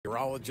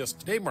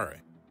meteorologist Dave Murray.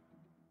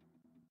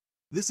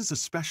 This is a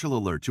special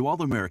alert to all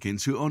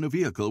Americans who own a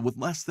vehicle with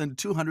less than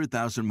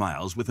 200,000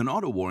 miles with an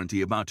auto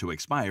warranty about to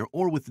expire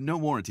or with no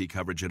warranty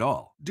coverage at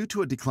all. Due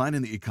to a decline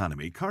in the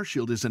economy,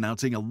 CarShield is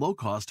announcing a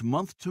low-cost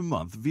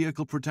month-to-month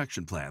vehicle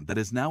protection plan that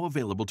is now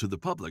available to the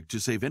public to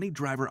save any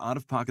driver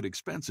out-of-pocket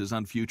expenses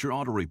on future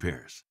auto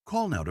repairs.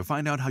 Call now to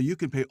find out how you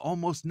can pay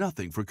almost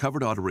nothing for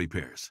covered auto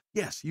repairs.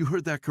 Yes, you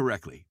heard that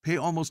correctly. Pay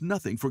almost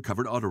nothing for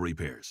covered auto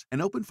repairs.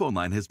 An open phone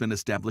line has been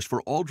established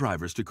for all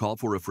drivers to call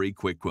for a free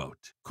quick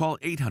quote. Call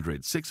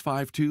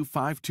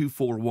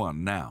 800-652-5241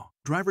 now.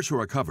 Drivers who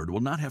are covered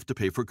will not have to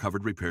pay for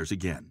covered repairs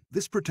again.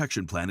 This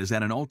protection plan is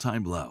at an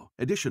all-time low.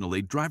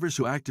 Additionally, drivers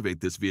who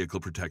activate this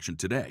vehicle protection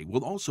today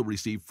will also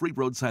receive free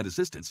roadside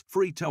assistance,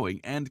 free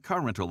towing, and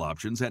car rental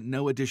options at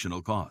no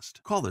additional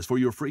cost. Call us for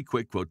your free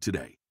quick quote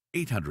today.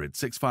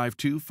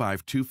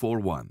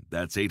 800-652-5241.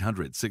 That's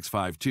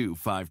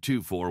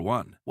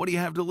 800-652-5241. What do you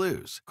have to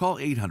lose? Call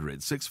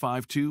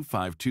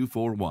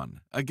 800-652-5241.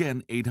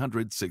 Again,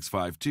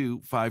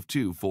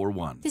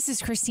 800-652-5241. This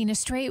is Christina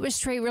Strait with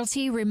Strait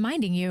Realty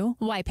reminding you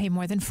why pay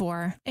more than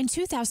four. In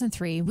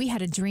 2003, we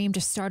had a dream to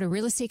start a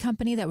real estate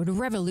company that would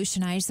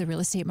revolutionize the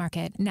real estate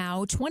market.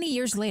 Now, 20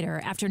 years later,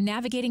 after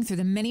navigating through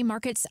the many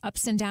markets'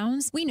 ups and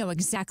downs, we know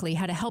exactly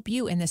how to help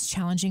you in this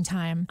challenging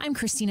time. I'm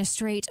Christina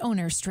Strait,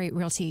 owner of Strait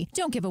Realty.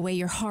 Don't give away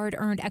your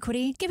hard-earned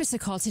equity. Give us a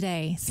call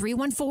today,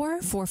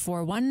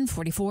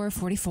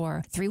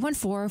 314-441-4444,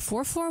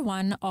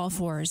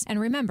 314-441-ALL-4s. And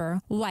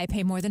remember, why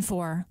pay more than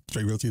four?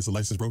 Strait Realty is a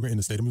licensed broker in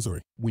the state of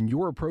Missouri. When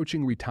you're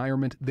approaching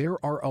retirement, there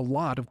are a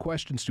lot of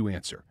questions to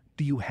answer.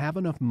 Do you have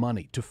enough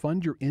money to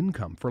fund your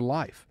income for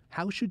life?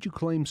 How should you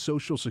claim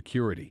Social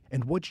Security?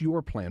 And what's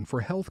your plan for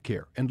health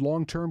care and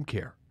long-term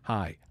care?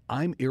 Hi,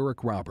 I'm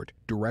Eric Robert,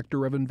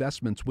 Director of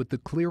Investments with the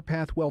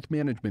ClearPath Wealth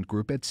Management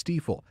Group at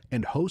Stifel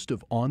and host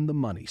of On the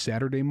Money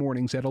Saturday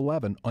mornings at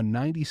 11 on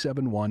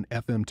 97.1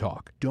 FM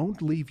Talk.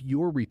 Don't leave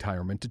your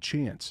retirement to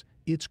chance.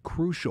 It's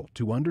crucial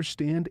to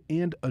understand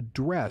and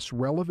address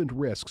relevant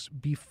risks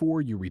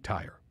before you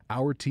retire.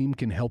 Our team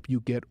can help you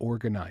get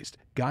organized,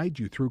 guide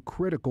you through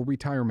critical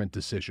retirement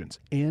decisions,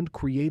 and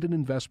create an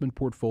investment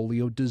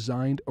portfolio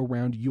designed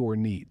around your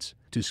needs.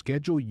 To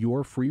schedule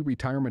your free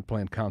retirement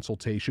plan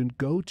consultation,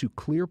 go to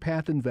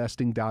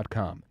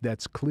clearpathinvesting.com.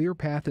 That's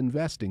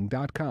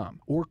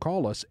clearpathinvesting.com. Or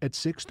call us at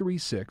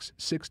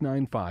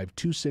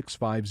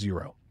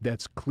 636-695-2650.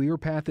 That's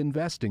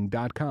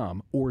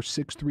clearpathinvesting.com or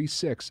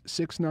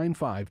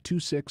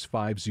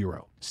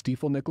 636-695-2650.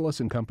 Stifel Nicholas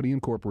and Company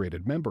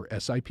Incorporated, member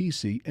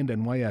SIPC and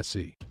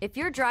NYSE. If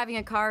you're driving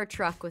a car or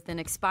truck with an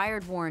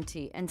expired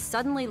warranty and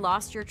suddenly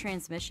lost your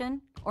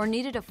transmission or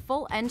needed a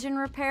full engine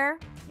repair,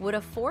 would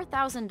a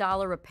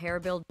 $4,000 repair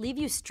bill leave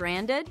you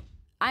stranded?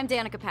 I'm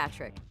Danica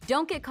Patrick.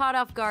 Don't get caught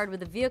off guard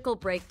with a vehicle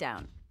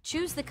breakdown.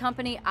 Choose the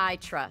company I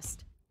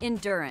trust.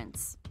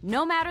 Endurance.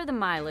 No matter the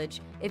mileage,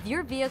 if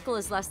your vehicle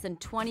is less than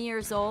 20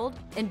 years old,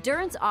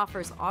 Endurance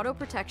offers auto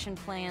protection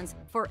plans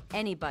for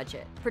any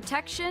budget.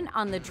 Protection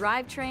on the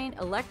drivetrain,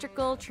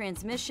 electrical,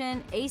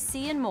 transmission,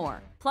 AC, and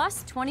more.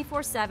 Plus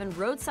 24/7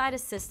 roadside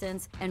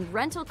assistance and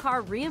rental car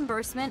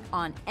reimbursement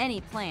on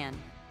any plan.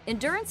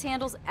 Endurance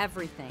handles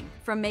everything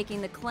from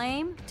making the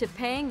claim to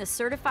paying the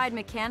certified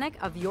mechanic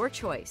of your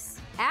choice.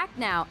 Act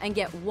now and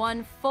get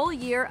 1 full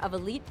year of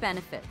elite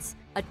benefits,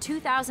 a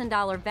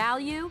 $2,000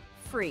 value,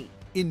 free.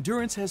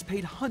 Endurance has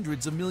paid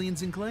hundreds of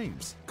millions in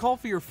claims. Call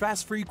for your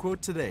fast free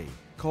quote today.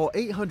 Call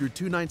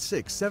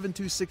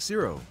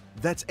 800-296-7260.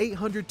 That's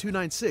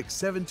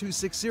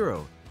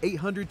 800-296-7260.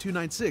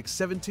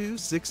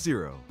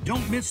 800-296-7260.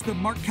 Don't miss the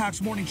Mark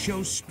Cox Morning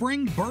Show's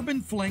Spring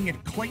Bourbon Fling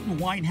at Clayton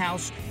Wine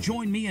House.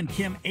 Join me and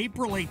Kim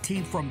April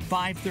 18th from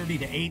 5:30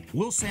 to 8.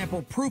 We'll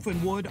sample Proof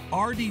and Wood,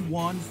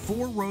 RD1,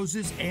 Four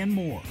Roses, and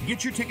more.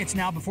 Get your tickets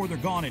now before they're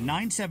gone at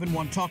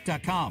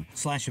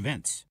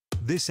 971talk.com/events.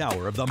 This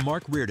hour of the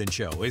Mark Reardon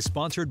Show is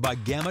sponsored by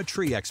Gamma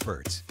Tree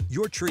Experts.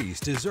 Your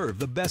trees deserve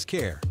the best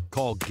care.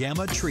 Call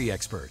Gamma Tree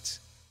Experts.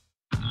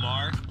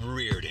 Mark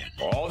Reardon.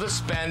 All the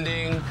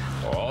spending,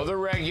 all the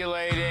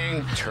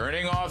regulating,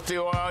 turning off the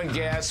oil and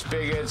gas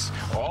spigots,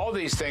 all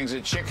these things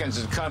that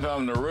chickens have come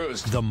home to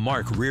roost. The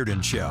Mark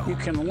Reardon Show. You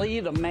can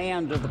lead a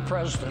man to the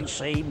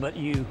presidency, but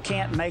you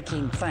can't make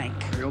him think.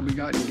 The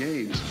ill-begotten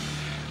gains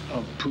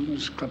of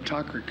Putin's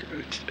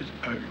kleptocracy.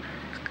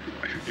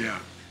 Yeah.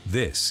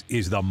 This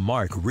is the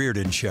Mark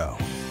Reardon Show.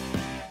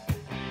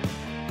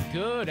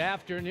 Good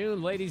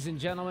afternoon, ladies and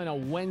gentlemen. A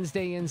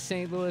Wednesday in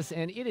St. Louis,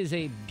 and it is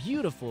a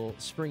beautiful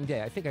spring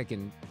day. I think I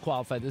can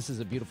qualify this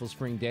as a beautiful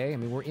spring day. I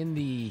mean, we're in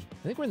the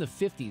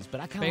 50s, but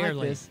I kind of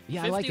like this.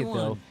 Yeah, 51, I like it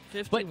though.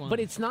 51. But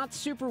it's not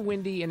super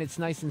windy, and it's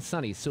nice and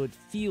sunny, so it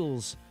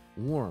feels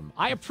warm.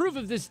 I approve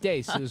of this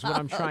day, Sue, is what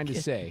I'm trying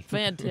to say.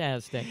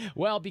 Fantastic.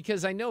 Well,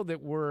 because I know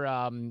that we're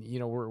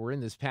in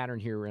this pattern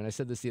here, and I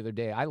said this the other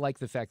day. I like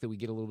the fact that we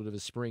get a little bit of a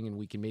spring, and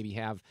we can maybe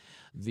have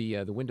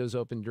the windows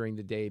open during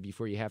the day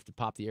before you have to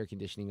pop the air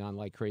conditioning on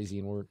like crazy,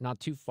 and we're not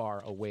too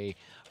far away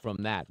from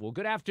that. Well,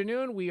 good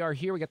afternoon. We are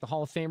here. We got the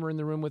Hall of Famer in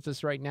the room with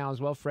us right now as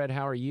well. Fred,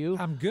 how are you?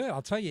 I'm good.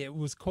 I'll tell you, it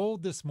was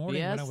cold this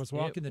morning when I Yes, was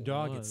walking the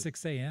dog at was.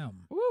 6 a.m.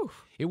 Woo.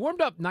 It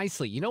warmed up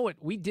nicely. You know what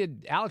we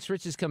did? Alex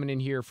Rich is coming in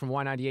here from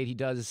Y98. He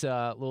does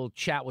a little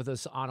chat with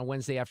us on a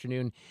Wednesday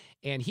afternoon,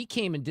 and he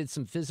came and did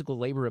some physical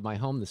labor at my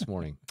home this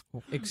morning.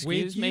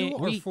 Excuse me?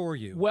 Or for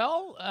you?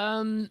 Well,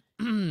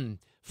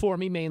 for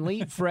me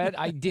mainly, Fred.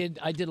 I did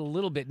a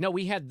little bit. No,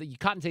 we had the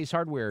Cotton Taste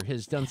Hardware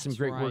has done some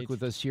great work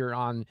with us here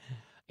on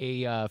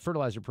a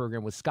fertilizer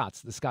program with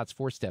Scott's, the Scott's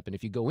 4-Step. And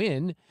if you go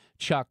in,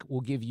 Chuck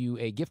will give you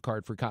a gift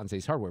card for Cotton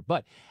Taste Hardware.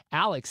 But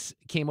Alex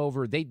came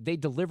over. They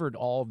delivered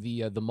all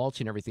the mulch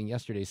and everything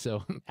yesterday.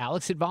 So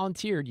Alex had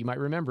volunteered, you might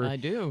remember, I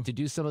do, to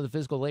do some of the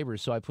physical labor.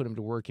 So I put him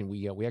to work, and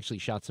we actually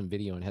shot some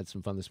video and had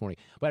some fun this morning.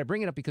 But I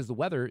bring it up because the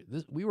weather,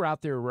 we were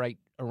out there right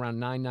around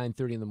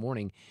 9:30 in the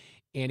morning.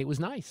 And it was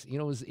nice. You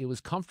know, it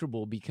was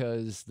comfortable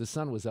because the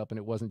sun was up and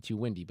it wasn't too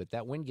windy. But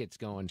that wind gets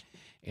going,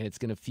 and it's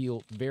going to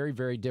feel very,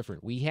 very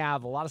different. We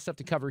have a lot of stuff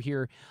to cover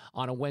here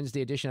on a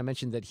Wednesday edition. I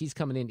mentioned that he's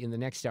coming in the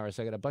next hour,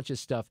 so I got a bunch of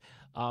stuff.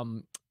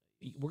 We're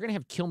going to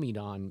have Kilmeade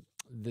on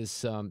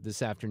this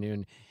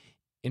afternoon.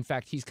 In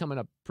fact, he's coming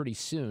up pretty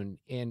soon.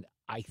 And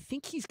I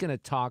think he's going to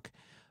talk,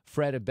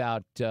 Fred,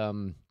 about I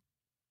don't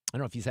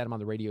know if he's had him on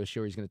the radio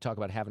show, or he's going to talk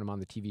about having him on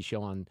the TV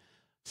show on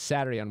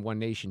Saturday on One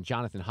Nation,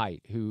 Jonathan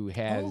Haidt, who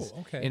has,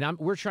 and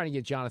we're trying to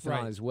get Jonathan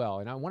on as well.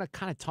 And I want to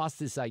kind of toss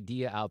this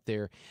idea out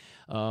there.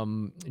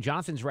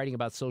 Jonathan's writing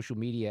about social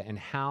media and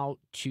how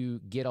to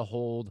get a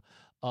hold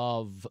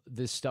of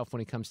this stuff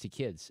when it comes to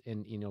kids,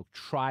 and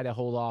try to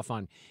hold off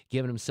on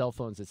giving them cell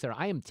phones, etc.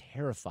 I am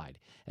terrified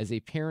as a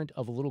parent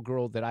of a little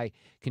girl that I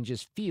can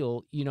just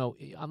feel.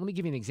 Let me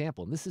give you an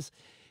example, and this is.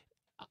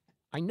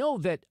 I know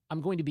that I'm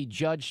going to be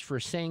judged for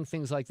saying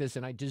things like this,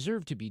 and I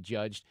deserve to be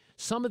judged.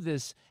 Some of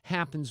this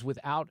happens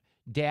without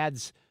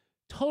Dad's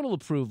total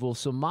approval,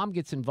 so Mom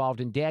gets involved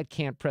and Dad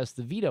can't press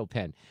the veto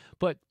pen.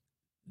 But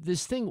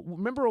this thing,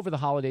 remember over the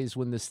holidays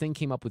when this thing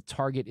came up with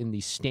Target in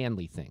these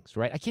Stanley things,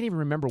 right? I can't even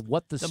remember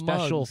what the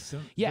special, mugs,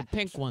 the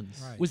pink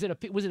ones. Right. Was it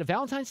a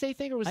Valentine's Day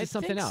thing, or was it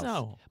something else?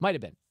 So. Might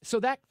have been. So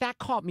that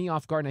caught me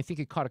off guard, and I think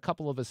it caught a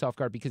couple of us off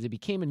guard because it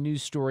became a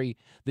news story.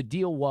 The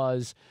deal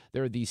was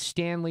there are these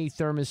Stanley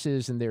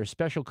thermoses, and they're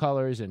special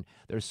colors, and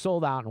they're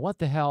sold out. And what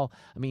the hell?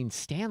 I mean,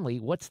 Stanley,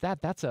 what's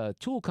that? That's a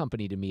tool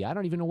company to me. I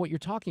don't even know what you're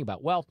talking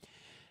about. Well,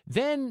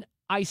 then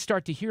I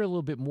start to hear a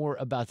little bit more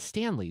about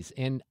Stanleys,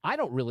 and I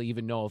don't really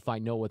even know if I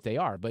know what they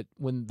are. But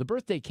when the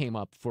birthday came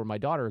up for my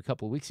daughter a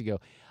couple of weeks ago,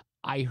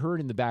 I heard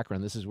in the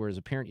background, this is where as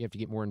a parent you have to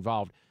get more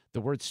involved, the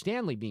word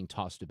Stanley being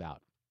tossed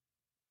about.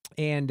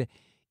 And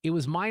it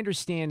was my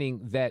understanding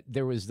that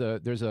there's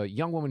a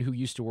young woman who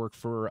used to work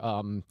for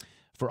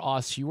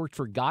us. She worked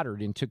for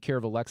Goddard and took care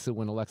of Alexa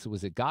when Alexa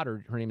was at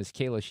Goddard. Her name is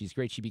Kayla. She's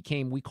great.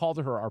 We called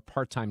her our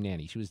part-time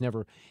nanny. She was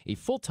never a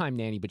full-time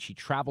nanny, but she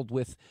traveled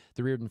with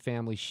the Reardon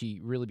family.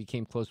 She really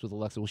became close with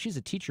Alexa. Well, she's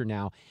a teacher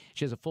now.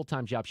 She has a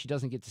full-time job. She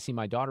doesn't get to see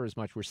my daughter as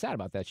much. We're sad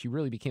about that. She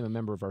really became a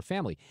member of our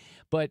family.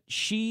 But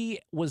she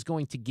was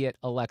going to get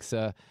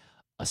Alexa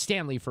a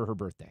Stanley for her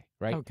birthday,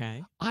 right?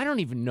 Okay. I don't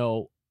even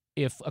know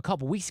if a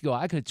couple weeks ago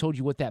I could have told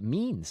you what that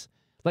means.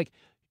 Like,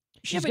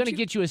 she's going to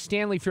get you a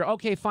Stanley for,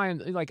 okay,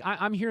 fine. Like,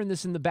 I'm hearing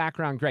this in the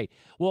background. Great.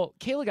 Well,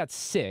 Kayla got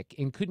sick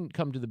and couldn't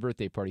come to the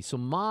birthday party. So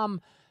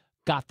Mom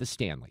got the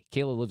Stanley.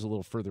 Kayla lives a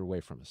little further away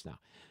from us now.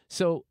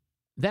 So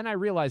then I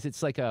realized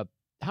it's like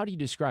how do you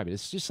describe it?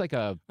 It's just like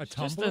a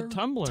tumbler? Just a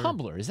tumbler.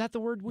 Tumbler. Is that the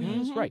word we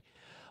use? Right.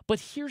 But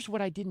here's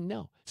what I didn't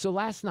know. So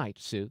last night,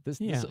 Sue, this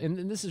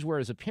is where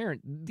as a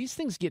parent, these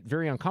things get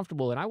very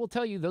uncomfortable. And I will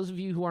tell you, those of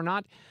you who are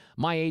not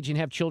my age and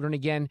have children,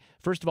 again,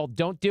 first of all,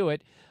 don't do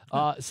it.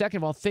 Second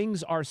of all,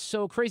 things are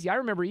so crazy. I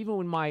remember even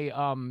when my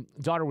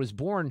daughter was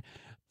born,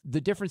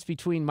 the difference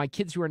between my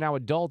kids who are now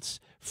adults,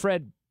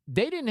 Fred,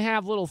 they didn't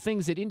have little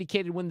things that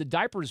indicated when the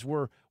diapers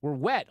were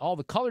wet, all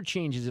the color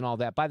changes and all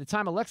that. By the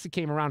time Alexa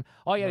came around,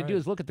 all you had to do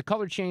is look at the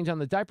color change on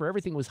the diaper.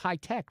 Everything was high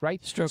tech,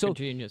 right? Stroke of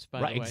genius, by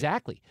the way.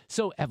 Exactly.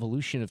 So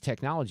evolution of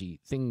technology,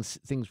 things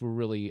were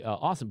really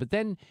awesome. But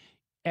then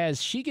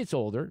as she gets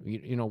older,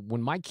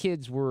 when my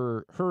kids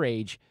were her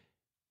age,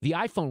 the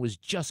iPhone was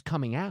just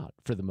coming out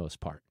for the most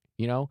part,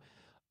 came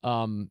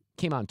out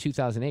in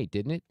 2008,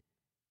 didn't it?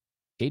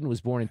 Aiden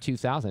was born in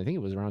 2000. I think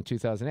it was around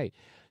 2008.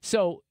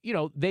 So,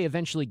 they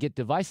eventually get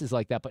devices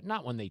like that, but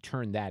not when they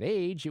turn that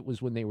age. It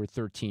was when they were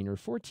 13 or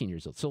 14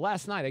 years old. So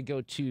last night I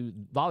go to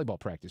volleyball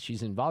practice.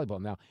 She's in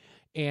volleyball now.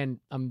 And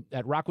I'm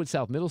at Rockwood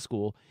South Middle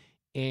School,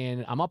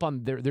 and I'm up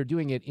on, they're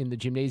doing it in the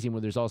gymnasium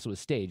where there's also a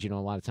stage. A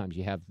lot of times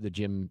you have the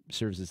gym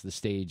serves as the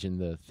stage and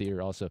the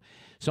theater also.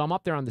 So I'm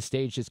up there on the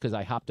stage just because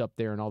I hopped up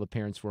there and all the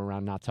parents were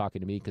around not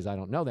talking to me because I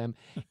don't know them.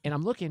 And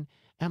I'm looking,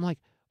 and I'm like,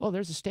 well,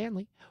 there's a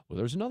Stanley. Well,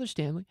 there's another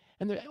Stanley.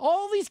 And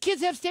all these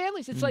kids have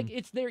Stanleys. It's like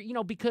it's their,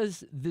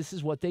 because this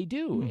is what they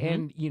do.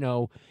 And,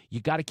 you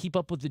got to keep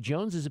up with the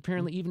Joneses,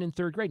 apparently, even in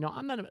third grade. No,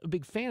 I'm not a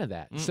big fan of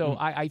that. So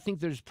I think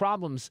there's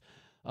problems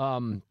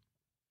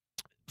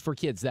for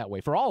kids that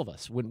way, for all of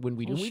us, when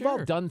we do. We've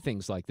all done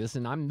things like this,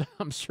 and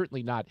I'm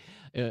certainly not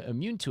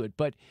immune to it.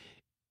 But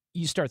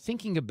you start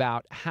thinking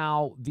about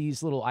how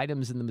these little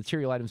items and the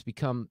material items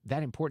become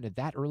that important at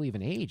that early of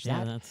an age.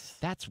 Yeah,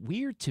 that's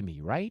weird to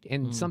me, right?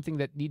 And something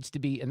that needs to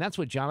be, and that's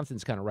what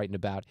Jonathan's kind of writing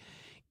about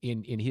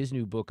in his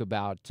new book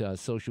about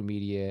social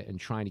media and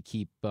trying to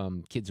keep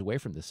kids away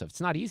from this stuff.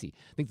 It's not easy.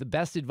 I think the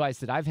best advice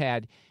that I've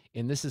had,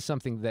 and this is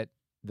something that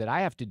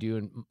I have to do,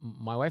 and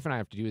my wife and I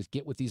have to do, is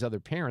get with these other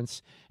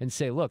parents and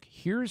say, look,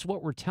 here's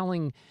what we're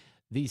telling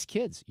these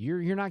kids.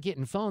 You're not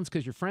getting phones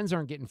because your friends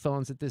aren't getting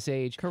phones at this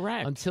age.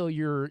 Correct. Until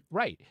you're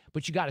right.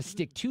 But you got to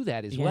stick to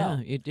that as well.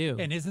 Yeah, you do.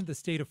 And isn't the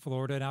state of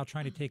Florida now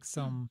trying to take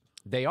some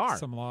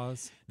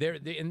laws?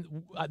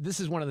 This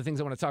is one of the things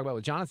I want to talk about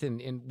with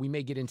Jonathan, and we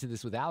may get into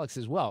this with Alex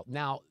as well.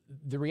 Now,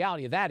 the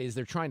reality of that is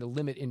they're trying to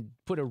limit and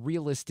put a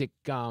realistic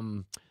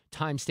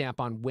timestamp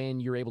on when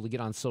you're able to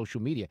get on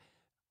social media.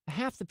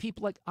 Half the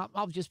people,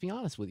 I'll just be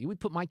honest with you, we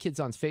put my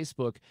kids on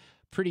Facebook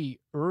pretty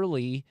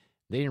early.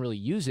 They didn't really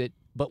use it,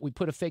 but we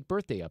put a fake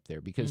birthday up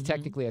there because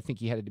technically I think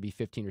he had it to be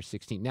 15 or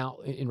 16. Now,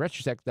 in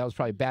retrospect, that was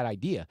probably a bad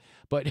idea,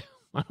 but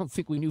I don't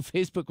think we knew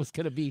Facebook was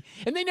going to be,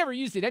 and they never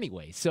used it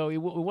anyway. So it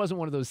wasn't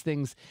one of those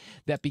things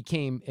that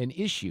became an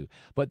issue.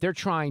 But they're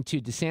trying to,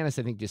 DeSantis,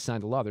 I think, just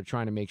signed a law. They're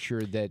trying to make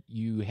sure that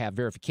you have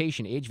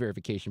verification, age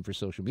verification for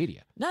social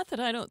media. Not that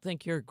I don't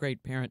think you're a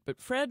great parent,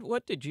 but Fred,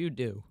 what did you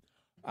do?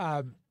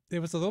 It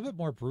was a little bit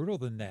more brutal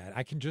than that.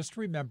 I can just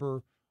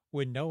remember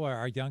when Noah,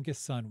 our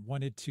youngest son,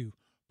 wanted to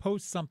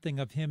post something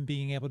of him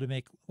being able to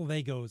make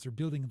Legos or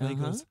building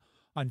Legos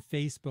on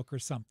Facebook or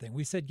something.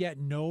 We said,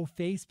 no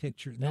face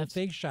pictures, no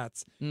face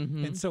shots.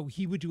 And so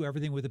he would do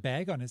everything with a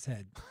bag on his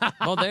head.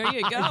 Well, there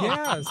you go.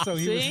 Yeah, so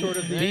he was sort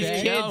of these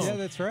kids. Yeah,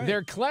 that's right.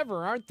 They're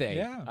clever, aren't they?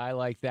 Yeah. I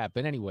like that.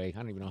 But anyway, I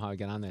don't even know how I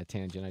got on that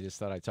tangent. I just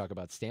thought I'd talk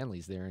about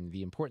Stanleys there and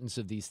the importance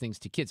of these things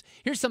to kids.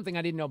 Here's something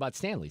I didn't know about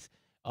Stanleys.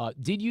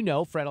 Did you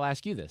know, Fred, I'll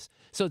ask you this.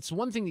 So it's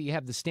one thing that you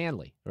have the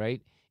Stanley,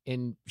 right?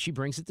 And she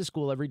brings it to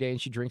school every day and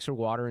she drinks her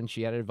water and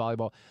she had it at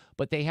volleyball.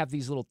 But they have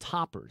these little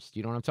toppers. Do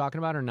you know what I'm talking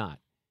about or not?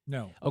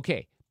 No.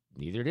 Okay.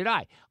 Neither did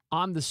I.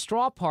 On the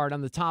straw part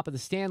on the top of the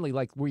Stanley,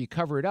 like where you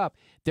cover it up,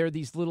 there are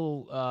these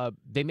little,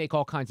 they make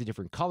all kinds of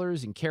different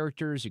colors and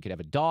characters. You could have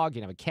a dog,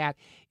 you can have a cat.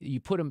 You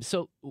put them,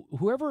 so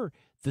whoever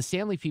the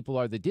Stanley people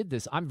are that did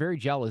this, I'm very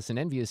jealous and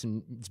envious,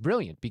 and it's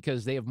brilliant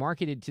because they have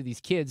marketed to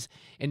these kids,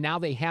 and now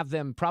they have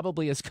them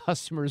probably as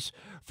customers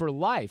for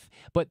life.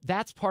 But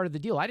that's part of the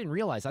deal. I didn't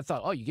realize. I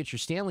thought, you get your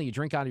Stanley, you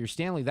drink out of your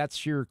Stanley,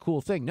 that's your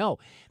cool thing. No,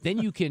 then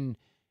you can,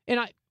 and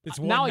I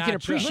can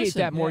appreciate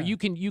that more. Yeah.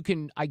 You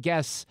can, I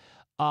guess,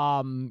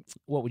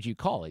 what would you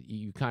call it?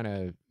 You kind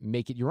of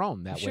make it your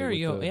own that way. Sure,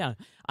 yeah.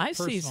 I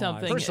see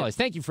something. Personalized.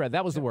 Thank you, Fred.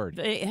 That was the word.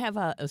 They have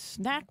a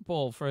snack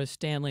bowl for a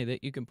Stanley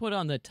that you can put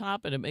on the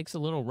top, and it makes a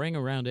little ring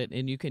around it,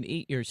 and you can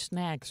eat your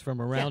snacks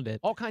from around it.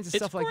 All kinds of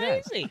stuff like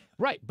that.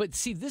 Right, but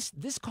see,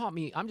 this caught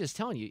me. I'm just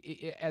telling you,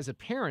 as a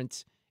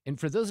parent, and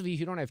for those of you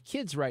who don't have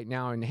kids right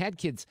now and had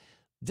kids,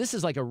 this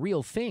is like a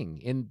real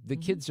thing. And the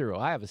kids are,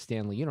 I have a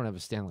Stanley, you don't have a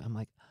Stanley. I'm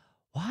like,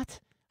 what?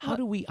 How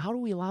do we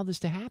allow this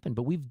to happen?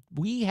 But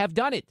we have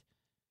done it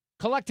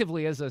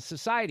collectively as a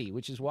society,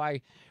 which is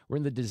why we're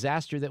in the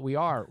disaster that we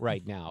are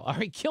right now. All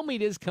right,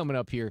 Kilmeade is coming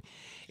up here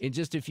in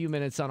just a few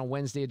minutes on a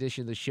Wednesday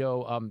edition of the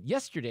show.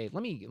 Yesterday,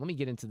 let me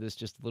get into this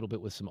just a little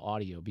bit with some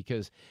audio,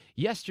 because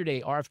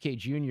yesterday RFK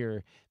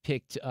Jr.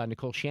 picked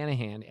Nicole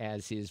Shanahan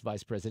as his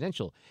vice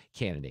presidential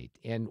candidate.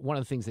 And one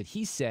of the things that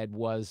he said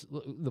was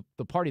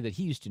the party that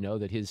he used to know,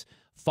 that his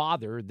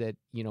father, that,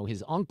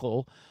 his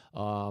uncle,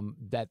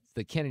 that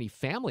the Kennedy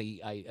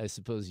family, I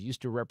suppose,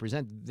 used to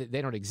represent,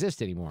 they don't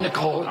exist anymore.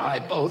 Nicole and I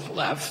both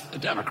left the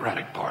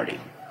Democratic Party.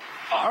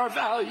 Our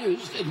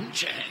values didn't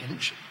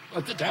change,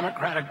 but the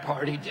Democratic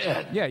Party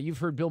did. Yeah, you've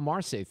heard Bill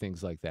Maher say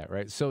things like that,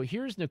 right? So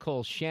here's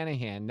Nicole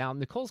Shanahan. Now,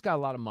 Nicole's got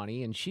a lot of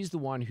money, and she's the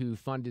one who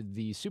funded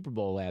the Super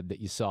Bowl ad that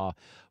you saw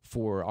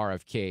for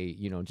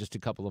RFK, just a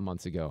couple of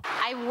months ago.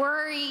 I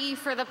worry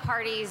for the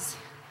party's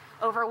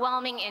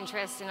overwhelming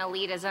interest in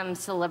elitism,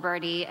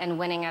 celebrity, and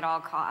winning at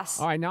all costs.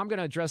 All right, now I'm going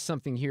to address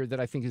something here that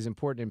I think is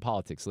important in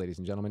politics, ladies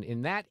and gentlemen,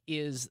 and that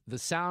is the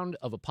sound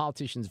of a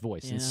politician's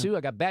voice. Yeah. And Sue, I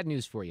got bad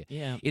news for you.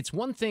 Yeah. It's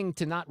one thing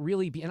to not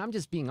really be, and I'm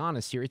just being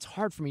honest here, it's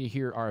hard for me to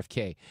hear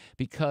RFK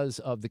because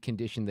of the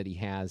condition that he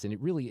has, and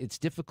it's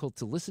difficult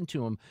to listen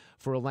to him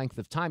for a length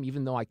of time,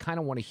 even though I kind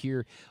of want to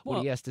hear what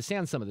he has to say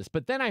on some of this.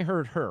 But then I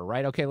heard her,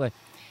 right? Okay,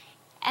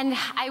 And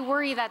I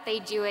worry that they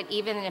do it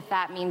even if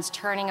that means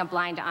turning a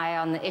blind eye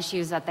on the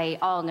issues that they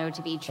all know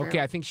to be true. Okay,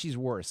 I think she's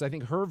worse. I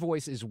think her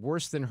voice is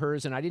worse than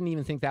hers, and I didn't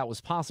even think that was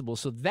possible.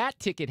 So that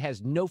ticket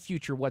has no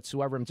future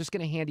whatsoever. I'm just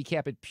going to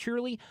handicap it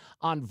purely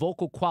on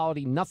vocal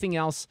quality, nothing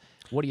else.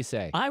 What do you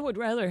say? I would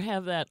rather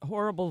have that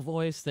horrible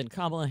voice than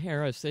Kamala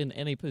Harris in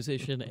any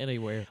position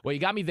anywhere. Well, you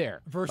got me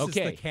there. Versus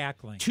okay. the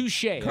cackling.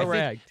 Touche.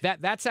 Correct.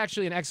 That's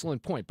actually an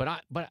excellent point.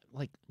 But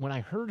like when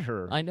I heard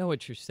her, I know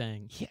what you're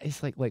saying. Yeah,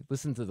 it's like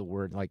listen to the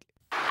word like.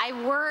 I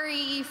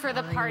worry for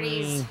the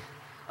party's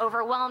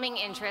overwhelming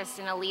interest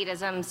in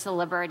elitism,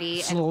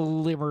 celebrity.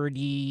 I'm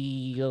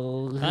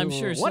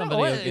sure somebody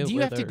will get do you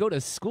with have to her. go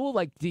to school?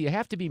 Like, do you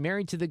have to be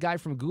married to the guy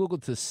from Google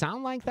to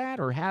sound like that,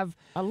 or have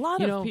a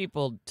lot of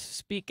people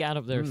speak out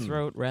of their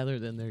throat rather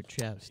than their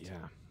chest? Yeah.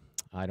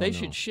 I don't They know.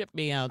 should ship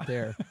me out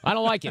there. I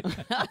don't like it.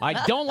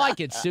 I don't like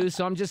it, Sue,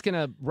 so I'm just going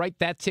to write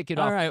that ticket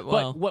off. All right,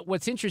 well. But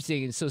what's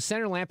interesting is, so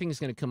Senator Lamping is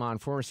going to come on,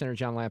 former Senator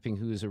John Lamping,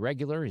 who is a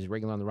regular. He's a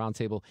regular on the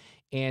roundtable.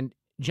 And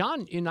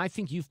John, and I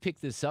think you've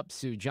picked this up,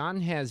 Sue,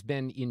 John has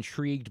been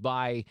intrigued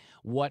by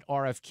what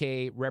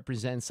RFK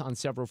represents on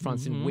several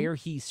fronts and where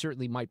he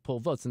certainly might pull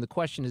votes. And the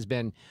question has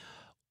been,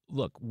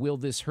 look, will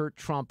this hurt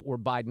Trump or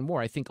Biden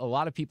more? I think a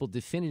lot of people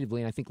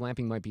definitively, and I think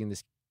Lamping might be in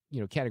this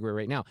category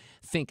right now,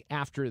 think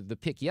after the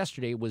pick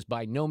yesterday was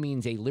by no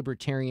means a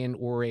libertarian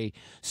or a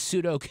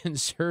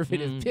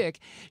pseudo-conservative pick.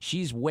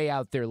 She's way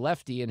out there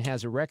lefty and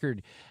has a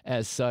record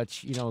as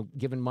such,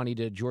 giving money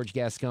to George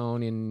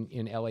Gascon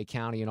in L.A.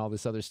 County and all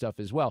this other stuff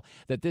as well,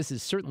 that this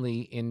is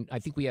certainly, and I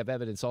think we have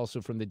evidence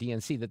also from the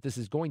DNC, that this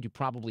is going to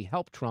probably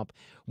help Trump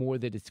more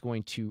than it's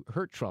going to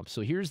hurt Trump. So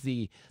here's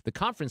the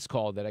conference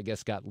call that I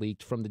guess got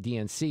leaked from the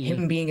DNC.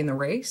 Him being in the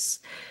race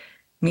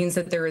means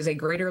that there is a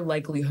greater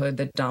likelihood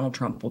that Donald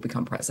Trump will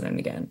become president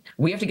again.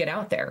 We have to get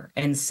out there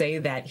and say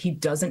that he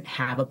doesn't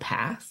have a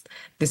path.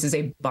 This is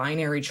a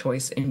binary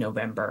choice in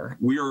November.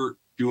 We are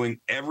doing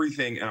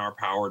everything in our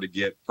power to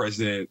get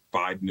President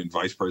Biden and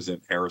Vice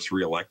President Harris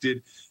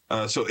reelected.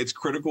 So it's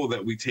critical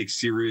that we take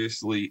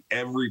seriously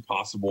every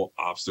possible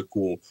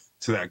obstacle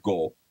to that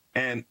goal.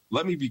 And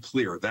let me be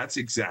clear, that's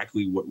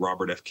exactly what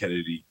Robert F.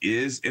 Kennedy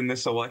is in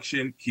this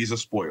election. He's a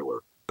spoiler.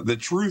 The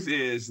truth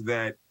is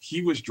that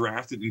he was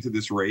drafted into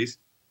this race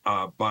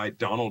by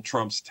Donald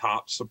Trump's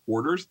top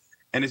supporters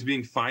and is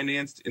being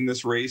financed in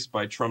this race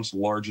by Trump's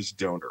largest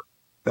donor.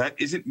 That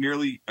isn't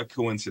merely a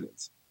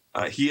coincidence.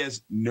 He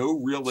has no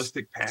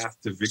realistic path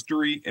to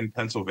victory in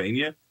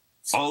Pennsylvania.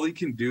 All he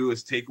can do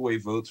is take away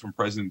votes from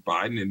President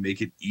Biden and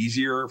make it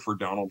easier for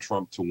Donald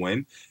Trump to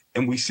win.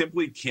 And we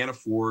simply can't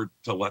afford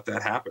to let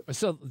that happen.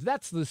 So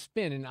that's the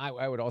spin. And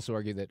I would also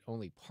argue that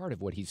only part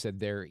of what he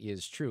said there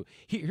is true.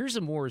 Here's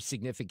a more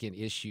significant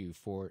issue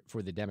for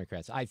the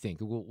Democrats, I think.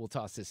 We'll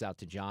toss this out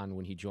to John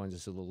when he joins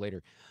us a little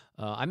later.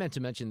 I meant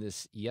to mention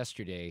this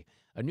yesterday.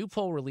 A new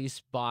poll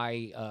released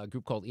by a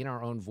group called In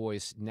Our Own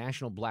Voice,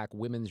 National Black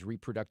Women's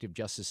Reproductive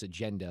Justice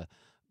Agenda.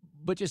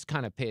 But just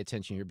kind of pay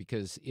attention here,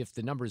 because if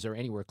the numbers are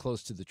anywhere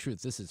close to the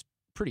truth, this is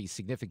pretty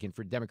significant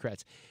for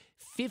Democrats.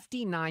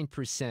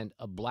 59%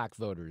 of black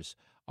voters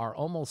are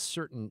almost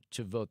certain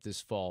to vote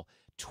this fall.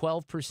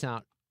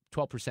 12%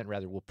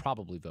 will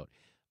probably vote.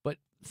 But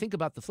think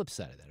about the flip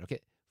side of that,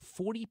 okay?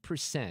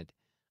 40%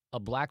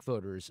 of black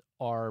voters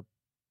are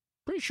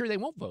pretty sure they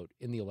won't vote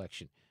in the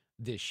election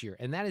this year.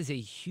 And that is a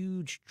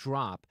huge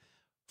drop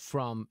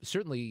from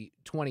certainly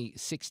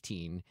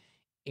 2016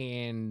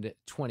 and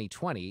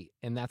 2020,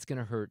 and that's going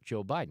to hurt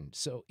Joe Biden.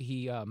 So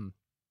he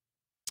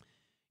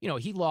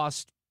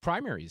lost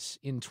primaries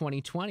in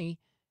 2020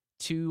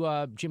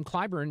 to Jim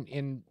Clyburn,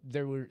 and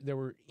there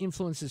were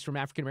influences from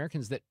African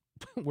Americans that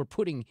were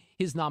putting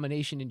his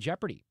nomination in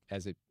jeopardy,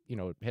 as it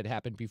had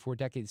happened before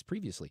decades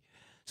previously.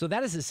 So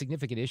that is a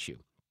significant issue.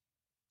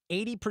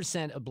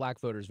 80% of black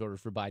voters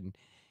voted for Biden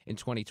in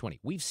 2020.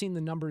 We've seen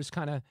the numbers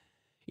kind of,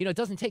 it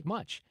doesn't take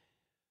much.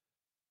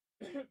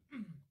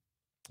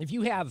 If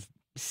you have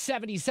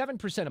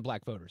 77% of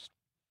black voters,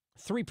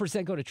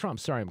 3% go to Trump.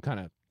 Sorry, I'm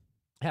kind of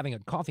having a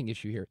coughing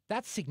issue here.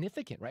 That's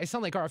significant, right? I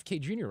sound like RFK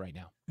Jr. right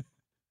now.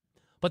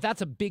 But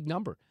that's a big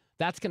number.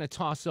 That's going to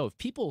toss over.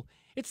 People,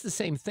 it's the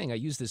same thing. I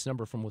use this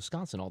number from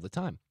Wisconsin all the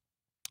time.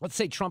 Let's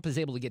say Trump is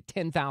able to get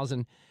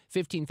 10,000,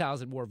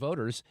 15,000 more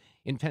voters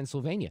in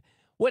Pennsylvania.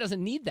 Well, it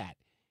doesn't need that.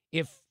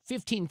 If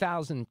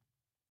 15,000,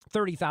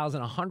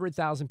 30,000,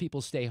 100,000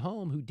 people stay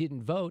home who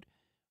didn't vote,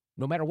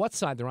 no matter what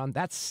side they're on,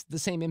 that's the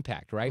same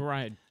impact, right?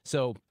 Right.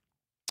 So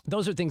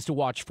those are things to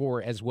watch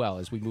for as well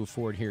as we move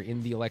forward here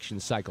in the election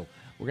cycle.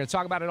 We're going to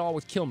talk about it all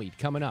with Kilmeade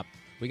coming up.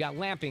 We got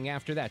Lamping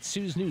after that.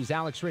 Sue's News,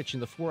 Alex Rich in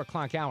the 4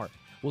 o'clock hour.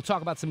 We'll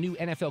talk about some new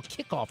NFL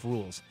kickoff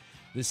rules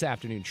this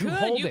afternoon. Drew Good,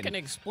 Holden. you can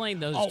explain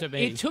those to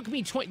me. It took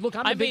me 20. Look,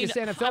 I'm the biggest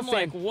NFL fan.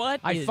 Like, what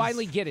I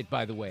finally get it,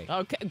 by the way.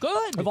 Okay,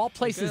 good. Of all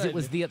places, Good. It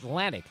was the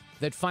Atlantic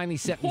that finally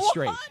set me What?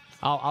 straight.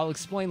 I'll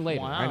explain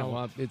later. Wow. I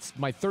know it's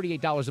my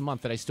 $38 a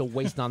month that I still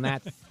waste on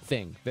that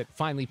thing that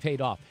finally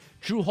paid off.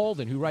 Drew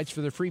Holden, who writes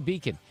for the Free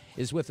Beacon,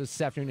 is with us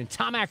this afternoon, and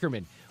Tom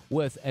Ackerman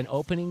with an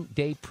opening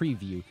day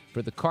preview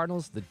for the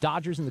Cardinals. The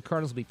Dodgers and the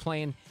Cardinals will be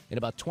playing in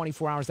about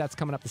 24 hours. That's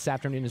coming up this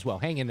afternoon as well.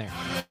 Hang in there.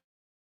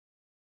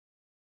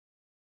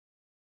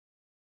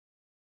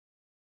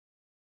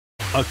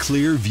 A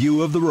clear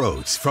view of the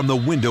roads from the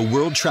Window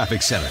World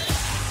Traffic Center.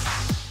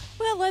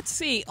 Well, let's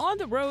see. On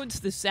the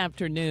roads this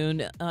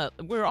afternoon,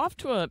 we're off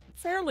to a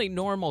fairly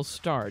normal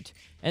start.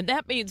 And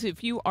that means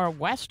if you are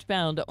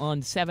westbound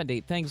on 70,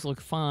 things look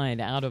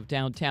fine out of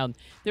downtown.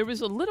 There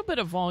was a little bit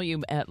of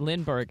volume at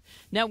Lindbergh.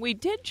 Now, we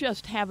did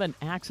just have an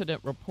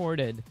accident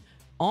reported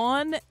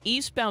on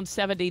eastbound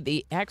 70,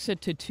 the exit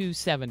to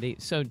 270.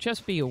 So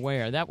just be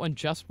aware. That one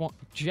just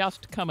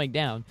coming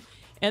down.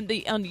 And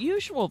the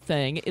unusual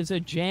thing is a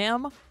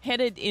jam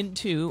headed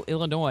into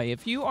Illinois.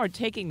 If you are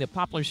taking the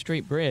Poplar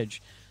Street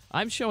Bridge,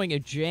 I'm showing a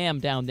jam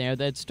down there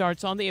that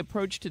starts on the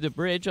approach to the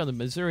bridge on the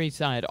Missouri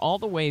side all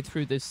the way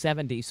through the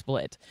 70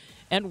 split.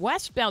 And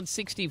westbound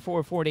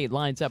 6440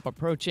 lines up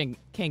approaching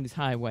Kings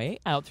Highway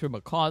out through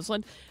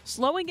McCausland,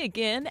 slowing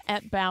again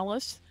at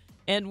Ballas.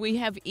 And we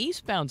have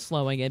eastbound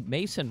slowing at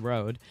Mason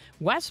Road,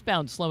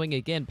 westbound slowing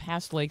again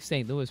past Lake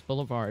St. Louis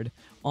Boulevard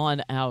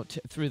on out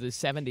through the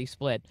 70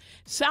 split.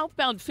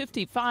 Southbound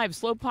 55,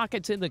 slow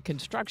pockets in the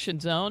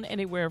construction zone,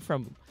 anywhere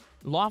from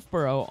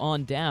Loughborough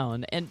on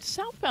down. And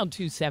southbound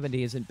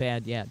 270 isn't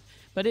bad yet,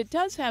 but it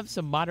does have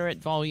some moderate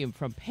volume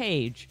from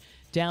Page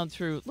down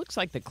through, looks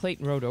like the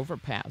Clayton Road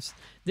overpass.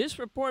 This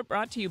report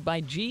brought to you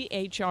by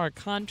GHR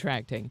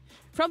Contracting.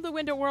 From the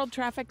Window World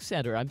Traffic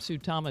Center, I'm Sue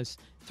Thomas.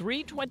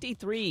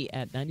 323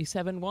 at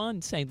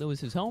 97.1, St.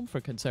 Louis's home for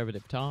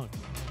conservative talk.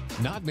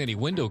 Not many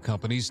window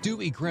companies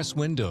do egress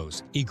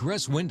windows.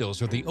 Egress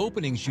windows are the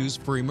openings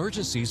used for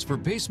emergencies for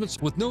basements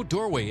with no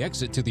doorway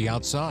exit to the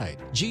outside.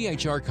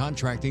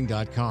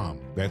 GHRcontracting.com.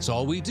 That's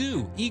all we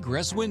do.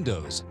 Egress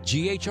windows.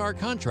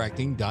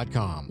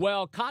 GHRcontracting.com.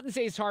 Well, Cotton's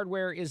Ace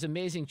Hardware is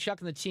amazing. Chuck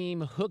and the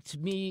team hooked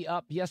me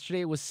up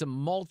yesterday with some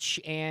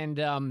mulch, and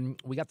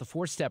we got the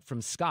 4-step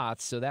from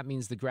Scott's, so that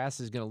means the grass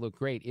is going to look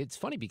great. It's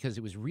funny because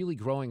it was really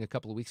growing a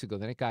couple of weeks ago.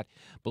 Then it got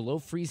below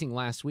freezing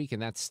last week,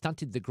 and that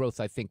stunted the growth,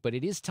 I think. But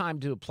it is time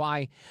to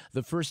apply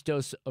the first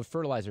dose of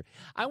fertilizer.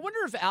 I wonder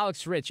if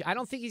Alex Rich, I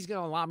don't think he's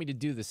going to allow me to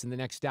do this in the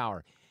next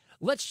hour.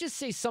 Let's just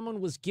say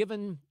someone was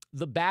given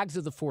the bags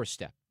of the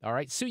 4-step. All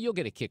right, Sue, you'll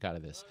get a kick out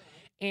of this.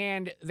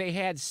 And they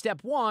had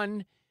step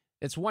 1,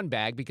 it's 1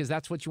 bag because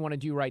that's what you want to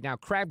do right now,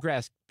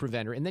 crabgrass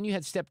preventer. And then you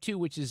had step 2,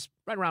 which is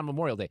right around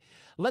Memorial Day.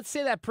 Let's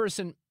say that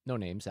person, no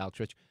names, Alex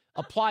Rich,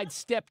 applied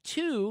step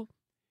 2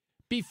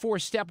 before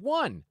step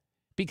 1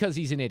 because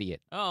he's an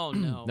idiot. Oh,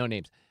 no. No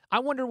names. I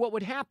wonder what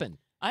would happen.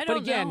 I don't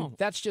But again, know.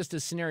 that's just a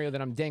scenario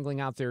that I'm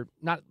dangling out there.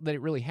 Not that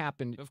it really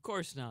happened. Of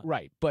course not.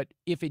 Right. But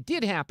if it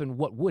did happen,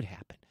 what would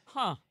happen?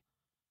 Huh.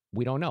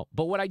 We don't know.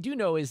 But what I do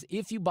know is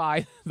if you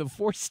buy the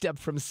 4-step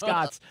from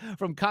Scott's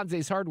from Cotton's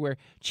Ace Hardware,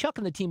 Chuck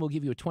and the team will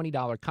give you a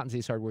 $20 Cotton's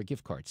Ace Hardware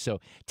gift card. So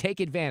take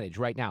advantage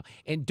right now.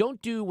 And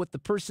don't do what the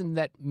person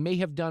that may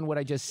have done what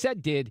I just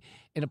said did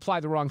and apply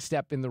the wrong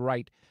step in the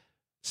right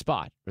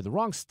spot or the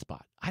wrong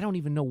spot. I don't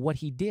even know what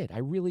he did. I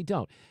really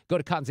don't. Go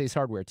to Cotton's Ace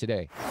Hardware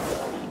today.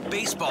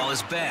 Baseball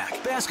is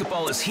back,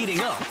 basketball is heating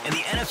up, and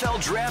the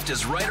NFL Draft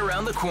is right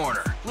around the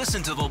corner.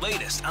 Listen to the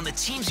latest on the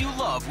teams you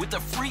love with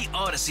the free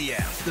Odyssey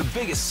app. The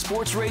biggest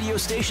sports radio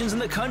stations in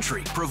the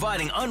country,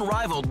 providing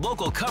unrivaled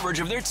local coverage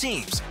of their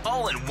teams,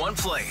 all in one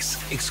place.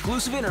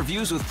 Exclusive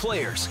interviews with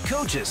players,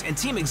 coaches, and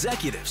team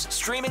executives,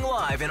 streaming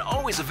live and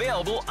always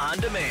available on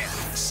demand.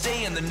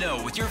 Stay in the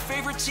know with your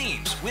favorite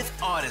teams with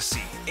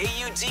Odyssey.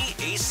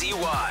 AUDACY.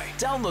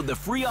 Download the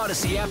free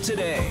Odyssey app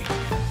today.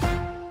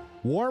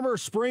 Warmer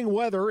spring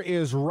weather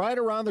is right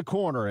around the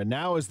corner, and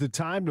now is the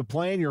time to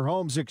plan your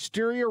home's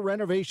exterior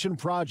renovation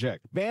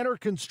project. Banner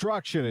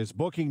Construction is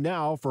booking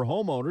now for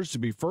homeowners to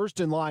be first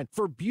in line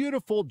for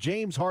beautiful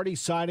James Hardie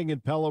siding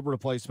and Pella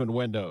replacement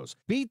windows.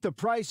 Beat the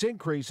price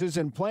increases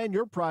and plan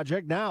your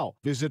project now.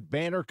 Visit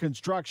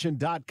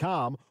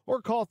bannerconstruction.com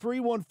or call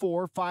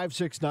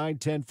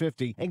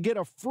 314-569-1050 and get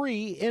a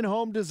free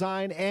in-home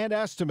design and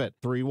estimate.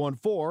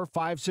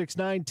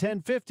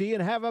 314-569-1050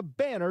 and have a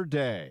banner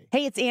day.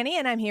 Hey, it's Annie,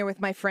 and I'm here with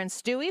my friend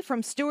Stewie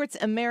from Stewart's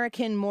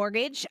American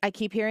Mortgage. I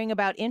keep hearing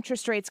about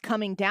interest rates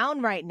coming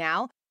down right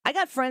now. I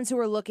got friends who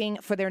are looking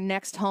for their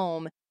next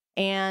home,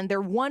 and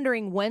they're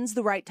wondering when's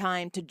the right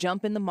time to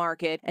jump in the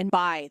market and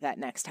buy that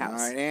next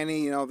house. All right,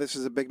 Annie, this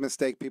is a big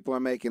mistake people are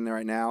making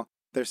right now.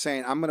 They're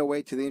saying, I'm going to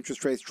wait till the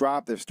interest rates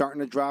drop. They're starting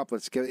to drop.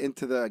 Let's get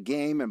into the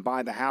game and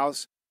buy the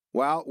house.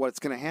 Well, what's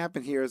going to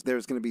happen here is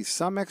there's going to be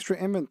some extra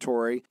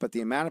inventory, but the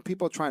amount of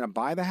people trying to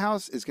buy the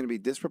house is going to be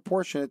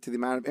disproportionate to the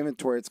amount of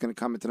inventory that's going to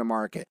come into the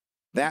market.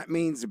 That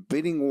means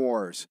bidding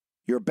wars.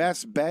 Your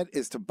best bet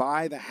is to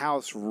buy the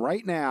house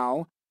right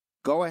now.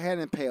 Go ahead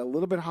and pay a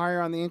little bit higher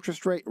on the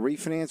interest rate,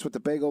 refinance with the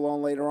bagel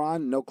loan later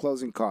on, no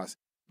closing costs.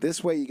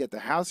 This way you get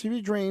the house of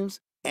your dreams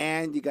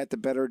and you got the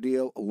better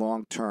deal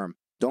long term.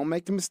 Don't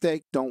make the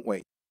mistake. Don't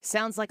wait.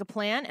 Sounds like a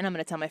plan, and I'm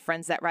going to tell my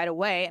friends that right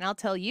away, and I'll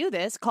tell you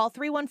this. Call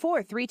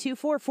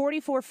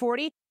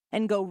 314-324-4440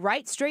 and go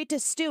right straight to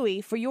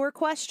Stewie for your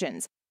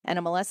questions.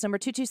 NMLS number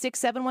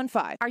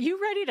 226715. Are you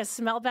ready to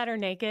smell better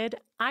naked?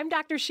 I'm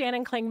Dr.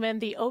 Shannon Klingman,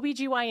 the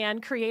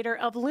OBGYN creator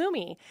of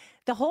Lumi,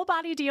 the whole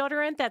body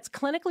deodorant that's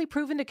clinically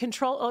proven to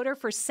control odor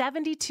for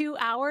 72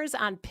 hours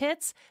on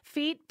pits,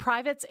 feet,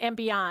 privates, and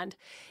beyond.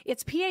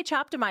 It's pH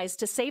optimized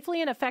to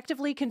safely and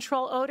effectively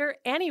control odor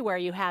anywhere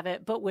you have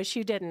it, but wish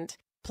you didn't.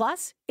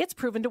 Plus, it's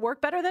proven to work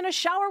better than a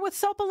shower with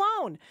soap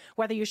alone.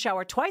 Whether you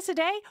shower twice a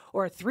day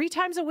or 3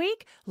 times a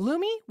week,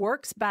 Lumi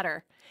works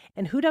better.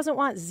 And who doesn't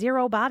want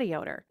zero body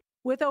odor?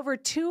 With over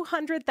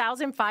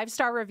 200,000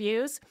 5-star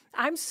reviews,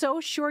 I'm so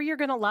sure you're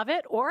going to love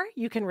it, or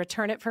you can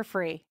return it for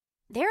free.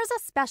 There's a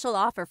special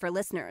offer for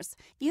listeners.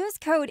 Use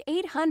code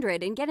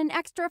 800 and get an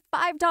extra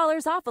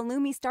 $5 off a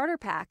Lumi starter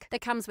pack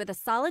that comes with a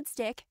solid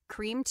stick,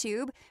 cream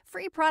tube,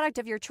 free product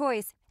of your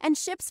choice, and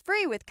ships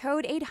free with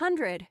code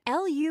 800.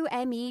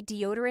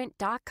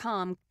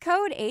 LumeDeodorant.com,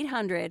 code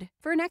 800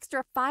 for an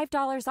extra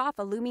 $5 off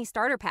a Lumi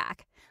starter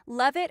pack.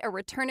 Love it or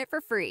return it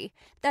for free.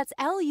 That's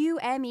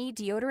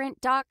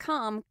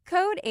LumeDeodorant.com,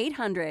 code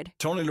 800.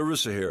 Tony La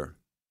Russa here.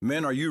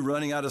 Men, are you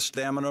running out of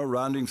stamina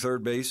rounding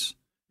third base?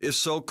 If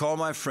so, call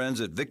my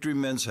friends at Victory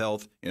Men's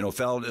Health in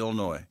O'Fallon,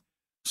 Illinois.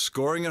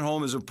 Scoring at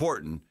home is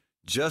important,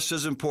 just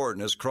as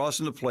important as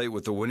crossing the plate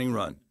with the winning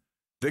run.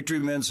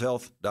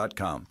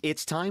 VictoryMen'sHealth.com.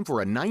 It's time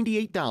for a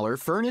 $98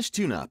 furnace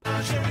tune-up.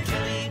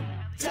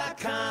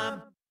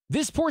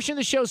 This portion of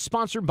the show is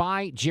sponsored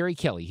by Jerry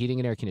Kelly Heating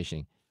and Air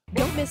Conditioning.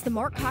 Don't miss the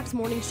Mark Cox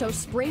Morning Show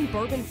Spring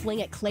Bourbon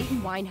Fling at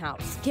Clayton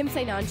Winehouse. Kim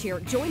St. Ange here.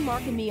 Join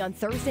Mark and me on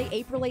Thursday,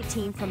 April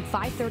 18th from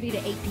 5:30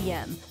 to 8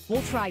 p.m.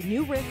 We'll try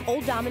New Riff,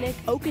 Old Dominic,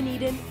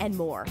 Okaneden, and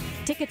more.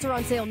 Tickets are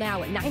on sale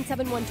now at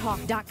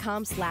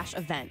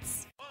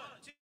 971talk.com/events.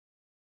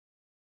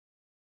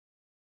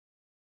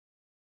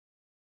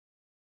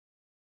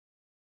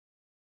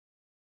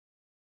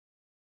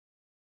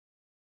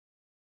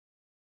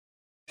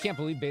 Can't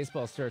believe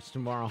baseball starts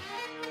tomorrow.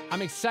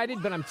 I'm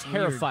excited, but I'm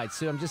terrified,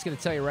 so I'm just going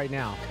to tell you right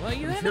now. Well,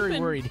 you I'm haven't very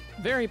been worried.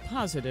 very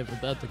positive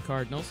about the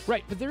Cardinals.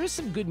 Right, but there is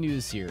some good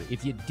news here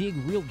if you dig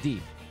real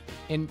deep.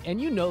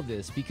 And you know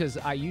this because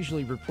I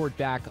usually report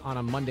back on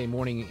a Monday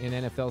morning in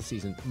NFL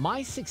season.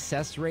 My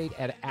success rate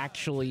at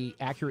actually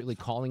accurately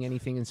calling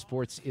anything in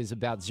sports is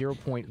about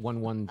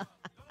 0.11%.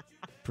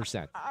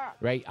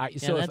 Right?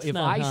 So if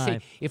I say,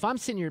 if I'm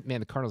sitting here, man,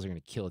 the Cardinals are going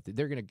to kill it.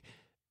 They're going to,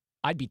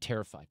 I'd be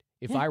terrified.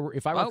 If I were a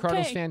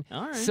Cardinals fan.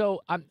 All right.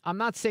 So I'm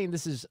not saying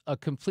this is a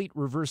complete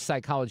reverse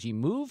psychology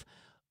move,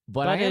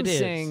 but I am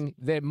saying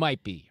that it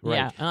might be.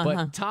 Right. Yeah,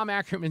 But Tom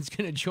Ackerman's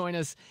going to join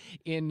us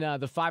in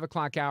the 5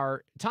 o'clock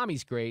hour.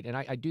 Tommy's great, and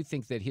I do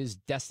think that his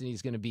destiny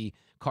is going to be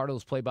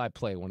Cardinals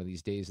play-by-play one of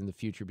these days in the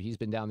future. But he's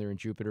been down there in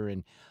Jupiter,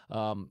 and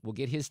we'll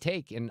get his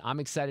take. And I'm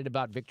excited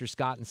about Victor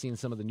Scott and seeing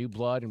some of the new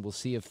blood, and we'll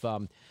see if,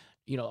 a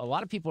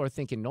lot of people are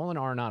thinking Nolan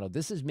Arenado,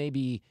 this is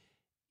maybe –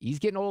 he's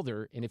getting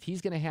older, and if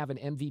he's going to have an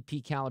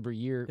MVP caliber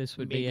year, this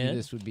would maybe be it.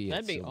 This would be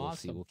That'd it. be So awesome. We'll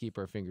see. We'll keep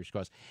our fingers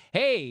crossed.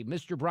 Hey,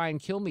 Mr. Brian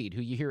Kilmeade,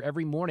 who you hear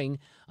every morning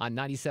on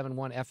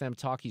 97.1 FM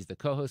Talk. He's the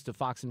co-host of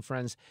Fox and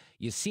Friends.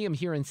 You see him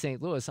here in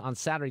St. Louis on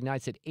Saturday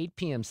nights at 8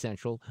 p.m.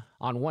 Central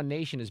on One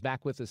Nation. Is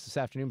back with us this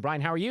afternoon. Brian,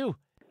 how are you?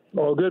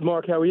 Oh, good,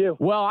 Mark. How are you?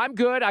 Well, I'm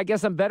good. I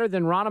guess I'm better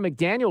than Ronna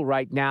McDaniel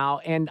right now.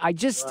 And I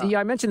just,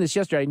 I mentioned this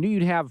yesterday. I knew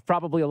you'd have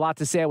probably a lot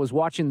to say. I was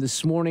watching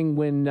this morning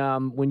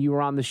when you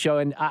were on the show,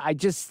 and I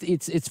just,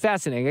 it's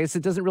fascinating. I guess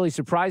it doesn't really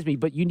surprise me,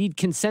 but you need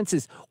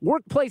consensus,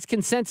 workplace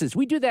consensus.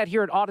 We do that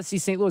here at Odyssey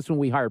St. Louis when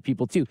we hire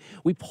people too.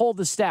 We poll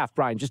the staff,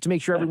 Brian, just to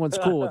make sure everyone's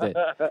cool with it.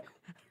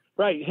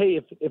 Right. Hey,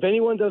 if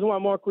anyone doesn't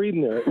want Mark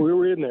Reardon there,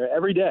 we're in there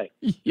every day.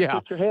 Yeah.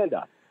 Put your hand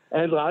up.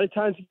 And a lot of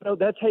times,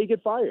 that's how you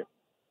get fired.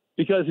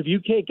 Because if you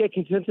can't get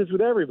consensus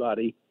with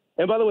everybody,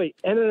 and by the way,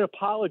 and an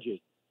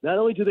apology, not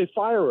only do they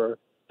fire her,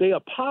 they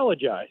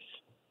apologize.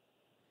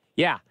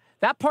 Yeah,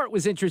 that part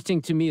was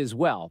interesting to me as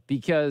well,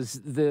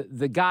 because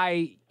the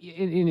guy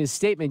in his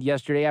statement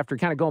yesterday, after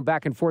kind of going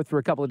back and forth for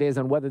a couple of days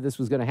on whether this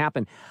was going to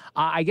happen,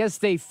 I guess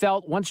they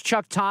felt once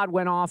Chuck Todd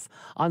went off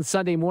on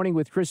Sunday morning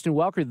with Kristen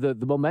Welker, the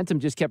momentum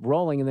just kept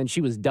rolling, and then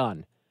she was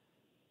done.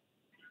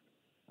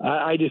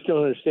 I just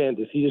don't understand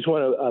this. You just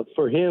want to,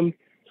 for him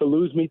to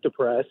lose Meet the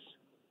Press.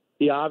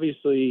 He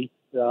obviously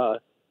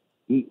not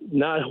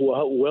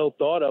well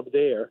thought of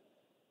there.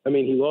 I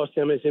mean, he lost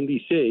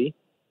MSNBC,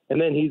 and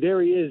then he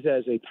is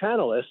as a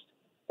panelist,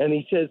 and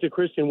he says to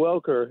Kristen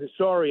Welker,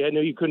 "Sorry, I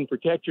know you couldn't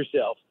protect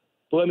yourself,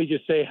 but let me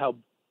just say how,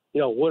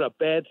 what a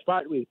bad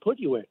spot we put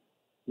you in."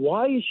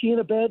 Why is she in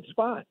a bad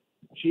spot?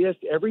 She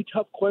asked every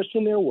tough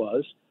question there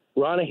was.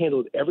 Ronna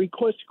handled every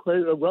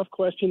rough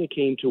question that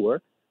came to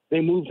her. They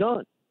moved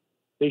on.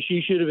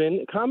 She should have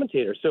been a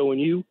commentator. So when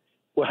you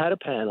had a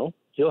panel,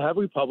 you'll have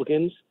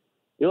Republicans,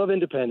 you'll have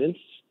independents,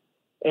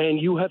 and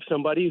you have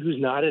somebody who's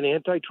not an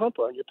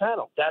anti-Trumper on your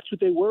panel. That's what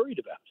they worried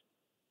about.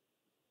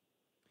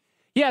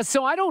 Yeah,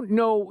 so I don't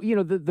know,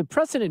 the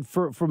precedent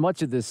for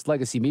much of this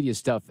legacy media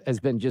stuff has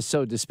been just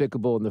so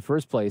despicable in the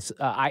first place.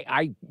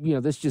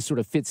 This just sort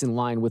of fits in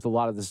line with a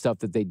lot of the stuff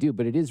that they do,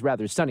 but it is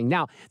rather stunning.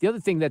 Now, the other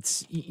thing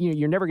that's,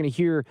 you're never going to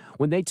hear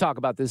when they talk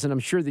about this, and I'm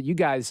sure that you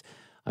guys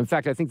In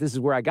fact, I think this is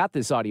where I got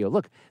this audio.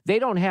 Look, they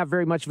don't have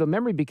very much of a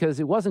memory because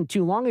it wasn't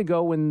too long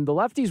ago when the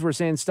lefties were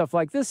saying stuff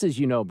like this, as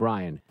you know,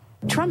 Brian.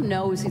 Trump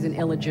knows he's an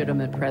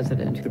illegitimate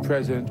president. The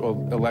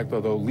president-elect,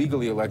 although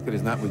legally elected,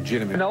 is not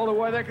legitimate. And the only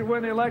way they could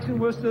win the election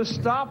was to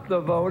stop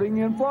the voting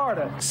in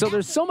Florida. So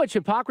there's so much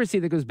hypocrisy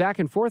that goes back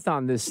and forth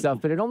on this stuff,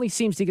 but it only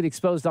seems to get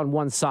exposed on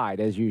one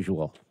side, as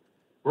usual.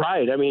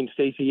 Right. I mean,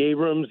 Stacey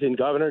Abrams in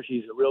governor,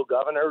 she's a real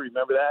governor.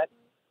 Remember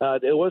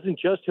that? It wasn't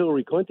just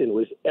Hillary Clinton. It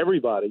was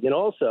everybody. And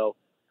also,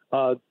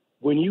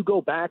 when you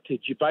go back to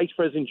Vice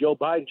President Joe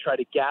Biden try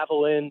to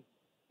gavel in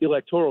the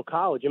Electoral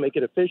College and make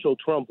it official,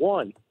 Trump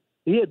won.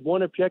 He had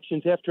one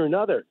objections after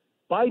another.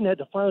 Biden had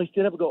to finally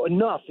stand up and go,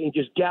 enough, and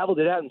just gavelled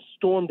it out and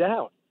stormed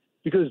out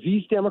because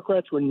these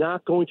Democrats were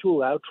not going to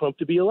allow Trump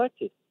to be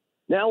elected.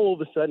 Now, all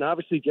of a sudden,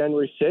 obviously,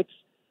 January 6th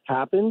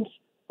happens.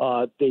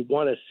 They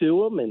want to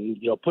sue him and,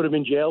 put him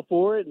in jail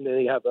for it, and then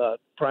they have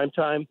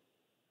primetime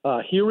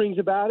hearings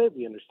about it.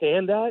 We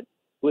understand that.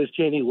 Liz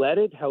Cheney led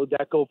it. How would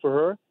that go for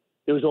her?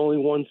 There was only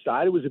one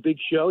side. It was a big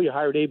show. You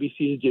hired ABC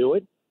to do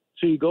it.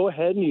 So you go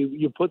ahead and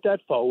you put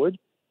that forward,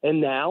 and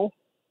now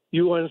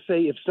you want to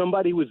say if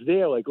somebody was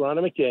there, like Ronna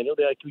McDaniel,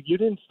 they're like, you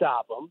didn't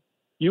stop them.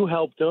 You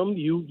helped them.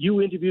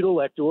 You interviewed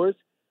electors.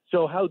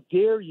 So how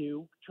dare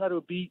you try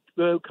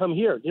to come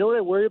here? You know what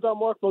I worry about,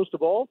 Mark, most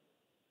of all?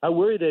 I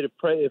worry that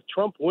if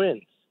Trump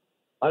wins,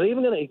 are they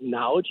even going to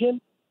acknowledge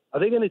him? Are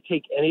they going to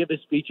take any of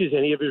his speeches,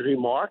 any of his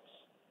remarks?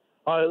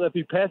 If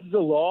he passes a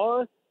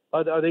law,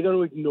 are they going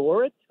to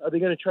ignore it? Are they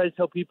going to try to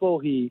tell people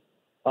he's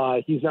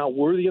not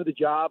worthy of the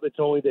job? It's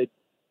only that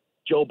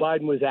Joe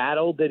Biden was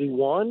addled that he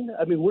won.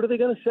 I mean, what are they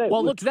going to say?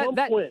 Well, look,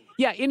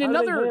 in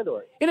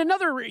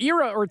another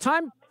era or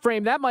time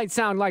frame, that might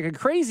sound like a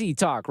crazy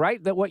talk,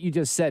 right? That what you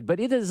just said, but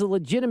it is a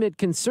legitimate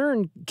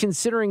concern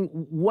considering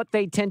what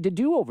they tend to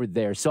do over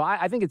there. So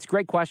I think it's a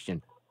great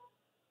question.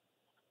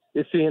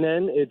 It's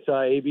CNN, it's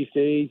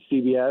ABC,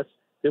 CBS.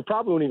 They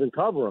probably won't even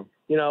cover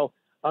them.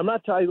 I'm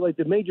not telling you, like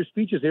the major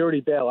speeches they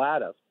already bail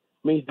out of.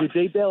 I mean, did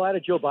they bail out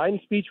of Joe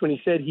Biden's speech when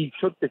he said he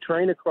took the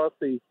train across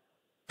the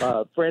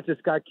Francis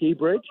Scott Key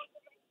Bridge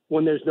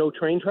when there's no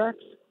train tracks?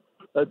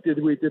 Did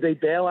they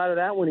bail out of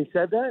that when he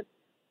said that?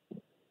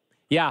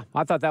 Yeah,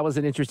 I thought that was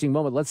an interesting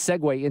moment. Let's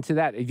segue into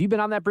that. Have you been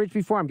on that bridge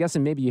before? I'm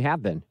guessing maybe you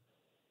have been.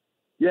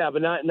 Yeah,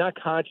 but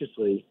not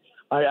consciously.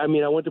 I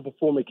mean, I went to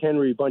Fort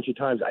McHenry a bunch of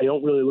times. I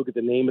don't really look at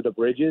the name of the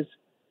bridges,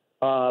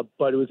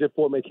 but it was at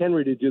Fort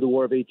McHenry to do the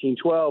War of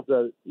 1812,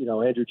 the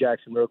Andrew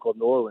Jackson Miracle of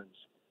New Orleans.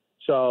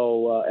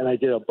 So, and I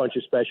did a bunch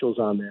of specials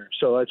on there.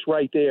 So that's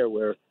right there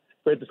where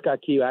Francis Scott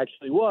Key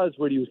actually was,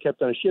 where he was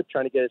kept on a ship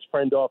trying to get his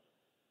friend off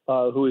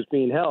who was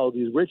being held.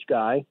 He's a rich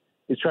guy.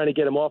 He's trying to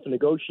get him off and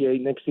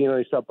negotiate. Next thing you know,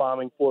 they start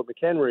bombing Fort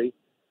McHenry,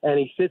 and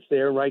he sits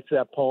there and writes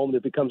that poem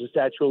that becomes a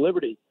Statue of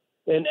Liberty.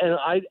 And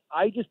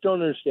I just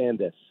don't understand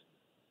this.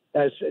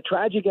 As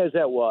tragic as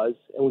that was,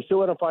 and we still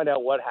want to find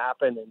out what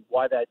happened and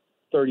why that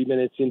 30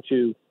 minutes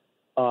into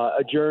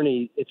a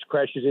journey, it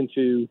crashes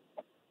into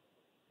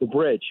the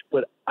bridge.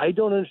 But I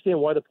don't understand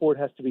why the port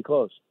has to be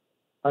closed.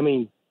 I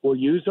mean, we'll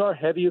use our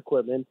heavy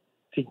equipment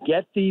to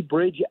get the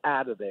bridge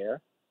out of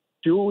there,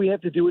 do what we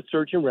have to do with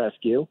search and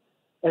rescue,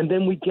 and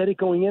then we get it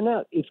going in and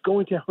out. It's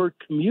going to hurt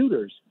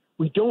commuters.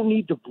 We don't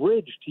need the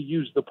bridge to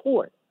use the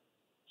port.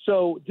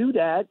 So do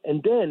that,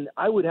 and then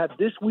I would have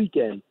this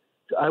weekend,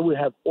 I would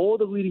have all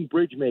the leading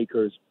bridge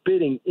makers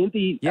bidding at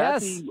the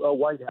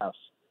White House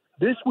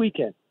this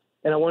weekend.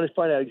 And I want to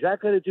find out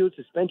exactly how to do it,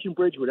 suspension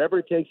bridge, whatever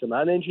it takes. I'm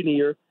not an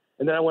engineer.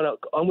 And then I'm going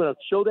to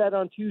show that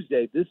on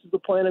Tuesday. This is the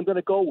plan I'm going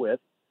to go with.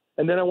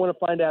 And then I want to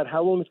find out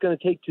how long it's going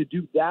to take to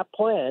do that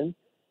plan,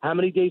 how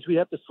many days we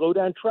have to slow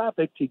down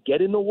traffic to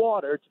get in the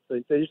water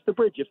to finish the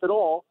bridge, if at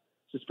all.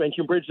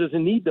 Suspension bridge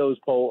doesn't need those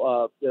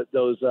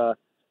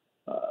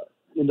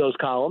in those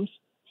columns.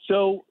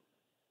 So,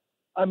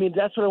 I mean,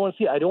 that's what I want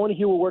to see. I don't want to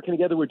hear we're working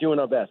together, we're doing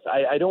our best.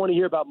 I don't want to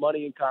hear about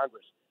money in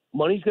Congress.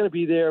 Money's going to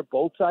be there.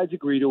 Both sides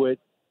agree to it.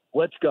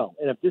 Let's go.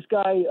 And if this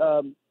guy,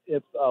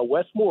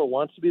 Wes Moore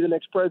wants to be the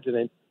next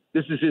president,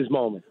 this is his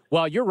moment.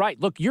 Well, you're right.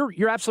 Look,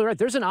 you're absolutely right.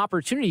 There's an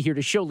opportunity here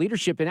to show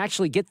leadership and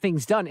actually get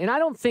things done. And I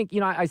don't think,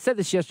 I said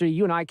this yesterday,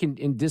 you and I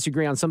can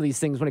disagree on some of these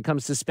things when it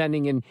comes to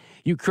spending in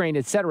Ukraine,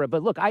 et cetera.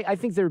 But look, I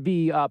think there'd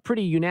be a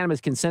pretty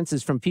unanimous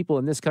consensus from people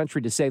in this country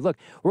to say, look,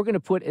 we're going to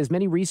put as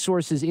many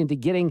resources into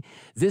getting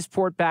this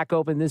port back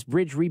open, this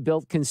bridge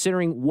rebuilt,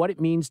 considering what it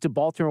means to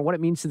Baltimore and what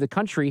it means to the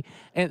country.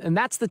 And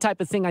that's the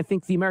type of thing I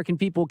think the American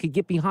people could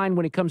get behind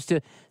when it comes to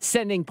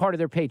sending part of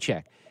their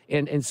paycheck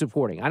and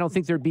supporting. I don't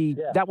think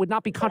that would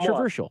not be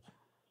controversial.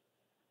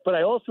 But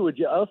I also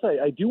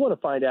I do want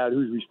to find out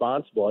who's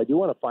responsible. I do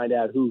want to find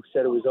out who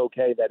said it was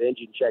okay that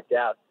engine checked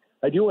out.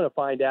 I do want to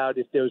find out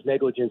if there was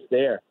negligence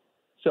there.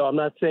 So I'm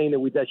not saying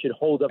that that should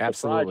hold up the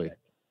project.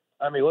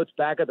 I mean, let's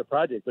back up the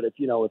project. But if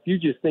you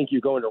just think you're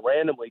going to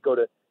randomly go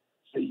to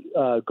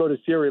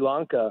Sri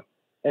Lanka,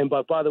 and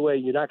but by the way,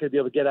 you're not going to be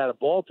able to get out of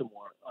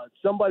Baltimore.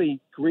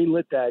 Somebody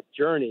greenlit that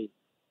journey,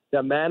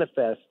 that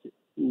manifest,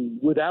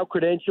 without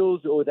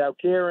credentials or without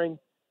caring.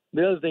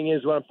 The other thing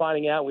is what I'm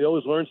finding out, we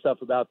always learn stuff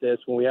about this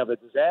when we have a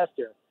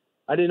disaster,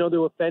 I didn't know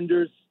there were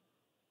fenders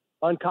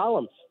on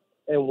columns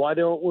and why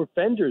there were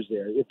fenders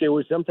there. If there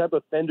was some type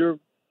of fender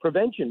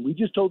prevention, we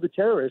just told the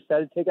terrorists how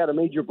to take out a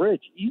major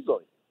bridge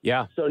easily.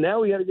 Yeah. So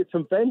now we got to get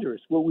some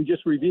fenders, what we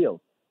just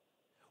revealed.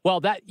 Well,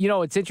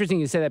 it's interesting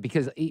you say that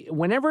because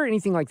whenever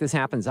anything like this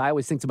happens, I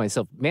always think to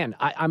myself, man,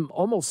 I'm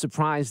almost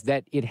surprised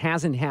that it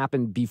hasn't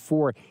happened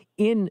before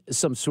in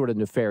some sort of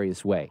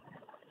nefarious way.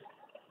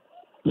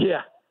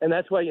 Yeah, and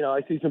that's why,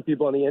 I see some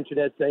people on the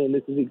internet saying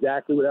this is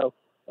exactly what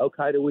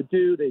Al-Qaeda would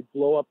do. They'd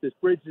blow up this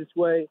bridge this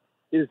way.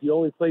 It is the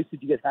only place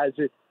that you get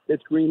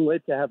that's green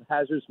lit to have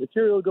hazardous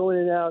material going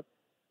in and out.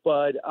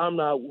 But I'm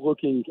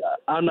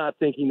not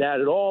thinking that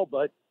at all,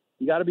 but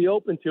you got to be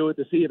open to it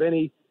to see if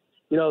any,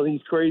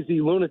 these crazy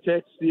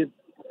lunatics did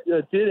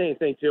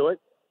anything to it.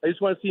 I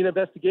just want to see an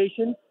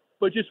investigation,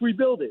 but just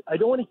rebuild it. I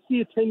don't want to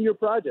see a 10-year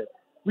project.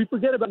 We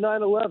forget about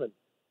 9/11.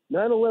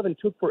 9/11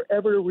 took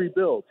forever to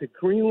rebuild, to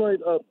greenlight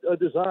a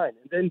design,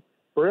 and then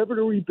forever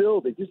to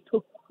rebuild. It just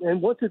took,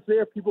 and once it's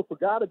there, people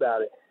forgot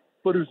about it.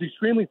 But it was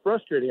extremely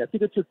frustrating. I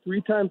think it took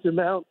 3 times the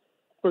amount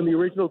from the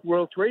original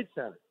World Trade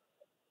Center.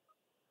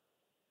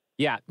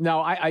 Yeah,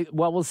 no,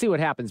 well, we'll see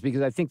what happens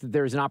because I think that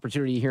there's an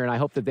opportunity here, and I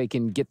hope that they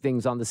can get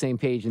things on the same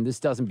page, and this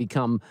doesn't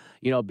become,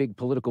 a big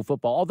political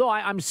football. Although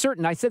I'm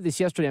certain, I said this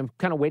yesterday, I'm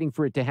kind of waiting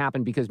for it to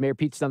happen because Mayor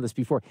Pete's done this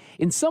before.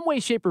 In some way,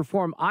 shape, or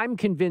form, I'm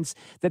convinced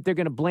that they're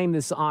going to blame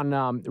this on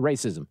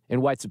racism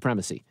and white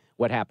supremacy,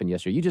 what happened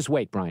yesterday. You just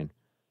wait, Brian.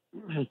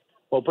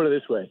 Well, put it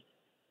this way.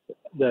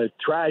 The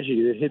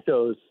tragedy that hit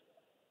those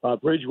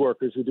bridge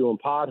workers who are doing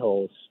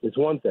potholes is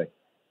one thing.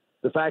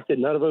 The fact that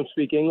none of them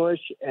speak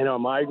English and are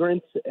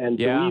migrants and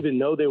don't even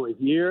know they were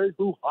here,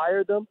 who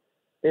hired them,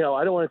 I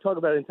don't want to talk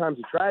about it in times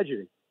of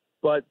tragedy.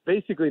 But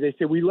basically they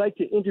say, we like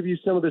to interview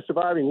some of the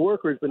surviving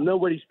workers, but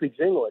nobody speaks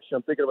English.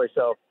 I'm thinking to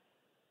myself,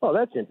 oh,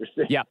 that's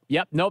interesting.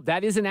 Yep. Nope,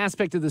 that is an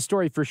aspect of the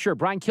story for sure.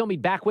 Brian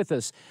Kilmeade back with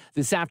us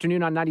this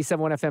afternoon on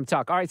 97.1 FM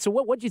Talk. All right, so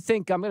what do you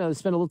think? I'm going to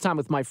spend a little time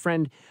with my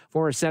friend,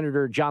 former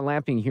Senator John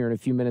Lamping here in a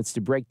few minutes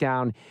to break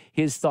down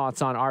his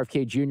thoughts on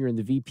RFK Jr. and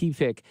the VP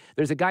pick.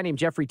 There's a guy named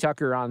Jeffrey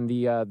Tucker on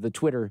the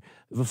Twitter,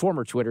 the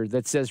former Twitter,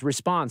 that says,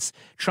 response,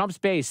 Trump's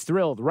base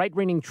thrilled,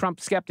 right-leaning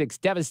Trump skeptics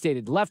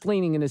devastated,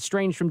 left-leaning and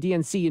estranged from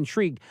DNC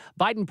intrigued,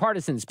 Biden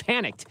partisans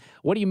panicked.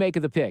 What do you make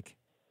of the pick?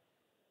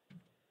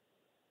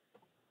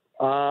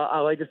 I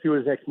like to see what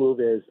his next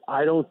move is.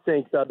 I don't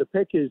think the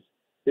pick is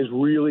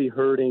really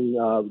hurting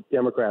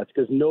Democrats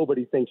because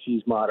nobody thinks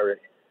she's moderate.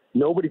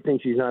 Nobody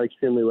thinks she's not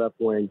extremely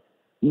left-wing.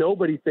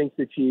 Nobody thinks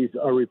that she's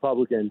a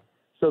Republican.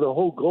 So the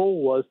whole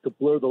goal was to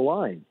blur the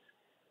lines.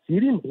 So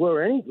you didn't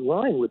blur any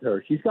line with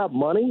her. She's got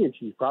money and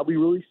she's probably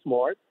really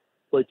smart,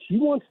 but she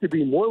wants to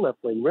be more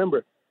left-wing.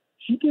 Remember,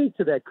 she gave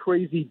to that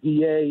crazy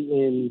DA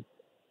in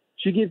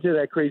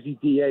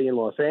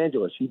Los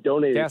Angeles. She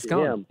donated to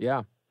him.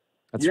 Yeah.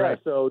 That's right.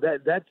 So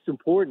that's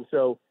important.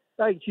 So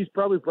she's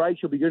probably bright.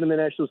 She'll be good on the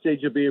national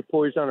stage. She'll be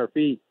poised on her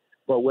feet.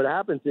 But what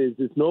happens is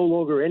there's no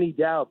longer any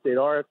doubt that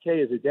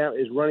RFK is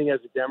running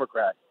as a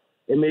Democrat,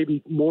 and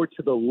maybe more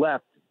to the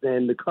left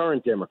than the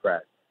current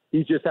Democrat.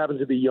 He just happens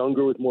to be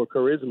younger with more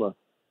charisma.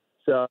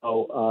 So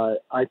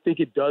I think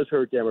it does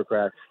hurt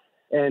Democrats.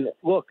 And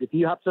look, if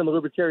he hops on the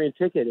Libertarian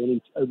ticket and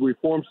he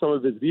reforms some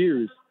of his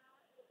views,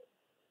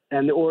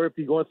 or if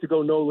he wants to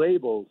go no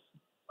labels.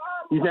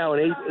 He's now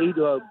in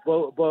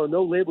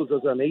no labels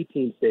is on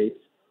 18 states.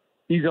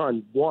 He's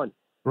on 1.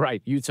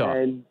 Right, Utah.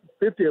 And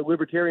 50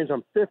 Libertarians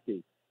on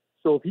 50.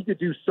 So if he could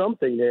do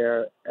something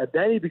there,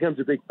 then he becomes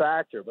a big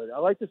factor. But I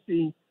like to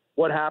see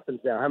what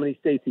happens now, how many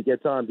states he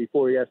gets on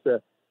before he has to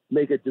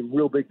make a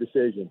real big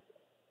decision.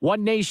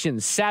 One Nation,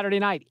 Saturday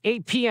night,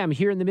 8 p.m.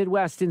 here in the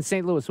Midwest in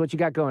St. Louis. What you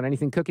got going?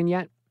 Anything cooking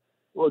yet?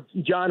 Well,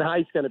 John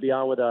Haidt's going to be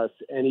on with us,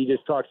 and he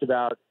just talks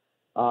about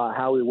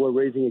how we're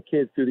raising a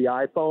kid through the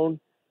iPhone.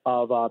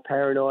 Of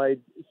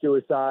paranoid,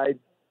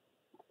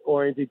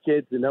 suicide-oriented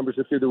kids. The numbers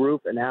are through the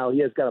roof, and how he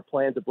has got a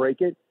plan to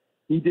break it.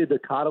 He did The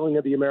Coddling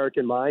of the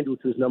American Mind,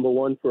 which was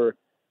 #1 for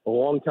a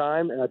long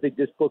time, and I think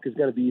this book is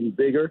going to be even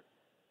bigger.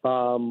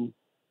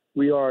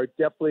 We are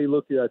definitely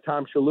looking –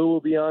 Tom Shalhoub will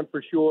be on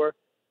for sure,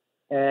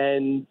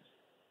 and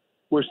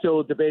we're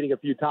still debating a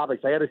few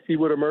topics. I got to see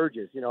what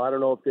emerges. I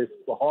don't know if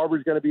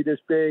Harvard's going to be this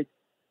big.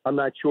 I'm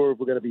not sure if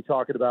we're going to be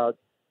talking about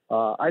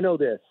I know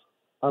this.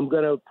 I'm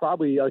going to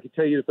probably, I can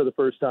tell you for the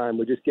first time,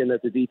 we're just getting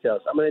at the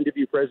details. I'm going to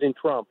interview President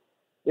Trump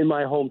in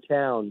my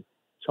hometown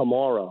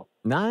tomorrow.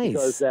 Nice.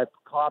 Because that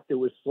cop that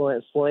was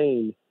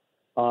slain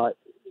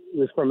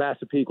was from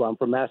Massapequa. I'm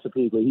from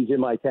Massapequa. He's in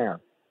my town.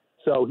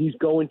 So he's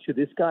going to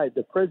this guy,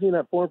 the former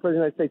president of the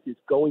United States, is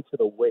going to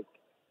the wake.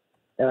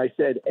 And I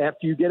said,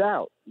 after you get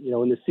out, in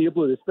the Sea of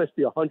Blue, there's supposed to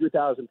be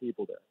 100,000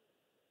 people there.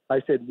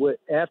 I said,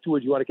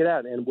 afterwards, you want to get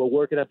out? And we're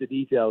working out the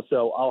details.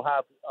 So I'll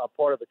have a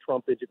part of a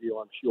Trump interview,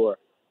 I'm sure.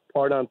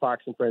 Part on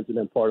Fox and Friends and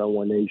then part on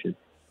One Nation.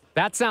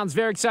 That sounds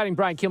very exciting,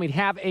 Brian Kilmeade.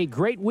 Have a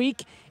great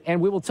week,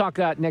 and we will talk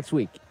next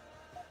week.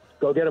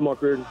 Go get him,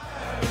 Mark Reardon.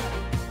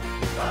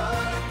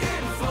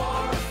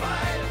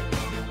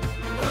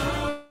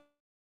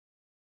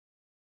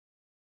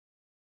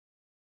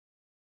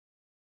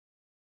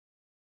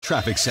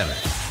 Traffic Center.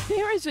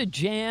 There is a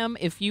jam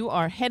if you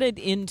are headed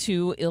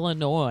into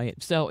Illinois.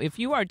 So if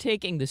you are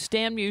taking the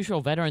Stan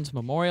Musial Veterans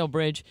Memorial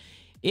Bridge,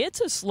 it's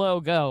a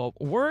slow go.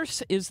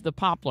 Worse is the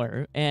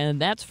Poplar,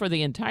 and that's for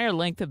the entire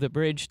length of the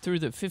bridge through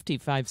the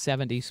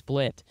 5570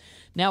 split.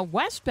 Now,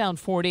 westbound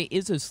 40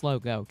 is a slow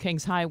go.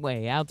 Kings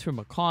Highway out through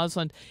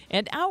McCausland,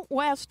 and out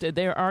west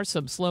there are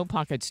some slow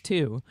pockets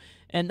too.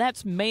 And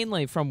that's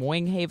mainly from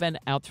Winghaven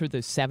out through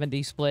the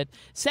 70 split.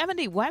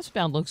 70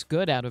 westbound looks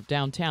good out of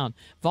downtown.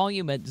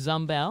 Volume at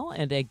Zumbel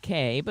and at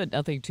K, but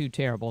nothing too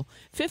terrible.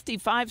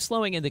 55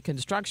 slowing in the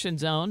construction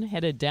zone,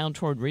 headed down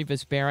toward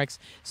Revis Barracks.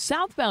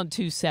 Southbound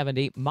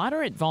 270,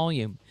 moderate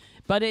volume.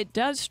 But it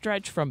does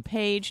stretch from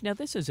Page. Now,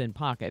 this is in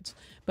pockets,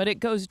 but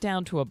it goes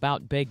down to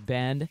about Big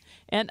Bend.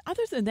 And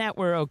other than that,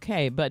 we're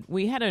okay. But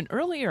we had an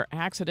earlier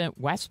accident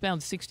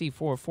westbound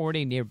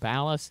 6440 near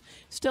Ballas.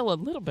 Still a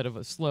little bit of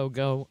a slow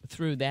go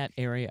through that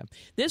area.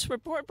 This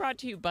report brought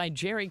to you by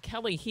Jerry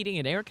Kelly Heating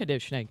and Air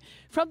Conditioning.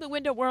 From the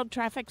Window World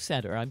Traffic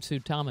Center, I'm Sue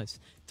Thomas.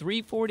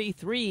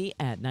 343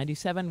 at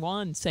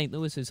 97.1, St.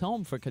 Louis's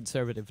home for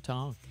conservative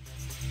talk.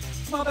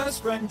 My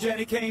best friend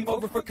Jenny came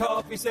over for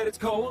coffee, said it's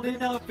cold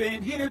enough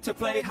in here to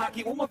play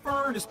hockey. Well, my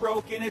furnace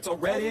broken, it's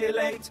already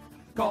late.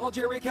 Call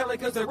Jerry Kelly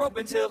because they're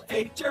open till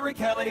 8,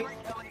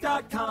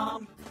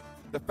 jerrykelly.com.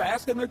 They're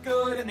fast and they're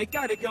good and they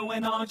got it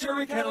going on,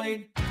 Jerry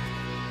Kelly.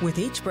 With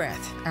each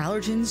breath,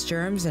 allergens,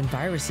 germs, and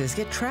viruses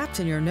get trapped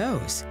in your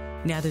nose.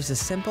 Now there's a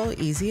simple,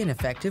 easy, and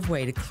effective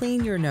way to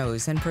clean your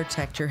nose and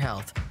protect your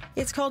health.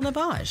 It's called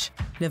Navage.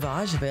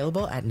 Navage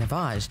available at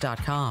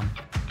Navage.com.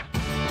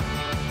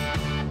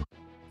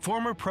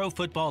 Former pro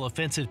football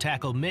offensive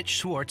tackle Mitch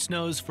Schwartz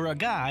knows for a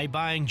guy,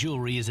 buying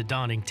jewelry is a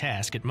daunting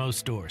task at most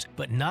stores,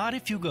 but not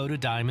if you go to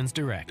Diamonds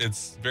Direct.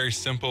 It's very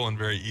simple and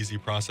very easy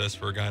process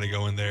for a guy to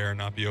go in there and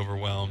not be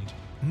overwhelmed.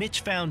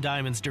 Mitch found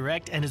Diamonds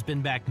Direct and has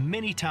been back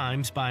many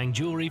times buying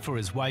jewelry for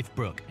his wife,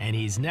 Brooke, and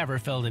he's never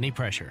felt any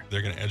pressure.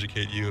 They're going to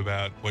educate you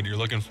about what you're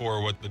looking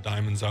for, what the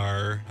diamonds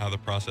are, how the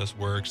process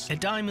works. At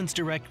Diamonds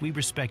Direct, we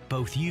respect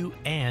both you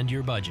and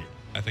your budget.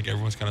 I think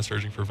everyone's kind of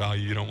searching for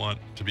value. You don't want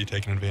to be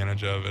taken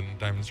advantage of, and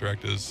Diamonds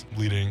Direct is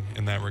leading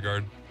in that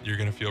regard. You're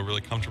going to feel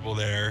really comfortable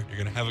there. You're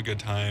going to have a good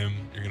time.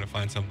 You're going to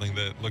find something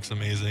that looks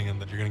amazing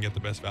and that you're going to get the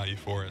best value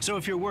for it. So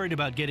if you're worried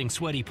about getting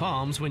sweaty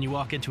palms when you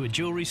walk into a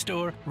jewelry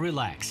store,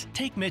 relax.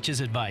 Take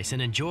Mitch's advice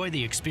and enjoy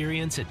the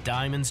experience at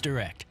Diamonds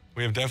Direct.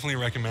 We have definitely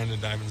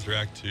recommended Diamonds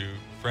Direct to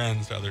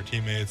friends, to other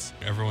teammates.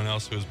 Everyone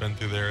else who has been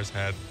through there has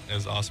had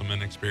as awesome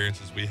an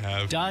experience as we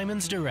have.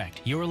 Diamonds Direct.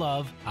 Your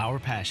love, our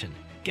passion.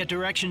 Get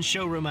directions,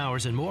 showroom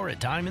hours, and more at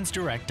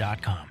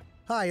diamondsdirect.com.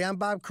 Hi, I'm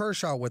Bob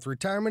Kershaw with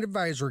Retirement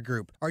Advisory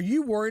Group. Are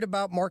you worried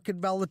about market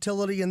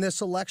volatility in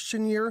this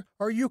election year?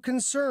 Are you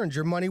concerned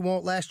your money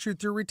won't last you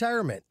through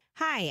retirement?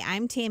 Hi,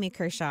 I'm Tammy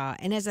Kershaw,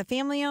 and as a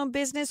family-owned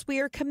business, we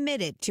are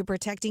committed to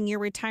protecting your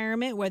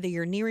retirement, whether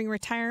you're nearing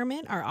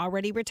retirement or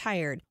already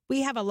retired.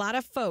 We have a lot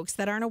of folks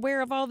that aren't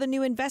aware of all the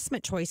new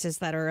investment choices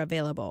that are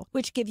available,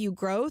 which give you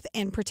growth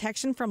and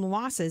protection from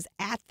losses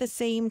at the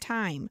same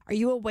time. Are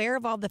you aware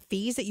of all the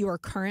fees that you are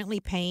currently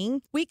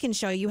paying? We can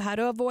show you how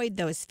to avoid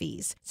those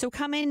fees. So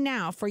come in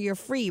now for your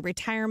free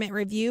retirement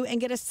review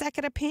and get a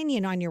second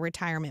opinion on your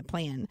retirement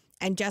plan.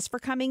 And just for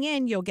coming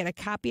in, you'll get a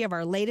copy of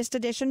our latest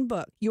edition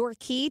book, Your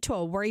Key to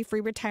a Worry-Free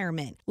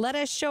Retirement. Let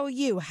us show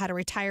you how to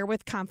retire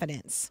with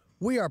confidence.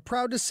 We are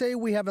proud to say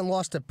we haven't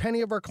lost a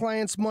penny of our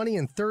clients' money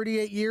in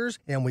 38 years,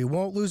 and we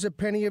won't lose a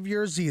penny of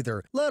yours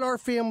either. Let our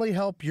family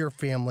help your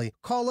family.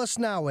 Call us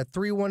now at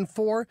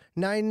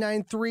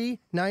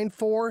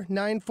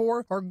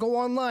 314-993-9494 or go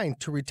online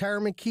to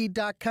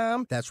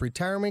retirementkey.com. That's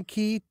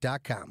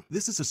retirementkey.com.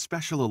 This is a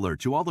special alert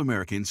to all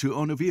Americans who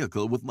own a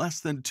vehicle with less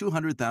than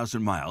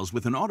 200,000 miles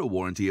with an auto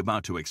warranty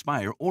about to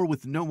expire or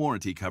with no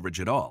warranty coverage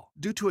at all.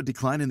 Due to a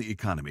decline in the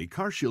economy,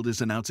 CarShield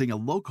is announcing a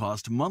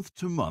low-cost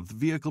month-to-month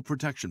vehicle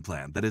protection plan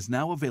that is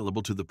now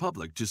available to the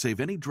public to save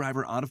any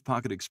driver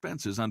out-of-pocket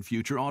expenses on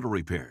future auto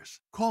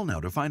repairs. Call now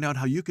to find out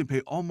how you can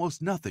pay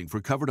almost nothing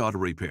for covered auto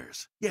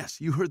repairs.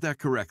 Yes, you heard that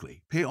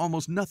correctly. Pay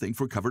almost nothing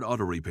for covered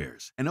auto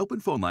repairs. An open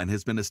phone line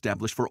has been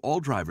established for all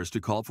drivers to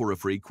call for a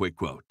free quick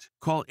quote.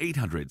 Call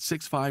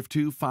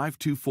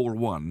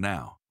 800-652-5241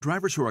 now.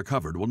 Drivers who are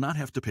covered will not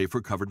have to pay for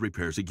covered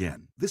repairs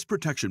again. This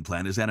protection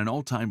plan is at an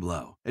all-time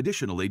low.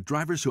 Additionally,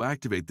 drivers who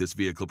activate this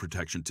vehicle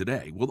protection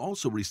today will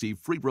also receive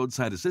free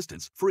roadside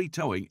assistance, free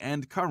towing,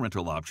 and car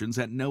rental options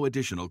at no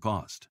additional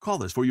cost.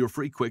 Call us for your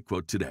free quick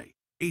quote today.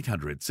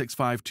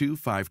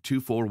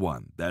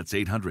 800-652-5241. That's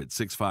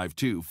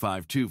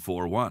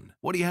 800-652-5241.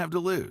 What do you have to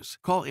lose?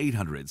 Call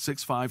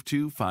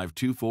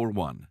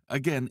 800-652-5241.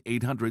 Again,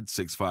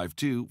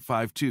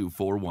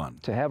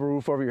 800-652-5241. To have a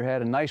roof over your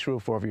head, a nice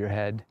roof over your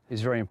head,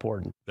 is very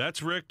important.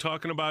 That's Rick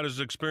talking about his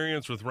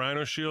experience with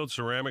Rhino Shield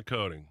ceramic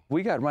coating.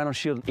 We got Rhino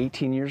Shield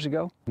 18 years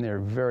ago, and they're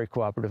very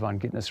cooperative on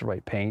getting us the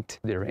right paint.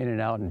 They're in and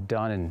out and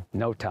done in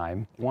no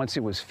time. Once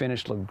it was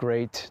finished, looked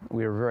great.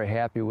 We were very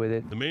happy with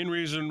it. The main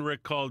reason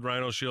Rick called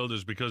Rhino Rhino Shield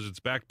is because it's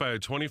backed by a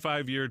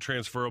 25-year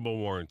transferable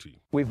warranty.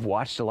 We've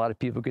watched a lot of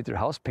people get their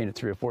house painted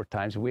 3 or 4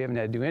 times, and we haven't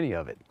had to do any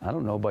of it. I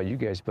don't know about you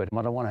guys, but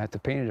I don't want to have to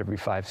paint it every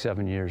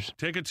 5-7 years.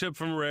 Take a tip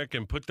from Rick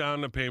and put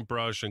down the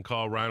paintbrush and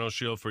call Rhino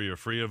Shield for your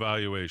free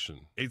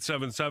evaluation.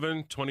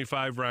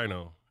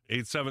 877-25-RHINO.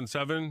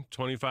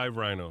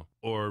 877-25-RHINO.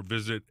 Or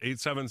visit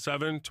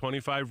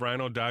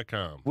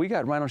 877-25rhino.com. We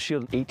got Rhino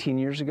Shield 18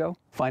 years ago.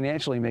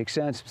 Financially makes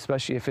sense,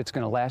 especially if it's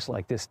going to last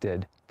like this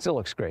did. Still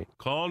looks great.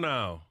 Call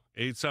now.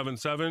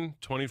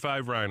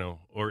 877-25-RHINO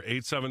or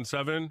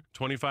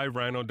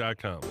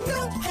 877-25rhino.com.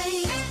 Don't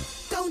paint,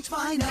 don't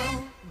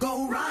Rhino.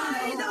 Go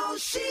Rhino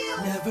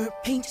Shield. Never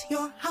paint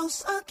your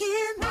house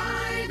again.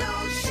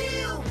 Rhino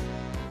Shield.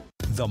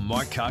 The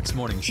Mark Cox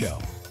Morning Show.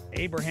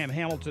 Abraham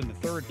Hamilton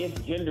III.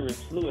 If gender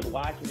is fluid,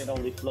 why can it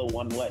only flow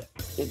one way?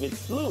 If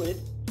it's fluid,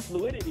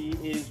 fluidity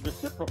is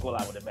reciprocal,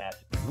 I would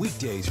imagine.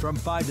 Weekdays from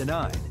 5 to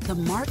 9. The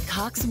Mark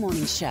Cox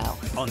Morning Show.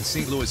 On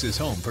St. Louis's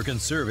home for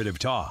conservative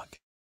talk.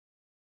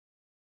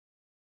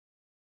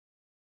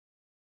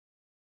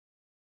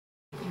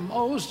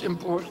 Most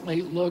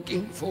importantly,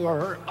 looking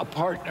for a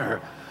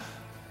partner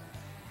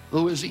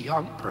who is a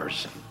young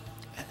person.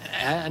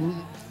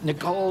 And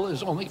Nicole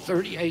is only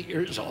 38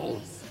 years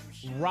old.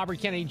 Robert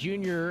Kennedy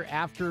Jr.,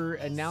 after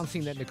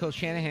announcing that Nicole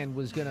Shanahan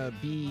was going to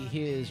be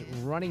his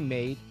running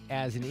mate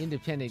as an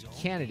independent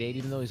candidate,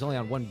 even though he's only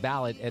on one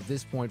ballot at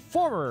this point,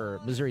 former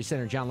Missouri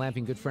Senator John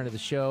Lamping, good friend of the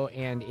show,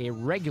 and a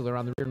regular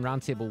on the Reardon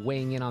Roundtable,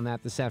 weighing in on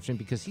that this afternoon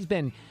because he's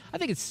been, I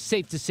think it's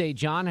safe to say,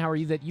 John, how are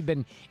you, that you've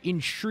been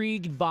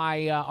intrigued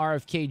by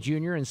RFK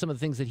Jr. and some of the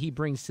things that he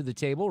brings to the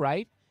table,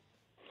 right?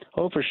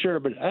 Oh, for sure.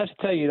 But I have to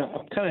tell you,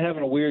 I'm kind of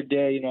having a weird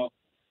day. I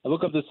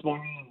woke up this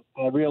morning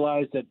and I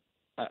realized that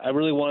I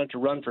really wanted to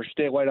run for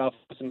statewide office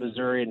in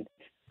Missouri, and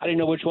I didn't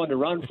know which one to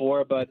run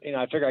for, but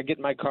I figured I'd get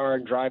in my car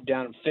and drive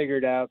down and figure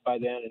it out by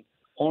then, and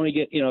only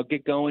get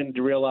going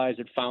to realize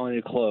it finally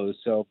had closed.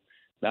 So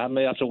I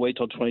may have to wait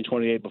till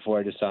 2028 before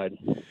I decide.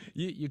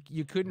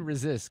 You couldn't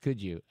resist,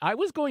 could you? I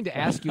was going to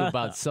ask you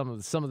about some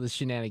of the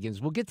shenanigans.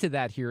 We'll get to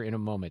that here in a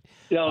moment.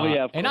 Oh,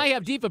 yeah. And I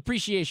have deep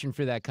appreciation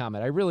for that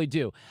comment. I really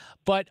do.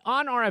 But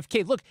on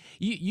RFK, look,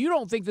 you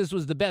don't think this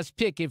was the best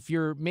pick if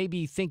you're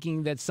maybe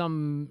thinking that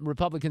some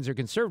Republicans or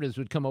conservatives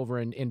would come over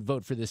and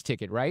vote for this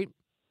ticket, right?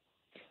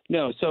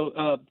 No.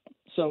 So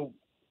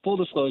full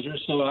disclosure.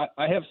 So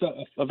I have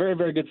a very,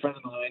 very good friend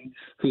of mine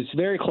who's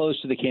very close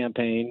to the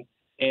campaign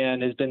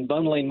and has been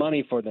bundling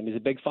money for them. He's a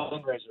big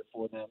fundraiser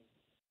for them.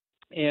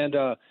 And,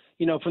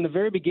 from the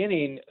very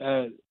beginning,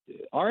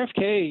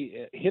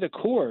 RFK hit a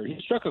chord. He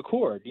struck a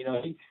chord.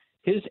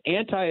 His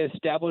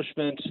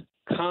anti-establishment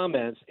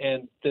comments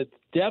and the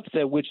depth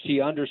at which he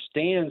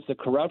understands the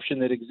corruption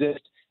that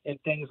exists in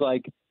things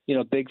like,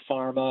 big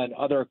pharma and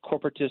other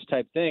corporatist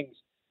type things.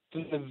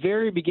 From the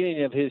very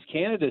beginning of his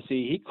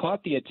candidacy, he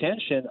caught the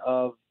attention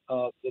of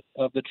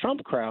the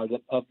Trump crowd,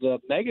 of the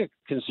mega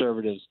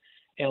conservatives.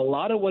 And a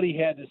lot of what he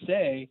had to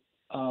say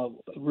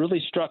really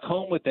struck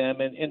home with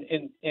them,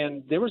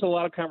 and there was a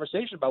lot of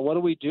conversation about what do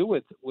we do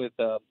with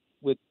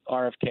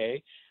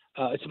RFK.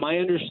 It's my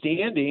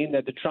understanding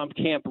that the Trump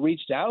camp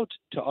reached out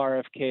to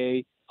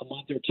RFK a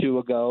month or two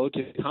ago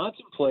to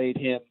contemplate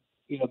him,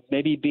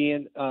 maybe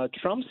being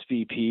Trump's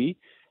VP,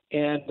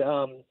 and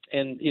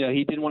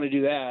he didn't want to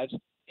do that.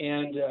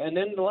 And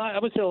then I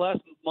would say the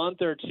last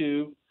month or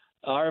two,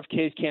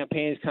 RFK's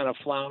campaign has kind of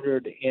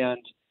floundered,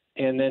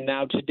 and then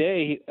now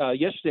today,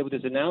 yesterday with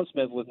his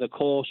announcement with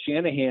Nicole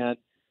Shanahan,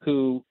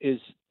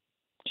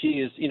 she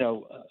is a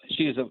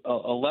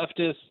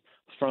leftist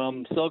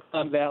from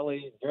Silicon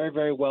Valley, very,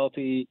 very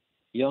wealthy,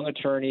 young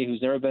attorney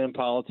who's never been in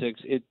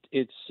politics. It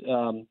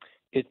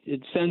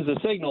sends a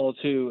signal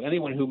to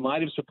anyone who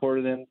might have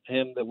supported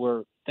him that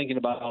we're thinking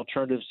about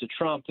alternatives to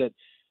Trump that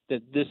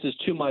this is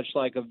too much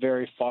like a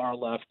very far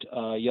left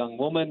young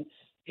woman,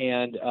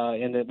 and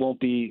it won't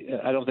be.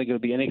 I don't think it'll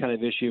be any kind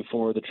of issue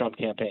for the Trump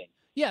campaign.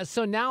 Yeah,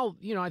 so now,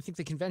 I think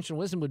the conventional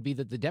wisdom would be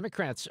that the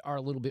Democrats are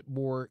a little bit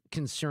more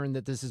concerned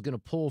that this is going to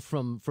pull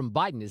from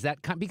Biden. Is that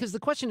because the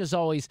question is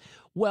always,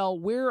 well,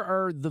 where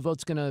are the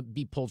votes going to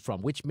be pulled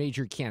from? Which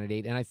major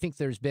candidate? And I think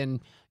there's been,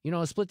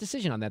 a split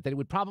decision on that it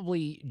would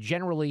probably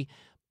generally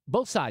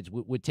both sides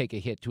would take a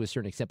hit to a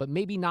certain extent, but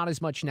maybe not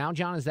as much now.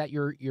 John, is that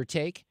your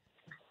take?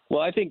 Well,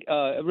 I think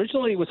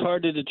originally it was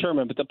hard to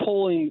determine, but the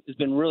polling has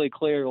been really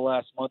clear the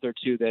last month or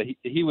two that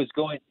he is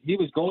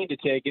going to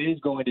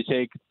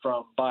take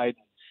from Biden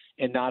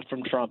and not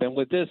from Trump. And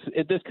with this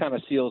kind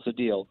of seals the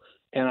deal.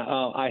 And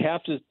I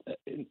have to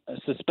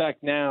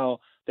suspect now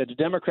that the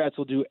Democrats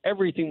will do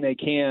everything they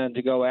can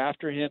to go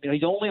after him.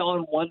 He's only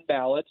on one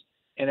ballot,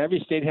 and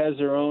every state has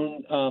their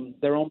own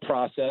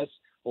process.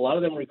 A lot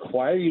of them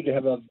require you to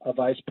have a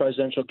vice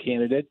presidential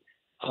candidate.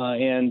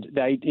 And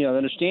the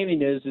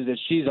understanding is that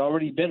she's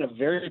already been a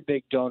very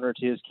big donor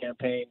to his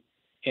campaign,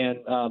 and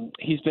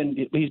he's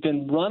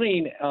been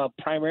running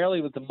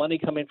primarily with the money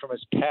coming from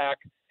his PAC.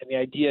 And the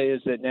idea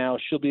is that now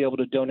she'll be able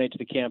to donate to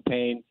the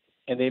campaign,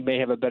 and they may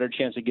have a better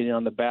chance of getting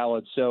on the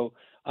ballot. So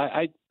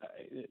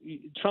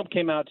Trump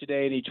came out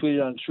today and he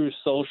tweeted on Truth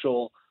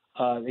Social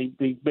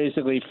He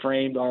basically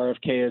framed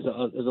RFK as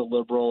a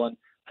liberal, and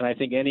I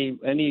think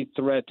any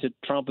threat to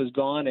Trump is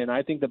gone. And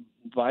I think the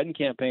Biden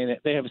campaign,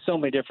 they have so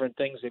many different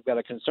things they've got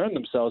to concern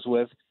themselves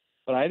with.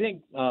 But I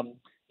think,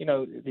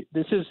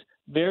 this is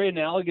very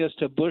analogous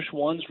to Bush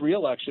 1's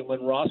reelection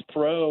when Ross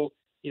Perot,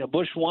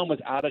 Bush 1 was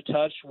out of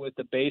touch with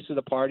the base of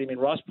the party. I mean,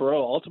 Ross Perot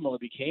ultimately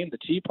became the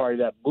Tea Party,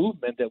 that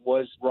movement that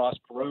was Ross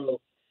Perot.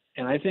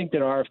 And I think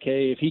that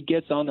RFK, if he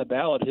gets on the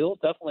ballot, he'll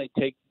definitely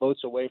take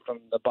votes away from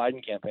the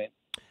Biden campaign.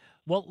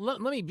 Well, let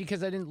me,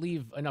 because I didn't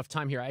leave enough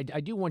time here, I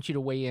do want you to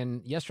weigh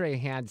in. Yesterday I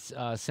had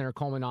Senator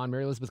Coleman on,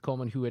 Mary Elizabeth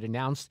Coleman, who had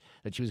announced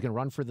that she was going to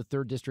run for the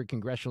 3rd District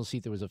congressional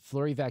seat. There was a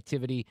flurry of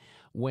activity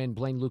when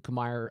Blaine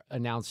Luetkemeyer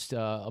announced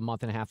a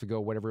month and a half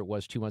ago, whatever it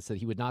was, 2 months, that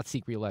he would not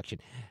seek re-election.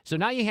 So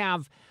now you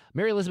have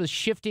Mary Elizabeth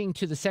shifting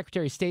to the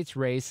Secretary of State's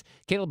race.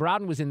 Caleb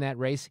Reardon was in that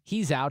race.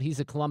 He's out.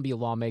 He's a Columbia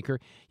lawmaker.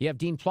 You have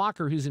Dean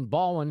Plocher, who's in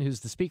Baldwin, who's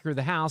the Speaker of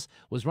the House,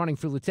 was running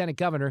for Lieutenant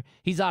Governor.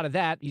 He's out of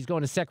that. He's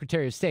going to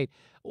Secretary of State.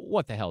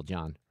 What the hell,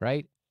 John,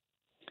 right?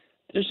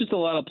 There's just a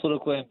lot of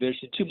political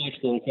ambition, too much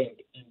political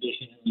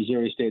ambition in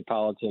Missouri state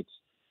politics.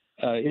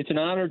 It's an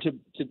honor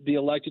to be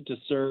elected to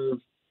serve.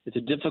 It's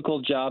a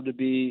difficult job to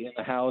be in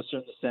the House or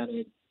in the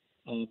Senate.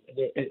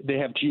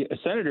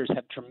 Senators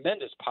have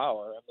tremendous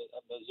power. I mean,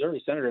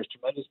 Missouri senators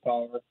tremendous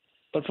power.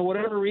 But for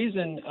whatever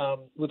reason,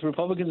 with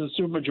Republicans in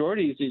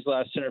supermajorities these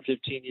last 10 or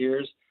 15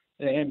 years,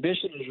 the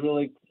ambition has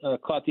really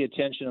caught the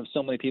attention of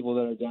so many people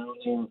that are down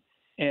there.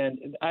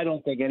 And I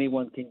don't think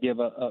anyone can give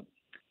a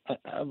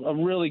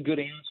really good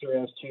answer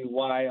as to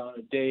why on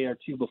a day or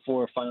two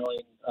before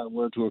filing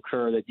were to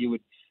occur that you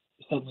would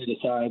suddenly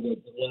decide that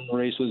one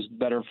race was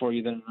better for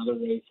you than another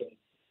race.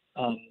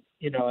 And,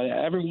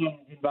 everyone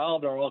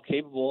involved are all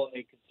capable and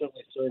they can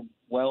certainly serve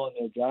well in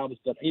their jobs.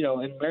 But,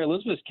 in Mary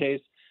Elizabeth's case,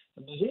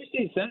 the Missouri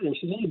State Senator,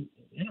 she's only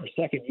in her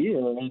 2nd year.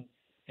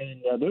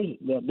 And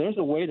there's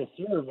a way to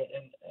serve.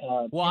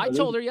 And I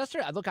told her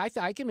yesterday, look,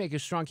 I can make a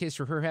strong case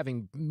for her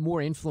having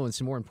more influence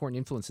and more important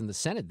influence in the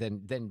Senate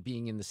than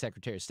being in the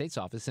Secretary of State's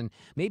office. And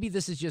maybe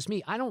this is just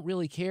me. I don't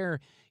really care,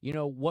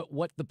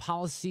 what the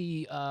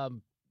policy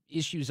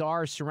issues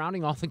are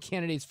surrounding all the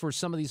candidates for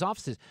some of these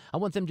offices. I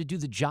want them to do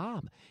the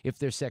job if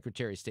they're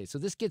Secretary of State. So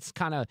this gets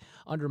kind of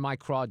under my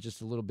craw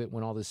just a little bit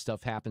when all this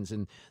stuff happens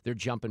and they're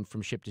jumping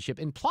from ship to ship.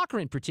 And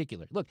Plocher in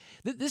particular. Look,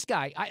 this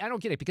guy, I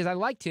don't get it because I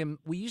liked him.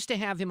 We used to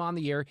have him on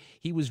the air.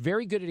 He was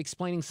very good at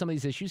explaining some of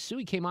these issues. So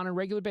he came on a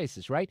regular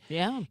basis, right?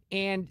 Yeah.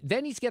 And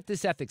then he's got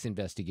this ethics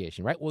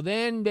investigation, right? Well,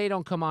 then they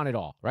don't come on at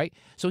all, right?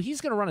 So he's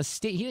going to run a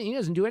state. He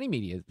doesn't do any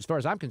media as far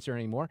as I'm concerned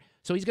anymore.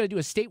 So he's going to do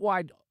a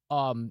statewide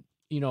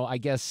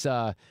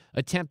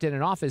attempt at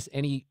an office,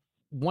 and he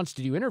wants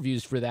to do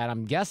interviews for that,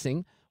 I'm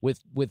guessing,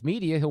 with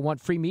media. He'll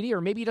want free media,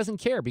 or maybe he doesn't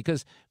care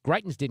because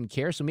Greitens didn't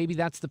care, so maybe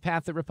that's the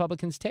path that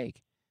Republicans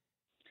take.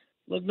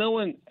 Look,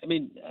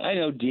 I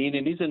know Dean,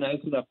 and he's a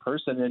nice enough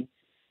person,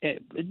 and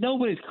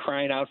nobody's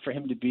crying out for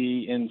him to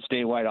be in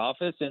statewide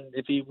office, and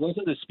if he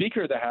wasn't the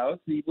Speaker of the House,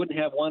 he wouldn't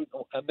have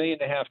 $1.5 million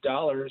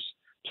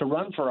to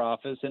run for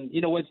office. And,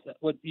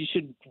 what you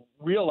should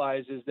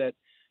realize is that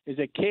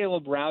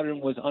Caleb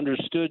Reardon was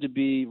understood to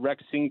be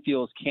Rex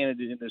Singfield's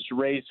candidate in this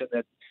race, and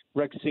that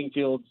Rex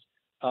Singfield's,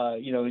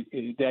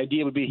 the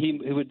idea would be he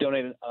would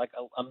donate like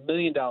 $1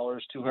 million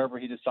to whoever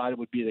he decided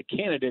would be the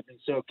candidate. And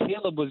so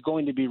Caleb was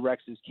going to be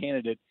Rex's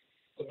candidate.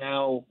 So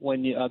now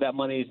when that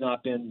money has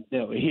not been,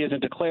 he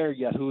hasn't declared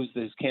yet who's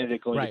this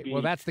candidate going to be. Right.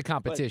 Well, that's the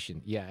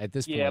competition. At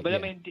this point. Yeah, but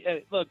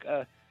look,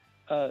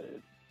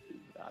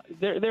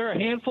 there are a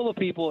handful of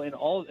people in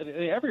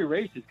every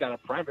race has got a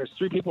primary. There's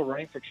 3 people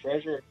running for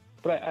treasurer.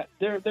 But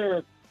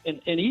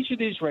in each of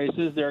these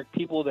races, there are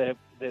people that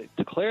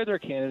declared their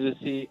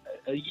candidacy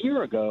a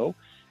year ago,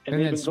 and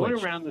they've been going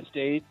around the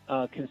state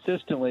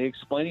consistently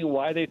explaining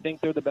why they think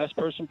they're the best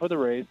person for the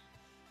race.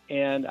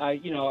 And I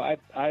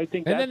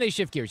think. And then they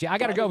shift gears. Yeah, I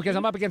got to go because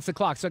I'm up against the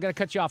clock, so I got to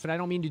cut you off, and I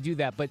don't mean to do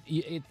that, but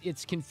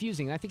it's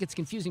confusing. I think it's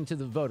confusing to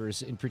the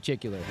voters in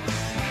particular.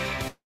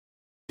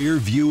 Your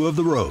view of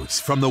the roads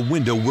from the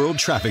Window World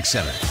Traffic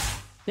Center.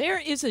 There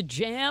is a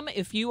jam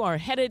if you are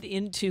headed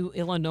into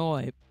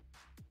Illinois.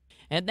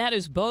 And that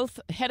is both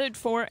headed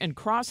for and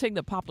crossing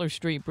the Poplar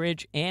Street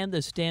Bridge and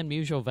the Stan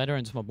Musial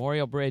Veterans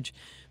Memorial Bridge.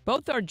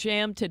 Both are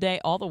jammed today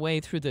all the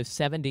way through the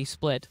 70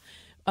 split.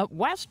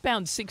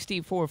 Westbound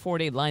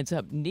 6440 lines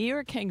up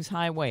near Kings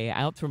Highway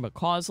out through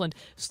McCausland,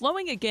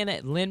 slowing again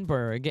at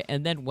Lindbergh,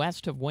 and then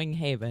west of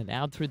Winghaven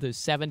out through the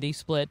 70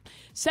 split.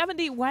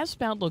 70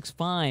 westbound looks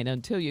fine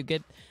until you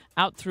get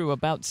out through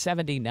about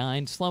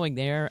 79, slowing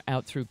there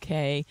out through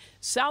K.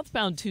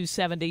 Southbound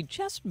 270,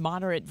 just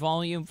moderate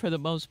volume for the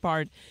most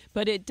part,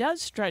 but it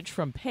does stretch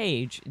from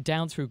Page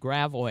down through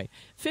Gravois.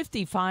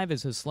 55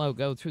 is a slow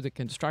go through the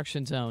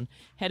construction zone,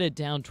 headed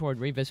down toward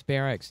Revis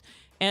Barracks.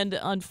 And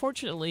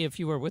unfortunately, if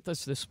you were with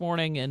us this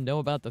morning and know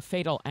about the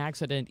fatal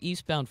accident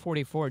eastbound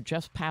 44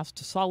 just past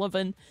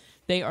Sullivan,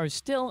 they are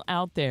still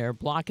out there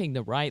blocking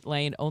the right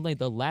lane, only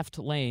the left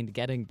lane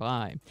getting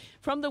by.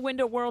 From the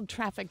Window World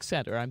Traffic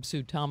Center, I'm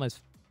Sue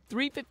Thomas.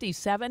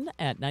 357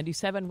 at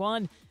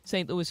 97.1,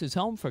 St. Louis's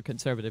home for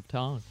conservative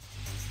talk.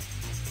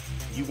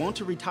 You want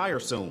to retire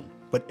soon,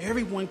 but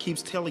everyone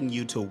keeps telling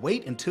you to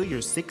wait until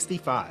you're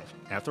 65.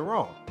 After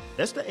all,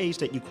 that's the age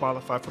that you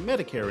qualify for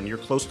Medicare and you're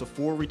close to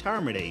full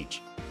retirement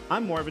age.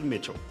 I'm Marvin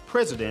Mitchell,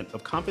 president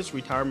of Compass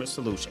Retirement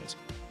Solutions.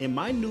 In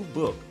my new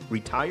book,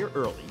 Retire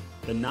Early,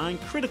 The 9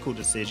 Critical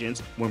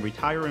Decisions When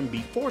Retiring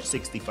Before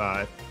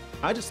 65,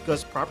 I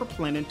discuss proper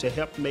planning to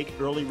help make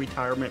early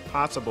retirement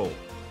possible.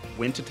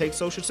 When to take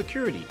Social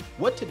Security,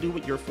 what to do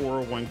with your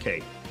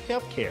 401k,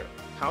 health care,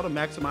 how to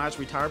maximize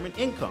retirement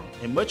income,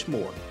 and much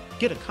more.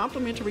 Get a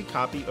complimentary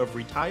copy of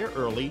Retire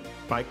Early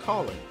by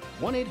calling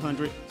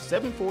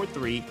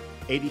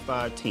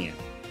 1-800-743-8510.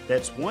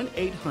 That's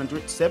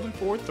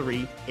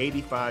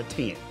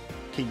 1-800-743-8510.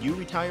 Can you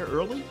retire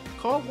early?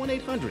 Call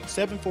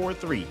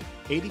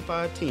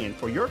 1-800-743-8510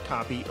 for your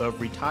copy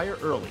of Retire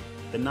Early,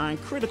 the 9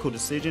 critical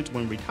decisions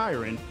when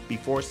retiring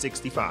before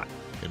 65.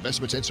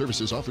 Investments and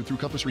services offered through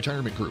Compass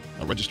Retirement Group,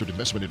 a registered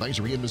investment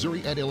advisory in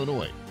Missouri and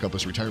Illinois.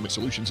 Compass Retirement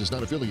Solutions is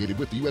not affiliated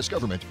with the U.S.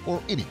 government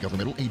or any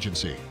governmental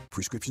agency.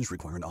 Prescriptions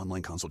require an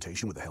online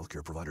consultation with a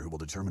healthcare provider who will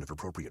determine if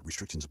appropriate.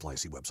 Restrictions apply.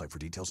 See website for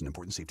details and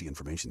important safety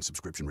information.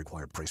 Subscription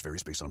required. Price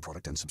varies based on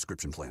product and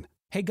subscription plan.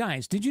 Hey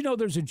guys, did you know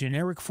there's a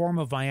generic form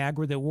of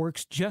Viagra that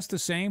works just the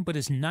same but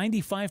is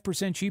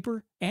 95%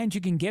 cheaper? And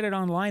you can get it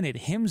online at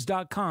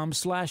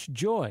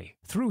hims.com/joy.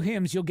 Through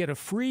Hims, you'll get a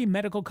free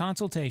medical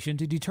consultation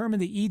to determine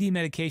the ED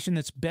medication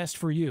that's best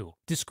for you,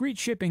 discreet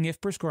shipping if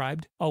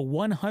prescribed, a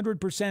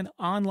 100%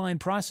 online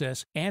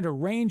process, and a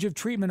range of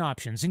treatment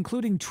options,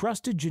 including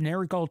trusted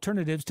generic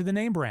alternatives to the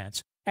name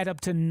brands, at up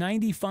to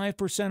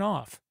 95%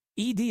 off.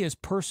 ED is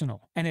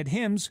personal, and at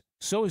Hims,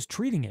 so is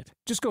treating it.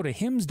 Just go to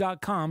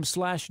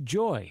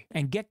hims.com/joy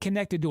and get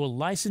connected to a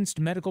licensed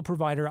medical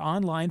provider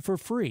online for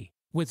free,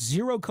 with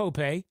zero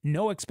copay,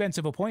 no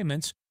expensive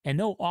appointments, and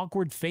no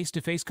awkward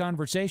face-to-face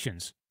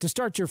conversations. To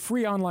start your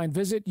free online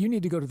visit, you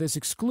need to go to this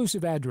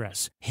exclusive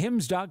address,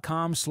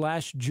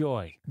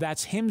 hims.com/joy.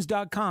 That's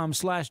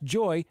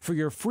hims.com/joy for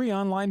your free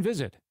online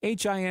visit.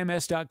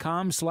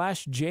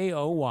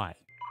 hims.com/joy.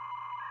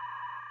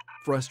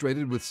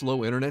 Frustrated with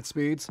slow internet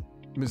speeds?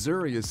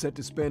 Missouri is set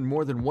to spend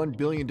more than $1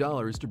 billion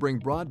to bring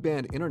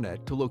broadband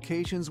internet to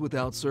locations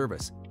without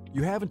service.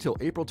 You have until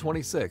April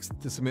 26th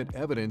to submit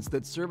evidence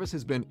that service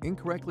has been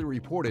incorrectly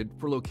reported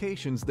for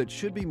locations that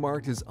should be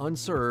marked as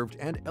unserved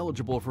and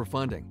eligible for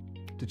funding.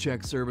 To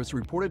check service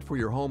reported for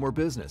your home or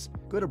business,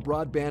 go to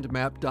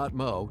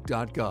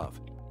broadbandmap.mo.gov.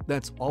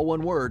 That's all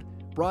one word,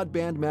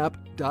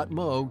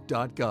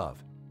 broadbandmap.mo.gov.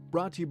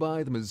 Brought to you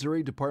by the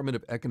Missouri Department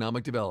of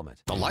Economic Development.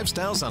 The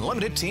Lifestyles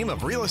Unlimited team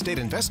of real estate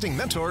investing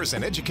mentors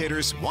and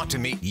educators want to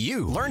meet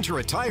you. Learn to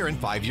retire in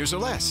 5 years or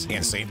less.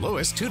 In St.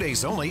 Louis, 2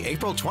 days only,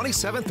 April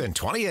 27th and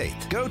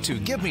 28th. Go to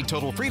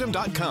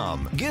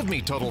GiveMeTotalFreedom.com.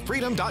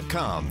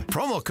 GiveMeTotalFreedom.com.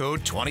 Promo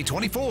code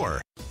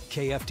 2024.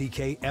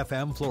 KFTK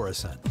FM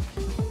Florissant.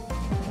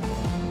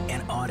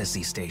 An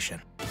Odyssey station.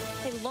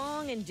 A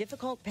long and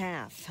difficult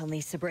path.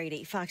 Lisa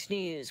Brady, Fox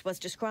News, was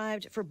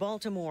described for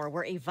Baltimore,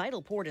 where a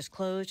vital port is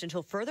closed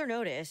until further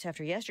notice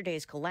after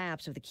yesterday's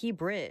collapse of the Key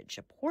Bridge,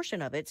 a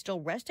portion of it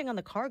still resting on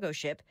the cargo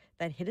ship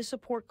that hit a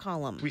support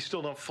column. We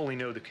still don't fully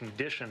know the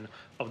condition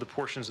of the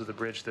portions of the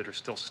bridge that are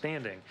still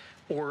standing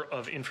or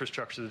of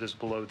infrastructure that is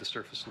below the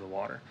surface of the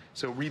water.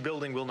 So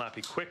rebuilding will not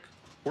be quick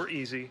or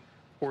easy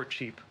or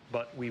cheap,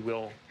 but we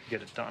will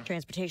get it done.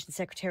 Transportation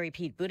Secretary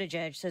Pete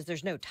Buttigieg says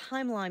there's no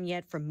timeline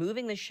yet for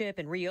moving the ship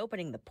and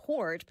reopening the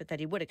port, but that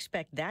he would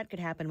expect that could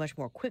happen much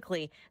more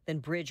quickly than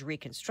bridge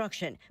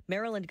reconstruction.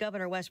 Maryland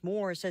Governor Wes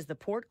Moore says the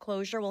port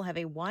closure will have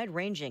a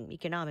wide-ranging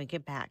economic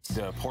impact.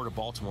 The Port of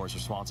Baltimore is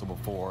responsible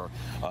for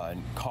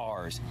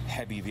cars,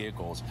 heavy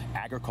vehicles,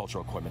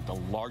 agricultural equipment, the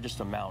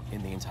largest amount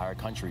in the entire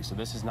country. So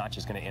this is not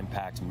just going to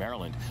impact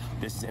Maryland.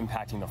 This is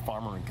impacting the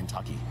farmer in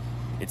Kentucky.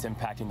 It's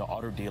impacting the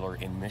auto dealer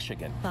in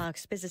Michigan.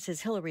 Fox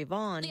Business's Hillary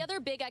Vaughn. The other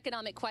big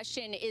economic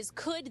question is,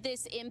 could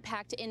this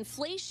impact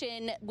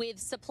inflation with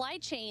supply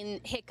chain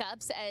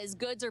hiccups as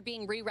goods are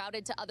being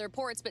rerouted to other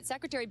ports? But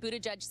Secretary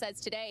Buttigieg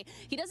says today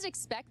he doesn't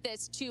expect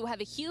this to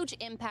have a huge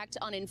impact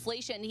on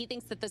inflation. He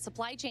thinks that the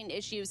supply chain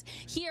issues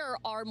here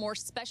are more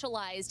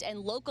specialized and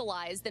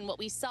localized than what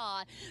we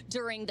saw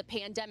during the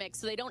pandemic.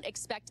 So they don't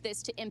expect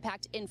this to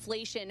impact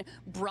inflation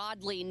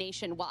broadly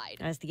nationwide.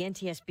 As the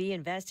NTSB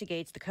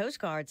investigates, the Coast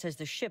Guard says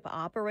the ship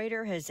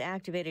operator has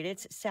activated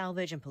its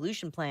salvage and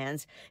pollution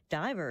plans.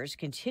 Divers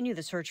continue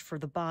the search for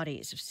the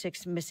bodies of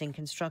 6 missing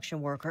construction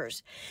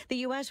workers. The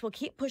U.S. will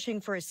keep pushing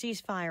for a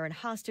ceasefire and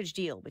hostage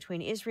deal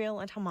between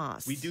Israel and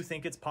Hamas. We do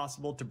think it's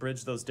possible to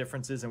bridge those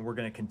differences, and we're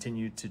going to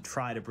continue to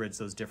try to bridge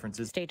those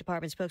differences. State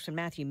Department spokesman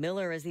Matthew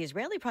Miller, as the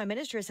Israeli prime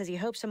minister, says he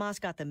hopes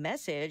Hamas got the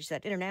message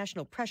that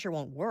international pressure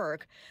won't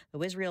work,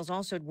 though Israel's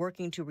also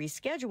working to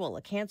reschedule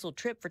a canceled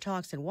trip for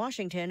talks in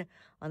Washington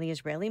on the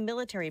Israeli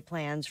military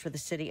plans for the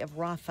city of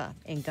Rafah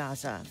in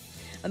Gaza.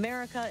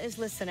 America is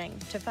listening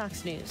to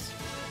Fox News.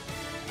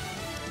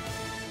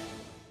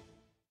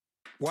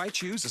 Why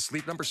choose a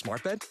Sleep Number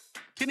smart bed?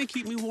 Can it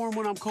keep me warm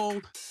when I'm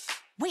cold?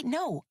 Wait,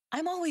 no.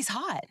 I'm always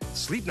hot.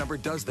 Sleep Number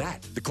does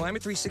that. The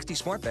Climate 360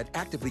 smart bed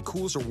actively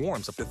cools or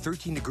warms up to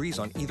 13 degrees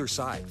on either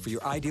side for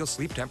your ideal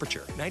sleep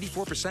temperature.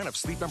 94% of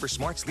Sleep Number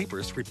smart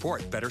sleepers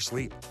report better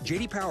sleep.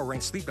 JD Power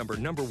ranks Sleep Number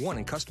 #1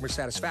 in customer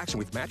satisfaction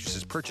with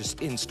mattresses purchased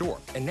in-store.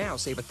 And now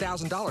save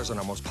 $1,000 on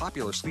our most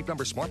popular Sleep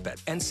Number smart bed.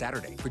 Ends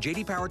Saturday. For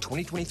JD Power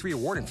 2023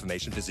 award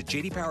information, visit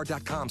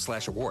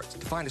jdpower.com/awards.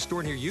 To find a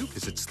store near you,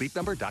 visit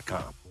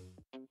sleepnumber.com.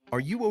 Are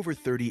you over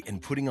 30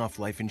 and putting off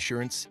life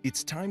insurance?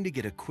 It's time to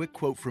get a quick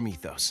quote from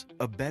Ethos,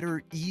 a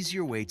better,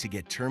 easier way to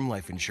get term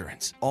life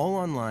insurance, all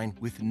online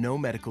with no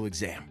medical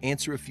exam.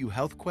 Answer a few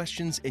health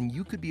questions and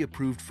you could be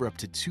approved for up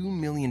to $2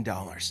 million.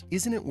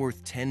 Isn't it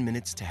worth 10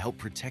 minutes to help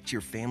protect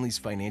your family's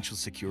financial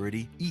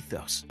security?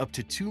 Ethos, up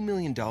to $2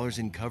 million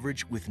in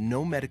coverage with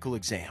no medical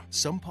exam.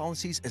 Some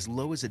policies as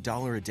low as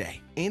 $1 a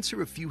day.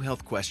 Answer a few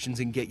health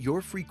questions and get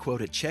your free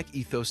quote at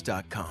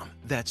checkethos.com.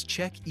 That's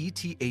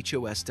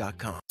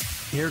checkethos.com.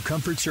 Air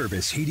Comfort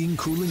Service, heating,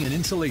 cooling, and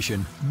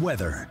insulation.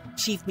 Weather.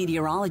 Chief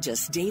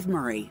Meteorologist Dave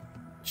Murray.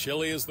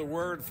 Chilly is the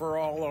word for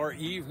all our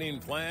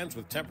evening plans,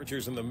 with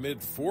temperatures in the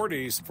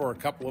mid-40s for a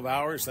couple of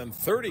hours, then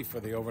 30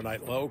 for the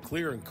overnight low.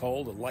 Clear and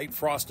cold, a light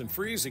frost and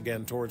freeze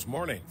again towards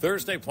morning.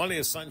 Thursday, plenty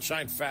of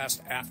sunshine,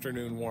 fast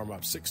afternoon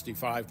warm-up,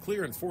 65,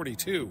 clear and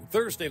 42.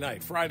 Thursday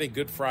night, Friday,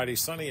 Good Friday,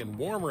 sunny and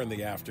warmer in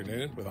the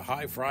afternoon, with a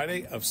high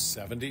Friday of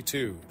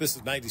 72. This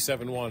is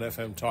 97.1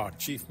 FM Talk.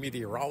 Chief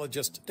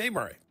Meteorologist Dave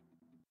Murray.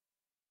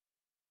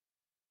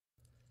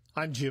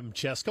 I'm Jim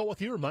Chesko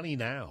with your Money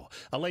Now.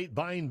 A late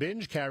buying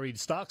binge carried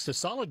stocks to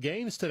solid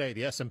gains today.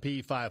 The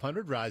S&P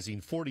 500 rising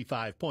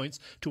 45 points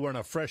to earn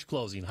a fresh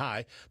closing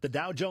high. The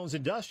Dow Jones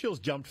Industrials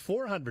jumped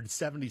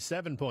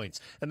 477 points,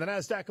 and the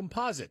NASDAQ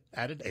Composite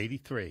added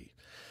 83.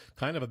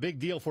 Kind of a big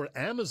deal for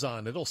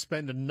Amazon. It'll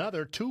spend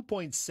another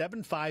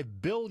 $2.75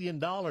 billion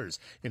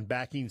in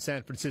backing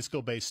San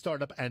Francisco-based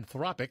startup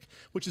Anthropic,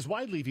 which is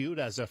widely viewed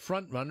as a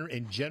front-runner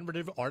in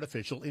generative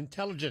artificial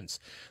intelligence.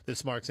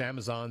 This marks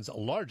Amazon's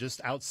largest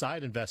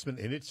outside investment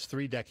in its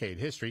 3-decade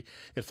history.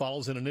 It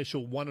follows an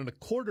initial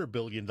 $1.25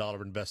 billion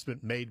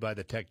investment made by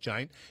the tech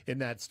giant in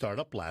that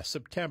startup last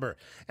September.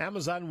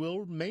 Amazon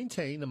will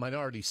maintain a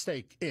minority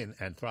stake in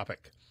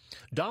Anthropic.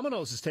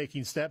 Domino's is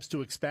taking steps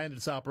to expand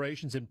its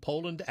operations in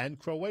Poland and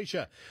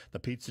Croatia. The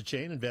pizza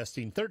chain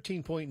investing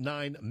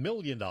 $13.9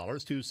 million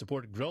to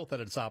support growth at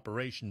its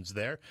operations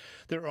there.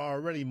 There are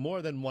already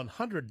more than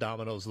 100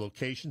 Domino's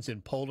locations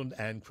in Poland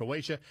and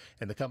Croatia,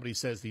 and the company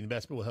says the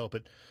investment will help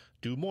it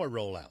do more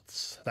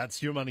rollouts.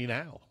 That's your Money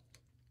Now.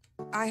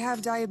 I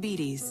have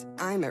diabetes.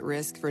 I'm at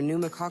risk for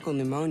pneumococcal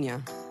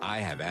pneumonia. I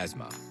have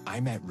asthma.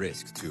 I'm at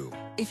risk too.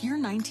 If you're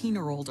 19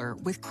 or older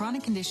with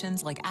chronic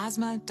conditions like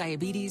asthma,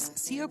 diabetes,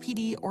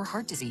 COPD, or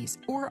heart disease,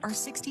 or are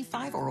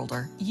 65 or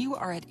older, you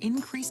are at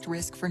increased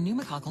risk for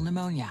pneumococcal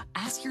pneumonia.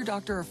 Ask your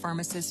doctor or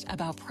pharmacist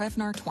about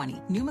Prevnar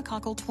 20,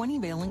 pneumococcal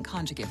 20-valent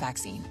conjugate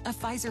vaccine, a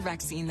Pfizer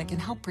vaccine that can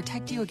help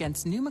protect you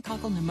against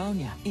pneumococcal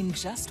pneumonia in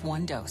just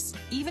one dose.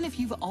 Even if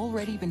you've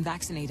already been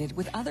vaccinated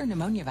with other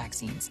pneumonia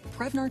vaccines,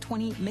 Prevnar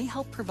 20 may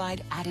help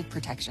provide added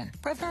protection.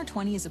 Prevnar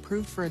 20 is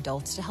approved for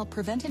adults to help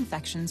prevent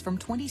infections from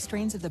 20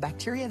 strains of the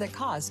bacteria that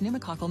cause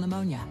pneumococcal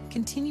pneumonia.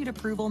 Continued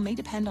approval may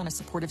depend on a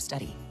supportive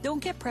study.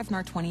 Don't get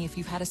Prevnar 20 if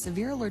you've had a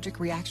severe allergic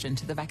reaction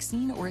to the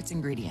vaccine or its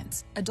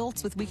ingredients.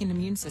 Adults with weakened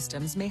immune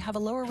systems may have a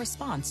lower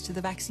response to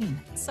the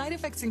vaccine. Side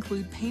effects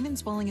include pain and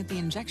swelling at the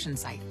injection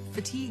site,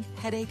 fatigue,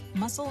 headache,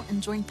 muscle,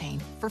 and joint pain.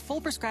 For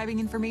full prescribing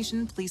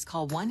information, please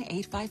call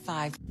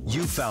 1-855.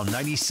 You found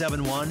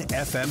 97.1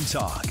 FM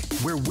Talk,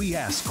 where we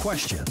ask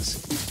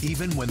questions,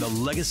 even when the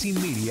legacy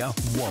media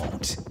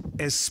won't.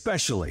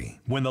 Especially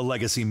when the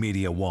legacy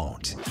media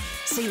won't.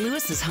 St.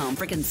 Louis is home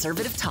for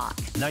conservative talk.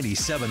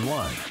 97.1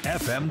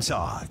 FM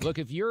Talk. Look,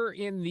 if you're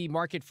in the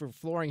market for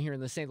flooring here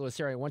in the St. Louis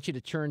area, I want you to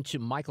turn to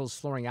Michael's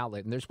Flooring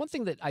Outlet. And there's one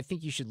thing that I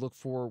think you should look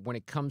for when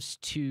it comes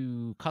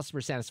to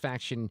customer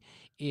satisfaction,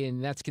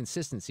 and that's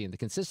consistency. And the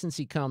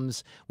consistency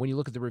comes when you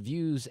look at the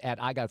reviews at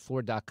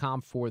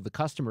igotfloored.com for the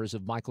customers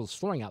of Michael's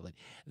Flooring Outlet.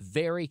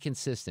 Very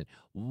consistent.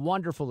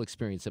 Wonderful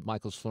experience at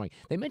Michael's Flooring.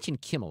 They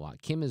mentioned Kim a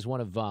lot. Kim is one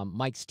of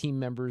Mike's team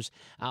members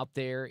out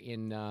there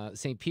in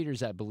St.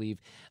 Peter's, I believe.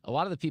 A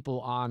lot of the people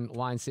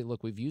online say,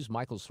 look, we've used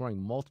Michael's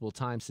Flooring multiple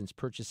times since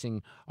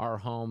purchasing our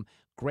home.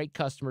 Great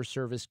customer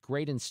service,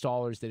 great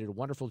installers. They did a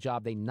wonderful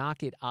job. They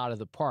knock it out of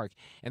the park.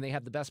 And they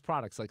have the best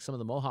products, like some of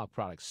the Mohawk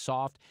products,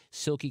 soft,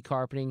 silky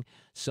carpeting,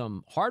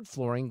 some hard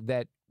flooring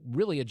that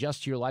really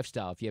adjust to your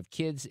lifestyle. If you have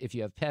kids, if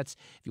you have pets,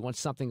 if you want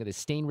something that is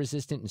stain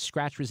resistant and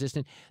scratch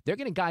resistant, they're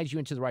going to guide you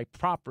into the right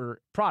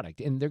proper product,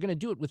 and they're going to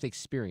do it with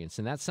experience.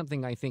 And that's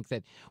something I think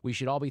that we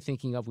should all be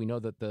thinking of. We know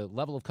that the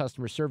level of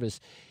customer service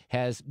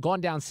has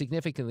gone down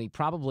significantly,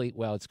 probably,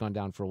 well, it's gone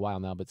down for a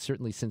while now, but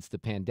certainly since the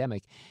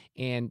pandemic.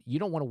 And you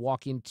don't want to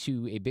walk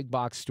into a big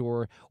box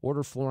store,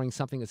 order flooring,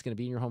 something that's going to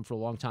be in your home for a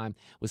long time,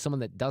 with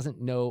someone that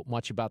doesn't know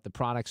much about the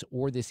products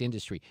or this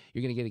industry.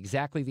 You're going to get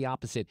exactly the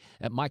opposite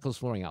at Michael's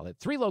Flooring Outlet.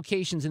 3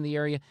 locations in the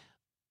area,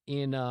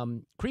 in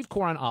Creve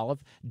Coeur on Olive,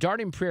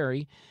 Darden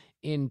Prairie,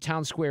 in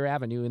Town Square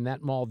Avenue in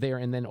that mall there,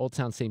 and then Old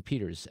Town St.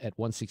 Peter's at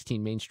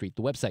 116 Main Street.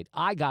 The website,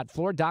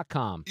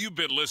 igotfloor.com. You've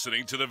been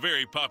listening to the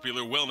very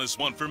popular Wellness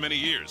One for many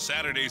years,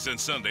 Saturdays and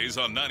Sundays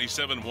on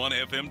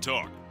 97.1 FM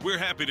Talk. We're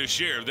happy to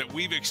share that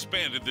we've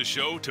expanded the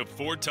show to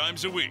 4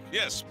 times a week.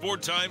 Yes, 4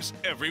 times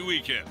every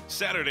weekend.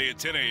 Saturday at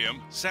 10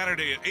 a.m.,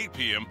 Saturday at 8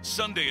 p.m.,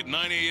 Sunday at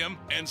 9 a.m.,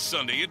 and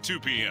Sunday at 2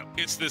 p.m.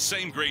 It's the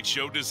same great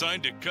show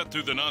designed to cut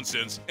through the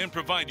nonsense and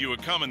provide you a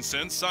common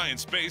sense,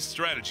 science-based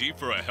strategy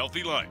for a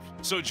healthy life.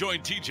 So join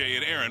TJ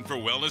and Aaron for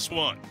Wellness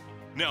One.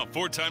 Now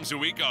 4 times a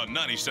week on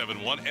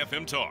 97.1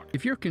 FM Talk.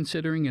 If you're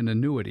considering an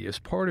annuity as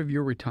part of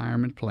your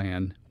retirement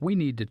plan, we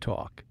need to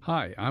talk.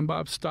 Hi, I'm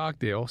Bob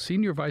Stockdale,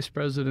 Senior Vice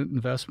President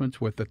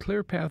Investments with the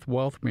ClearPath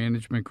Wealth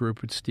Management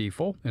Group at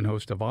Stifel and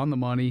host of On the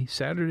Money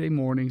Saturday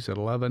mornings at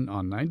 11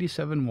 on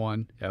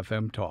 97.1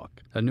 FM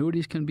Talk.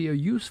 Annuities can be a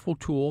useful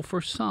tool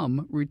for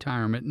some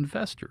retirement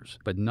investors,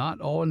 but not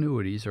all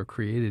annuities are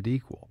created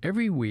equal.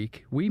 Every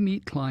week, we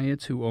meet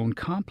clients who own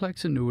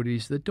complex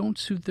annuities that don't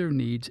suit their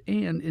needs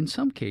and, in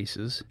some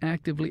cases,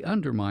 actively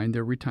undermine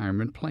their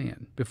retirement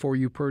plan. Before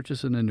you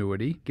purchase an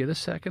annuity, get a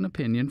second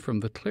opinion from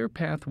the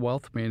ClearPath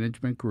Wealth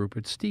Management Group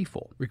at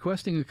Stifel.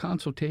 Requesting a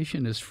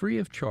consultation is free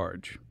of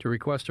charge. To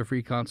request a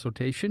free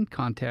consultation,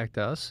 contact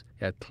us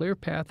at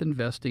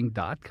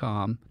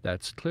clearpathinvesting.com.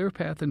 That's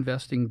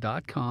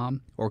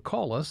clearpathinvesting.com, or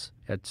call us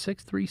at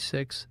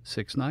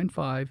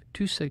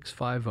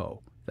 636-695-2650.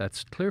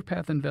 That's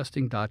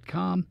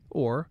clearpathinvesting.com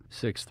or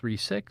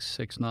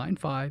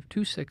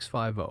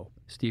 636-695-2650.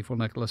 Stifel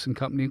Nicholas and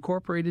Company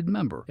Incorporated,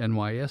 member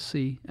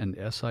NYSE and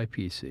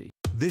SIPC.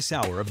 This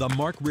hour of the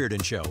Mark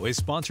Reardon Show is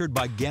sponsored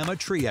by Gamma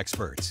Tree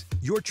Experts.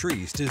 Your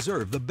trees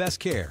deserve the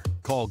best care.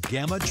 Call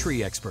Gamma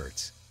Tree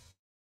Experts.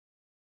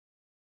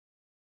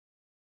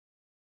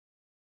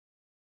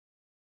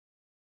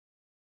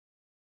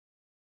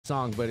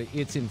 Song, but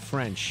it's in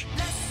French.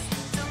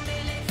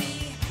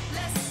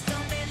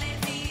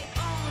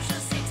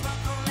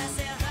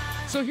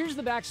 So here's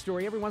the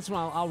backstory. Every once in a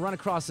while, I'll run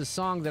across a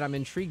song that I'm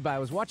intrigued by. I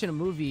was watching a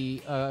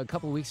movie a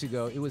couple of weeks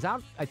ago. It was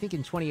out, I think,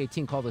 in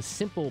 2018 called A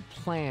Simple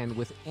Plan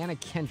with Anna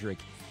Kendrick.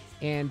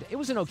 And it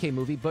was an okay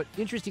movie, but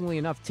interestingly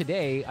enough,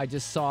 today I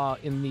just saw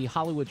in the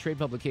Hollywood trade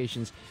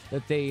publications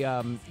that they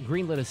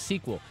greenlit a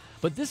sequel.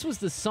 But this was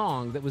the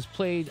song that was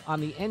played on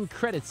the end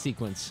credit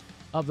sequence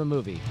of the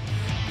movie.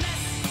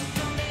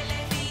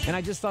 And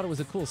I just thought it was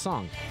a cool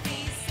song,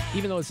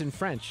 even though it's in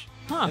French.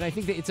 And I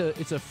think that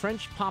it's a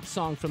French pop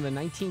song from the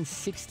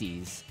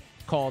 1960s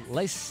called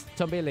Laisse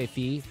tomber les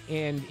filles,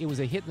 and it was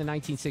a hit in the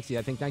 1960s,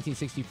 I think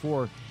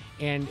 1964.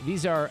 And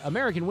these are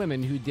American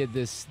women who did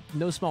this.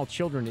 No Small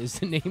Children is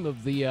the name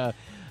of the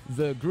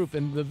group,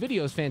 and the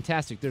video is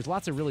fantastic. There's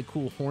lots of really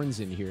cool horns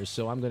in here,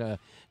 so I'm going to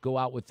go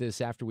out with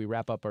this after we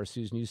wrap up our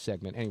Sue's News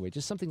segment. Anyway,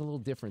 just something a little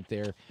different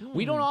there.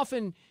 We don't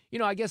often,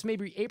 I guess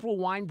maybe April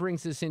Wine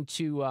brings us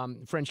into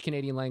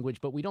French-Canadian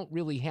language, but we don't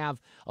really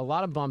have a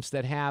lot of bumps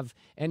that have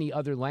any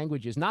other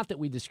languages. Not that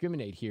we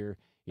discriminate here.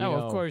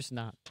 Of course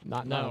not.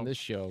 Not on this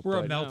show.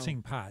 We're a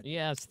melting pot.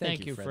 Yes,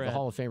 thank you, Fred. The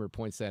Hall of Famer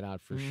points that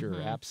out for sure.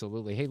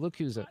 Absolutely. Hey, look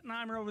who's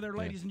Oppenheimer over there,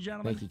 ladies and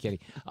gentlemen. Thank you,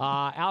 Kenny.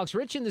 Alex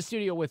Rich in the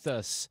studio with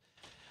us.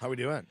 How we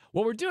doing?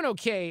 Well, we're doing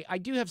okay. I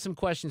do have some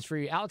questions for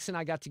you. Alex and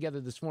I got together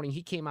this morning.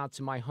 He came out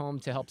to my home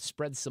to help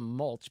spread some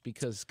mulch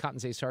because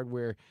Cotton's Ace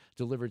Hardware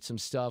delivered some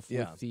stuff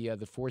with the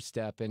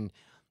 4-step. And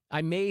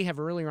I may have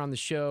earlier on the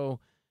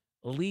show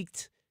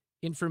leaked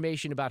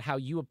information about how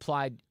you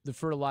applied the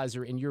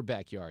fertilizer in your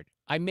backyard.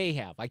 I may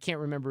have. I can't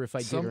remember if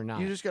I did or not.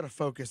 You just got to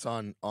focus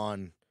on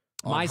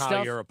my how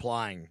stuff? You're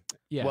applying.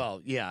 Yeah.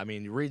 Well, yeah. I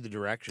mean, read the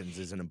directions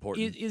is an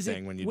important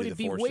thing when you do the 4-step. Would it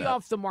be way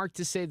off the mark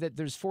to say that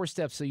there's 4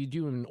 steps, so you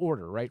do them in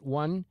order, right?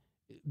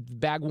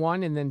 Bag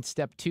 1, and then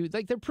step 2.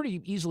 Like, they're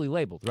pretty easily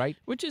labeled, right?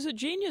 Which is a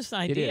genius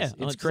idea. It is.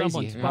 It's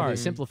crazy how they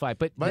simplify.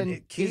 But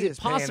then is it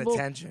possible? Paying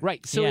attention.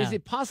 Right. So is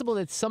it possible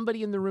that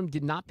somebody in the room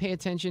did not pay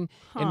attention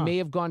and may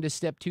have gone to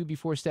step 2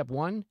 before step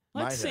 1?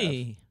 Let's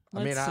see.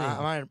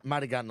 I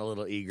might have gotten a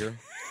little eager.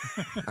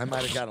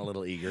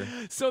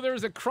 So there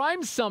was a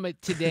crime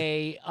summit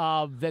today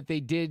that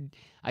they did.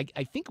 I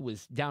think it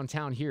was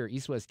downtown here,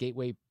 East West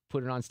Gateway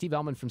put it on. Steve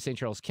Ellman from St.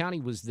 Charles County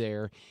was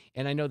there,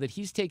 and I know that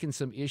he's taken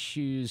some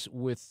issues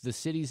with the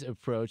city's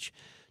approach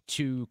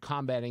to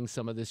combating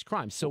some of this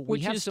crime. So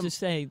we have to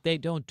say they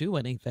don't do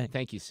anything.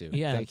 Thank you, Sue.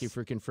 Yes. Thank you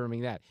for confirming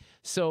that.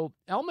 So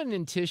Ellman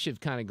and Tish have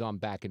kind of gone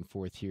back and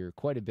forth here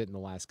quite a bit in the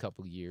last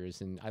couple of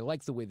years, and I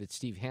like the way that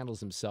Steve handles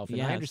himself.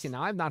 And I understand.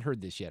 Now, I've not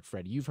heard this yet,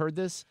 Freddie. You've heard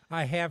this?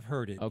 I have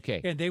heard it. Okay.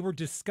 And they were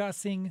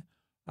discussing,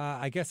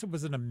 I guess it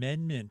was an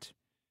amendment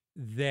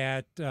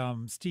that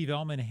Steve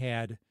Ellman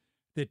had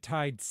that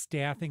tied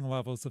staffing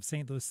levels of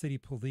St. Louis City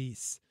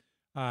Police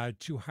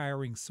to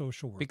hiring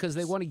social workers. Because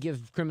they want to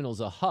give criminals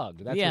a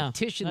hug. That's what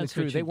Tish and the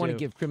crew, they want to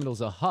give criminals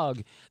a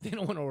hug. They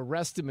don't want to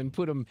arrest them and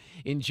put them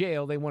in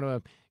jail. They want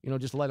to,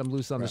 just let them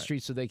loose on the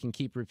street so they can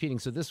keep repeating.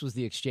 So this was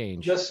the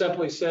exchange. Just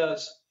simply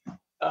says,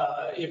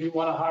 if you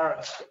want to hire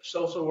a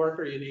social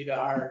worker, you need to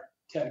hire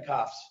 10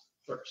 cops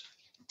first.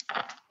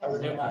 I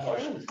renew my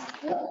motion.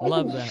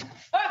 Love that.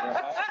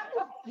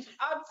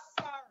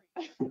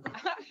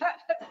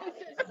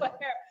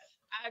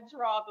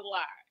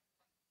 lie,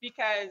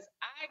 because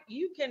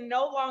you can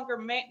no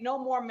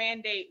more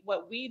mandate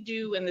what we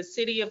do in the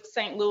city of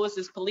St.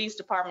 Louis's police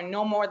department,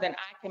 no more than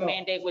I can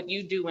mandate what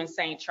you do in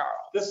St. Charles.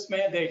 This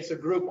mandates a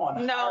group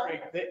on hiring.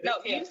 No,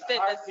 you said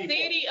the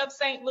city of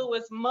St.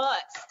 Louis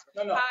must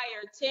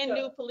hire 10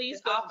 new police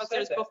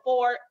officers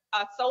before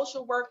a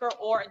social worker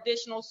or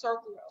additional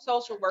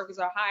social workers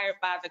are hired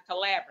by the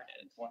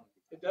collaborative.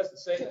 It doesn't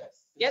say that.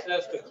 It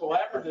says the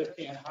collaborative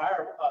can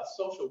hire a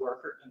social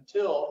worker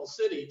until the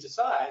city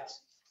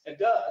decides and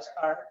does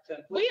hire 10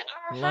 police.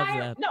 We are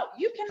hiring. No,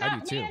 you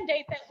cannot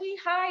mandate that we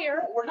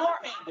hire. We're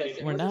not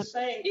mandating. We're not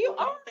saying you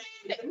are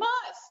mandated.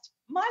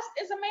 Must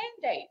is a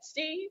mandate,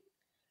 Steve.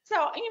 So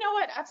you know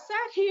what? I've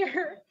sat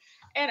here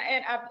and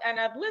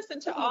I've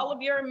listened to all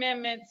of your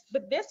amendments,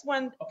 but this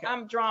one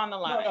I'm drawing the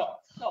line.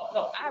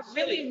 No. I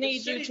really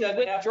need you to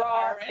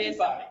withdraw this.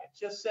 It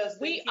just says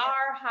we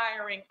are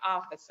hiring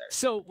officers.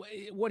 So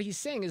what he's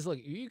saying is, look,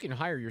 you can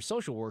hire your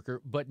social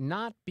worker, but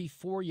not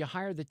before you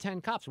hire the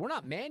 10 cops. We're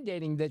not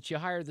mandating that you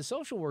hire the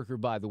social worker,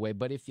 by the way,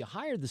 but if you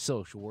hire the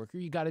social worker,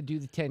 you got to do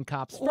the 10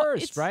 cops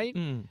first, right?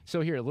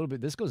 So here, a little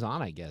bit, this goes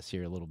on, I guess,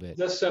 here a little bit.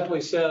 This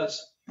simply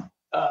says,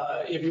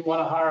 if you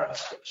want to hire a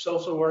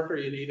social worker,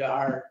 you need to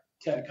hire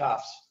 10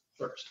 cops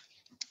first.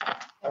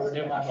 I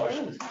renew my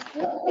motion.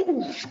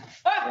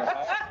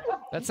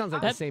 That sounds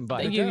like the same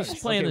button. You're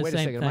playing the wait same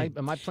a second. thing.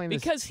 Am I playing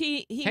this? Because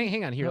he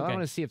hang on here. Okay. I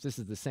want to see if this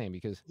is the same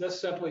because this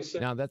simply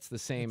says. No, that's the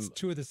same. It's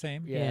two of the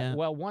same. Yeah.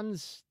 Well,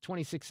 one's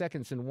 26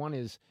 seconds and one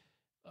is.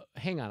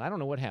 Hang on. I don't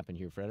know what happened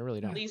here, Fred. I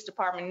really don't. Police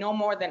department, no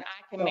more than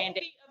I can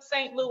mandate. Of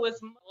St. Louis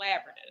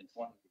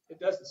collaborative. It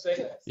doesn't say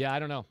that. Yeah, I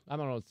don't know. I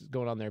don't know what's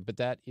going on there, but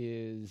that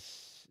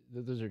is.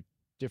 Those are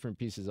different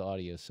pieces of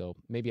audio, so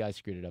maybe I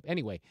screwed it up.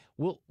 Anyway,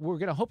 we're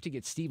gonna hope to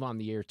get Steve on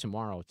the air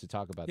tomorrow to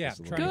talk about this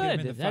a little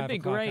bit. Good, that'd be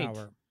great.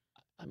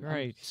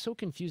 I'm so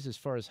confused as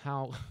far as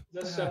how.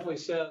 This simply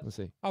says. Let's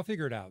see. I'll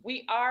figure it out.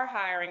 We are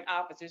hiring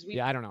officers.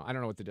 Yeah, I don't know. I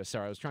don't know what to do.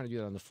 Sorry, I was trying to do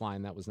that on the fly,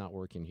 and that was not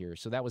working here.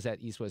 So that was at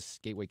East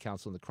West Gateway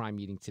Council in the crime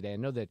meeting today. I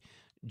know that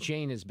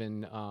Jane has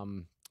been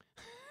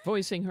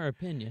voicing her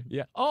opinion.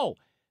 Yeah. Oh,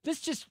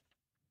 this just.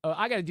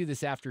 I got to do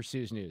this after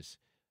Sue's news.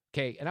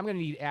 Okay, and I'm going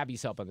to need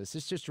Abby's help on this.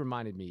 This just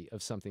reminded me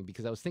of something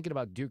because I was thinking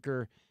about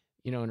Duker,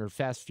 in her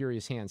fast,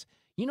 furious hands.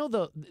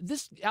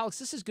 Alex,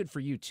 this is good for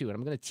you too, and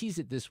I'm going to tease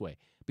it this way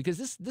because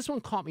this one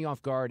caught me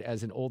off guard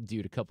as an old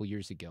dude a couple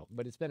years ago,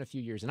 but it's been a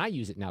few years, and I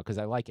use it now because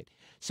I like it.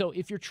 So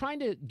if you're trying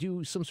to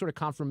do some sort of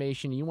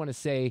confirmation, and you want to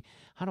say,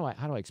 how do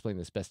I explain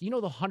this best? The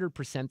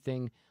 100%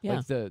 thing,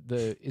 like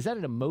the is that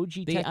an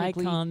emoji? The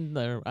technically? Icon,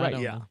 I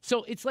don't know.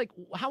 So it's like,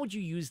 how would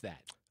you use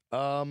that?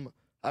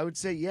 I would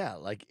say,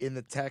 like in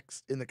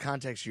the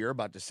context you're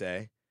about to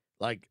say,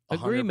 like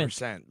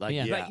 100%. Like,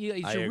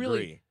 I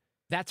agree.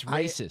 That's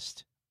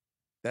racist.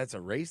 That's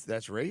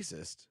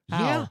racist.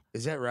 How? Yeah.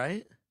 Is that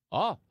right?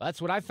 Oh,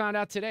 that's what I found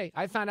out today.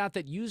 I found out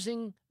that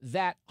using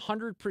that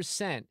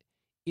 100%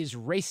 is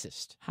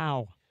racist.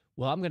 How?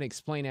 Well, I'm going to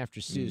explain after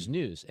Sue's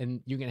news,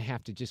 and you're going to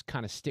have to just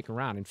kind of stick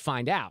around and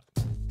find out.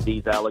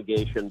 These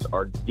allegations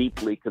are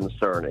deeply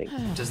concerning.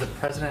 Does the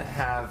president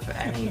have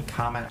any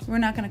comment? We're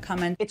not going to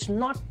comment. It's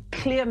not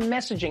clear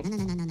messaging.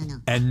 No.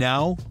 And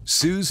now,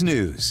 Sue's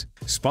News,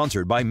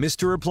 sponsored by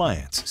Mr.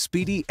 Appliance,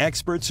 speedy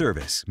expert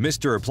service,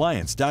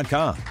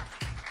 MrAppliance.com.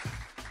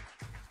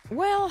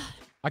 Well,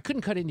 I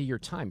couldn't cut into your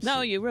time.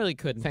 No, Sue. you really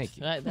couldn't. Thank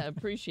you. I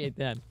appreciate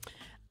that.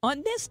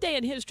 On this day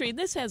in history,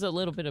 this has a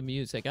little bit of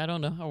music. I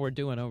don't know how we're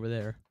doing over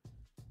there.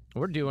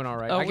 We're doing all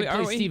right. Oh, I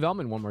can play Steve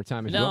Elman one more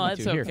time if you no, want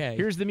me that's to. okay.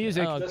 Here's the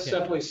music. Okay. This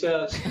simply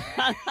says.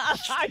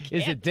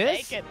 Is it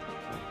this? Take it.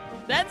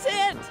 That's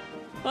it.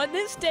 On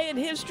this day in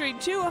history,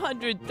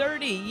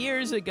 230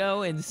 years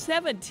ago in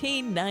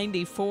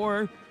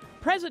 1794,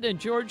 President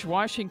George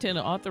Washington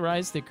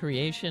authorized the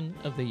creation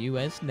of the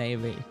U.S.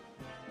 Navy.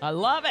 I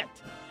love it.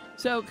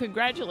 So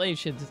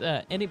congratulations,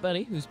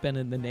 anybody who's been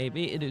in the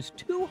Navy. It is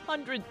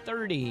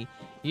 230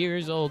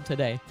 years old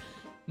today.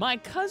 My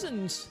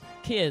cousin's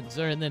kids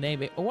are in the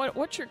Navy.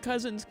 What's your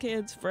cousin's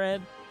kids,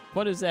 Fred?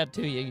 What is that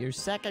to you? Your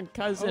second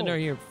cousin or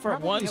your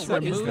once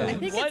removed? I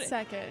think it's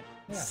second.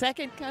 Yeah.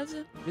 Second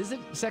cousin? Is it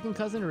second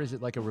cousin or is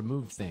it like a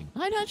removed thing?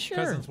 I'm not sure.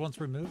 Cousins once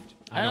removed?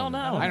 I don't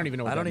know. I don't even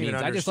know what that means.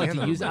 I just like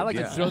to use it. I like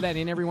to throw that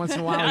in every once in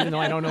a while, even though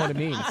I don't know what it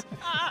means.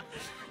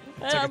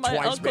 It's like a my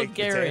twice Uncle baked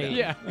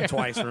Gary. potato.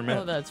 Twice removed.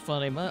 Oh, that's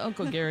funny. My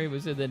Uncle Gary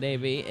was in the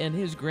Navy, and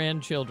his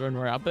grandchildren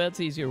were out, but that's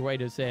an easier way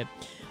to say it.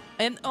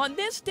 And on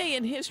this day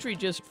in history,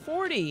 just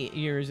 40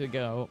 years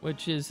ago,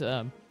 which is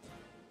in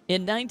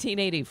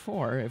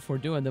 1984, if we're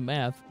doing the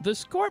math, the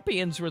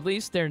Scorpions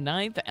released their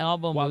 9th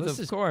album wow, with, this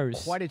of is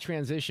course. Quite a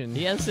transition.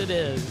 Yes, it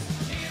is.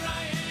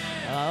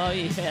 Oh,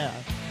 yeah.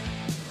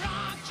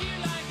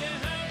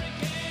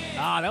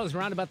 That was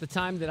around about the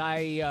time that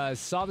I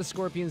saw the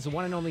Scorpions, the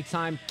one and only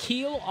time,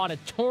 Kiel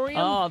Auditorium.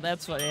 Oh,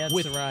 that's with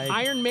right.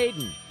 Iron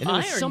Maiden. And there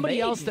was Iron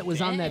somebody else Maiden, that was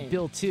on that dang.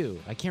 bill, too.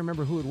 I can't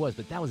remember who it was,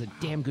 but that was a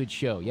damn good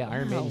show. Yeah,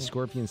 Iron Maiden,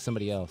 Scorpions,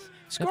 somebody else.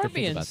 I have to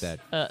think about Scorpions,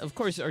 that. of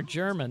course, are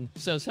German.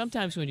 So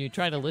sometimes when you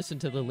try to listen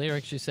to the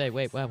lyrics, you say,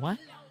 wait, what?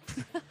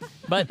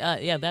 But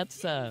yeah,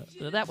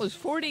 that was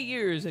 40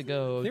 years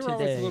ago They were today.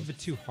 always a little bit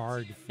too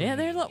hard. Yeah,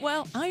 they're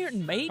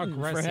Iron Maiden, for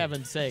Aggressive.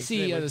 heaven's sake.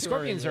 See, the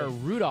Scorpions are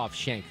Rudolph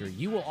Schenker.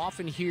 You will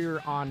often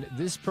hear on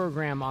this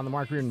program on the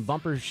Mark Reardon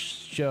bumper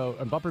show,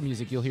 bumper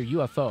music, you'll hear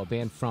UFO, a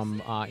band from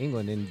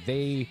England, and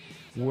they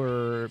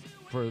were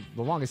for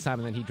the longest time,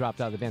 and then he dropped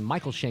out of the band.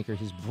 Michael Schenker,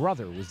 his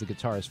brother, was the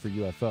guitarist for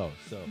UFO.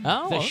 So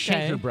the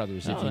Schenker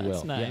brothers, if you will.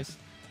 That's nice. Yeah.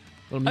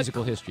 Little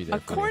musical history there.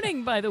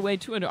 According, by the way,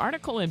 to an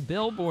article in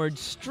Billboard,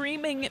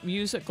 streaming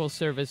musical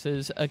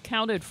services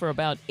accounted for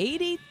about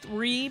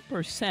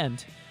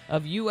 83%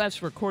 of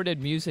U.S.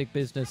 recorded music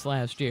business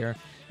last year.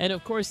 And,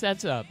 of course,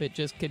 that's up. It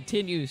just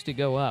continues to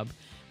go up.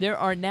 There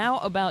are now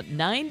about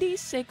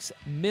 96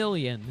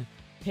 million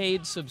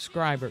paid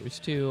subscribers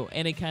to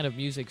any kind of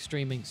music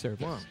streaming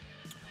service. Wow.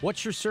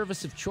 What's your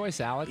service of choice,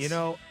 Alex? You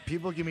know,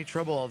 people give me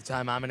trouble all the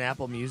time. I'm an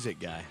Apple Music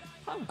guy.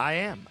 I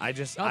am. I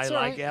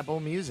like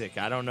Apple Music.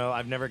 I don't know.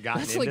 I've never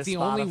gotten That's into like the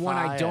Spotify. only one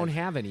I don't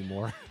have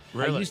anymore.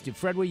 Really? I used to.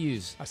 Fred, what do you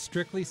use?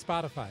 Strictly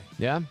Spotify.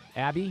 Yeah?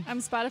 Abby? I'm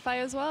Spotify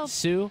as well.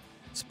 Sue?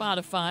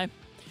 Spotify.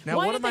 Now,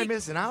 what am I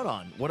missing out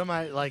on? What am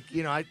I, like,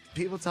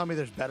 people tell me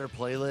there's better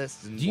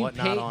playlists and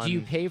whatnot on. Do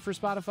you pay for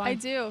Spotify? I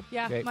do,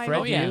 yeah. Okay. My Fred,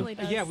 whole do you? family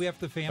does. Yeah, we have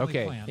the family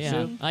plan. Yeah,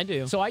 Sue? I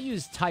do. So I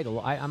use Tidal.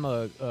 I'm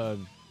a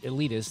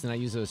elitist, and I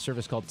use a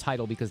service called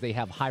Tidal because they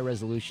have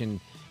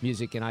high-resolution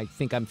music, and I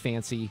think I'm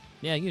fancy.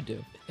 Yeah, you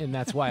do. And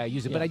that's why I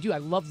use it. Yeah. But I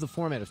love the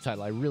format of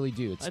Tidal. I really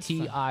do. It's That's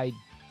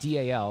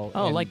Tidal.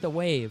 Oh, like the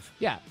wave.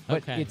 Yeah,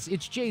 but Okay.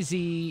 it's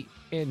Jay-Z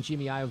and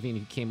Jimmy Iovine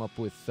who came up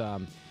with.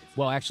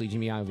 Well, actually,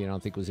 Jimmy Iovine I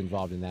don't think was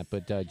involved in that,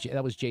 but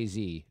that was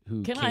Jay-Z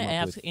who Can came I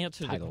up with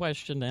answer Tidal. the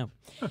question now?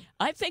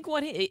 I think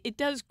it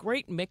does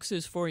great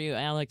mixes for you,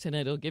 Alex, and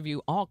it'll give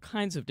you all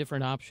kinds of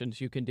different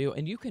options you can do,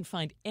 and you can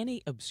find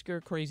any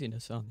obscure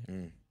craziness on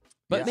there.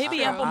 But Yeah,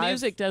 maybe Apple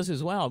Music does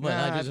as well. But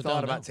I just I've don't thought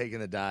know. about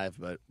taking a dive,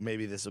 but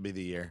maybe this will be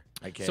the year.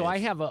 So I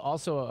have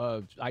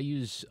I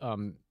use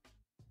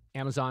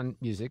Amazon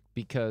Music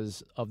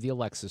because of the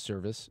Alexa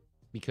service,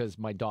 because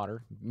my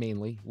daughter,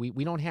 mainly,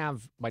 we don't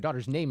have, my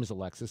daughter's name is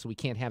Alexa, so we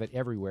can't have it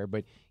everywhere,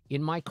 but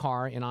in my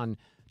car and on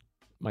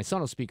my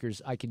Sonos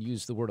speakers, I can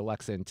use the word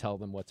Alexa and tell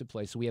them what to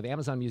play. So we have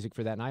Amazon Music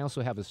for that, and I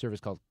also have a service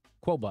called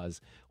Qobuz,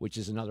 which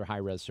is another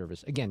high-res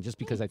service. Again, just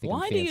because I think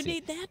Why I'm do you fancy.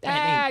 need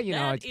that?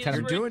 It's kind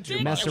of doing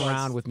too mess much.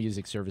 around with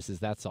music services,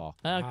 that's all.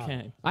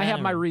 Okay. I have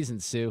my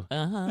reasons, Sue.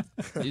 Uh-huh.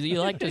 Do you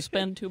like to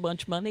spend too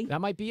much money? That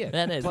might be it.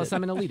 That is Plus, it.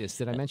 I'm an elitist.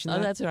 Did I mention that?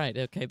 Oh, that's right.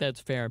 Okay,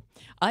 that's fair.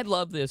 I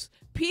love this.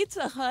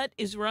 Pizza Hut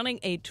is running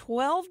a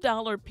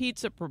 $12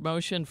 pizza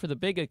promotion for the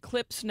big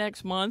eclipse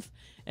next month,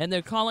 and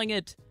they're calling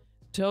it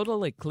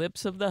Total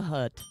Eclipse of the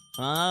Hut.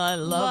 I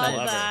love it.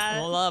 that.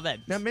 Love it.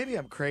 Now, maybe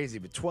I'm crazy,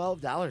 but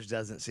 $12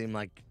 doesn't seem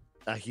like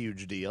a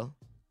huge deal.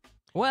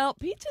 Well,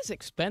 pizza's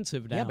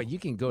expensive now. Yeah, but you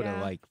can go to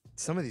like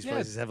some of these Yeah.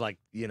 places have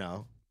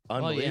Well,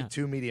 unbelievable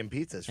 2 medium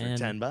pizzas for And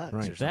 $10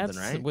 or something, that's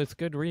right? with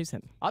good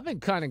reason. I've been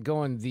kind of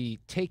going the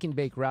take and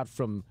bake route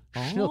from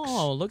Schnucks.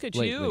 Oh, look at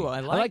lately. you.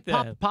 I like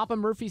that. Papa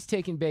Murphy's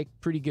take and bake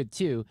pretty good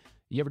too.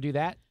 You ever do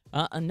that?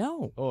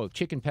 No. Oh,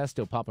 chicken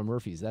pesto Papa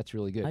Murphy's. That's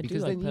really good I do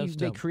because like then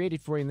pesto. they create it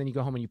for you, and then you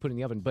go home and you put it in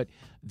the oven. But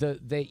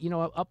they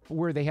up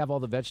where they have all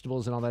the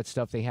vegetables and all that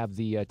stuff, they have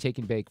the take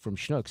and bake from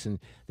Schnucks, and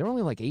they're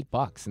only like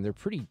 $8, and they're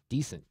pretty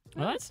decent.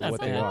 Well, that's for not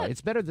what bad. they are. It's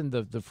better than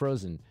the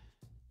frozen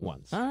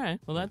ones. All right.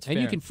 Well, that's and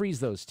fair. you can freeze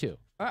those too.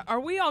 Are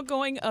we all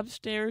going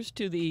upstairs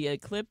to the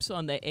eclipse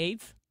on the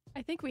 8th?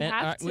 I think we And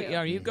have to.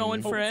 Are you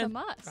going, Fred? It's a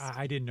must.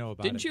 I didn't know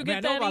about Didn't it. you I mean, get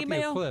I know that about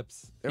email? The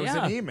eclipse. There was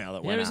Yeah. an email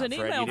that went There was out, an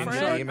Fred. email, You didn't Fred.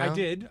 see the email?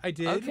 I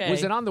did. Okay.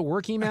 Was it on the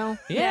work email?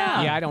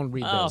 Yeah. Yeah, I don't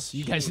read Oh, those.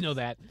 You guys know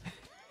that.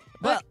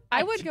 But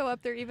I would go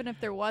up there even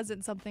if there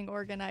wasn't something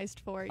organized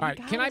for it. All right,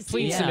 can I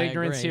plead some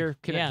ignorance here?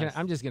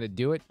 I'm just going to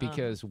do it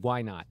because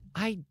why not?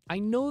 I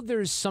know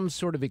there's some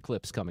sort of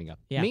eclipse coming up,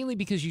 mainly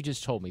because you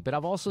just told me, but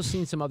I've also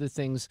seen some other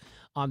things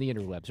on the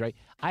interwebs, right?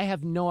 I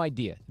have no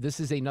idea.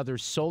 This is another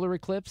solar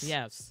eclipse?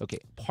 Yes. Okay,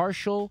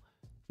 partial.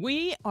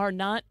 We are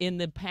not in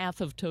the path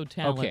of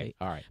totality. Okay,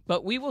 all right.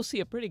 But we will see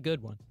a pretty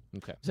good one.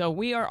 Okay. So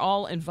we are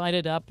all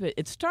invited up.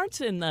 It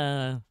starts in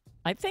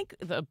I think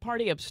the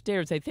party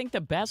upstairs, I think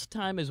the best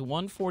time is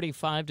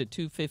 1:45 to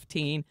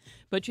 2:15,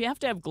 but you have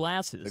to have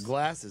glasses. The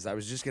glasses, I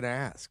was just going to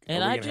ask.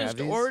 And Are we I gonna have just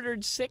these?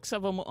 ordered 6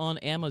 of them on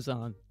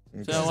Amazon.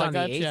 Okay. So This is I on the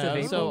got 8th of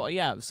April? So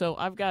yeah, so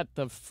I've got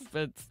the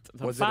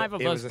Was 5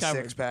 of it us was a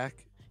covered.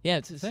 6-pack? Yeah,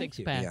 it's a Thank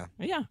you. 6-pack. Yeah.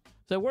 Yeah.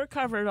 So we're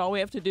covered. All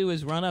we have to do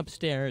is run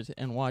upstairs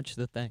and watch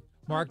the thing.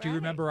 Mark, do you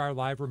remember our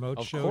live remote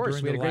Of show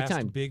course, during we had the a great last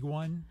time. big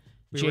one?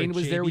 Jane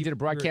was there. We did a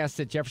broadcast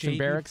at Jefferson JB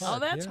Barracks. Oh,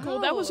 that's cool.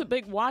 That was a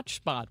big watch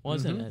spot,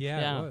 wasn't it?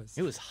 Yeah, it was.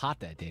 It was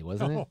hot that day,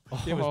 wasn't it?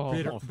 It was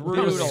bitter.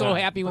 I was so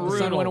happy when the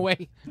sun went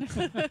away.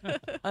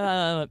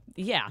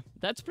 Yeah,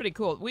 that's pretty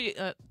cool. We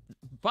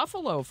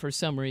Buffalo, for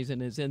some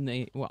reason, is in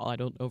the, well, I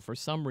don't know, for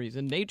some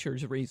reason,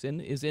 nature's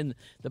reason, is in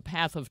the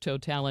path of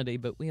totality,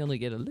 but we only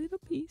get a little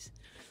piece.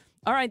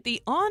 All right,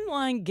 the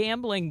online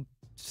gambling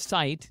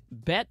site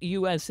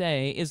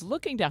BetUSA is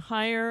looking to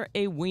hire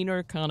a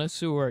wiener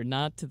connoisseur,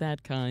 not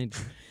that kind.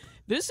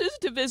 This is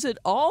to visit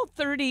all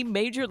 30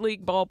 Major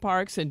League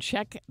ballparks and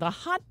check the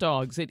hot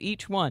dogs at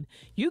each one.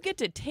 You get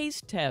to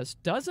taste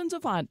test dozens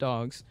of hot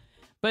dogs,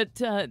 but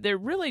they're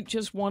really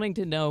just wanting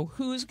to know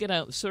who's going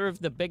to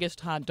serve the biggest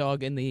hot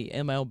dog in the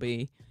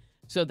MLB.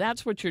 So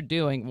that's what you're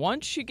doing.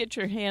 Once you get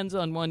your hands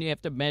on one, you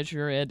have to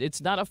measure it.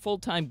 It's not a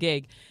full-time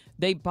gig.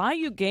 They buy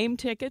you game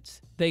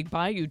tickets. They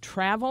buy you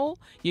travel.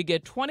 You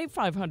get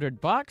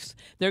 $2,500.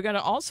 They're going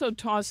to also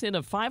toss in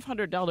a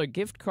 $500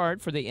 gift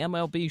card for the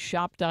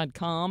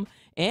MLBshop.com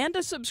and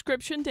a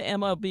subscription to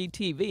MLB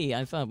TV.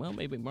 I thought, well,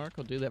 maybe Mark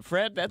will do that.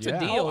 Fred, that's a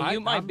deal.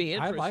 You might be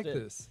interested. I like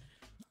this.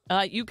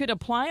 You could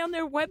apply on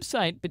their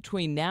website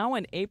between now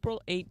and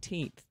April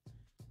 18th.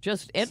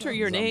 Just enter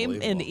your name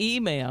and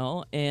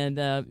email, and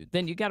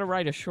then you got to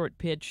write a short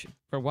pitch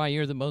for why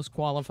you're the most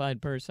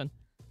qualified person.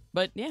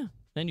 But, yeah.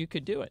 Then you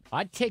could do it.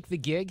 I'd take the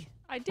gig.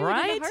 I'd do it in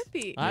a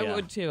heartbeat. I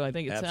would too. I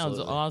think it sounds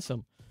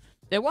awesome.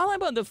 And while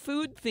I'm on the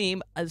food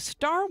theme, a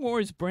Star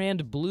Wars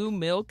brand blue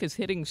milk is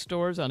hitting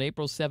stores on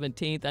April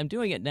 17th. I'm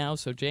doing it now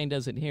so Jane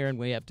doesn't hear and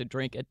we have to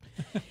drink it.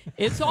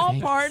 It's all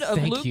part of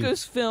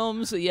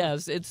Lucasfilm's,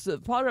 yes, it's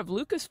part of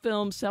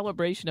Lucasfilm's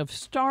celebration of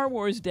Star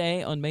Wars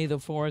Day on May the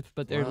 4th,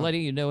 but they're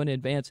letting you know in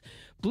advance.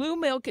 Blue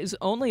milk is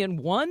only in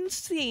one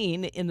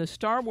scene in the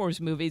Star Wars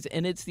movies,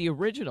 and it's the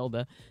original,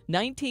 the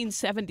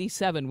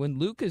 1977, when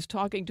Luke is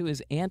talking to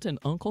his aunt and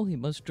uncle. He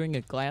must drink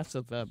a glass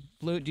of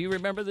blue. Do you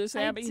remember this,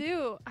 Abby? I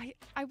do.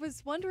 I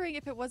was wondering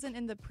if it wasn't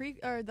in the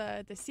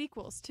the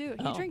sequels too.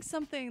 He drinks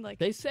something like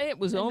they say it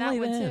was in only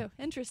that one then. too.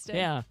 Interesting.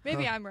 Yeah.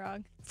 Maybe I'm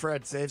wrong.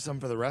 Fred, save some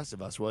for the rest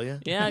of us, will you?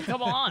 Yeah,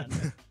 come on.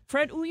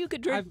 Fred, you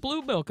could drink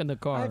blue milk in the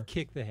car. I've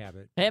kicked the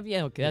habit. Have you?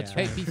 Okay, that's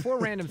right. Hey, before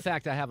random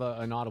fact, I have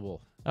an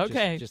audible.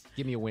 Okay. Just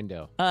give me a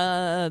window.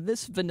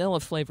 This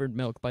vanilla-flavored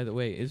milk, by the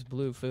way, is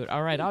blue food.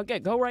 All right,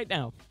 go right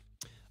now.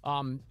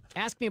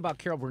 Ask me about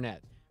Carol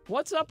Burnett.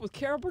 What's up with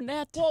Carol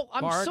Burnett? Well,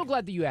 I'm Mark? so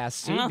glad that you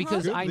asked, Sue,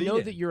 because I know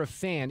that you're a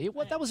fan.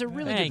 That was a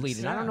really good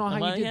lead-in. I don't know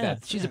how you did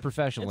that. She's a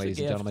professional, ladies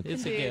and gentlemen.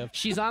 It's a gift.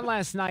 She's on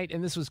last night,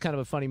 and this was kind of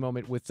a funny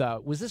moment with,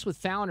 was this with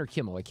Fallon or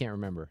Kimmel? I can't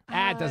remember.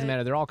 It doesn't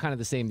matter. They're all kind of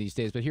the same these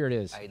days, but here it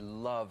is. I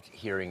loved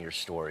hearing your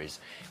stories,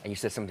 and you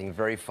said something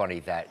very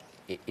funny that,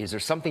 is there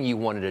something you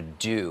wanted to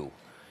do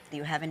that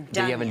you haven't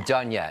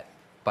done yet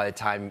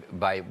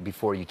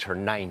before you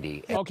turn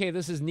 90? Okay,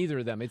 this is neither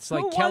of them. It's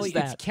like Who Kelly. was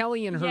that? It's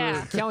Kelly and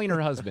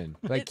her husband,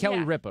 like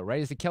Kelly Ripa,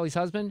 right? Is it Kelly's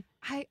husband?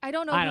 I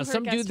don't know. I who know, her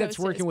some guest dude that's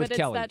host working is, with but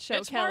Kelly. It's that show,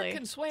 It's Kelly. Mark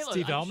Consuelo.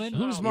 Steve Ellman?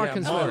 Who's Mark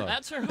Consuelo?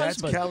 That's her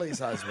That's husband. Kelly's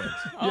husband.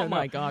 Oh,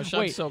 my gosh,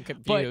 I'm so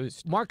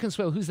confused. But Mark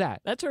Consuelo, who's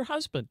that? That's her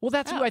husband. Well,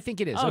 that's who I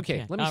think it is.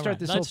 Okay, let me start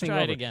this whole thing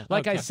try over. it again.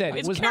 Like I Okay. said,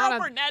 It's it was Carol not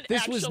on. Burnett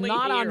This was actually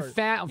not on here.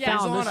 Fallon. It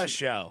was on a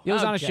show. It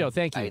was on a Okay. show.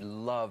 Thank I you.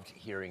 loved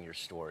hearing your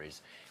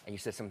stories, and you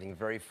said something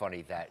very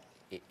funny that,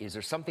 is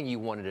there something you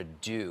wanted to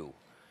do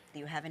that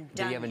you haven't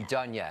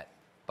done yet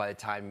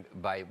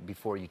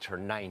before you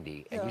turn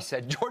 90? And you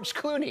said George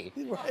Clooney.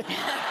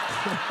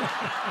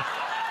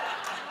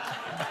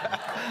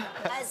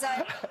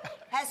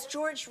 Has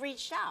George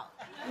reached out?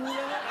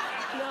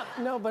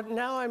 No, but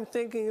now I'm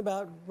thinking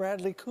about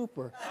Bradley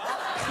Cooper.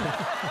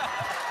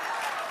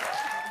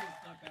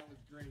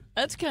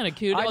 That's kind of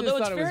cute, I just although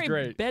it's thought it was very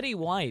great. Betty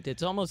White.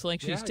 It's almost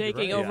like she's Yeah, you're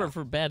taking right. over Yeah.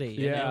 for Betty.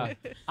 you Yeah.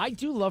 know? I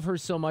do love her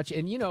so much.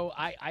 And,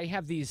 I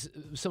have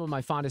some of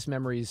my fondest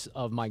memories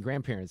of my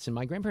grandparents. And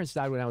my grandparents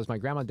died my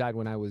grandma died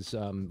when I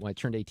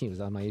turned 18. It was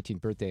on my 18th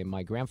birthday. And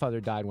my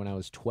grandfather died when I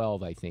was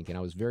 12, I think. And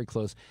I was very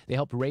close. They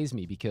helped raise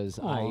me because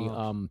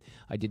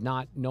I did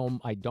not know,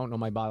 I don't know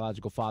my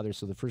biological father.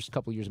 So the first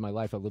couple of years of my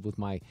life, I lived with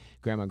my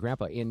grandma and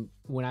grandpa. And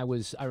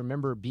I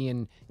remember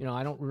being,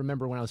 I don't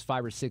remember when I was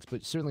 5 or 6,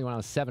 but certainly when I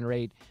was 7 or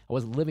 8, I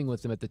wasn't living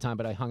with them at the time,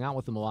 but I hung out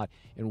with them a lot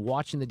and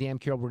watching the damn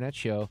Carol Burnett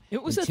show.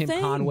 It was and a Tim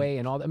thing. Conway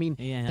and all that. I mean,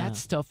 Yeah. that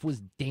stuff was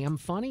damn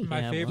funny.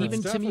 My favorite even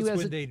stuff to me was as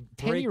when a they'd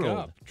break 10-year-old.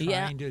 up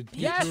trying to Me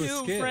get through a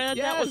too, skit. Fred.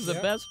 That was the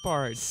Yep. best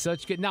part.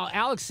 Such good. Now,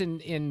 Alex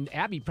and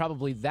Abby,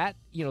 probably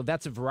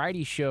that's a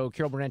variety show,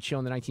 Carol Burnett show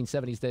in the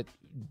 1970s that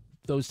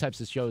those types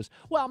of shows,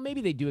 well,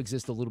 maybe they do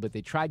exist a little bit.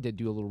 They tried to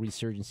do a little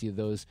resurgency of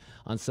those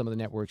on some of the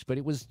networks, but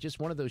it was just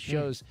one of those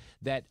shows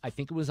that I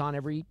think it was on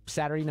every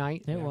Saturday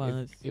night. It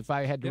was. If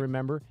I had to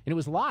remember. And it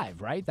was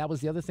live, right? That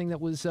was the other thing that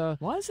was...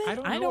 Was it?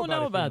 I don't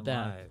know about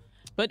that. live.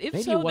 But if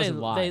Maybe so, it wasn't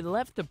live. they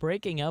left the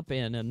breaking up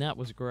in, and that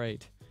was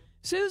great.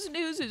 Sue's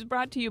News is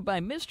brought to you by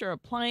Mr.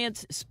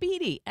 Appliance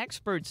Speedy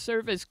Expert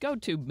Service. Go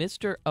to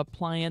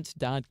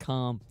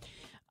MrAppliance.com.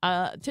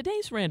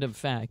 Today's random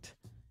fact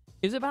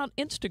is about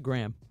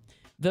Instagram.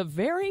 The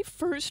very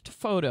first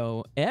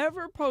photo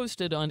ever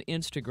posted on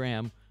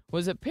Instagram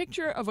was a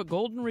picture of a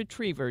golden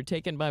retriever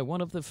taken by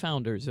one of the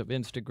founders of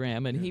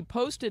Instagram, and he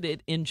posted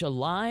it in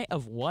July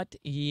of what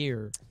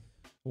year?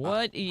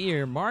 What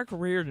year? Mark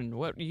Reardon,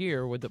 what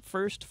year would the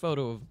first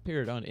photo have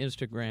appeared on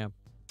Instagram?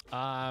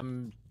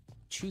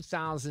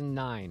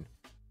 2009.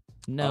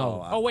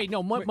 No. Oh, wait,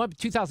 no,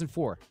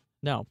 2004.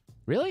 No.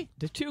 Really?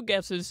 The two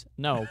guesses,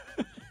 no.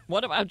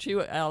 What about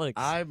you, Alex?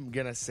 I'm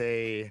going to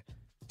say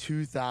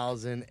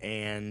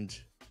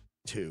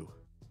 2002.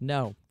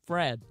 No.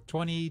 Fred?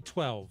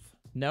 2012.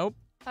 Nope.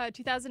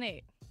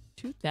 2008.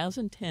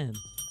 2010.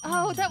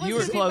 Oh, that was You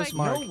were close,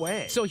 Mark. No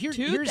way. So here's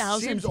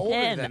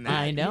 2010.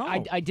 I know.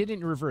 I did it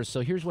in reverse.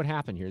 So here's what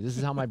happened here. This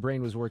is how my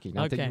brain was working.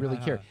 Not that you really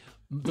care.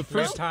 The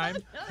first time?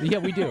 Yeah,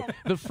 we do.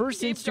 The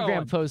first Keep Instagram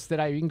going. post you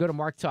can go to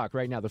Mark Talk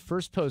right now. The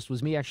first post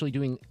was me actually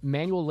doing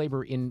manual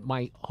labor in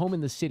my home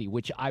in the city,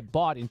 which I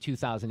bought in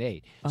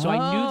 2008. So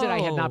I knew that I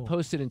had not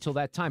posted until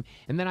that time.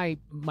 And then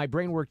my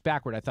brain worked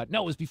backward. I thought,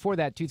 no, it was before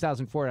that,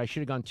 2004. I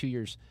should have gone 2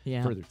 years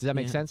further. Does that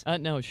make sense?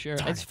 No, sure.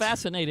 It's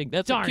fascinating.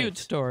 That's a cute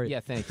story. Yeah,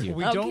 thank you.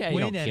 We don't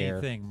win don't care.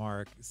 anything,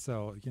 Mark.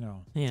 So,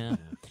 Yeah.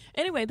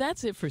 Anyway,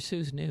 that's it for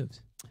Sue's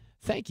News.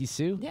 Thank you,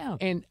 Sue. Yeah.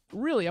 And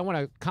really, I want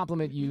to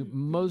compliment you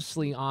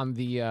mostly on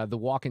the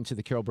walk into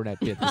the Carol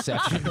Burnett bit this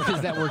afternoon because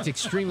that worked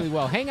extremely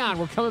well. Hang on.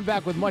 We're coming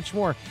back with much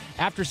more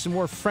after some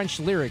more French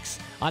lyrics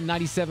on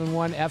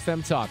 97.1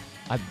 FM Talk.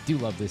 I do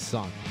love this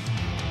song.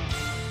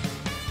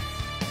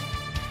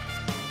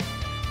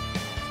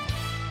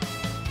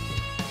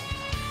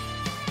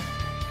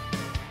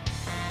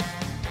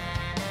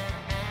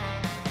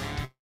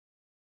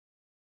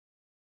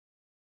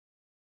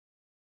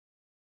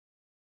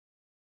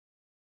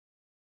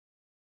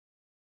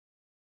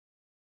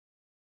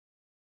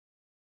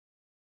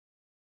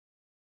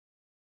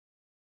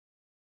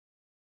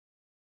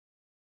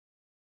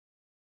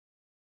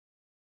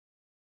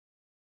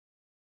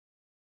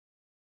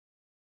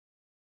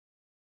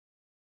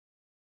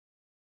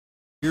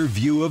 Your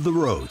view of the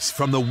roads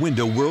from the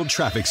Window World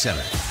Traffic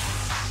Center.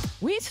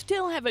 We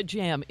still have a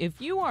jam. If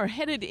you are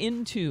headed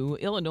into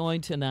Illinois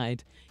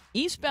tonight,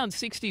 eastbound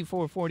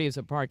 6440 is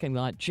a parking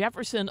lot.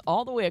 Jefferson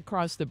all the way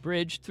across the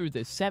bridge through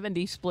the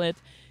 70 split.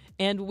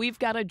 And we've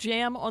got a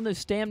jam on the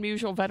Stan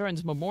Musial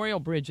Veterans Memorial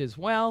Bridge as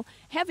well.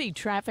 Heavy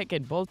traffic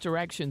in both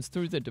directions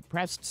through the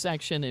depressed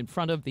section in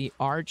front of the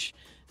arch.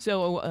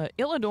 So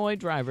Illinois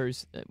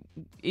drivers,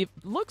 it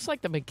looks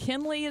like the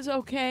McKinley is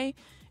okay.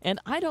 And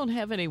I don't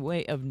have any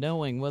way of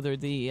knowing whether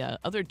the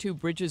other two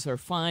bridges are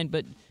fine,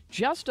 but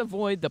just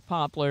avoid the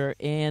Poplar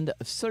and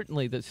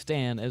certainly the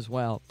Stan as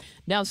well.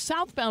 Now,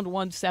 southbound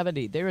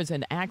 170, there is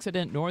an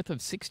accident north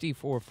of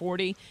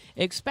 6440.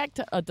 Expect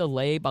a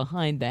delay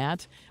behind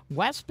that.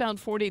 Westbound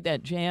 40,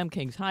 that jam,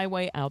 Kings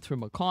Highway out through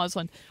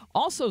McCausland,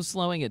 also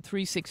slowing at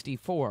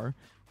 364.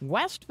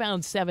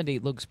 Westbound 70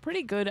 looks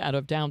pretty good out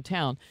of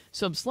downtown.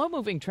 Some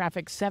slow-moving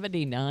traffic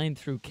 79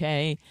 through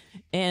K.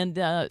 And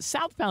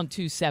southbound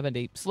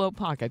 270, slow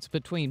pockets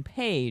between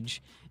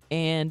Page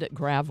and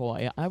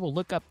Gravois. I will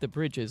look up the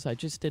bridges. I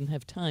just didn't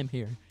have time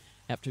here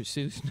after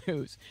Sue's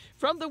News.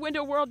 From the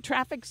Window World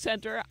Traffic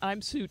Center,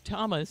 I'm Sue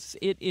Thomas.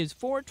 It is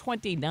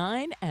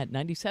 4:29 at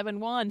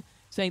 97.1.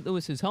 St.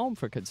 Louis's home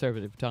for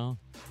conservative talk.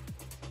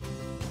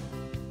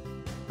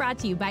 Brought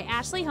to you by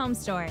Ashley Home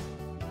Store.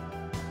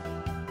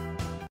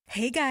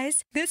 Hey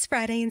guys, this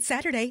Friday and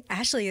Saturday,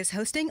 Ashley is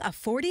hosting a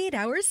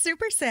 48-hour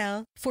super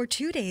sale. For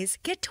 2 days,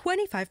 get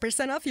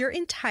 25% off your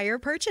entire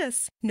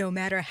purchase, no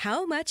matter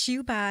how much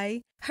you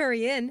buy.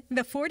 Hurry in.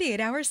 The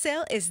 48-hour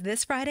sale is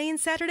this Friday and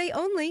Saturday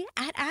only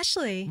at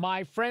Ashley.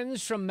 My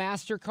friends from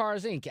Master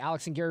Cars, Inc.,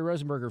 Alex and Gary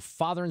Rosenberger,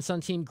 father and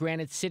son team,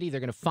 Granite City, they're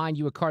going to find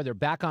you a car. They're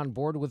back on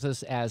board with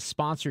us as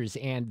sponsors,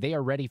 and they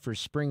are ready for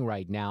spring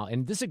right now.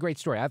 And this is a great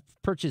story. I've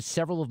purchased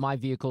several of my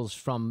vehicles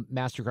from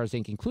Master Cars,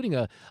 Inc., including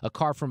a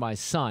car for my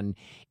son.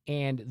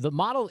 And the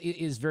model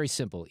is very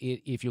simple.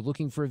 If you're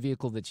looking for a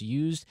vehicle that's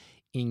used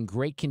in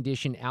great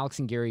condition, Alex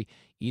and Gary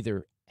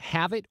either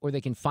have it or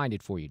they can find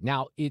it for you.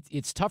 Now,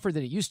 it's tougher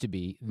than it used to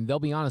be. They'll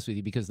be honest with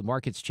you because the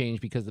market's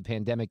changed because of the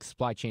pandemic,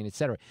 supply chain, et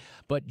cetera.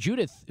 But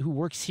Judith, who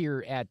works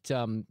here at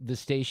the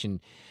station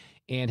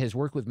and has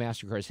worked with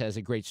MasterCars, has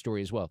a great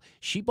story as well.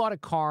 She bought a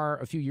car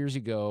a few years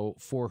ago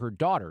for her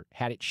daughter,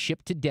 had it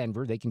shipped to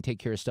Denver. They can take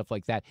care of stuff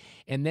like that.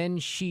 And then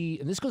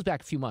and this goes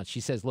back a few months,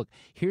 she says, look,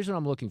 here's what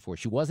I'm looking for.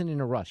 She wasn't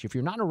in a rush. If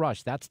you're not in a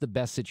rush, that's the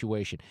best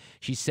situation.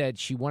 She said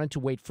she wanted to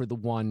wait for the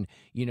one,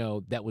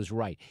 that was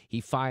right.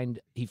 He finds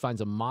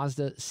a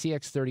Mazda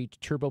CX-30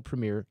 Turbo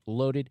Premier,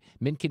 loaded,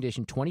 mint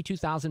condition,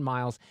 22,000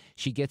 miles.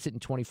 She gets it in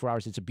 24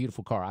 hours. It's a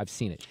beautiful car. I've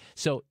seen it.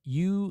 So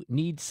you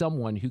need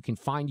someone who can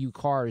find you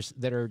cars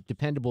that are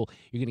dependable.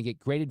 You're going to get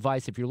great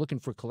advice. If you're looking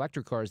for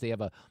collector cars, they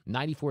have a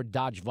 94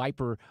 Dodge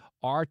Viper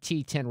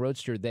RT10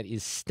 Roadster that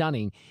is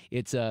stunning.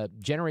 It's a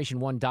Generation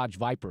 1 Dodge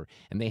Viper,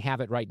 and they have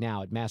it right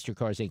now at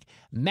MasterCars Inc.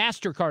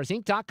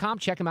 MasterCarsInc.com.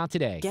 Check them out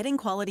today. Getting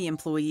quality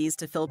employees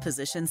to fill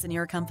positions in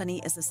your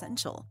company is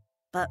essential,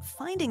 but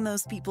finding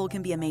those people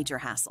can be a major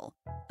hassle,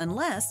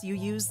 unless you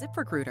use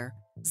ZipRecruiter.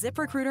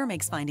 ZipRecruiter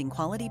makes finding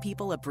quality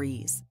people a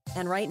breeze.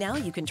 And right now,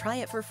 you can try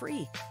it for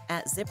free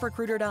at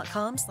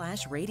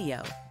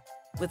ZipRecruiter.com/radio.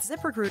 With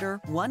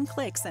ZipRecruiter, one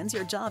click sends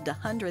your job to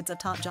hundreds of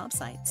top job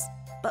sites.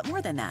 But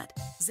more than that,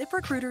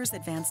 ZipRecruiter's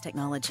advanced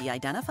technology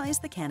identifies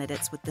the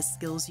candidates with the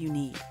skills you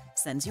need,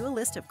 sends you a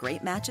list of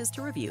great matches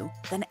to review,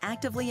 then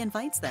actively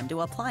invites them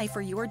to apply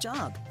for your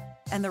job.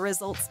 And the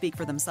results speak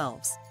for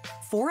themselves.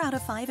 4 out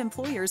of 5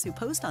 employers who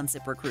post on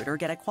ZipRecruiter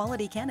get a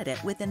quality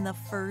candidate within the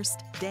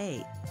first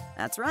day.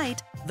 That's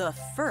right, the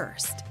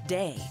first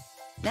day.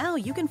 Now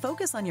you can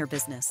focus on your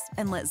business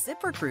and let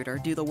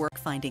ZipRecruiter do the work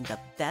finding the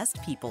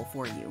best people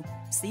for you.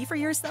 See for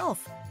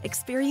yourself.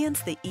 Experience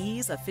the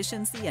ease,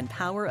 efficiency, and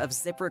power of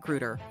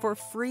ZipRecruiter for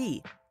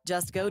free.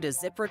 Just go to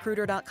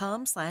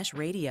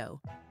ZipRecruiter.com/radio.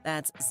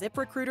 That's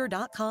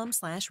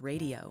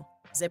ZipRecruiter.com/radio.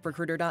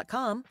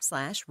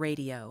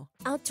 ZipRecruiter.com/radio.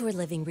 Outdoor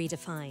Living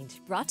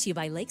Redefined, brought to you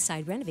by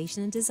Lakeside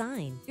Renovation and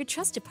Design, your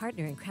trusted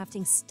partner in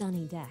crafting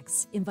stunning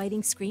decks,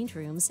 inviting screened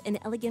rooms, and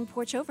elegant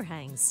porch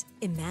overhangs.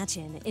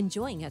 Imagine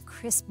enjoying a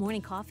crisp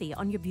morning coffee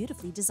on your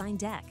beautifully designed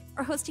deck,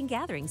 or hosting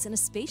gatherings in a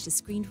spacious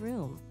screened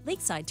room.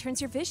 Lakeside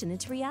turns your vision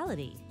into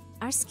reality.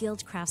 Our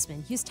skilled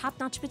craftsmen use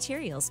top-notch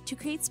materials to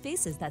create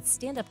spaces that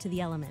stand up to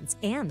the elements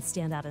and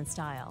stand out in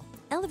style.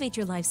 Elevate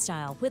your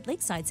lifestyle with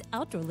Lakeside's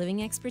outdoor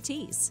living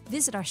expertise.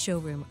 Visit our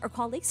showroom or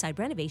call Lakeside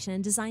Renovation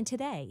and Design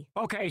today.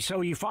 Okay,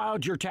 so you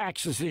filed your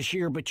taxes this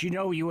year, but you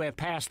know you have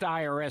past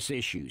IRS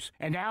issues.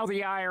 And now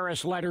the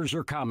IRS letters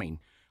are coming.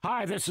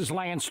 Hi, this is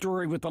Lance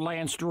Story with the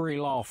Lance Story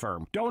Law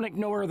Firm. Don't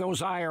ignore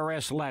those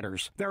IRS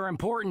letters. They're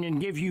important and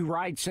give you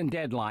rights and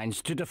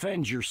deadlines to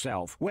defend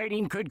yourself.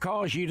 Waiting could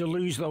cause you to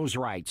lose those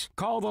rights.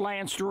 Call the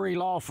Lance Story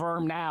Law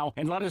Firm now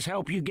and let us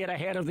help you get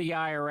ahead of the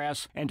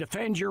IRS and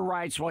defend your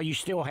rights while you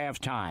still have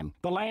time.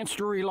 The Lance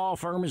Story Law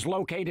Firm is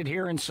located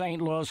here in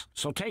St. Louis,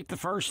 so take the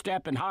first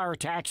step and hire a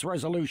tax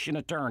resolution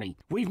attorney.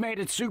 We've made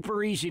it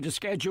super easy to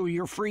schedule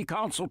your free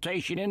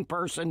consultation in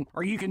person,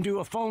 or you can do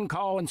a phone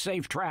call and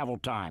save travel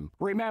time.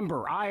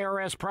 Remember,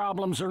 IRS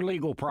problems are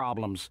legal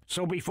problems.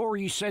 So before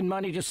you send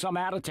money to some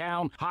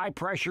out-of-town,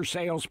 high-pressure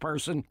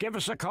salesperson, give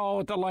us a call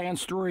at the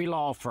Lance Story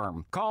Law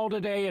Firm. Call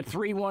today at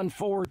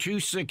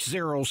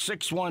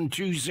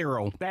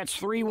 314-260-6120. That's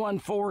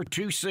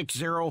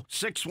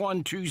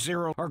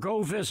 314-260-6120. Or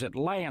go visit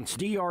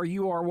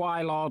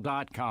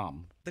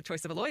LanceDruryLaw.com. The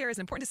choice of a lawyer is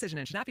an important decision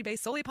and should not be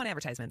based solely upon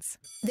advertisements.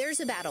 There's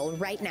a battle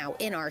right now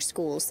in our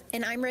schools,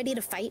 and I'm ready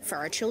to fight for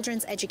our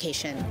children's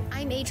education.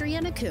 I'm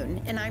Adriana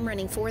Kuhn, and I'm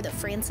running for the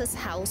Francis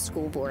Howell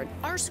School Board.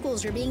 Our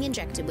schools are being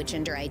injected with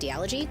gender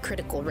ideology,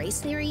 critical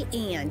race theory,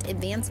 and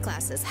advanced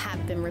classes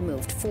have been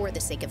removed for the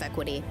sake of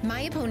equity.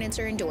 My opponents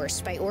are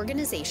endorsed by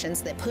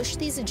organizations that push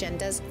these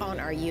agendas on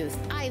our youth.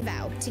 I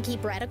vow to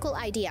keep radical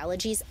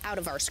ideologies out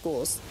of our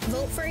schools.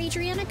 Vote for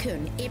Adriana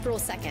Kuhn April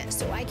 2nd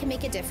so I can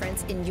make a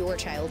difference in your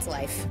child's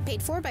life.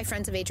 Paid for by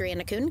Friends of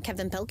Adriana Kuhn,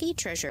 Kevin Pelkey,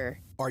 Treasurer.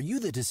 Are you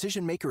the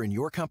decision maker in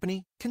your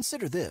company?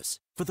 Consider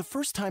this. For the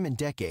first time in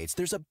decades,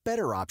 there's a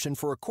better option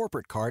for a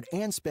corporate card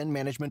and spend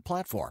management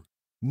platform.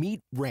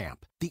 Meet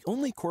Ramp, the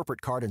only corporate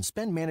card and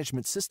spend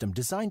management system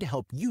designed to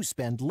help you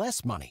spend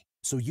less money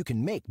so you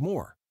can make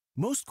more.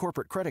 Most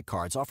corporate credit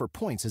cards offer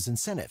points as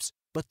incentives,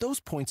 but those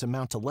points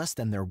amount to less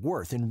than their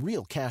worth in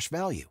real cash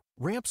value.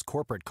 Ramp's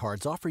corporate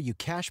cards offer you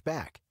cash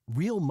back,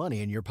 real money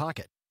in your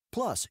pocket.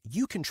 Plus,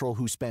 you control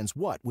who spends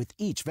what with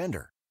each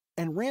vendor.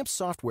 And Ramp's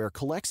software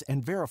collects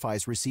and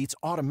verifies receipts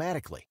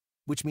automatically,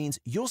 which means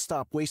you'll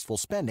stop wasteful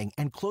spending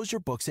and close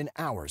your books in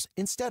hours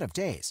instead of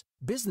days.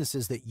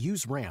 Businesses that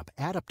use Ramp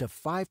add up to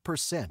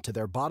 5% to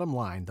their bottom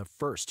line the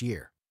first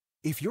year.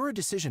 If you're a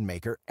decision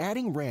maker,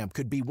 adding Ramp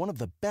could be one of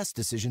the best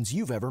decisions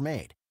you've ever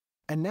made.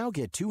 And now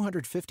get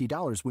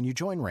 $250 when you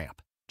join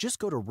Ramp. Just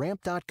go to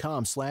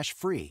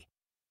ramp.com/free.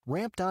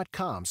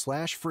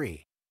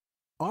 Ramp.com/free.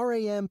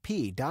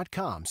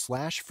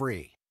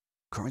 ramp.com/free.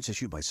 Cards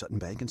issued by Sutton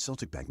Bank and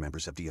Celtic Bank,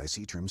 members of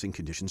FDIC. Terms and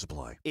conditions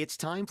apply. It's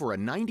time for a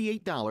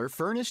 $98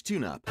 furnace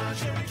tune-up.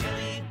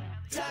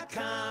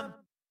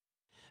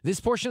 This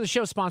portion of the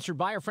show is sponsored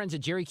by our friends at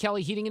Jerry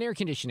Kelly Heating and Air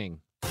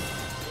Conditioning.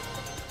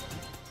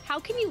 How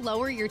can you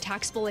lower your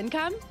taxable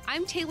income?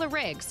 I'm Taylor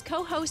Riggs,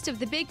 co-host of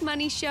The Big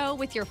Money Show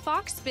with your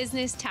Fox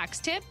Business Tax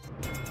Tip.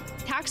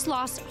 Tax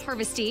loss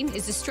harvesting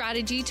is a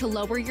strategy to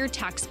lower your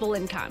taxable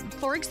income.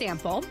 For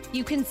example,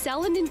 you can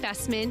sell an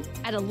investment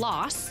at a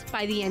loss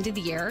by the end of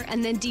the year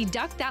and then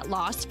deduct that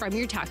loss from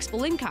your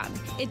taxable income.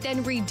 It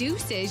then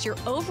reduces your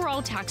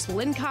overall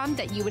taxable income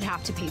that you would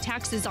have to pay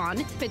taxes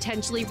on,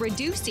 potentially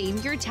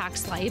reducing your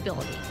tax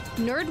liability.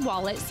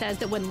 NerdWallet says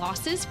that when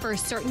losses for a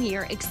certain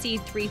year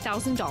exceed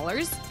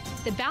 $3,000,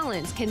 the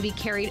balance can be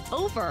carried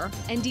over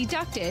and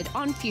deducted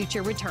on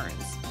future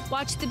returns.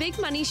 Watch The Big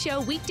Money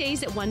Show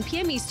weekdays at 1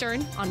 p.m.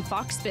 Eastern on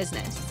Fox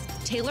Business.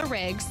 Taylor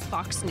Riggs,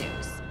 Fox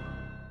News.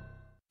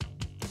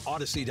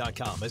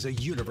 Odyssey.com is a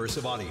universe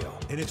of audio,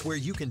 and it's where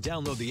you can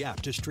download the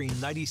app to stream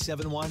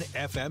 97.1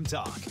 FM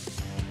Talk.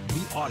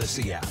 The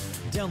Odyssey app.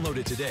 Download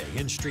it today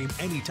and stream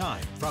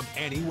anytime from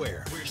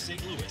anywhere. Where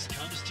St. Louis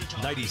comes to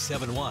talk.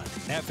 97.1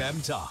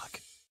 FM Talk.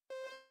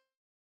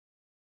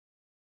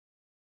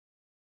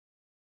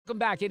 Welcome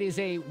back. It is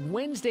a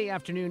Wednesday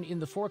afternoon in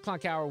the 4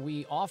 o'clock hour.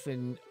 We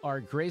often are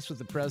graced with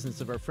the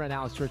presence of our friend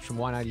Alex Rich from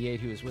Y98,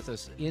 who is with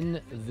us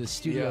in the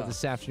studio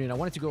this afternoon. I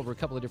wanted to go over a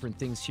couple of different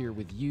things here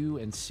with you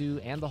and Sue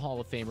and the Hall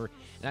of Famer.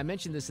 And I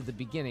mentioned this at the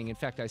beginning. In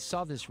fact, I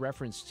saw this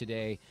reference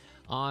today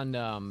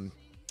on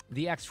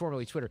the X,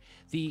 formerly Twitter,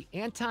 the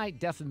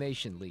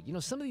Anti-Defamation League. You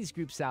know, some of these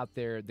groups out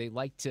there, they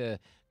like to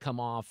come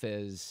off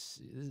as,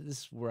 this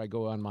is where I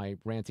go on my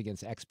rant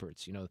against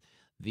experts, you know,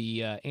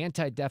 The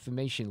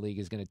Anti-Defamation League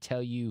is going to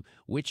tell you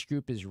which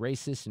group is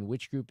racist and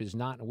which group is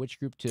not and which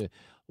group to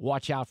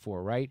watch out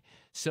for, right?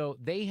 So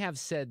they have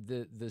said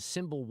the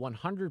symbol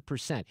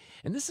 100%.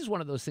 And this is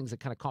one of those things that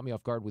kind of caught me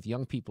off guard with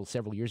young people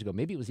several years ago.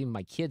 Maybe it was even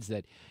my kids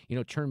that,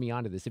 turned me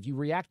on to this. If you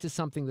react to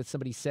something that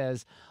somebody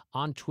says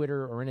on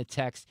Twitter or in a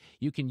text,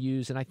 you can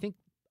use, and I think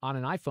on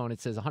an iPhone,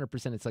 it says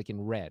 100%, it's like in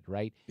red,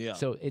 right? Yeah.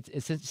 So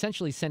it's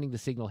essentially sending the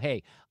signal,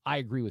 hey, I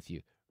agree with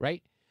you,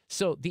 right?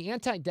 So the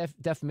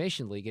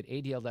Anti-Defamation League at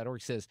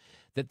ADL.org says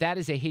that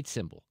is a hate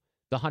symbol,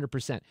 the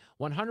 100%.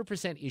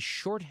 100% is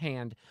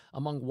shorthand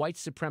among white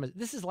supremacists.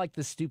 This is like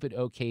the stupid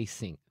OK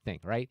thing,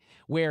 right?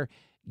 Where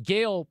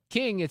Gayle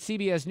King at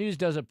CBS News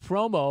does a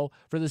promo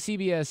for the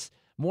CBS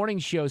morning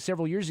show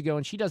several years ago,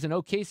 and she does an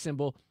OK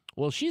symbol.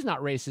 Well, she's not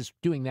racist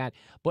doing that.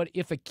 But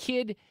if a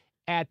kid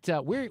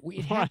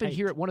it happened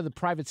here at one of the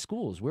private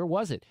schools. Where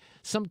was it?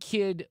 Some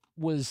kid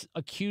was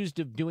accused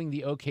of doing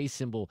the OK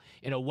symbol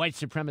in a white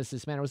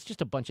supremacist manner. It was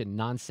just a bunch of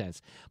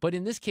nonsense. But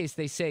in this case,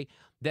 they say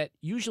that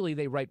usually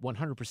they write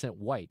 100%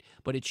 white,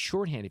 but it's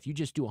shorthand if you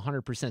just do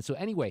 100%. So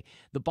anyway,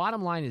 the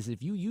bottom line is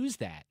if you use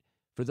that,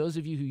 for those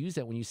of you who use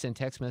that when you send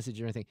text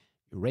messages or anything,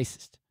 you're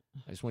racist.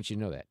 I just want you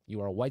to know that.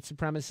 You are a white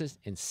supremacist,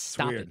 and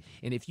stop it.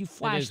 And if you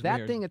flash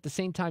that thing at the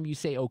same time you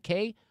say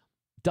OK,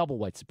 double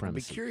white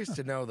supremacy. I'd be curious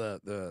to know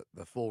the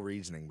full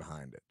reasoning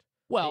behind it.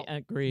 Well,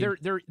 agreed.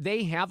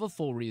 They have a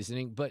full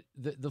reasoning, but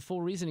the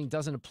full reasoning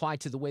doesn't apply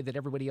to the way that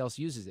everybody else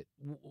uses it.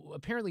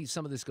 Apparently,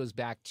 some of this goes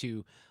back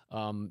to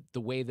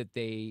the way that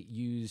they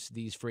use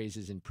these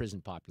phrases in prison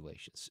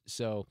populations.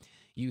 So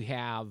you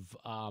have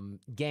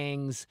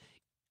gangs.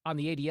 On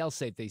the ADL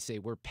site, they say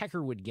where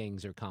peckerwood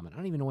gangs are common. I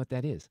don't even know what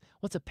that is.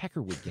 What's a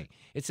peckerwood gang?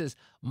 It says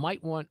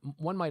one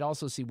might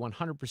also see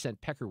 100%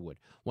 peckerwood,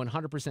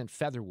 100%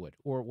 featherwood,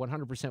 or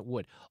 100%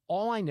 wood.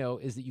 All I know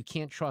is that you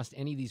can't trust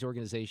any of these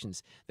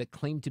organizations that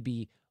claim to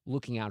be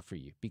looking out for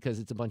you because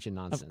it's a bunch of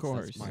nonsense. Of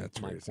course.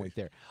 That's my point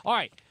there. All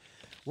right.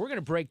 We're going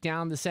to break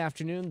down this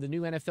afternoon the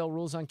new NFL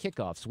rules on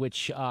kickoffs,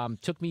 which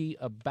took me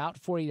about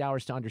 48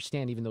 hours to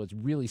understand, even though it's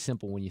really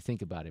simple when you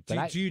think about it.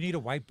 But do you need a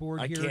whiteboard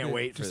I here? can't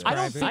wait for this. I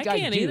don't think I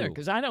can't either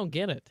because I don't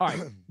get it. All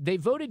right. They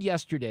voted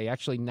yesterday.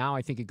 Actually, now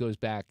I think it goes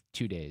back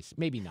 2 days.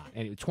 Maybe not.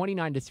 Anyway,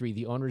 29-3,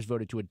 the owners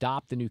voted to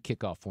adopt the new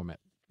kickoff format.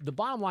 The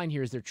bottom line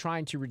here is they're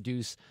trying to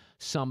reduce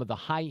some of the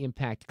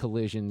high-impact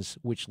collisions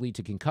which lead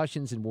to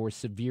concussions and more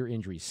severe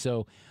injuries.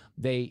 So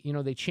they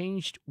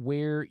changed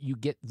where you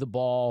get the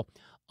ball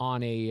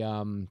on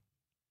a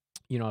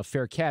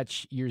fair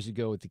catch years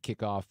ago at the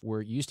kickoff,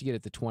 where you used to get it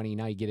at the 20,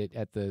 now you get it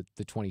at the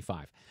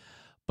 25.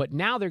 But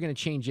now they're going to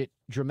change it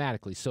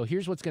dramatically. So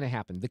here's what's going to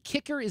happen. The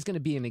kicker is going to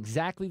be in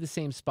exactly the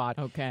same spot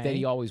that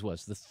he always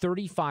was, the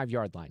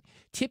 35-yard line.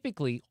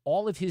 Typically,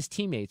 all of his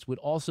teammates would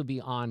also be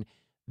on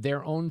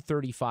their own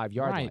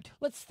 35-yard line.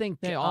 Let's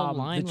think they all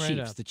line the right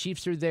Chiefs. up. The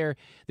Chiefs are there.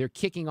 They're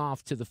kicking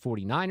off to the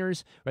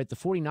 49ers, right? The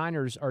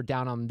 49ers are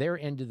down on their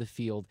end of the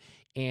field,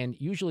 and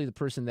usually the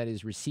person that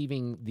is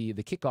receiving the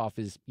kickoff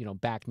is,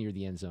 back near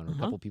the end zone, or a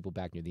couple people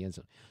back near the end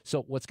zone.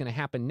 So what's going to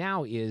happen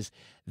now is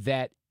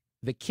that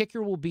the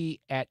kicker will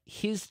be at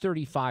his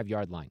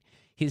 35-yard line.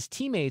 His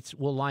teammates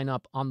will line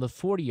up on the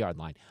 40-yard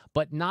line,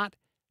 but not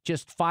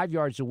just 5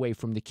 yards away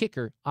from the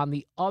kicker, on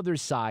the other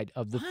side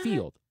of the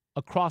field,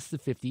 across the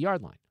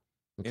 50-yard line.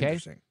 Okay?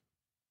 Interesting.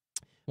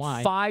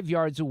 Why? 5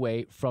 yards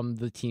away from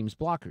the team's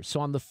blockers. So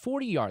on the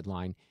 40-yard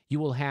line, you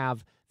will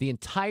have the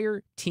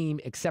entire team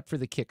except for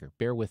the kicker.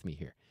 Bear with me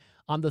here.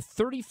 On the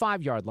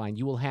 35-yard line,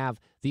 you will have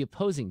the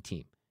opposing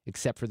team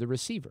except for the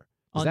receiver.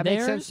 Does that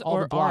make sense? All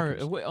the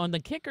blockers. On the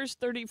kicker's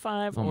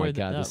 35? Oh, my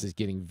God, this is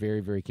getting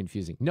very, very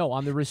confusing. No,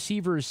 on the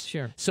receivers.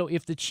 Sure. So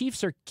if the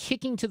Chiefs are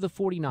kicking to the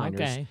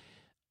 49ers,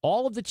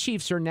 all of the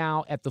Chiefs are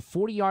now at the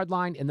 40-yard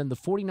line, and then the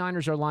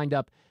 49ers are lined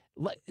up.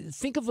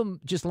 Think of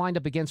them just lined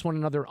up against one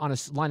another on a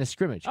line of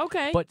scrimmage.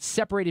 But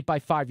separated by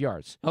 5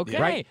 yards.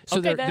 Right? So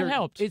that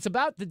helps. It's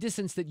about the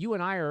distance that you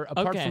and I are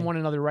apart from one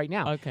another right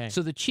now.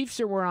 So the Chiefs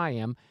are where I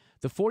am.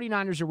 The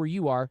 49ers are where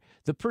you are.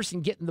 The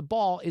person getting the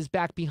ball is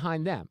back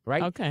behind them,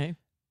 right?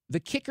 The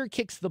kicker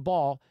kicks the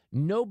ball.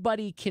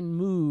 Nobody can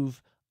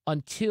move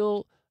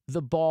until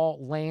the ball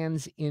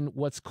lands in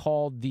what's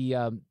called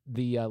the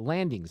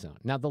landing zone.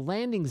 Now, the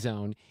landing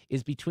zone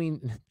is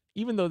between...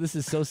 Even though this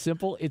is so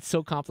simple, it's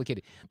so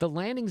complicated. The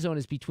landing zone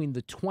is between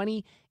the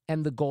 20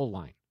 and the goal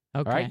line.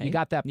 All right? You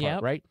got that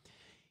part, right?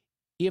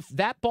 If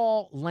that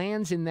ball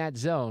lands in that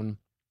zone,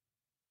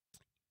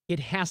 it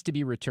has to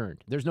be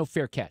returned. There's no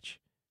fair catch.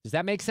 Does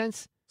that make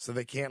sense? So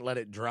they can't let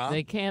it drop?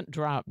 They can't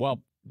drop.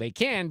 Well, they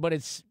can, but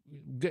it's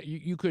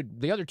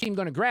the other team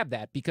going to grab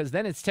that because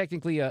then it's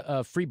technically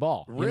a free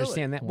ball. You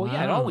understand that? Well,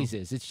 yeah, it always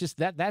is. It's just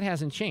that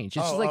hasn't changed.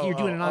 It's just like you're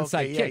doing an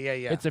onside kick.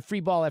 It's a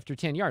free ball after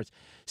 10 yards.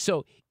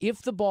 So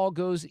if the ball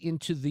goes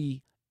into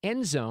the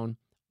end zone,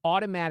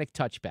 automatic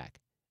touchback,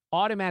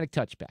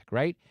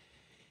 right?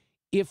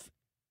 If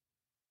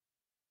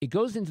it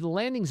goes into the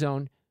landing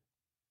zone,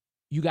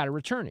 you got to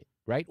return it.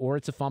 right? Or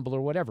it's a fumble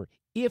or whatever.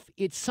 If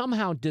it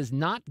somehow does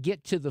not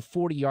get to the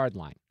 40-yard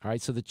line, all right,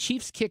 so the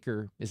Chiefs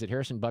kicker, is it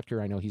Harrison Butker?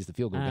 I know he's the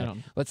field goal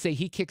guy. Let's say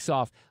he kicks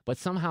off, but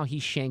somehow he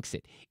shanks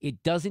it.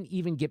 It doesn't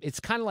even get, it's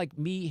kind of like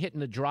me hitting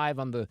a drive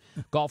on the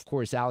golf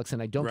course, Alex,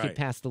 and I don't get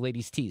past the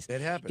ladies' tees. It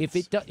happens. If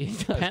it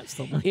does, Past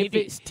the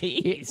ladies'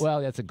 tees.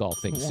 Well, that's a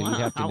golf thing, so you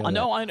have to know that.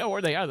 I know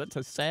where they are. That's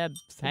a sad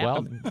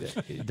happening.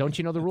 Well, don't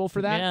you know the rule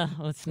for that? Yeah,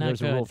 that's not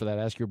There's good. a rule for that.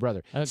 Ask your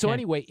brother. Okay. So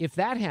anyway, if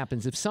that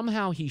happens, if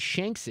somehow he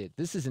shanks it,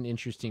 this is an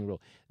interesting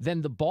rule,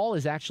 then the ball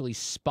is actually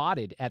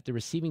spotted at the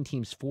receiving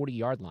team's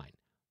 40-yard line.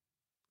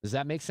 Does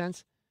that make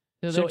sense?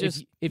 So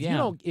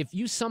if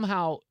you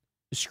somehow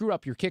screw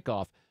up your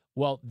kickoff,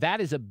 well, that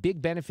is a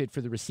big benefit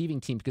for the receiving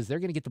team because they're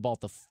going to get the ball at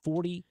the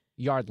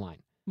 40-yard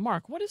line.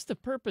 Mark, what is the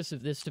purpose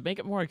of this? To make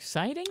it more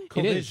exciting?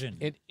 Collision.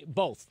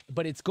 Both,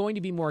 but it's going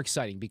to be more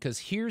exciting because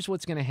here's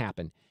what's going to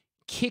happen.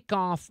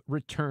 Kickoff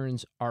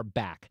returns are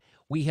back.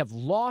 We have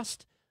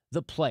lost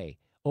the play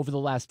over the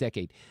last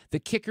decade. The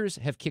kickers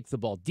have kicked the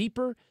ball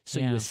deeper, so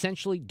you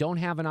essentially don't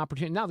have an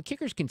opportunity. Now, the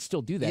kickers can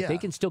still do that. Yeah. They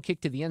can still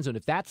kick to the end zone.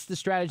 If that's the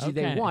strategy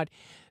they want,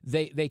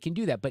 they can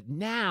do that. But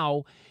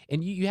now,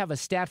 and you have a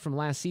stat from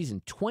last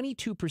season,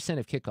 22%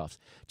 of kickoffs,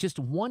 just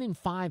 1 in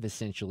 5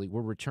 essentially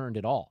were returned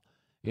at all.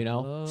 You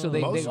know, so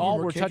they all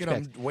were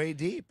touchbacks. Them way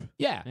deep.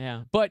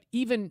 Yeah. But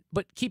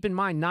keep in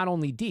mind, not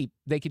only deep,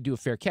 they could do a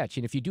fair catch.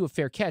 And if you do a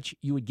fair catch,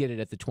 you would get it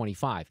at the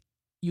 25.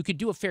 You could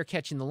do a fair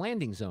catch in the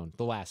landing zone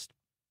the last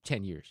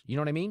 10 years. You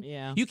know what I mean?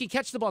 Yeah. You can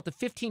catch the ball at the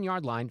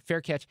 15-yard line,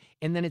 fair catch,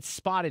 and then it's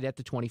spotted at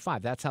the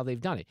 25. That's how they've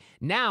done it.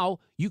 Now,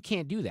 you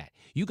can't do that.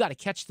 You got to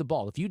catch the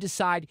ball. If you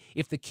decide,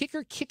 if the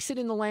kicker kicks it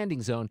in the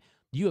landing zone,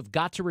 you have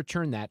got to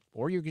return that,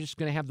 or you're just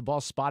going to have the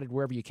ball spotted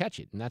wherever you catch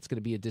it, and that's going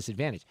to be a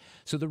disadvantage.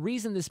 So the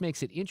reason this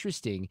makes it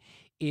interesting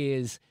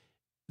is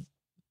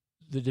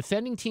the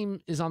defending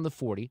team is on the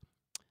 40.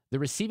 The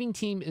receiving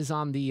team is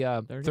on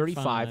the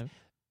 35.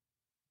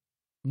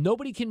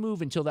 Nobody can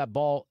move until that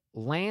ball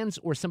lands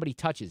or somebody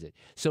touches it.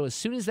 So as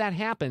soon as that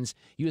happens,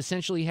 you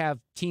essentially have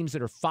teams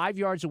that are 5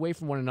 yards away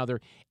from one another,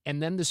 and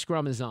then the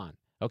scrum is on.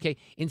 Okay?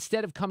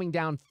 Instead of coming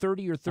down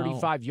 30 or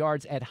 35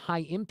 yards at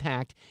high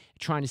impact,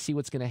 trying to see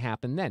what's going to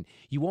happen then.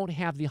 You won't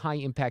have the high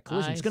impact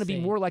collision. It's going to be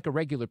more like a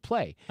regular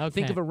play.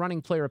 Think of a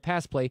running play or a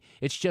pass play.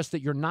 It's just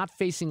that you're not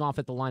facing off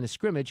at the line of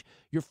scrimmage.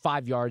 You're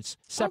 5 yards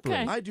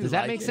separated. Does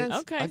that make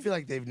sense? I feel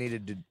like they've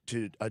needed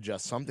to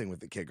adjust something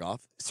with the kickoff.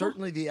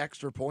 Certainly the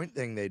extra point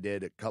thing they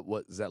did,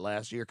 what was that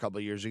last year, a couple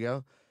of years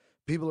ago?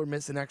 People are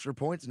missing extra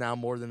points now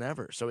more than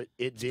ever. So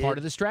it's part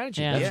of the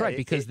strategy. That's right,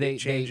 because they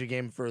change the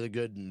game for the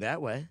good in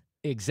that way.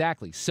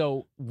 Exactly.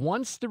 So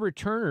once the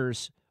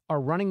returners are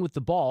running with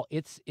the ball,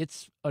 it's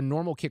a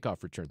normal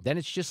kickoff return. Then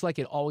it's just like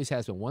it always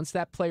has been. Once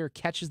that player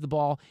catches the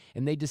ball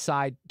and they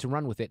decide to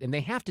run with it, and they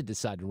have to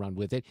decide to run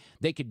with it,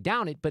 they could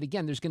down it. But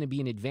again, there's going to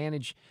be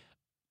an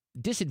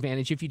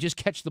disadvantage if you just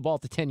catch the ball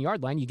at the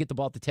 10-yard line. You get the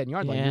ball at the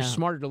 10-yard line. You're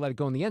smarter to let it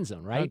go in the end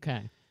zone, right?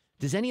 Okay.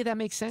 Does any of that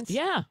make sense?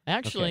 Yeah,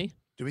 actually. Okay.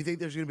 Do we think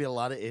there's going to be a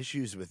lot of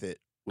issues with it?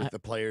 With the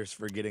players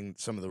forgetting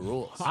some of the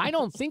rules? I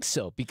don't think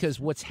so, because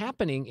what's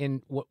happening,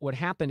 and what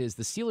happened is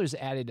the Steelers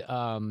added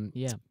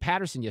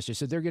Patterson yesterday.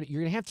 So you're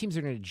gonna have teams that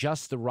are gonna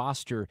adjust the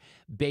roster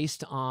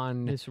based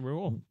on this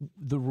rule.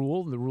 The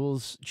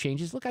rules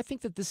changes. Look, I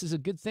think that this is a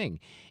good thing.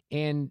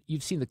 And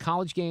you've seen the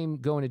college game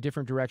go in a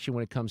different direction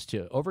when it comes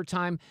to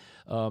overtime.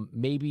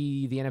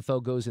 Maybe the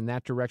NFL goes in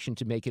that direction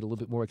to make it a little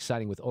bit more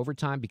exciting with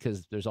overtime,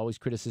 because there's always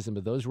criticism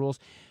of those rules.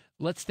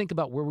 Let's think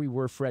about where we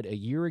were, Fred, a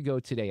year ago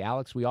today.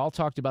 Alex, we all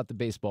talked about the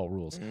baseball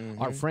rules.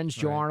 Our friends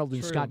Joe Arnold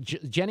and Scott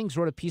Jennings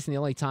wrote a piece in the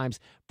LA Times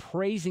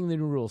praising the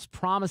new rules,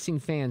 promising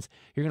fans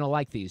you're going to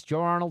like these.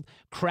 Joe Arnold,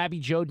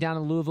 Krabby Joe down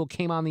in Louisville,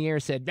 came on the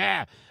air, said,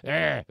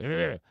 I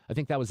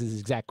think that was his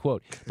exact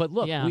quote. But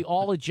look, we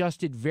all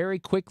adjusted very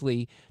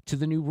quickly to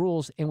the new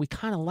rules, and we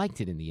kind of liked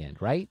it in the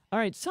end, right? All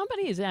right,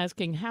 somebody is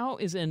asking, how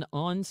is an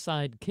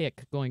onside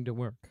kick going to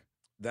work?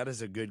 That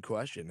is a good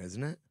question,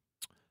 isn't it?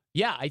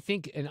 Yeah, I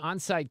think an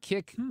onside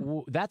kick,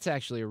 that's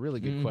actually a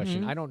really good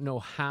question. I don't know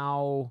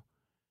how.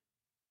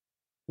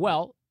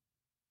 Well,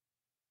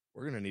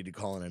 we're going to need to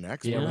call in an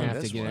expert. Yeah, we're going to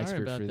have to get an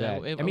expert for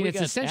that. I mean,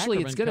 it's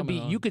essentially, it's going to be,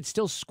 you could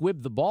still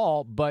squib the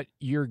ball, but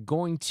you're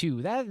going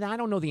to, I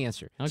don't know the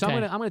answer. Okay. So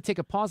I'm going to take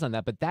a pause on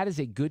that, but that is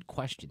a good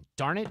question.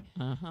 Darn it.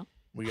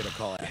 We got to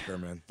call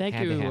Ackerman. Thank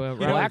you.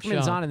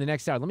 Ackerman's on in the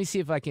next hour. Let me see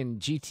if I can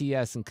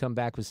GTS and come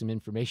back with some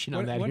information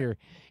on that here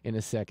in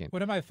a second.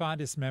 One of my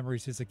fondest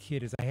memories as a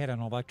kid is I had an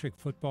electric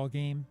football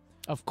game.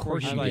 Of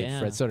course you did,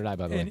 Fred. So did I,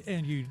 by the way.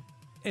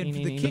 And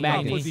the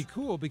kickoff would be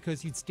cool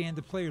because you'd stand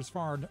the players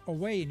far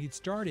away and you'd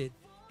start it.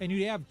 And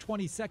you'd have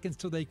 20 seconds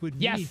till they would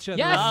meet each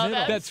other in the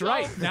middle. That's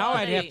right. Now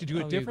I'd have to do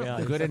it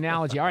differently. Good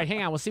analogy. All right,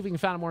 hang on. We'll see if we can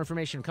find out more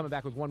information. I'm coming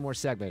back with one more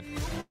segment.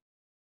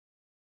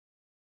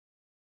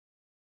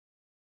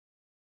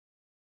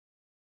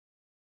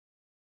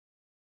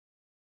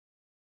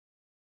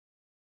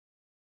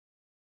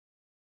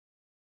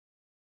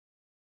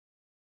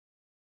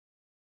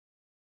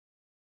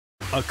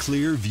 A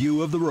clear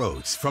view of the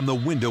roads from the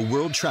Window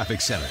World Traffic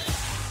Center.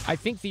 I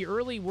think the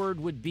early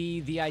word would be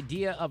the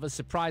idea of a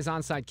surprise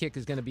onside kick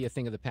is going to be a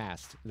thing of the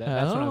past.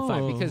 That's what I'm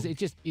finding, because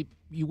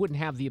you wouldn't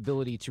have the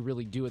ability to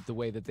really do it the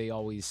way that they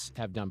always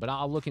have done. But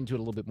I'll look into it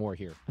a little bit more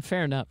here.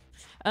 Fair enough.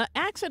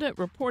 Accident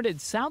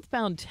reported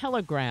southbound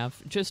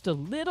Telegraph just a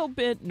little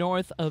bit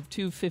north of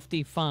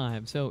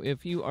 255. So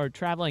if you are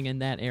traveling in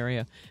that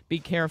area, be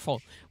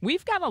careful.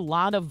 We've got a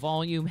lot of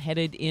volume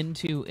headed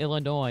into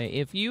Illinois.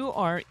 If you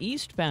are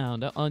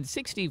eastbound on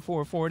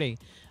 6440,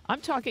 I'm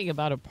talking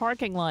about a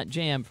parking lot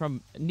jam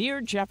from near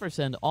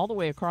Jefferson all the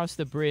way across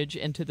the bridge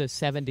into the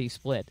 70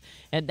 split.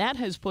 And that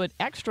has put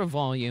extra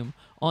volume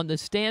on the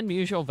Stan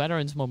Musial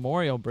Veterans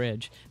Memorial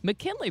Bridge.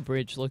 McKinley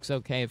Bridge looks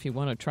okay if you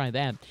want to try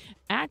that.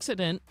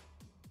 Accident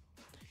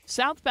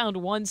southbound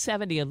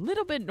 170, a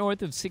little bit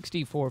north of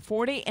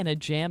 6440, and a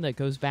jam that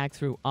goes back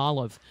through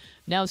Olive.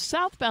 Now,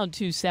 southbound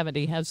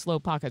 270 has slow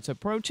pockets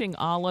approaching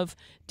Olive,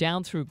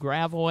 down through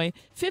Gravois.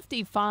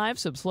 55,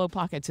 some slow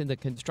pockets in the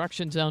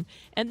construction zone.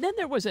 And then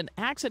there was an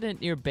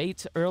accident near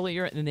Bates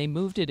earlier, and they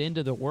moved it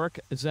into the work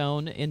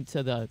zone,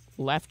 into the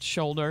left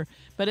shoulder.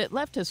 But it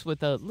left us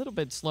with a little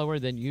bit slower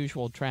than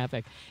usual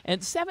traffic.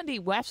 And 70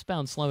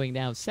 westbound slowing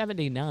down,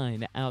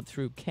 79 out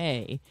through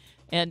K.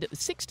 And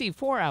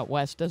 64 out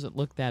west doesn't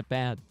look that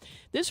bad.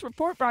 This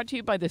report brought to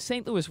you by the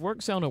St. Louis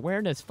Work Zone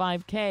Awareness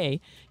 5K.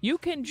 You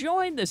can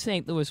join the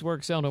St. Louis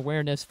Work Zone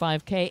Awareness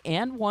 5K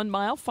and 1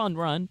 Mile Fun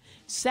Run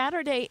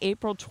Saturday,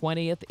 April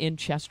 20th in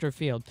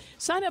Chesterfield.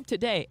 Sign up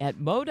today at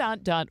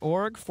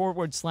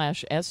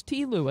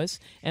modot.org/ST Lewis.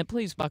 And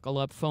please buckle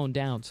up, phone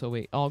down, so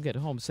we all get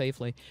home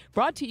safely.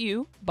 Brought to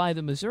you by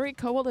the Missouri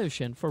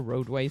Coalition for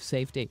Roadway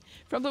Safety.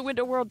 From the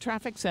Window World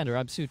Traffic Center,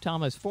 I'm Sue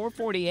Thomas,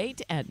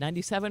 448 at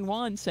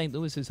 97.1 St.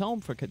 Louis is home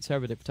for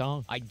conservative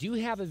talk. I do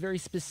have a very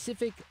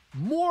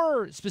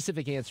more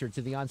specific answer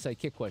to the onside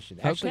kick question.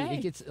 Actually, Okay.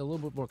 It gets a little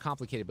bit more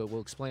complicated, but we'll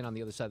explain on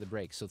the other side of the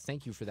break. So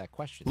thank you for that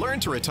question.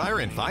 Learn to retire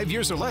in 5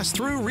 years or less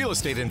through real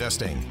estate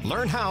investing.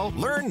 Learn how,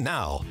 learn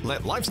now.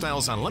 Let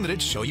Lifestyles Unlimited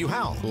show you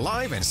how.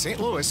 Live in St.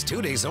 Louis,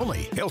 2 days only.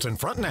 Hilton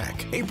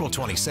Frontenac, April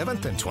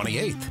 27th and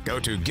 28th. Go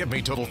to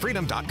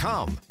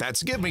GiveMeTotalFreedom.com.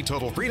 That's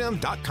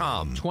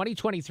GiveMeTotalFreedom.com.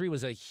 2023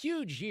 was a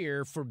huge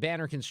year for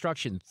Banner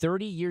Construction.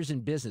 30 years in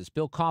business.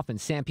 Bill Kaufman,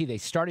 Sam P. They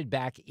started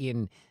back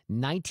in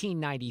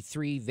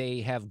 1993.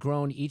 They have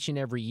grown each and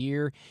every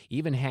year,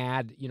 even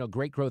had,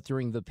 great growth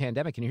during the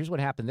pandemic. And here's what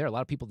happened there. A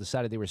lot of people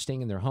decided they were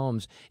staying in their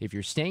homes. If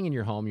you're staying in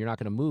your home, you're not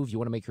going to move. You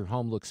want to make your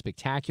home look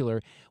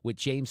spectacular with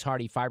James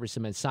Hardy fiber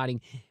cement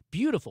siding,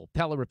 beautiful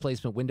Pella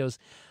replacement windows.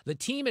 The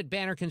team at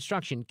Banner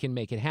Construction can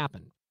make it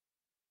happen.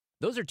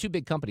 Those are two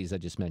big companies I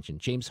just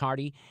mentioned, James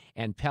Hardy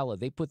and Pella.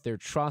 They put their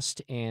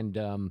trust and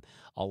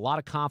a lot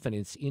of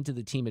confidence into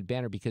the team at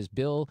Banner because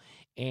Bill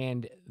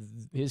and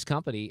his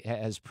company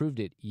has proved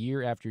it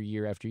year after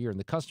year after year, and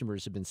the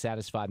customers have been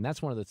satisfied. And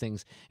that's one of the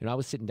things, I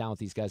was sitting down with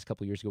these guys a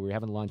couple of years ago. We were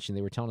having lunch, and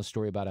they were telling a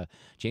story about a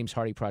James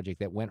Hardy project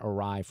that went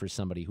awry for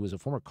somebody who was a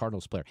former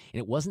Cardinals player. And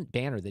it wasn't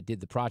Banner that did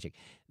the project.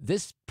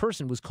 This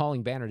person was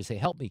calling Banner to say,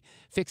 help me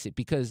fix it,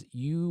 because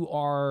you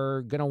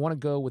are going to want to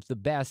go with the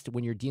best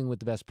when you're dealing with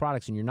the best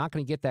products, and you're not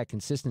going to get that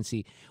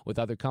consistency with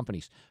other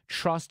companies.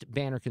 Trust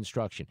Banner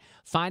Construction.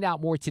 Find out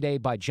more today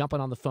by jumping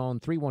on the phone,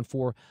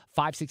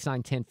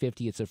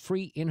 314-569-1050. It's a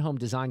free in-home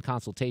design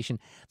consultation.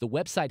 The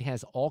website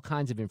has all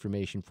kinds of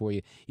information for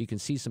you. You can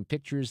see some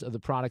pictures of the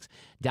products,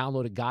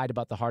 download a guide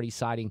about the Hardy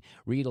siding,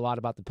 read a lot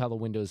about the Pella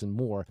windows and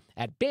more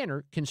at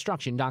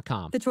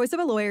bannerconstruction.com. The choice of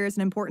a lawyer is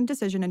an important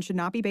decision and should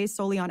not be based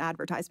solely on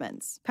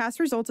advertisements. Past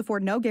results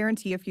afford no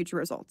guarantee of future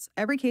results.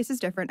 Every case is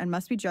different and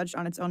must be judged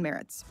on its own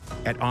merits.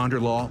 At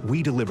Onder Law,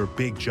 we deliver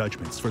big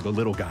judgments for the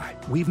little guy.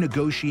 We've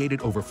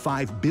negotiated over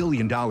 $5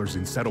 billion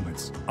in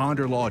settlements.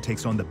 Onder Law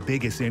takes on the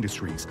biggest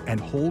industries and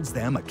holds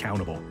them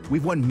accountable.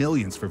 We've won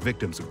millions for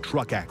victims of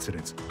truck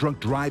accidents, drunk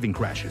driving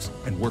crashes,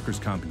 and workers'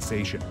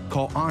 compensation.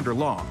 Call Onder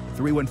Law,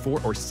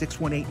 314 or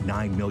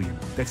 618-9-million.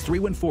 That's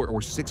 314 or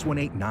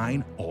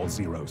 618-9, all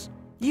zeros.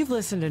 You've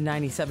listened to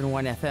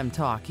 97.1 FM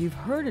Talk. You've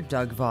heard of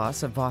Doug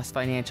Voss of Voss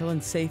Financial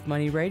and Safe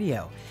Money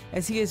Radio,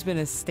 as he has been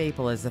a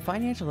staple as the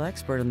financial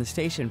expert on the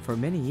station for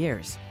many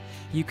years.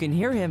 You can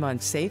hear him on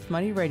Safe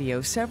Money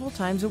Radio several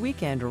times a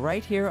weekend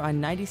right here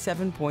on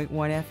 97.1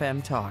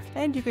 FM Talk.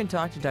 And you can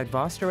talk to Doug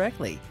Voss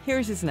directly.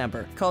 Here's his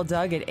number. Call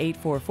Doug at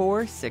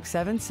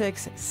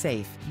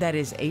 844-676-SAFE. That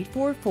is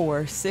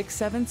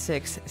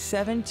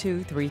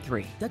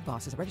 844-676-7233. Doug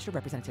Voss is a registered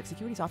representative.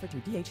 Securities offered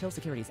through D.H. Hill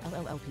Securities,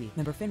 LLLP.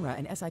 Member FINRA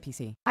and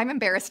SIPC. I'm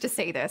embarrassed to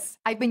say this.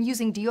 I've been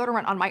using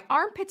deodorant on my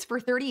armpits for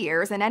 30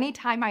 years, and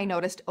anytime I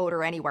noticed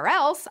odor anywhere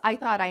else, I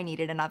thought I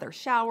needed another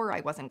shower,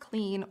 I wasn't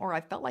clean, or I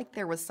felt like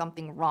there was something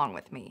something wrong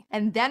with me.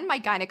 And then my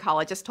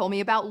gynecologist told me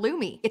about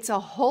Lumi. It's a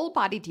whole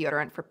body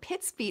deodorant for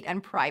pits, feet,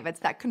 and privates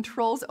that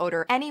controls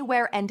odor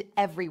anywhere and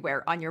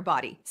everywhere on your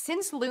body.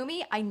 Since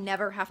Lumi, I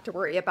never have to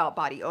worry about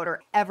body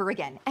odor ever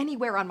again,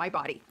 anywhere on my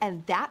body.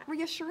 And that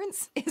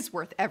reassurance is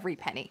worth every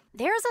penny.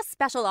 There's a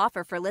special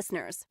offer for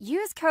listeners.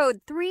 Use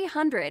code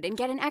 300 and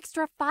get an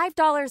extra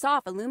 $5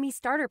 off a Lumi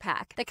starter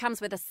pack that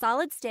comes with a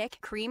solid stick,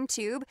 cream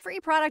tube, free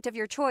product of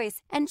your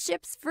choice, and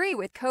ships free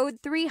with code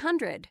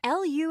 300.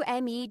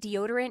 LUME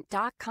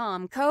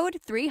deodorant.com, code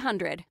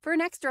 300 for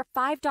an extra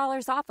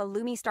 $5 off a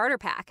Lumi starter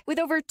pack. With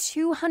over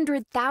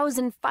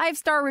 200,000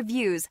 5-star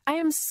reviews, I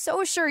am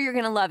so sure you're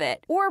going to love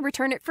it. Or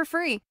return it for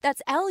free.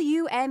 That's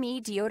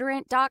LUME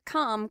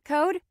deodorant.com,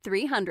 code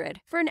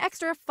 300 for an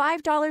extra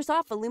 $5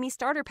 off a Lumi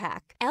starter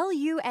pack.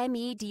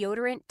 LUME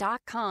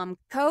deodorant.com,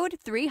 code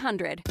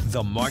 300.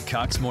 The Mark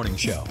Cox Morning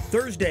Show.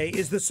 Thursday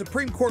is the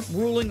Supreme Court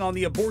ruling on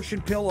the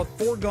abortion pill a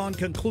foregone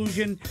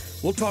conclusion.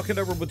 We'll talk it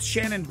over with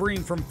Shannon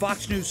Breen from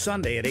Fox News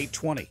Sunday at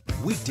 8:20.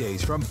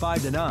 Weekdays from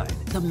 5 to 9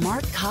 The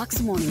Mark Cox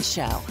Morning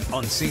Show.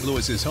 on St.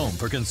 Louis's home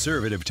for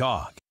conservative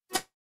talk.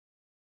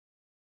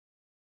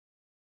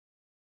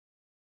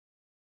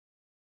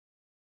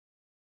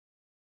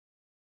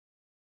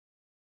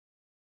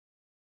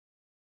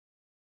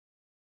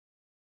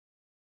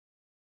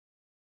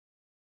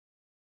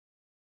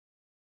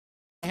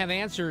 Have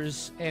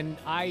answers, and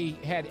I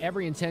had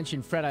every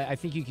intention, Fred, I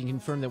think you can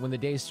confirm that when the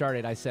day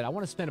started, I said, I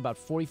want to spend about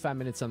 45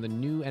 minutes on the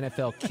new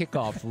NFL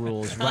kickoff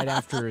rules right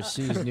after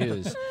Sue's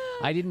news.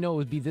 I didn't know it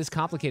would be this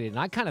complicated, and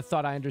I kind of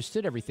thought I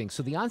understood everything.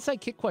 So the onside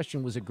kick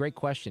question was a great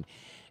question.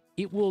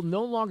 It will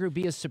no longer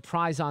be a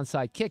surprise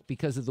onside kick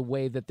because of the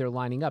way that they're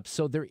lining up.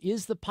 So there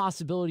is the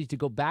possibility to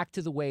go back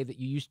to the way that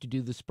you used to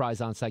do the surprise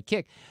onside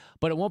kick,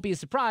 but it won't be a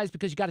surprise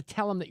because you got to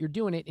tell them that you're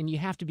doing it and you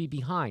have to be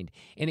behind,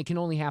 and it can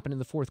only happen in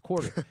the fourth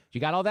quarter. You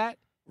got all that?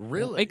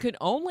 Really? It could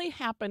only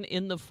happen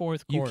in the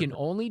fourth quarter. You can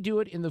only do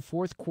it in the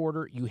fourth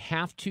quarter. You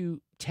have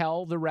to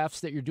tell the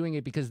refs that you're doing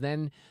it because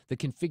then the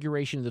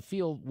configuration of the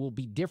field will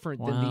be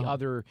different than the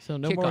other So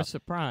no kickoff. more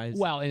surprise.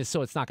 Well, and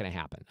so it's not going to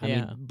happen. I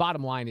mean,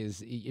 bottom line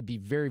is it'd be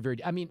very,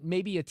 very... I mean,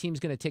 maybe a team's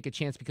going to take a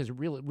chance because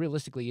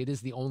realistically, it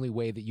is the only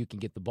way that you can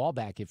get the ball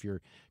back if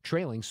you're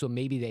trailing, so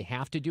maybe they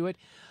have to do it.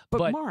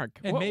 But Mark...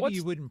 And maybe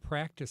you wouldn't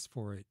practice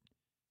for it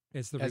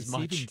as the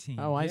receiving team.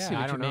 Oh, I see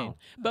what you mean. know.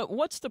 But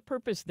what's the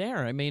purpose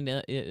there? I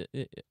mean,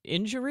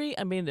 injury?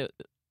 I mean,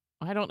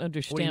 I don't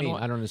understand. What do you mean? Why,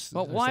 I don't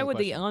understand. Well, why would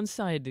the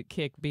onside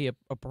kick be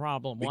a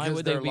problem? Why Because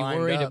would they they're be lined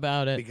worried up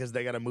about it? Because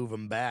they got to move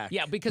them back.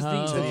 Yeah, because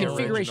the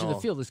configuration of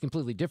the field is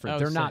completely different.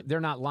 They're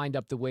not lined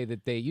up the way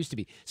that they used to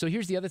be. So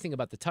here's the other thing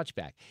about the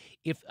touchback.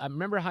 If I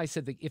remember how I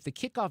said that if the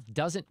kickoff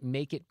doesn't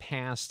make it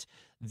past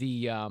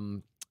the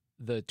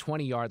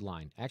 20-yard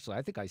line, actually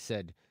I think I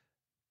said,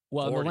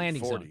 well, 40, the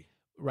landing 40. zone.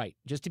 Right,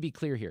 just to be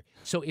clear here.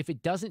 So if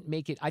it doesn't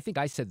make it, I think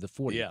I said the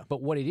 40.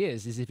 But what it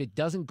is if it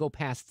doesn't go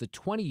past the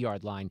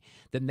 20-yard line,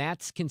 then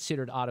that's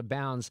considered out of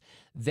bounds.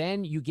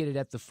 Then you get it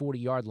at the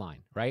 40-yard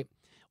line, right?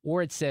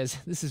 Or it says,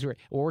 this is where,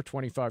 or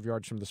 25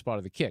 yards from the spot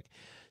of the kick.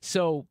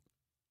 So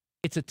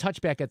it's a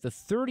touchback at the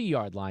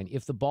 30-yard line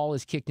if the ball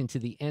is kicked into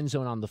the end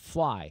zone on the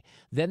fly.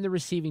 Then the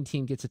receiving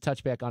team gets a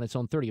touchback on its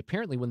own 30.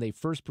 Apparently, when they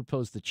first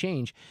proposed the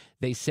change,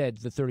 they said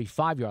the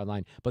 35-yard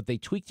line, but they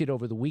tweaked it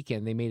over the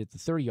weekend. They made it the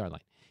 30-yard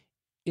line.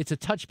 It's a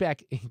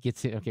touchback.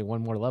 Okay,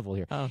 one more level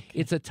here. Okay.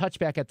 It's a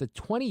touchback at the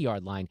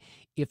 20-yard line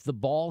if the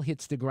ball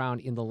hits the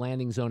ground in the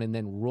landing zone and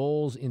then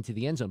rolls into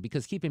the end zone.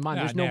 Because keep in mind,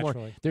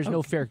 there's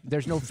no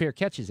fair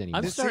catches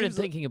anymore. I've started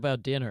thinking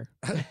about dinner.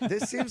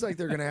 This seems like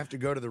they're going to have to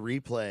go to the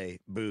replay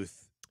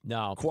booth.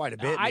 No, quite a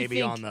bit,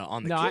 maybe on the.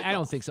 No, I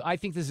don't think so. I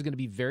think this is going to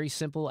be very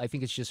simple. I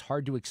think it's just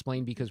hard to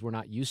explain because we're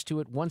not used to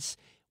it. Once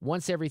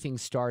everything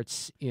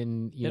starts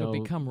it'll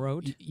become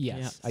rote.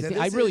 Yes, Yeah.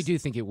 I really do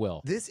think it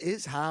will. This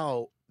is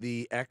how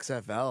the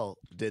XFL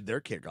did their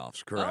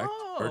kickoffs, correct?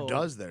 Or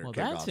does their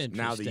that's kickoffs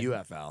now? The interesting.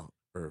 UFL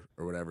or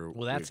whatever.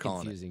 Well, that's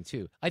calling confusing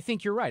too. I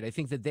think you're right. I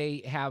think that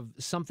they have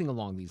something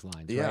along these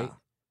lines. Yeah, right?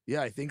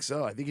 yeah, I think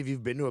so. I think if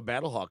you've been to a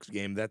Battlehawks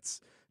game, that's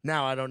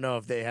now. I don't know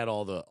if they had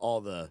all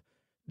the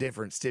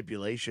different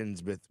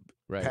stipulations with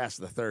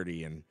past the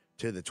 30 and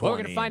to the 20. Well,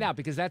 we're going to find out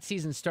because that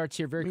season starts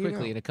here very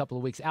quickly in a couple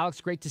of weeks.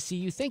 Alex, great to see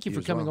you. Thank you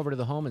for coming over to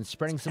the home and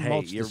spreading some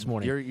mulch this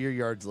morning. Your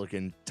yard's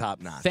looking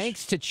top notch.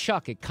 Thanks to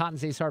Chuck at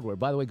Cotton's Ace Hardware.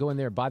 By the way, go in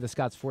there, buy the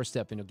Scott's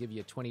 4-Step, and he'll give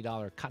you a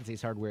 $20 Cotton's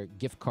Ace Hardware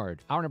gift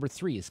card. Hour number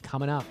 3 is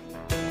coming up.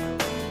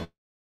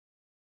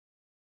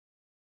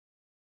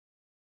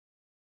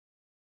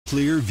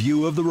 Clear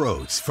view of the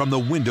roads from the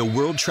Window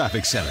World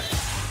Traffic Center.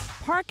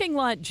 Parking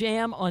lot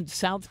jam on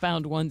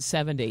southbound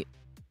 170.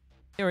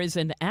 There is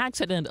an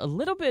accident a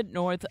little bit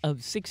north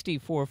of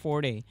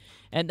 6440,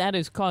 and that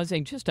is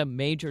causing just a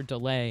major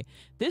delay.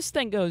 This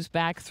thing goes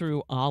back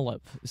through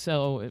Olive,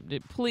 so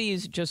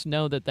please just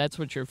know that that's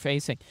what you're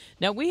facing.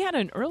 Now, we had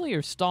an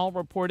earlier stall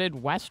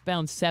reported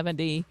westbound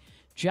 70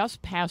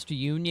 just past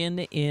Union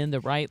in the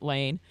right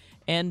lane,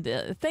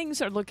 And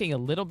things are looking a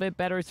little bit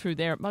better through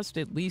there. It must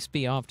at least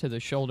be off to the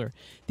shoulder.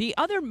 The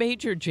other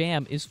major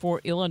jam is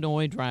for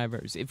Illinois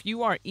drivers. If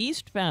you are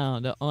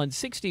eastbound on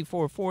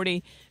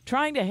 6440,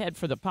 trying to head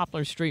for the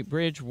Poplar Street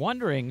Bridge,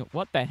 wondering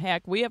what the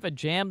heck, we have a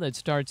jam that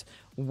starts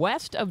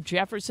west of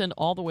Jefferson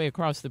all the way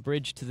across the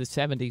bridge to the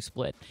 70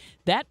 split.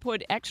 That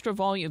put extra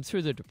volume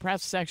through the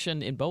depressed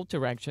section in both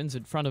directions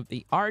in front of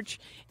the Arch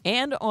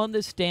and on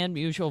the Stan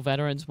Musial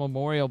Veterans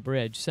Memorial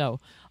Bridge. So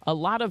a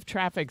lot of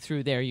traffic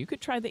through there. You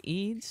could try the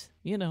Eads,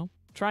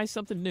 try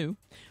something new.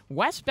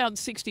 Westbound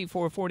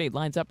 6440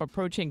 lines up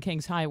approaching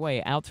Kings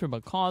Highway out through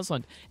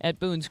McCausland at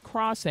Boone's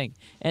Crossing,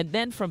 and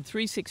then from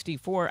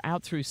 364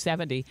 out through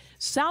 70.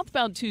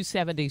 Southbound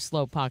 270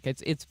 slow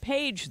pockets. It's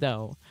Page,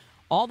 though,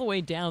 all the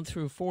way down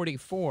through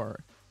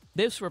 44.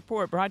 This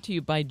report brought to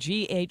you by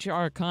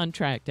GHR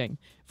Contracting.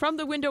 From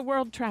the Window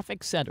World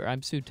Traffic Center,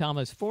 I'm Sue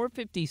Thomas,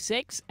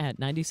 456 at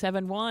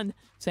 97.1,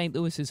 St.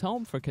 Louis's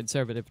home for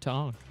conservative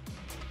talk.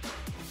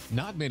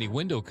 Not many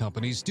window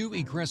companies do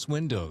egress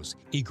windows.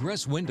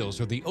 Egress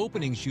windows are the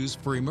opening shoes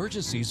for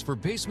emergencies for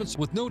basements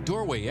with no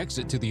doorway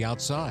exit to the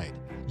outside.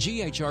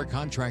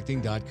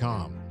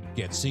 GHRcontracting.com.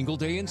 Get single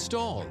day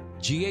installed.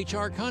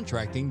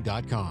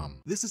 GHRcontracting.com.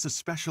 This is a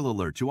special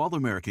alert to all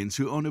Americans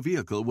who own a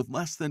vehicle with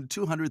less than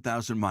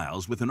 200,000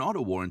 miles with an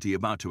auto warranty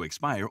about to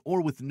expire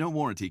or with no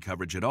warranty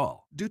coverage at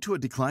all. Due to a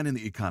decline in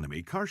the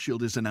economy,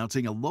 CarShield is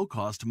announcing a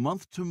low-cost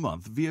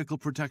month-to-month vehicle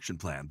protection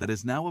plan that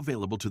is now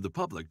available to the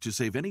public to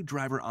save any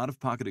driver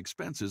out-of-pocket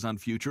expenses on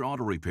future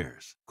auto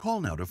repairs. Call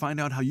now to find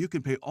out how you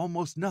can pay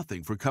almost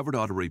nothing for covered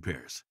auto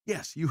repairs.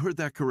 Yes, you heard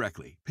that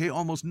correctly. Pay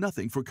almost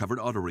nothing for covered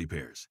auto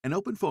repairs. An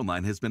open phone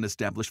line has been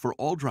established for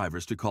all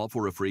drivers to call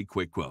for a free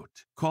quick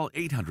quote. Call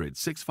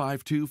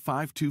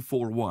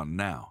 800-652-5241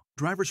 now.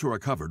 Drivers who are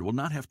covered will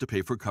not have to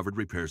pay for covered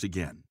repairs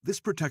again. This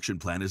protection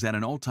plan is at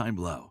an all-time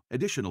low.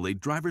 Additionally,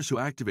 drivers who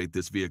activate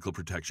this vehicle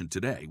protection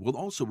today will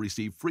also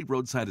receive free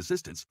roadside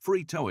assistance,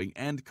 free towing,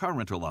 and car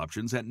rental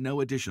options at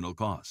no additional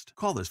cost.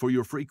 Call us for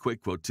your free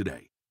quick quote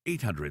today.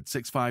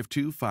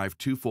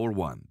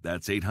 800-652-5241.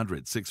 That's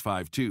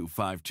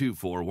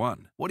 800-652-5241.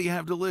 What do you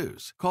have to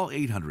lose? Call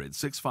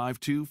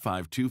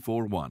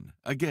 800-652-5241.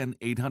 Again,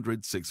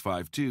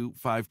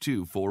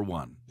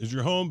 800-652-5241. Is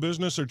your home,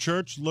 business, or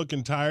church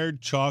looking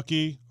tired,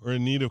 chalky, or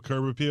in need of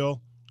curb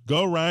appeal?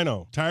 Go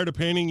Rhino. Tired of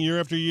painting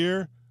year after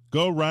year?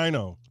 Go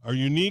Rhino. Our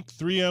unique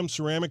 3M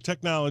ceramic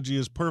technology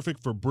is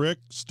perfect for brick,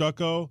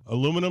 stucco,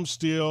 aluminum,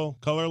 steel,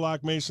 color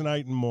lock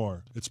masonite, and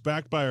more. It's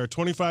backed by our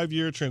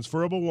 25-year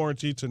transferable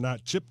warranty to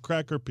not chip,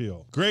 crack, or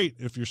peel. Great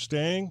if you're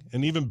staying,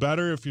 and even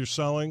better if you're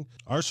selling.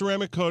 Our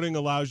ceramic coating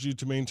allows you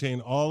to maintain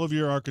all of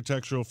your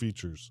architectural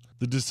features.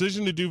 The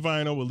decision to do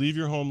vinyl will leave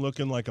your home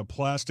looking like a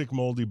plastic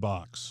moldy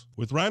box.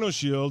 With Rhino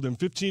Shield, in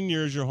 15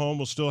 years, your home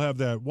will still have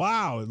that,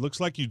 wow, it looks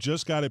like you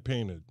just got it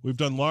painted. We've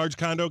done large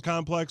condo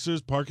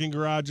complexes, parking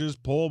garages,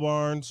 pole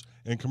barns,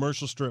 and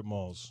commercial strip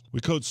malls. We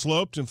coat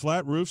sloped and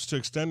flat roofs to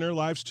extend their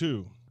lives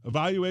too.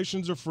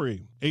 Evaluations are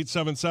free.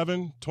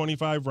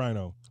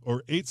 877-25-RHINO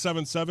or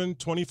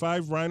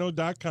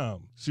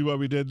 877-25rhino.com. See what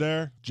we did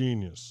there?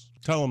 Genius.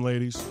 Tell them,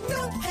 ladies.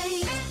 Don't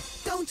paint,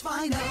 don't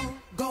vinyl,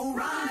 go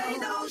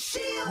Rhino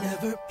Shield.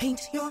 Never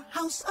paint your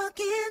house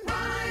again.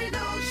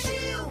 Rhino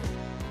Shield.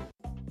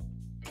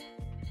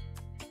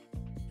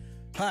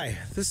 Hi,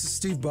 this is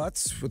Steve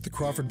Butts with the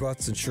Crawford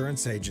Butts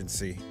Insurance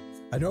Agency.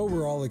 I know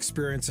we're all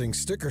experiencing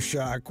sticker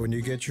shock when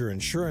you get your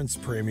insurance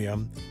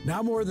premium.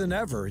 Now more than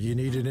ever, you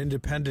need an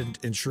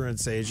independent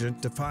insurance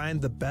agent to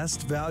find the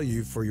best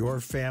value for your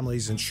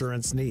family's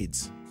insurance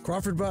needs.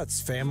 Crawford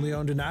Butts, family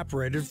owned and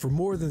operated for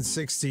more than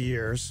 60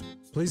 years.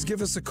 Please give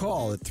us a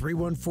call at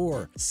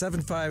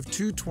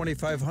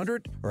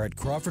 314-752-2500 or at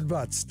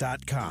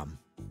crawfordbutts.com.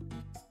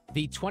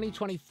 The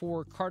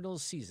 2024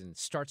 Cardinals season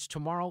starts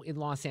tomorrow in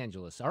Los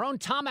Angeles. Our own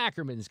Tom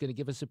Ackerman is going to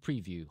give us a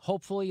preview.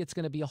 Hopefully, it's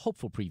going to be a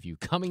hopeful preview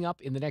coming up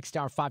in the next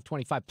hour,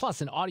 525,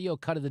 plus an audio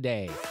cut of the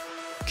day.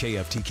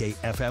 KFTK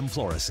FM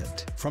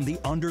Florissant. From the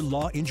Under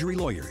Law Injury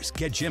Lawyers,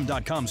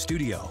 GetJim.com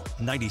studio,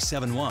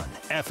 97.1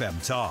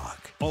 FM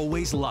Talk.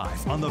 Always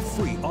live on the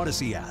free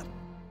Odyssey app.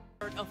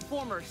 A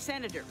former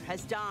senator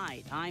has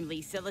died. I'm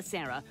Lisa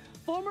Lacera.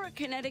 Former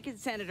Connecticut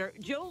Senator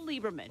Joe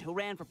Lieberman, who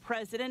ran for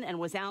president and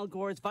was Al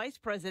Gore's vice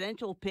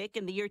presidential pick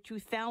in the year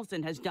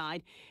 2000, has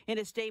died. In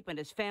a statement,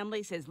 his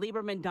family says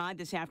Lieberman died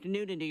this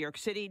afternoon in New York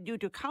City due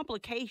to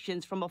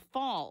complications from a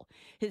fall.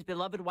 His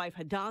beloved wife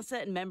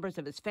Hadassah and members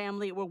of his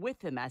family were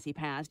with him as he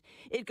passed.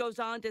 It goes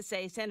on to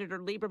say Senator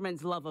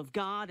Lieberman's love of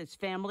God, his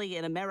family,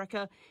 and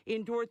America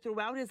endured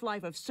throughout his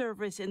life of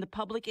service in the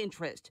public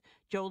interest.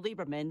 Joe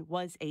Lieberman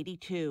was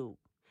 82.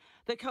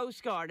 The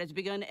Coast Guard has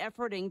begun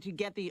efforting to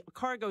get the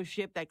cargo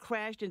ship that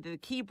crashed into the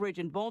Key Bridge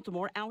in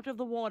Baltimore out of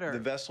the water. The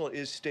vessel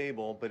is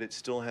stable, but it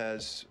still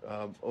has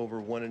over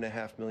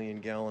 1.5 million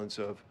gallons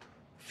of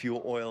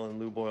fuel oil and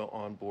lube oil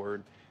on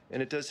board.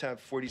 And it does have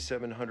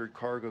 4,700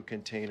 cargo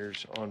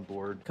containers on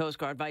board. Coast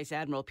Guard Vice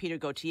Admiral Peter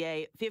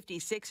Gauthier,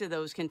 56 of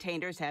those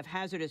containers have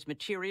hazardous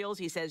materials.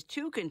 He says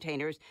 2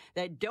 containers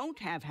that don't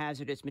have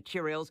hazardous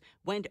materials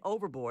went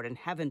overboard and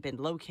haven't been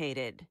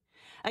located.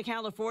 A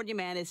California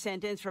man is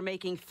sentenced for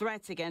making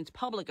threats against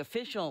public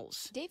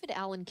officials. David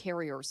Allen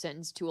Carrier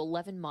sentenced to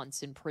 11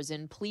 months in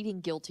prison,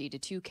 pleading guilty to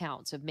 2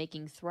 counts of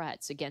making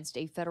threats against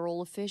a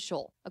federal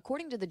official.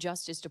 According to the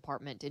Justice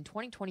Department, in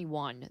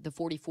 2021, the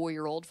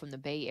 44-year-old from the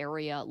Bay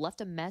Area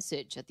left a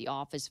message at the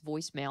office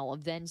voicemail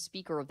of then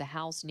Speaker of the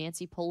House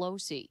Nancy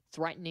Pelosi,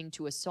 threatening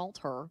to assault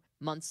her.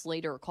 Months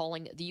later,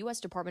 calling the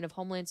U.S. Department of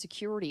Homeland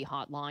Security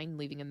hotline,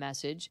 leaving a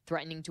message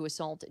threatening to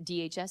assault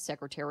DHS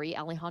Secretary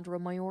Alejandro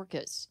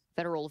Mayorkas.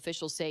 Federal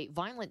officials say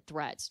violent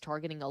threats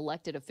targeting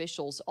elected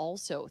officials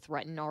also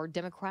threaten our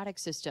democratic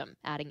system,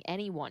 adding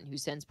anyone who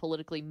sends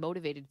politically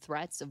motivated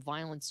threats of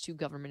violence to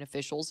government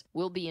officials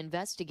will be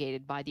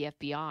investigated by the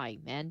FBI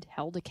and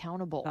held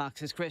accountable.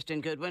 Fox's Kristen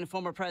Goodwin.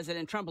 Former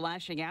President Trump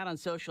lashing out on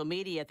social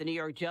media at the New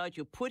York judge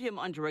who put him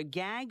under a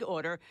gag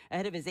order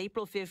ahead of his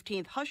April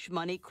 15th hush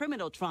money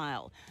criminal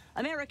trial.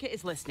 America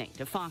is listening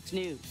to Fox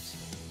News.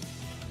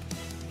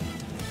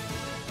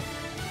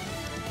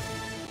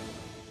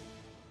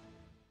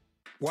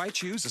 Why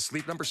choose a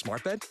Sleep Number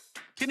smart bed?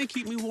 Can it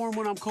keep me warm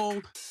when I'm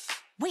cold?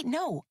 Wait,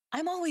 no,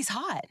 I'm always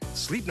hot.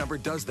 Sleep Number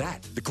does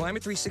that. The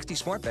Climate 360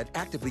 smart bed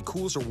actively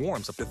cools or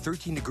warms up to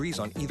 13 degrees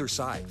on either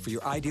side for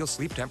your ideal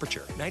sleep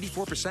temperature.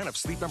 94% of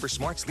Sleep Number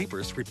smart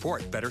sleepers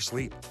report better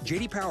sleep.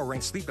 J.D. Power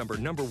ranks Sleep Number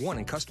 #1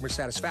 in customer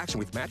satisfaction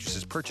with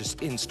mattresses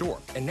purchased in-store.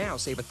 And now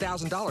save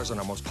 $1,000 on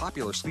our most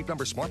popular Sleep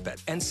Number smart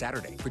bed and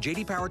Saturday. For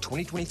J.D. Power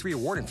 2023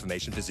 award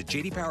information, visit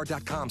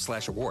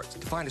jdpower.com/awards.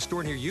 To find a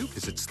store near you,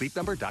 visit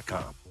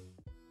sleepnumber.com.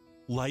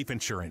 Life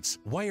insurance.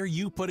 Why are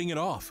you putting it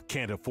off?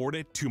 Can't afford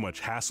it? Too much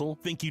hassle?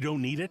 Think you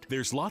don't need it?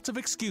 There's lots of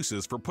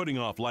excuses for putting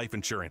off life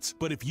insurance.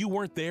 But if you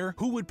weren't there,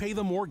 who would pay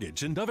the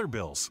mortgage and other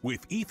bills?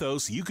 With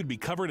Ethos, you could be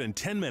covered in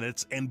 10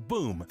 minutes and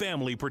boom,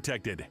 family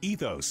protected.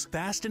 Ethos,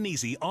 fast and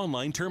easy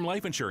online term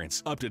life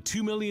insurance. Up to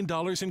 $2 million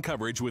in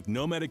coverage with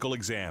no medical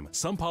exam.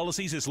 Some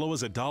policies as low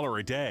as $1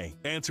 a day.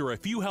 Answer a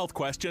few health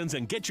questions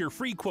and get your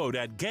free quote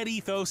at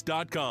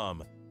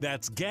getethos.com.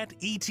 That's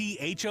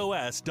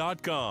getethos.com.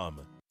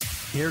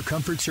 Air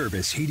Comfort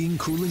Service, heating,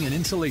 cooling, and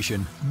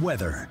insulation.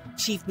 Weather.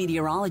 Chief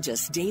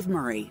Meteorologist Dave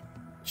Murray.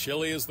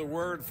 Chilly is the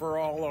word for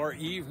all our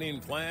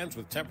evening plans,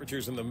 with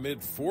temperatures in the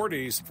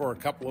mid-40s for a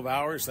couple of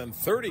hours, then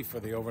 30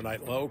 for the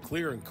overnight low.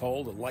 Clear and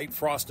cold, a light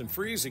frost and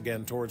freeze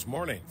again towards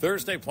morning.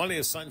 Thursday, plenty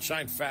of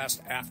sunshine,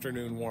 fast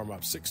afternoon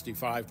warm-up,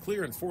 65,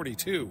 clear and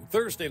 42.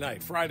 Thursday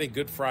night, Friday,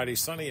 Good Friday,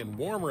 sunny and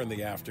warmer in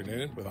the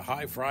afternoon, with a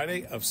high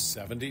Friday of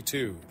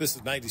 72. This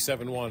is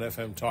 97.1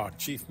 FM Talk.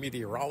 Chief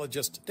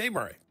Meteorologist Dave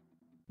Murray.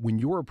 When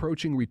you're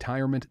approaching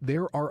retirement,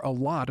 there are a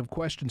lot of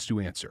questions to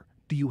answer.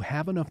 Do you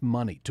have enough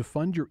money to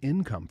fund your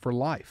income for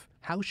life?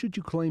 How should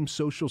you claim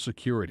Social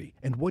Security?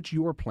 And what's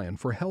your plan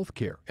for health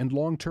care and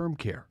long-term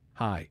care?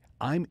 Hi,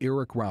 I'm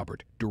Eric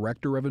Robert,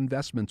 Director of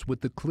Investments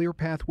with the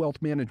ClearPath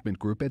Wealth Management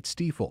Group at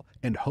Stifel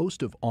and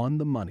host of On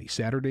the Money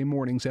Saturday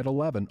mornings at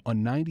 11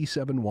 on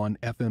 97.1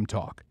 FM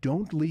Talk.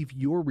 Don't leave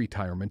your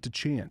retirement to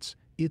chance.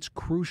 It's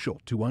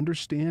crucial to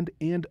understand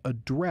and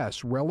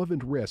address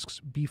relevant risks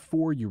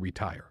before you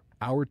retire.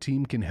 Our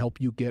team can help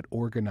you get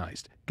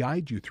organized,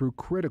 guide you through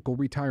critical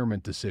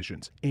retirement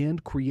decisions,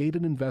 and create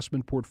an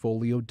investment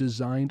portfolio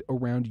designed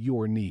around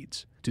your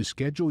needs. To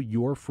schedule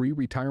your free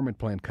retirement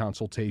plan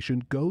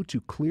consultation, go to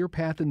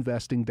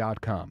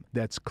clearpathinvesting.com.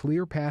 That's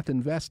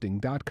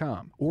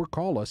clearpathinvesting.com. Or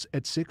call us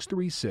at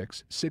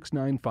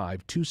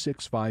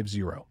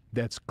 636-695-2650.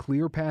 That's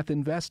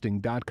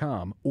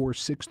clearpathinvesting.com or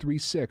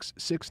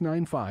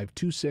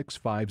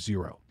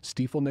 636-695-2650.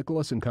 Stifel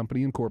Nicholas and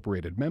Company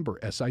Incorporated, member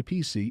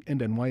SIPC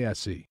and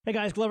NYSE. Hey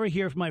guys, Glover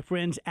here from my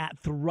friends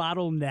at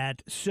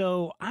ThrottleNet.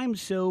 So I'm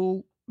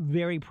so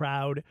very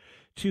proud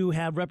to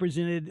have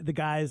represented the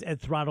guys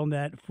at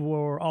ThrottleNet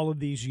for all of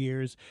these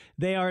years.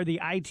 They are the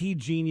IT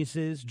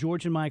geniuses.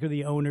 George and Mike are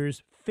the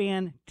owners.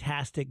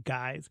 Fantastic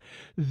guys.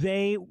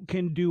 They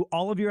can do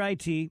all of your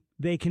IT.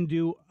 They can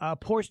do a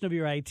portion of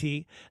your IT.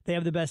 They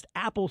have the best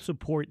Apple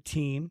support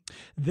team.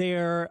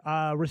 Their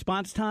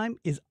response time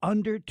is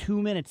under 2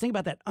 minutes. Think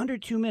about that, under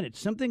 2 minutes.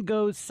 Something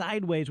goes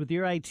sideways with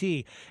your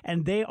IT,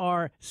 and they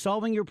are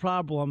solving your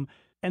problem.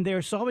 And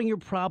they're solving your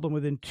problem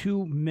within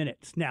 2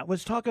 minutes. Now,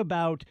 let's talk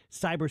about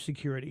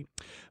cybersecurity.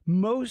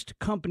 Most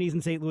companies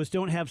in St. Louis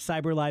don't have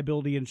cyber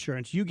liability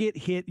insurance. You get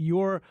hit,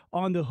 you're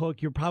on the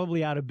hook, you're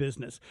probably out of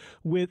business.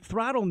 With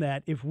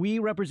ThrottleNet, if we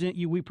represent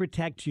you, we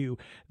protect you.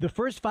 The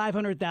first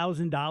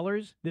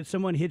 $500,000 that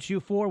someone hits you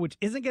for, which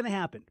isn't going to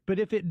happen, but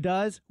if it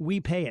does,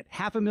 we pay it.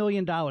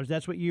 $500,000,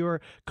 that's what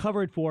you're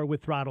covered for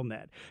with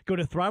ThrottleNet. Go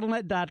to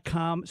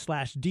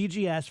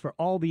throttlenet.com/DGS for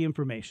all the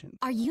information.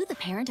 Are you the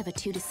parent of a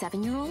 2 to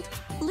 7-year-old?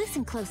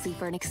 Listen closely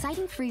for an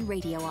exciting free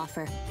radio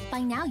offer. By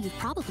now, you've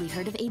probably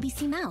heard of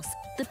ABC Mouse,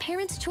 the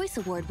Parents' Choice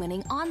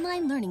Award-winning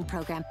online learning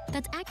program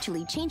that's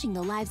actually changing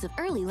the lives of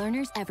early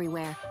learners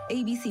everywhere.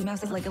 ABC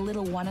Mouse is like a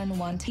little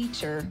one-on-one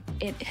teacher.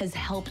 It has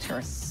helped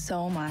her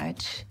so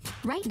much.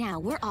 Right now,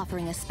 we're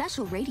offering a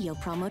special radio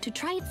promo to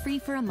try it free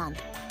for a month,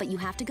 but you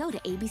have to go to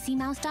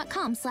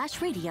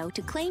abcmouse.com/radio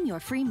to claim your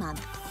free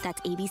month. That's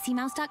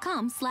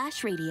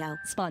abcmouse.com/radio.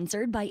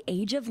 Sponsored by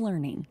Age of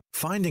Learning.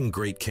 Finding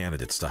great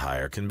candidates to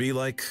hire can be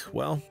like,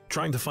 well,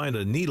 trying to find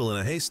a needle in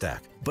a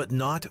haystack, but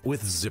not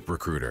with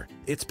ZipRecruiter.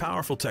 Its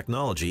powerful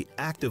technology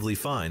actively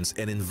finds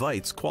and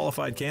invites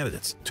qualified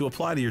candidates to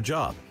apply to your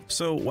job.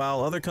 So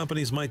while other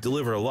companies might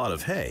deliver a lot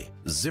of hay,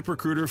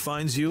 ZipRecruiter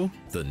finds you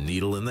the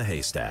needle in the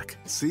haystack.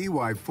 See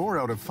why 4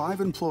 out of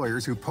 5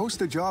 employers who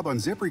post a job on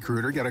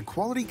ZipRecruiter get a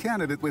quality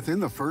candidate within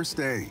the first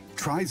day.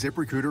 Try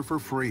ZipRecruiter for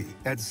free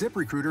at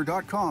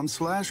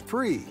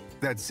ZipRecruiter.com/free.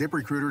 That's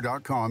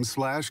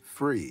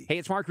ZipRecruiter.com/free. Hey,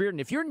 it's Mark Reardon.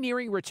 If you're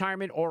nearing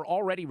retirement or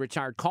already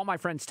retired, call my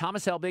friends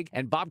Thomas Helbig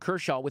and Bob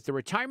Kershaw with the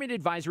Retirement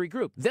Advisory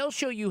Group. They'll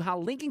show you how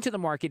linking to the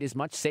market is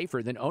much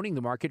safer than owning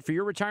the market for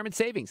your retirement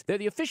savings. They're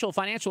the official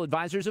financial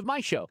advisors of my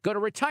show. Go to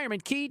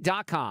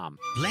retirementkey.com.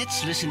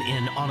 Let's listen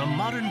in on a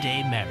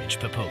modern-day marriage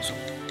proposal.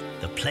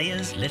 The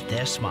players lift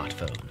their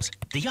smartphones.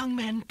 The young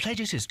man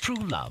pledges his true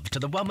love to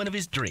the woman of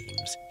his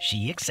dreams.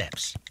 She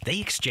accepts. They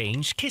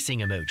exchange kissing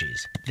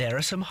emojis. There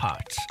are some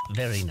hearts.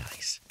 Very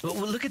nice. Well,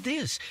 look at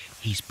this.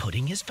 He's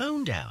putting his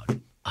phone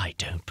down. I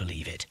don't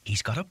believe it.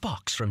 He's got a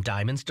box from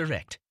Diamonds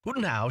Direct. Well,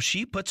 now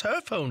she puts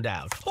her phone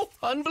down. Oh,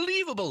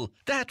 unbelievable.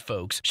 That,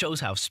 folks,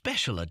 shows how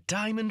special a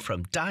diamond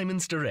from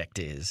Diamonds Direct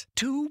is.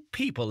 2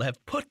 people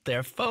have put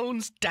their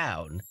phones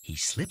down. He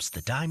slips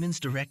the Diamonds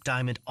Direct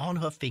diamond on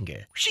her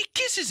finger. She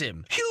kisses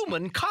him.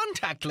 Human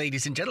contact,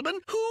 ladies and gentlemen.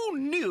 Who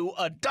knew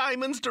a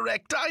Diamonds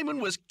Direct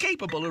diamond was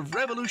capable of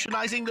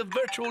revolutionizing the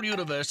virtual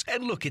universe?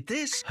 And look at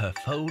this. Her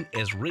phone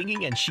is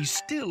ringing and she's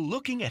still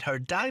looking at her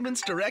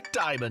Diamonds Direct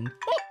diamond.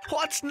 Oh,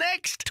 what's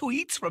next?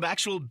 Tweets from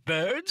actual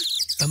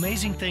birds?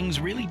 Amazing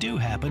things really do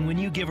happen when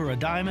you give her a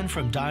diamond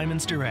from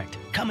Diamonds Direct.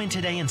 Come in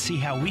today and see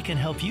how we can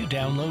help you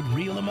download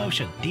real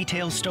emotion.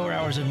 Details, store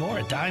hours, and more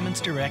at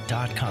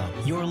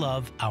diamondsdirect.com. Your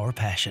love, our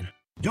passion.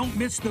 Don't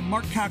miss the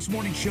Mark Cox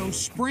Morning Show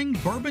Spring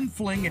Bourbon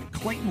Fling at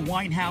Clayton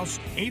Wine House,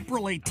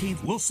 April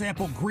 18th. We'll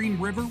sample Green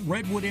River,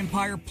 Redwood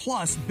Empire,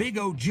 plus Big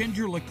O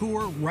Ginger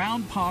Liqueur,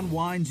 Round Pond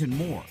Wines, and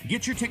more.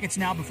 Get your tickets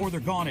now before they're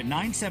gone at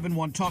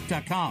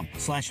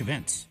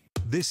 971talk.com/events.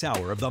 This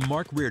hour of the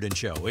Mark Reardon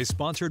Show is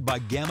sponsored by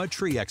Gamma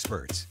Tree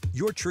Experts.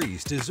 Your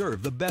trees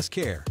deserve the best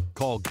care.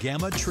 Call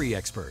Gamma Tree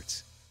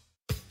Experts.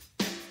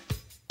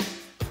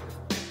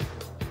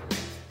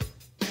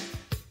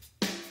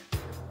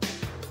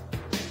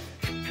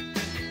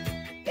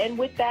 And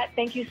with that,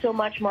 thank you so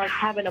much, Mark.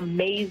 Have an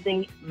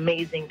amazing,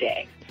 amazing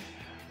day.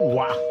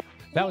 Wow.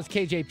 That was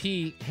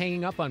KJP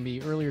hanging up on me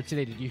earlier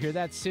today. Did you hear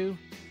that, Sue?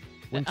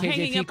 When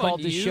KJP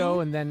called the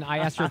show and then I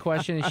asked her a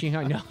question and she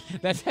hung. No,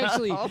 that's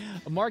actually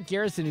Mark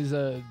Garrison, who's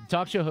a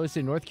talk show host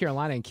in North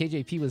Carolina, and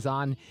KJP was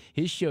on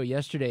his show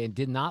yesterday and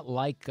did not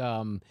like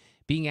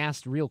being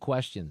asked real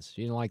questions.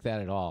 She didn't like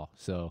that at all.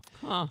 So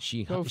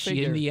she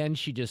in the end,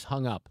 she just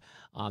hung up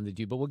on the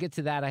dude. But we'll get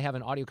to that. I have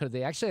an audio cut.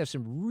 They actually have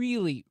some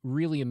really,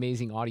 really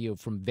amazing audio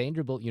from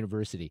Vanderbilt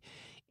University.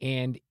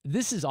 And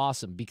this is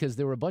awesome because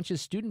there were a bunch of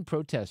student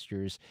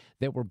protesters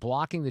that were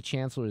blocking the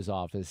chancellor's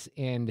office,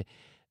 and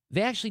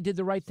they actually did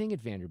the right thing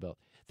at Vanderbilt.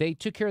 They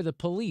took care of the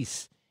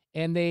police,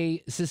 and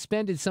they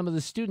suspended some of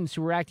the students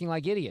who were acting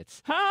like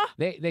idiots. Huh?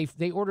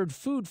 They ordered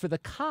food for the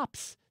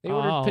cops. They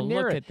ordered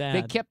Panera. Look at that.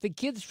 They kept the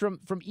kids from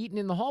eating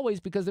in the hallways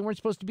because they weren't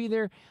supposed to be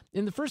there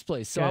in the first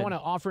place. So I want to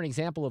offer an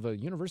example of a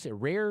university, a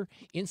rare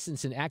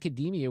instance in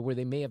academia where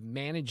they may have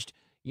managed,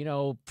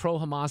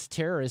 pro-Hamas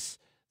terrorists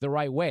the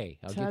right way.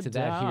 I'll get to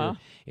that here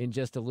in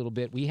just a little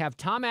bit. We have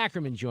Tom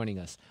Ackerman joining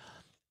us.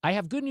 I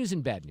have good news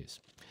and bad news.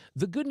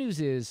 The good news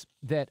is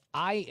that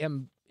I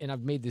am, and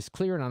I've made this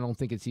clear, and I don't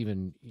think it's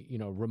even,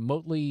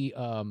 remotely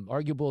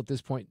arguable at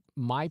this point,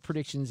 my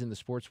predictions in the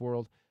sports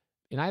world,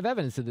 and I have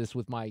evidence of this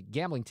with my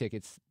gambling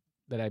tickets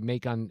that I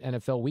make on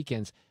NFL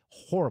weekends,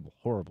 horrible,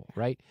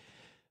 right?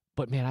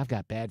 But, man, I've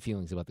got bad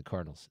feelings about the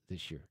Cardinals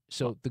this year.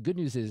 So the good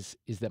news is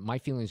that my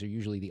feelings are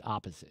usually the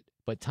opposite.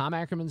 But Tom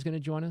Ackerman's going to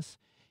join us,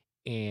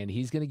 and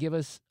he's going to give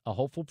us a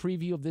hopeful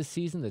preview of this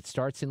season that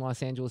starts in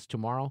Los Angeles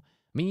tomorrow.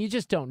 I mean, you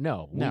just don't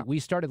know. No. We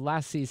started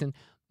last season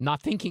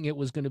not thinking it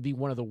was going to be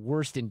one of the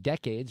worst in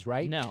decades,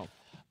 right? No.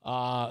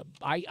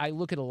 I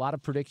look at a lot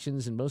of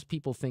predictions, and most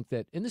people think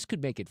that, and this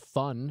could make it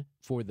fun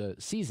for the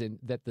season,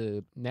 that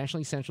the National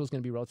League Central is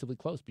going to be relatively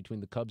close between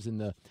the Cubs and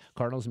the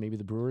Cardinals, and maybe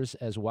the Brewers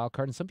as a wild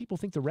card. And some people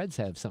think the Reds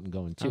have something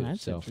going, too. Oh,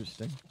 that's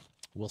interesting.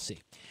 We'll see.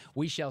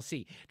 We shall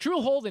see.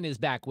 Drew Holden is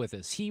back with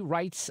us. He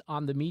writes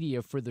on the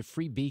media for the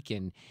Free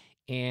Beacon.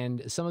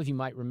 And some of you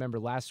might remember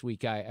last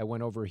week I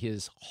went over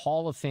his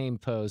Hall of Fame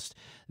post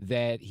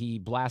that he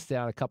blasted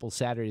out a couple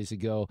Saturdays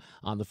ago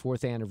on the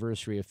 4th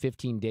anniversary of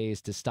 15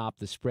 Days to Stop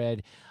the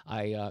Spread.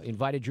 I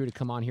invited Drew to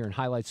come on here and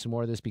highlight some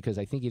more of this because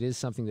I think it is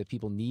something that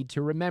people need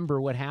to remember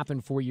what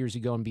happened 4 years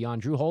ago and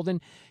beyond. Drew Holden,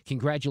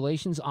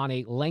 congratulations on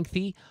a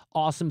lengthy,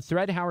 awesome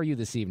thread. How are you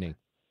this evening?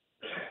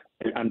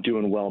 I'm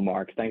doing well,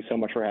 Mark. Thanks so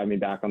much for having me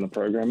back on the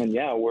program. And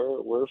yeah,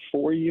 we're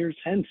 4 years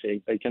hence.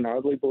 I can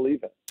hardly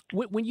believe it.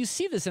 When you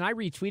see this, and I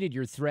retweeted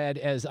your thread,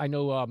 as I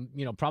know,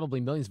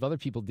 probably millions of other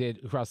people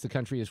did across the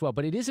country as well,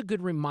 but it is a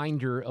good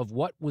reminder of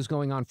what was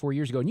going on 4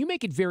 years ago. And you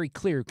make it very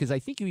clear, because I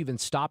think you even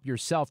stop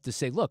yourself to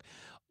say, look,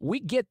 we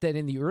get that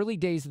in the early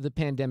days of the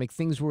pandemic,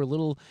 things were a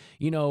little,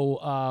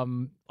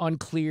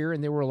 unclear,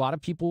 and there were a lot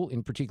of people,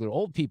 in particular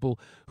old people,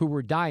 who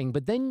were dying.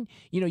 But then,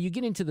 you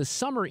get into the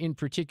summer in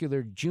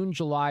particular, June,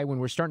 July, when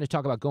we're starting to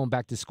talk about going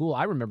back to school.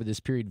 I remember this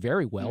period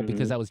very well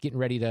because I was getting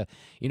ready to,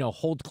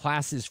 hold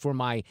classes for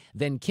my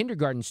then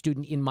kindergarten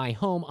student in my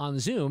home on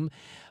Zoom.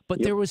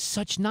 But there was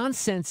such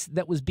nonsense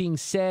that was being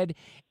said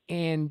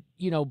and,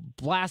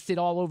 blasted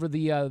all over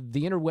the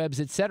interwebs,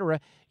 et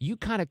cetera. You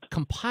kind of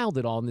compiled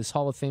it all in this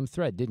Hall of Fame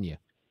thread, didn't you?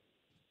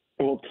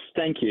 Well,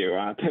 thank you.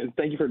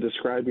 Thank you for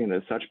describing it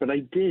as such. But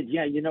I did,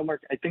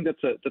 Mark. I think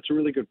that's a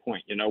really good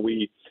point.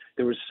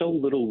 There was so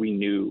little we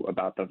knew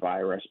about the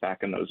virus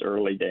back in those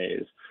early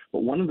days.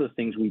 But one of the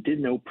things we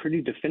did know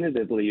pretty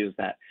definitively is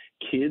that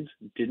kids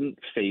didn't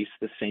face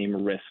the same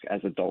risk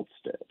as adults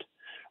did.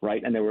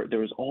 Right. And there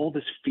was all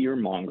this fear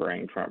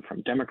mongering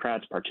from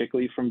Democrats,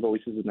 particularly from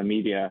voices in the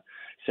media,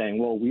 saying,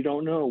 well, we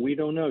don't know.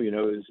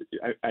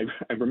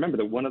 I remember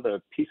that one of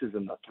the pieces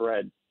in the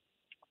thread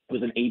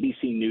was an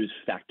ABC News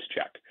fact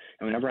check.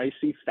 And whenever I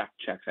see fact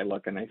checks, I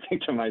look and I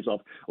think to myself,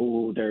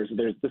 oh, this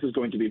is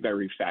going to be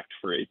very fact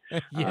free.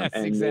 Yes,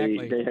 and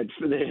exactly. They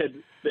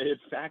had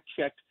fact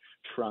checked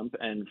Trump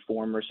and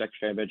former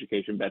Secretary of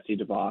Education Betsy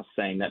DeVos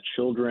saying that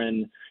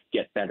children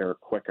get better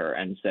quicker,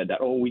 and said that,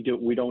 oh, we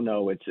don't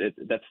know.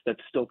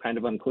 That's still kind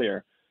of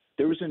unclear.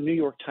 There was a New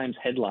York Times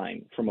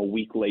headline from a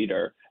week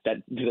later that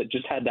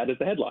just had that as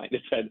the headline.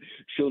 It said,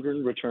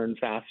 children return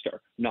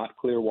faster. Not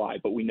clear why,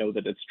 but we know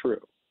that it's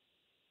true.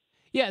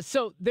 Yeah,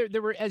 so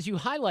there were, as you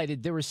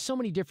highlighted, there were so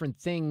many different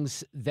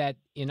things that,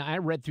 and I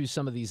read through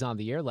some of these on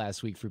the air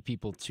last week for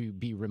people to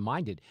be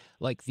reminded,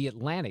 like the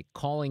Atlantic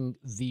calling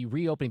the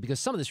reopening, because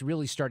some of this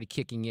really started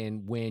kicking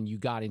in when you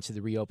got into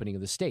the reopening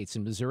of the states.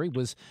 And Missouri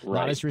was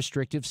not as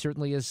restrictive,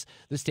 certainly, as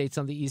the states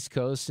on the East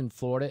Coast and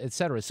Florida, et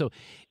cetera. So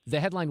the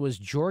headline was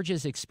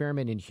Georgia's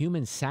experiment in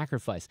human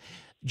sacrifice.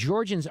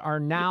 Georgians are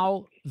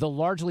now the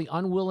largely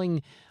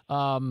unwilling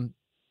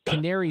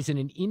canaries in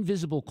an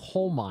invisible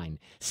coal mine,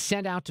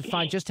 sent out to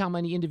find just how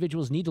many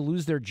individuals need to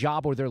lose their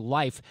job or their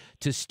life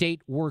to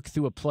state work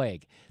through a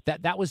plague.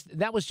 That was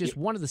just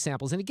one of the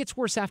samples, and it gets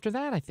worse after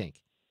that, I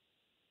think.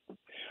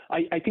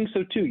 I think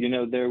so too.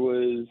 There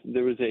was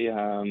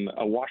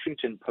a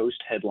Washington Post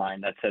headline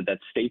that said that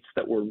states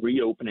that were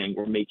reopening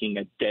were making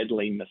a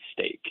deadly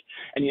mistake.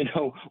 And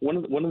one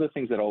of the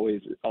things that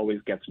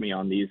always gets me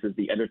on these is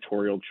the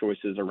editorial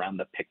choices around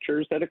the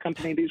pictures that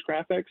accompany these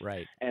graphics.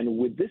 Right. And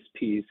with this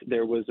piece,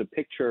 there was a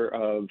picture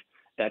of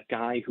that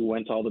guy who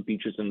went to all the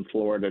beaches in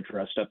Florida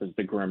dressed up as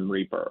the Grim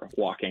Reaper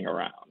walking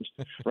around,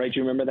 right? Do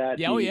you remember that?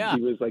 Yeah,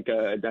 He was like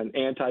an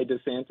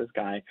anti-DeSantis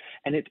guy,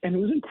 and it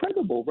was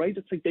incredible, right?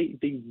 It's like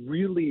they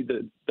really,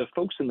 the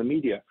folks in the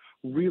media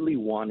really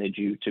wanted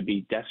you to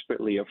be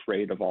desperately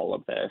afraid of all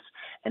of this,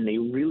 and they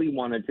really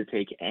wanted to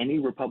take any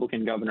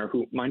Republican governor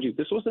who, mind you,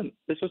 this wasn't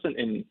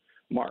in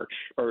March,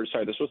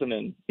 this wasn't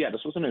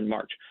in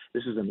March.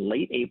 This is in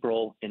late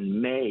April,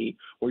 in May,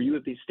 where you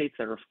have these states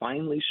that are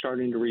finally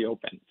starting to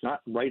reopen. It's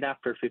not right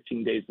after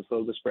 15 days to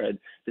slow the spread.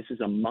 This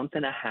is a month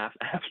and a half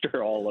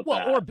after all of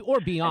that. Or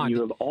beyond. And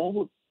you have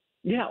all.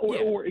 Yeah,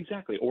 or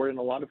exactly. Or in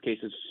a lot of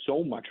cases,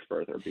 so much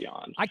further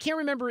beyond. I can't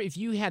remember if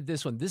you had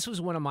this one. This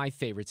was one of my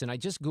favorites, and I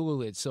just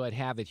Googled it so I'd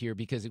have it here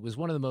because it was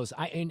one of the most,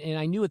 and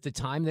I knew at the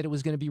time that it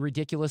was going to be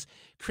ridiculous.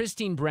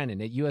 Christine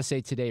Brennan at USA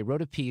Today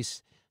wrote a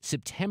piece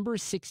September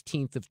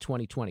 16th of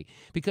 2020.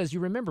 Because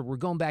you remember, we're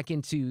going back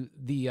into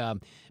the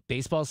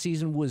baseball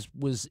season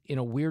was in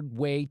a weird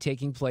way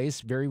taking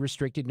place, very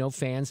restricted, no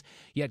fans.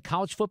 You had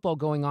college football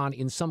going on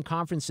in some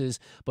conferences,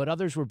 but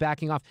others were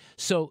backing off.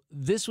 So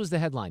this was the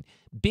headline.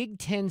 Big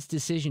Ten's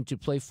decision to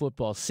play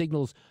football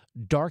signals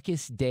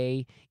darkest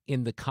day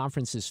in the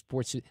conference's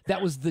sports.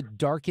 That was the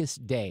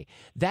darkest day.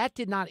 That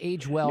did not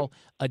age well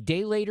a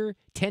day later,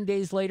 10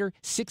 days later,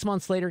 6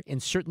 months later,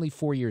 and certainly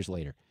 4 years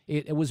later.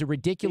 It was a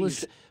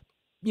ridiculous,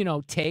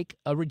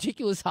 a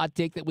ridiculous hot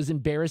take that was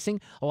embarrassing.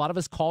 A lot of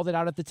us called it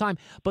out at the time.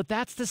 But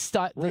that's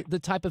the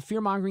type of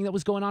fear-mongering that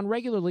was going on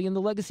regularly in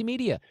the legacy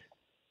media.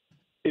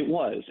 It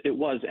was.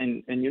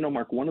 And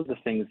Mark, one of the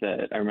things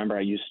that I remember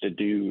I used to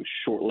do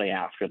shortly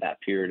after that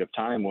period of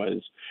time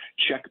was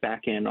check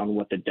back in on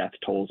what the death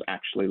tolls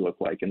actually look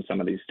like in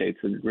some of these states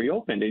that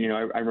reopened. And,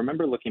 I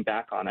remember looking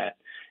back on it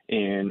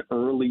in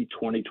early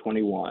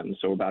 2021,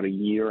 so about a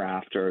year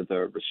after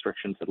the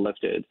restrictions had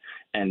lifted,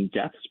 and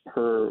deaths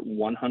per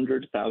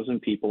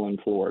 100,000 people in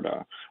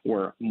Florida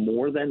were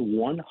more than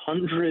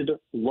 100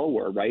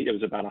 lower, right? It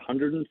was about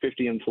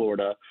 150 in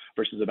Florida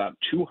versus about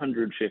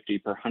 250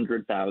 per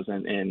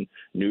 100,000 in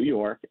New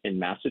York, in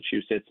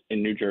Massachusetts,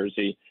 in New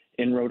Jersey,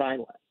 in Rhode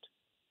Island.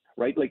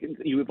 right? Like,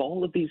 you have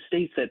all of these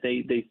states that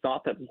they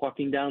thought that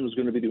locking down was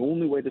going to be the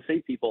only way to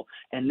save people,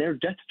 and their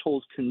death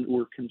tolls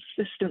were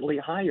consistently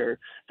higher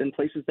than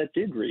places that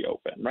did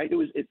reopen, right?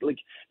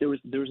 There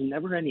was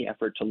never any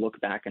effort to look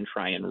back and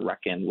try and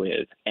reckon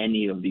with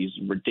any of these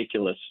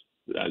ridiculous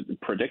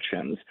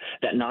predictions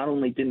that not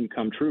only didn't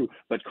come true,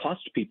 but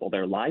cost people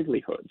their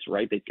livelihoods,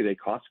 right? They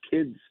cost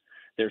kids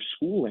their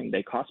schooling.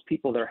 They cost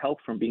people their health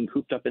from being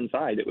cooped up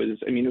inside. It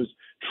was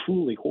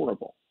truly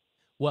horrible.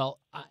 Well,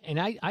 and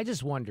I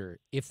just wonder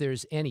if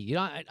there's any,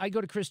 I go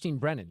to Christine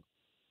Brennan,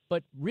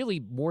 but really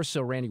more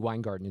so Randy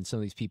Weingarten and some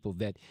of these people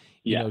that,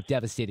 you know,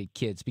 devastated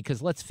kids,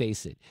 because let's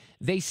face it,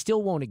 they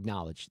still won't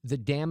acknowledge the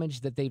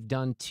damage that they've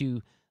done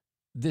to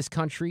this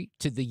country,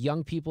 to the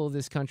young people of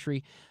this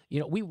country. You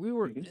know, we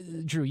were,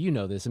 Drew, you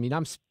know this. I mean,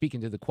 I'm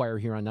speaking to the choir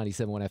here on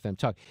 97.1 FM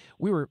Talk.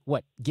 We were,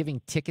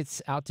 giving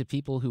tickets out to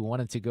people who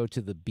wanted to go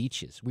to the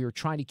beaches. We were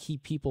trying to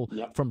keep people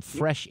from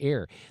fresh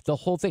air. The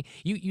whole thing.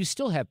 You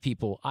still have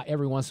people,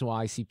 every once in a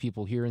while I see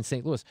people here in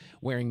St. Louis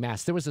wearing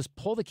masks. There was this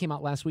poll that came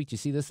out last week. You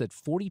see this, that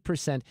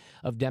 40%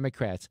 of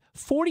Democrats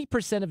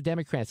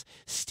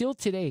still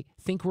today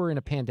think we're in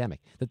a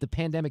pandemic, that the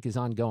pandemic is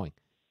ongoing.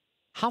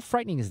 How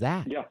frightening is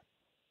that? Yeah.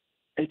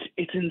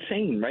 It's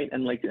insane, right?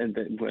 And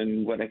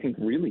what I think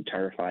really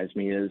terrifies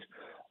me is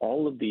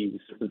all of these,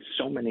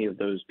 so many of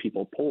those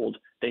people polled,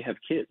 they have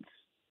kids,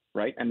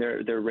 right? And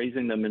they're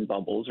raising them in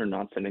bubbles or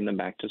not sending them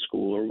back to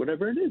school or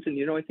whatever it is. And,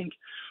 I think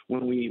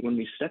when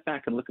we step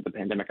back and look at the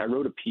pandemic, I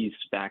wrote a piece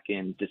back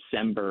in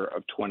December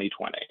of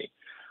 2020,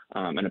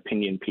 an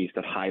opinion piece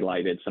that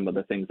highlighted some of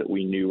the things that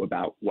we knew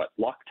about what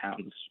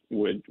lockdowns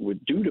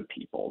would do to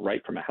people,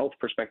 right? From a health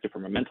perspective,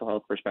 from a mental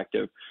health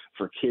perspective,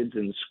 for kids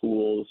in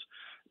schools.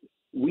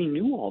 We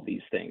knew all these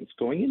things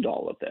going into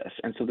all of this.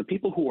 And so the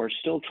people who are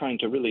still trying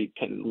to really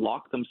kind of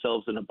lock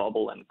themselves in a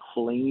bubble and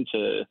cling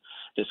to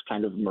this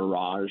kind of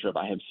mirage of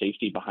I have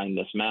safety behind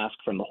this mask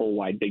from the whole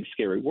wide, big,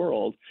 scary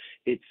world,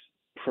 it's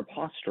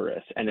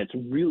preposterous. And it's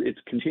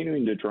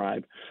continuing to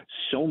drive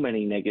so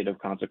many negative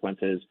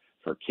consequences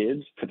for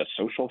kids, for the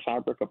social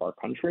fabric of our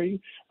country,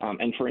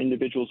 and for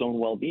individuals' own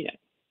well-being.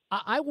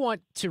 I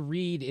want to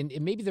read,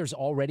 and maybe there's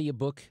already a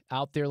book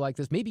out there like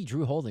this. Maybe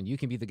Drew Holden, you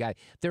can be the guy.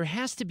 There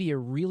has to be a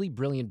really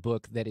brilliant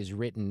book that is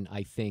written,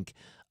 I think,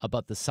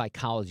 about the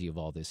psychology of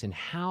all this and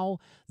how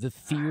the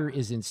fear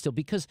is instilled.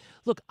 Because,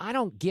 look, I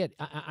don't get,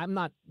 I'm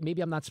not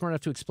smart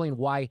enough to explain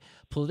why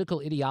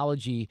political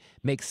ideology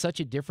makes such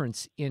a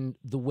difference in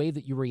the way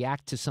that you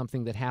react to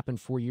something that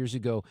happened 4 years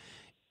ago.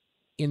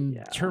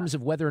 In terms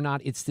of whether or not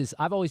it's this,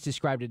 I've always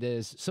described it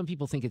as, some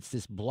people think it's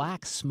this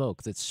black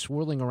smoke that's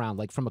swirling around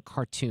like from a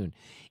cartoon.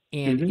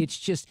 And it's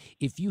just,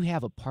 if you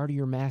have a part of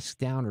your mask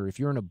down, or if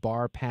you're in a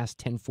bar past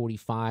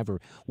 10:45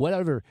 or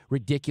whatever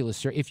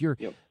ridiculous, or if you're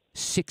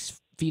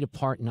 6 feet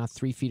apart, not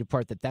 3 feet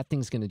apart, that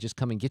thing's going to just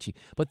come and get you.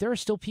 But there are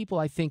still people,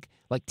 I think,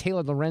 like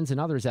Taylor Lorenz and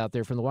others out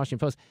there from the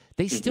Washington Post,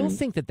 they still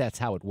think that that's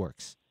how it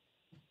works.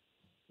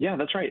 Yeah,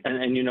 that's right.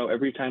 And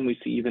every time we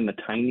see even the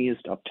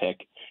tiniest uptick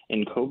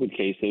in COVID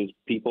cases,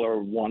 people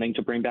are wanting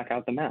to bring back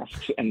out the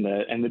masks and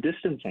the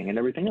distancing and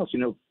everything else.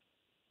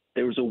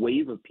 There was a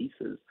wave of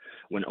pieces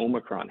when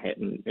Omicron hit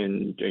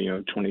in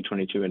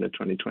 2022 into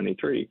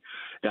 2023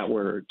 that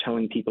were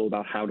telling people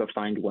about how to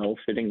find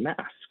well-fitting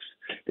masks.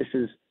 This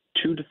is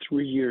 2 to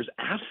 3 years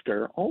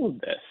after all of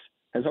this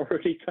has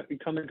already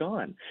come and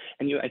gone.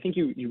 And I think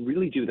you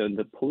really do.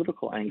 The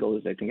political angle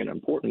is, I think, an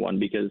important one,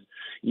 because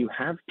you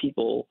have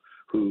people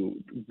who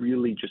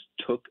really just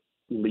took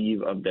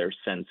leave of their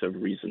sense of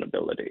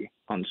reasonability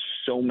on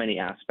so many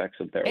aspects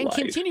of their life. And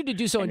continue to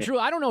do so. And Drew,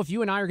 I don't know if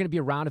you and I are going to be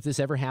around if this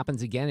ever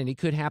happens again, and it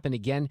could happen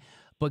again.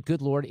 But good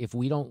Lord, if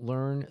we don't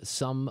learn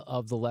some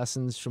of the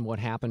lessons from what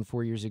happened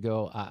 4 years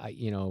ago,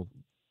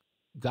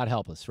 God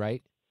help us,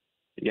 right?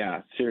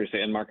 Yeah,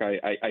 seriously. And Mark,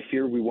 I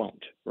fear we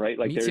won't, right?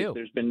 Like,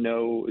 there's been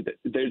no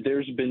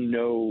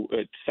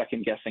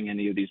second guessing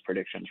any of these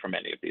predictions from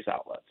any of these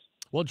outlets.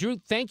 Well, Drew,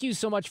 thank you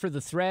so much for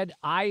the thread.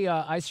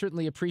 I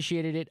certainly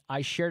appreciated it.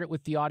 I shared it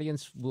with the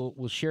audience.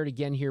 We'll share it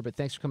again here, but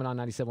thanks for coming on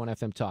 97.1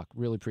 FM Talk.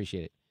 Really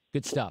appreciate it.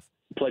 Good stuff.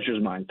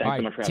 Pleasure's mine. Thanks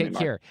so much for having me, Mark.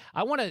 Take care.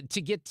 I wanted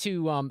to get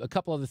to a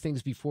couple other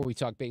things before we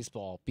talk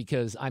baseball,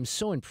 because I'm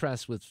so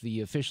impressed with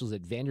the officials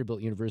at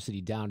Vanderbilt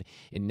University down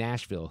in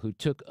Nashville, who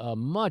took a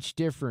much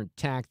different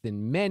tack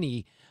than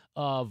many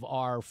of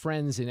our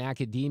friends in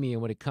academia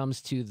when it comes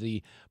to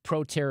the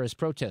pro-terrorist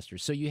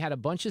protesters. So you had a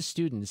bunch of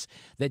students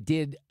that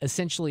did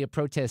essentially a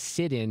protest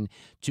sit-in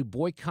to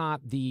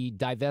boycott the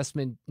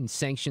divestment and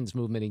sanctions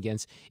movement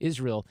against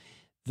Israel.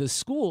 The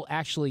school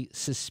actually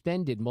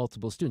suspended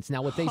multiple students.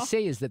 Now, what they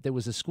say is that there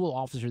was a school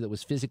officer that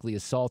was physically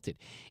assaulted,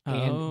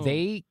 and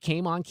they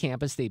came on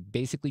campus. They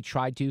basically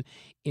tried to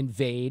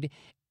invade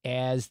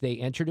as they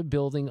entered a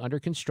building under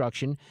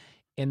construction.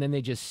 And then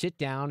they just sit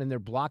down and they're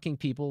blocking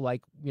people,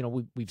 like,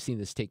 we've seen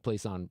this take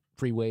place on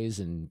freeways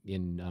and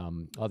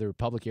in other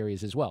public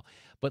areas as well.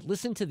 But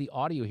listen to the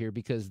audio here,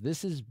 because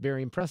this is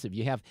very impressive.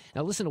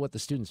 Now listen to what the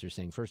students are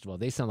saying. First of all,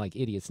 they sound like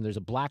idiots, and there's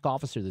a black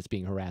officer that's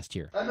being harassed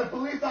here. And the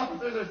police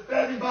officers are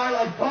standing by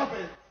like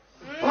puppets.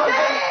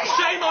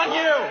 Shame on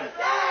you!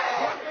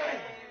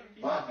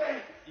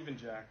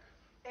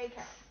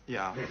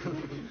 Yeah.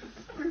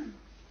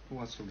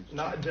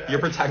 You're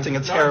protecting a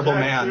terrible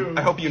man.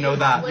 I hope you know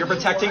that. You're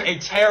protecting a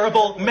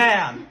terrible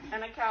man.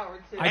 And a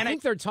coward, too. I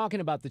think they're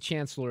talking about the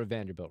Chancellor of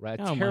Vanderbilt, right?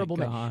 Oh, Terrible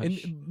my man.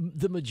 gosh. And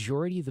the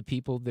majority of the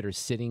people that are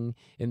sitting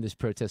in this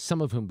protest,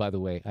 some of whom, by the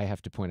way, I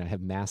have to point out,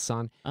 have masks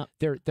on.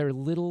 They're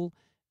little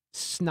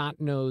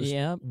snot-nosed,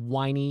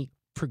 whiny,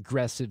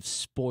 progressive,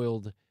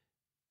 spoiled,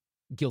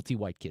 guilty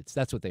white kids.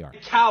 That's what they are.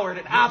 Coward,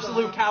 an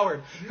absolute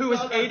coward, who is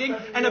aiding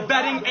and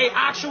abetting an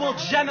actual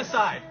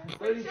genocide.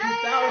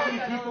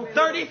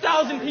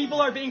 30,000 people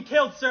are being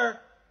killed, sir.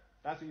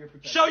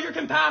 Show your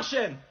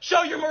compassion.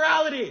 Show your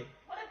morality.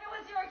 What if it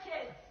was your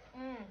kids?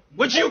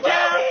 Would you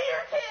care?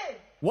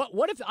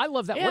 What if, I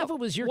love that. Yeah, What if it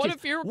was your what kids?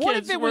 if your What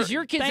kids if it was were-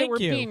 your kids that Thank were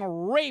you. being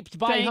raped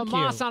by Thank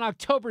Hamas you. on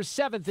October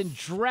 7th and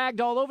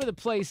dragged all over the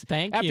place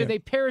after you. they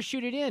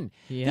parachuted in?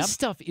 Yep. This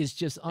stuff is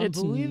just It's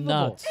unbelievable.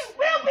 nuts. It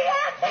will be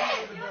our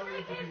kids.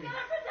 Your kids gonna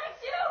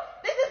protect you.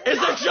 This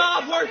Is a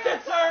job worth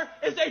it, sir?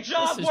 Is a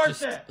job This is worth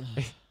just- it?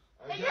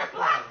 And your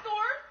black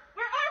sword,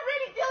 we're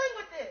already dealing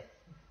with this.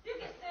 You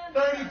can stand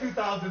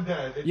 32,000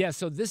 dead. Yeah,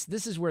 so this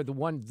is where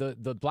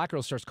the black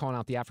girl starts calling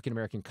out the African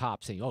American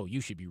cop, saying, "Oh,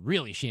 you should be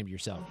really ashamed of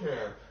yourself."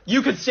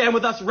 You could stand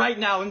with us right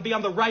now and be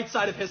on the right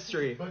side of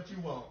history. But you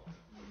won't.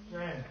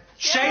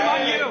 Shame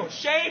on you!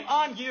 Shame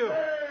on you! All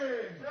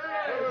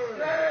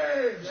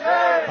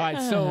right,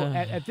 so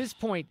at this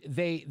point,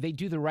 they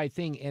do the right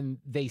thing, and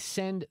they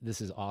send,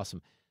 this is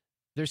awesome,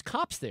 there's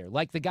cops there,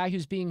 like the guy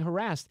who's being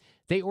harassed.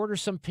 They order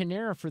some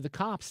Panera for the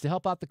cops to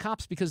help out the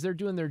cops because they're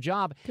doing their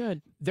job.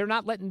 Good. They're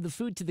not letting the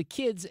food to the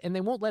kids, and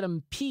they won't let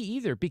them pee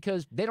either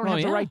because they don't have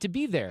the yeah. right to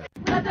be there.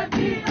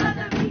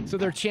 So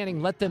they're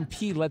chanting, "Let them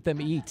pee, let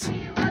them eat."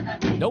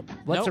 Nope,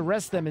 let's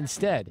arrest them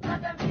instead.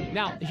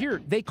 Now,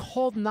 here, they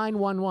called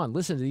 911.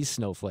 Listen to these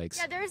snowflakes.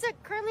 Yeah, there's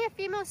currently a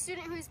female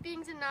student who's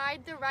being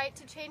denied the right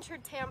to change her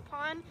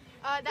tampon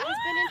that has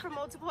been in for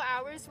multiple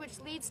hours, which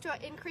leads to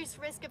an increased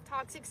risk of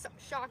toxic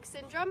shock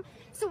syndrome.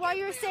 So while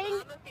you're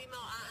saying...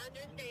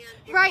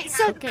 Right,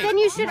 so then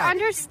you should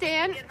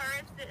understand...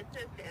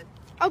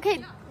 Okay,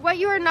 what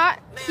you are not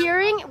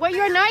hearing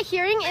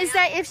is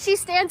that if she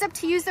stands up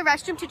to use the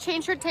restroom to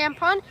change her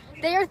tampon,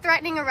 they are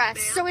threatening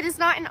arrest. So it is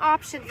not an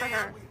option for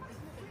her.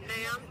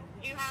 Ma'am,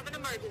 do you have an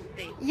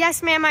emergency?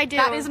 Yes, ma'am, I do.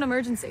 That is an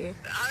emergency.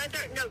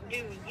 No,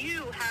 do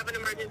you have an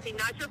emergency?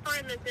 Not your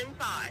friend that's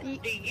inside.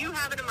 Do you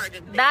have an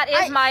emergency? That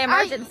is my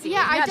emergency.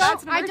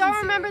 that's an I don't emergency.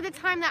 remember the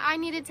time that I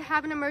needed to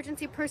have an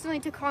emergency personally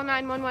to call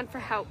 911 for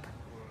help.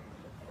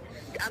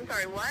 I'm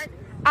sorry, what?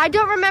 I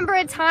don't remember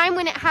a time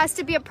when it has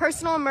to be a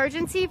personal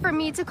emergency for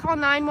me to call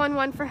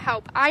 911 for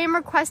help. I am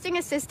requesting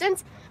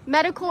assistance,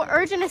 medical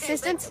urgent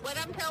assistance. What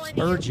I'm telling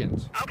you.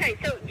 Urgent. Okay,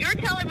 so you're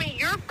telling me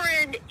your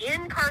friend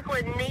in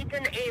Kirkland needs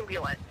an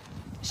ambulance.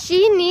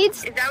 She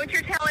needs... Is that what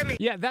you're telling me?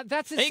 Yeah,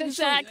 that's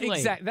essentially...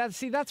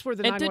 Exactly. That's where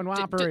the And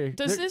 911 operator...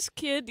 does this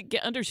kid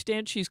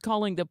understand she's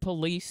calling the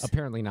police?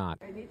 Apparently not.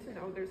 I need to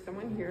know there's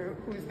someone here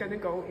who's going to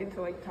go into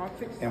like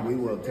toxic stuff. And we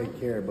will take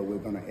care of it, but we're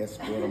going to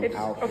escort them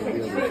out. Okay,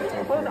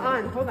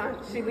 hold on.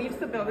 She leaves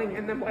the building,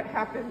 and then what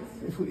happens?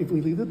 If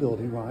we leave the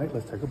building, right,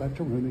 let's take her back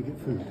to her room and get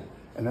food.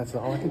 And that's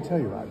all I can tell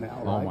you right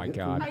now. Oh, right? my Get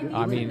God. food, get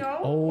I food.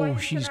 mean,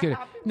 she's going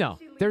to... No,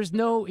 there's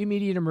no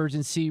immediate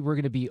emergency. We're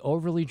going to be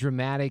overly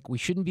dramatic. We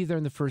shouldn't be there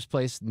in the first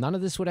place. None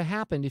of this would have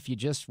happened if you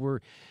just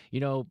were,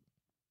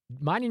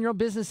 minding your own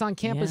business on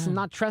campus and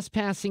not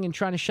trespassing and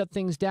trying to shut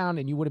things down,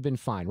 and you would have been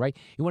fine, right?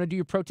 You want to do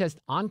your protest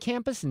on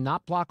campus and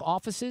not block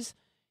offices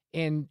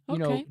and,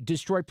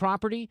 destroy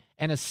property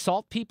and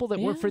assault people that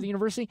work for the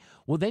university?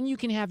 Well, then you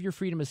can have your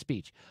freedom of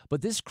speech.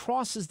 But this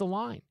crosses the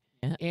line.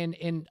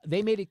 And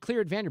they made it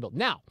clear at Vanderbilt.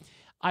 Now,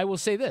 I will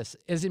say this.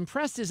 As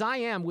impressed as I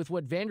am with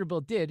what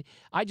Vanderbilt did,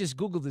 I just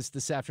Googled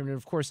this afternoon.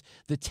 Of course,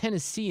 the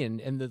Tennessean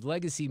and the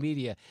legacy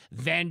media,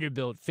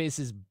 Vanderbilt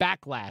faces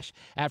backlash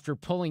after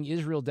pulling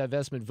Israel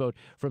divestment vote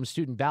from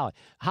student ballot.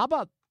 How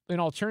about an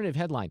alternative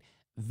headline?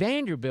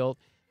 Vanderbilt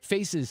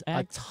faces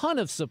a ton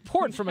of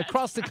support from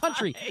across the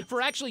country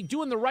for actually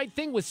doing the right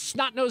thing with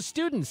snot-nosed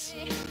students.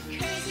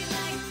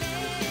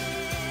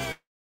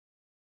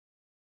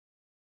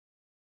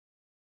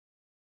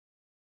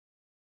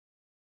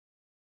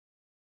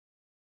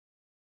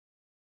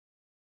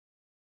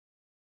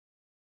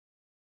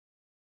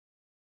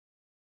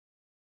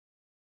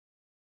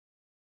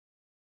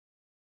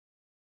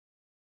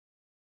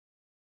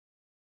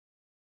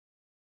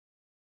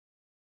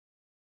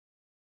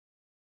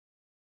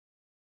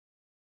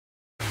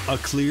 A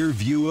clear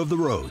view of the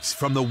roads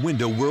from the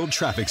Window World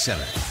Traffic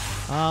Center.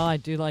 Oh, I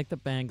do like the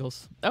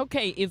Bengals.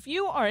 Okay, if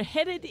you are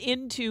headed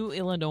into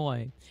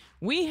Illinois,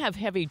 we have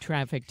heavy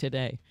traffic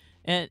today.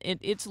 And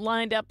it's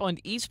lined up on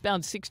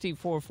eastbound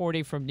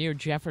 6440 from near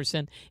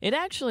Jefferson. It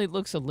actually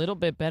looks a little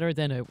bit better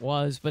than it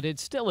was, but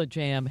it's still a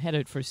jam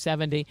headed for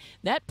 70.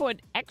 That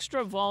put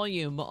extra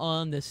volume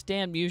on the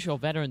Stan Musial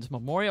Veterans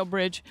Memorial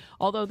Bridge,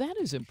 although that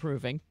is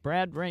improving.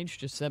 Brad Range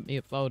just sent me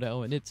a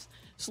photo, and it's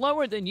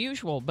slower than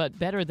usual, but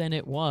better than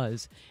it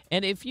was.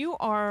 And if you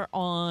are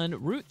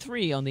on Route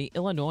 3 on the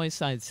Illinois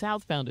side,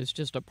 southbound is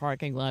just a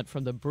parking lot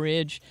from the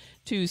bridge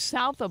to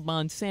south of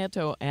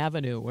Monsanto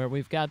Avenue, where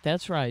we've got,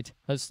 that's right,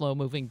 a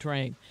slow-moving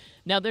train.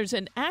 Now, there's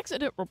an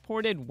accident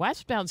reported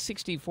westbound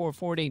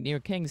 6440 near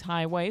Kings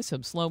Highway,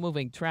 some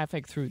slow-moving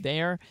traffic through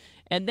there.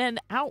 And then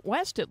out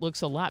west, it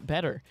looks a lot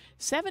better.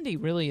 70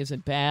 really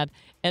isn't bad.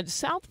 And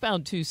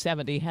southbound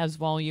 270 has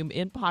volume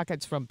in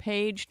pockets from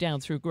Page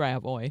down through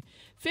Gravois.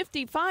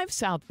 55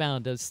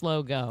 southbound does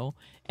slow go,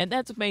 and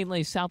that's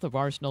mainly south of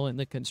Arsenal in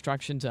the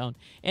construction zone.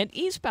 And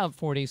eastbound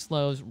 40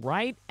 slows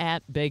right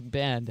at Big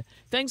Bend.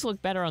 Things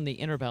look better on the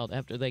Interbelt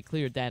after they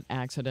cleared that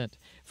accident.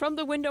 From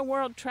the Window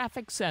World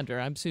Traffic Center,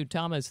 I'm Sue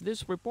Thomas.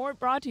 This report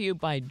brought to you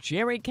by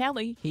Jerry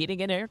Kelly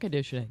Heating and Air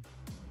Conditioning.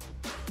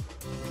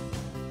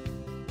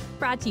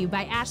 Brought to you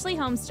by Ashley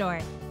Home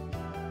Store.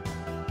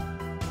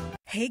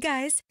 Hey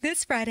guys,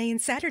 this Friday and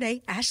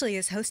Saturday, Ashley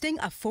is hosting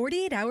a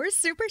 48-hour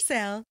super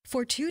sale.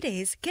 For 2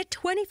 days, get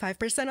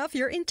 25% off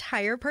your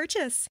entire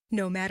purchase,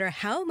 no matter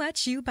how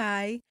much you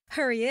buy.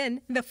 Hurry in.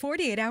 The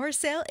 48-hour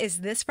sale is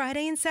this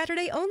Friday and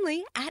Saturday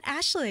only at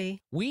Ashley.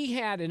 We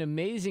had an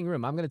amazing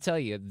room. I'm going to tell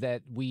you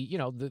that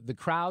the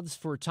crowds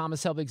for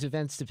Thomas Helbig's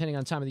events, depending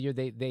on time of the year,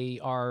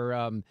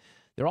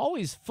 they're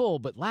always full.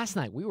 But last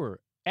night we were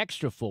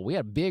extra full. We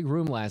had a big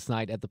room last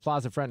night at the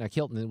Plaza Frontenac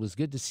Hilton. It was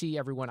good to see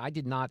everyone. I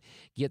did not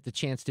get the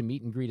chance to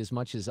meet and greet as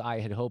much as I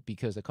had hoped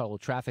because I caught a little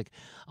traffic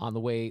on the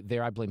way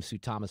there. I blame Sue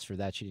Thomas for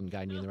that. She didn't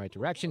guide me in the right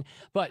direction.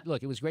 But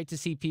look, it was great to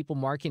see people.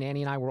 Mark and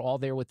Annie and I were all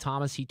there with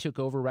Thomas. He took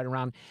over right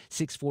around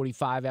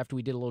 6:45 after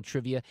we did a little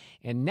trivia.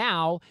 And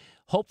now,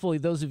 hopefully,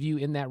 those of you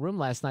in that room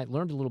last night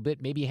learned a little bit.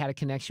 Maybe you had a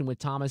connection with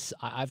Thomas.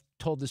 I've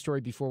told the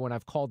story before when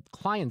I've called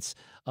clients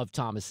of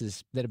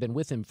Thomas's that have been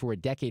with him for a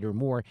decade or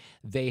more.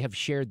 They have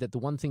shared that the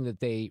one thing that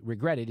they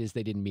regretted is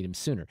they didn't meet him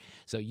sooner.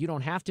 So you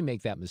don't have to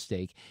make that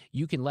mistake.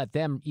 You can let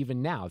them,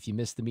 even now, if you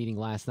missed the meeting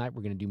last night,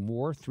 we're going to do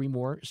more, 3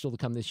 more still to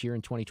come this year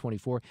in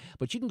 2024.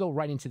 But you can go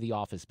right into the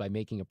office by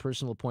making a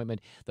personal appointment.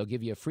 They'll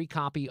give you a free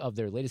copy of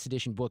their latest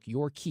edition book,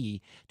 Your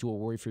Key to a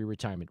Worry-Free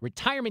Retirement.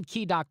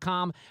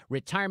 RetirementKey.com,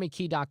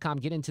 RetirementKey.com.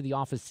 Get into the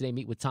office today,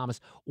 meet with Thomas,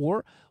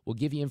 or we'll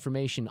give you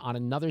information on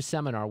another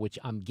seminar, which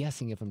I'm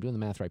guessing, if I'm doing the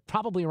math right,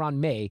 probably around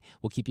May.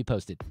 We'll keep you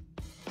posted.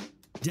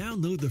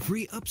 Download the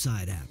free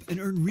Upside app and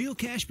earn real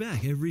cash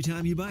back every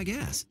time you buy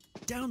gas.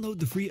 Download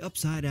the free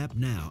Upside app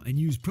now and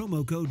use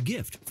promo code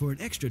GIFT for an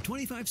extra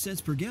 25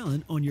 cents per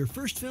gallon on your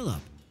first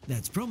fill-up.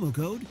 That's promo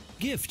code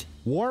GIFT.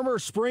 Warmer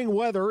spring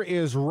weather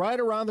is right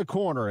around the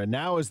corner, and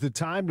now is the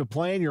time to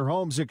plan your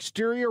home's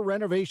exterior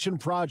renovation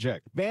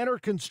project. Banner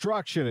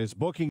Construction is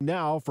booking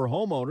now for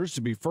homeowners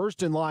to be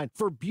first in line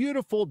for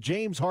beautiful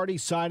James Hardie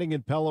siding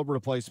and Pella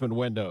replacement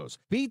windows.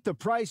 Beat the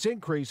price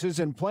increases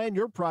and plan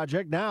your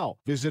project now.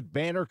 Visit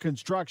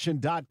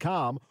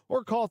bannerconstruction.com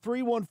or call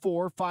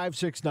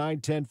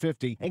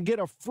 314-569-1050 and get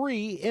a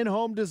free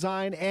in-home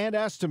design and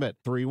estimate.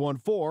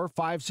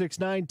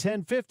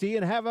 314-569-1050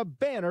 and have a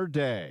banner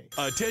day.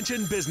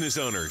 Attention business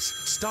owners,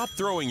 stop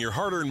throwing your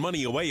hard-earned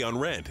money away on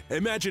rent.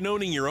 Imagine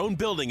owning your own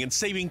building and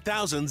saving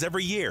thousands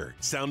every year.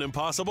 Sound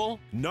impossible?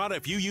 Not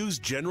if you use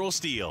General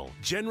Steel.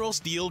 General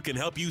Steel can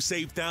help you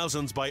save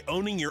thousands by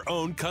owning your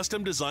own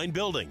custom-designed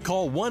building.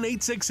 Call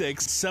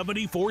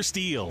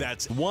 1-866-74-STEEL.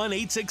 That's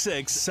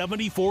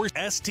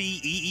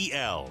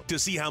 1-866-74-STEEL to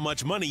see how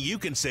much money you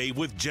can save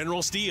with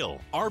General Steel.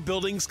 Our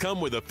buildings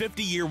come with a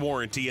 50-year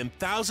warranty, and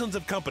thousands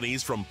of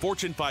companies from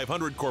Fortune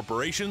 500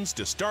 corporations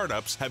to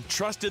startups have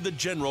trusted the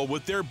General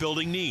with their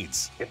building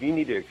needs. If you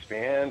need to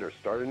expand or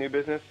start a new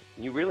business,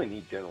 you really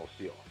need General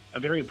Steel.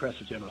 I'm very impressed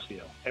with General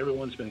Steel.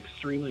 Everyone's been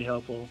extremely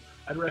helpful.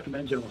 I'd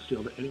recommend General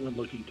Steel to anyone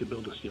looking to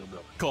build a steel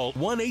building. Call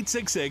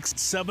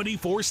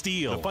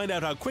 1-866-74-STEEL to find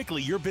out how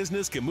quickly your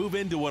business can move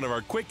into one of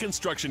our quick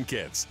construction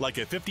kits, like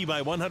a 50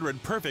 by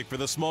 100 perfect for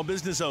the small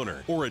business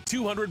owner, or a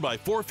 200 by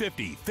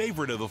 450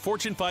 favorite of the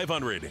Fortune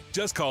 500.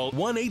 Just call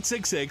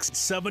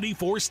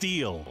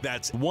 1-866-74-STEEL.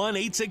 That's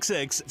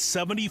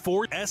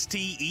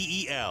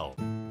 1-866-74-STEEL.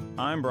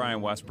 I'm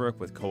Brian Westbrook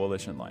with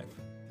Coalition Life.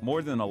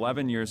 More than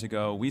 11 years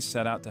ago, we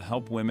set out to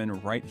help women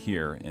right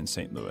here in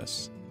St.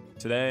 Louis.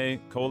 Today,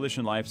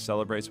 Coalition Life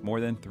celebrates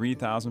more than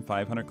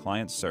 3,500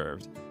 clients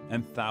served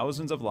and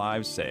thousands of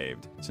lives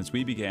saved since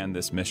we began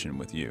this mission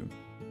with you.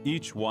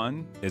 Each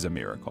one is a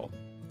miracle.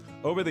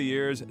 Over the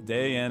years,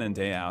 day in and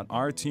day out,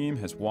 our team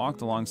has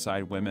walked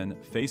alongside women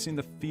facing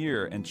the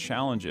fear and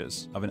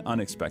challenges of an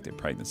unexpected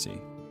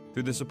pregnancy.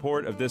 Through the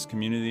support of this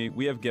community,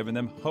 we have given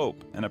them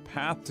hope and a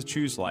path to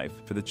choose life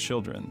for the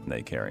children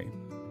they carry.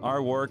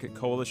 Our work at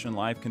Coalition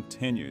Life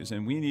continues,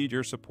 and we need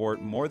your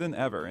support more than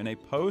ever in a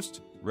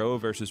post-Roe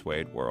v.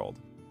 Wade world.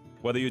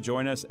 Whether you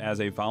join us as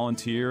a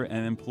volunteer,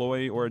 an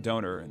employee, or a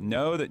donor,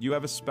 know that you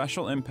have a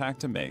special impact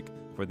to make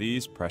for for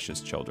these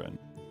precious children.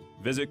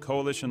 Visit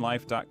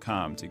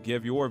coalitionlife.com to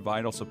give your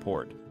vital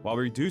support while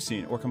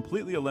reducing or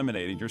completely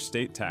eliminating your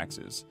state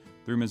taxes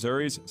through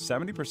Missouri's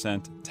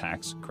 70%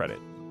 tax credit.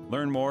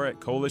 Learn more at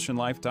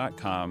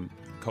coalitionlife.com,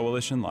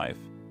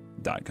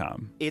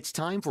 coalitionlife.com. It's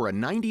time for a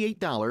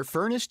 $98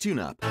 furnace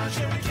tune-up.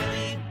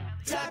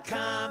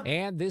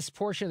 And this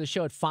portion of the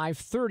show at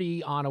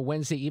 5:30 on a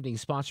Wednesday evening,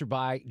 sponsored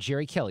by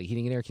Jerry Kelly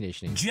Heating and Air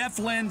Conditioning. Jeff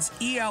Lynn's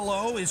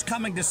ELO is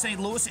coming to St.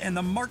 Louis, and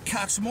the Mark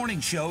Cox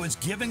Morning Show is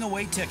giving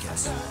away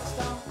tickets.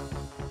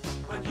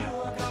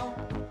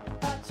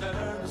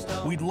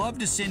 We'd love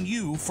to send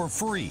you for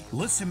free.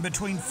 Listen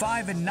between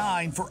 5 and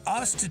 9 for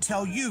us to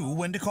tell you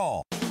when to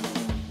call.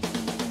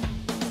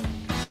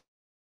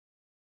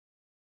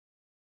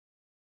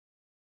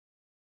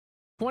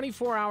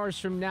 "24 hours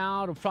from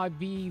now, it'll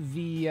probably be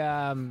the,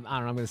 I don't know,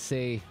 I'm going to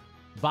say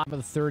bottom of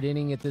the third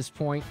inning at this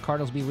point.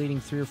 Cardinals be leading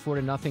 3 or 4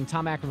 to nothing.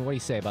 Tom Ackerman, what do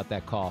you say about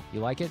that call? You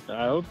like it?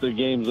 I hope the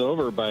game's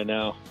over by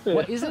now.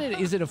 Well, isn't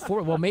it? Is it a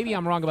 4? Well, maybe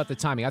I'm wrong about the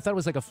timing. I thought it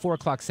was like a 4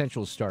 o'clock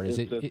Central start. Is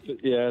it?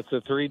 Yeah, it's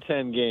a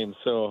 3:10 game.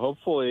 So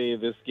hopefully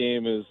this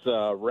game is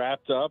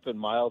wrapped up and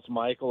Miles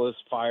Michaelis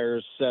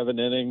fires 7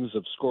 innings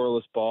of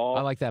scoreless ball.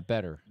 I like that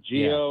better.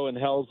 Gio and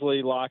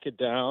Helsley lock it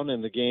down,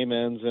 and the game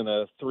ends in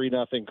a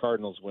 3-0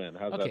 Cardinals win.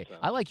 How's that sound?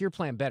 I like your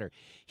plan better.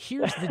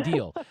 Here's the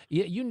deal.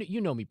 You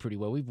know me pretty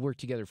well. We've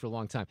worked together for a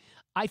long time.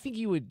 I think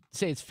you would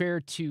say it's fair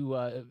to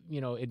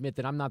admit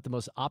that I'm not the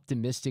most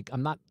optimistic.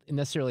 I'm not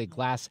necessarily a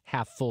glass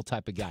half full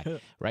type of guy,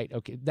 right?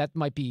 Okay, that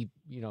might be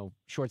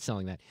short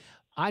selling that.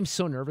 I'm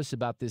so nervous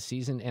about this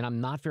season, and I'm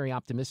not very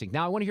optimistic.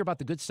 Now I want to hear about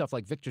the good stuff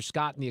like Victor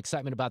Scott and the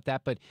excitement about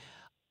that, but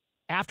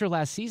after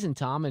last season,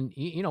 Tom, and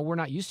we're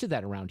not used to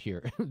that around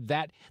here,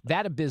 that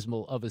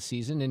abysmal of a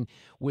season. And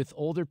with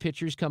older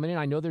pitchers coming in,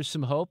 I know there's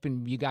some hope,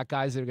 and you got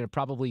guys that are going to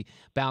probably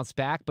bounce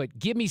back. But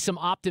give me some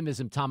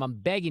optimism, Tom. I'm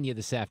begging you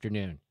this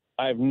afternoon.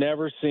 I've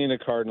never seen a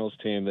Cardinals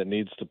team that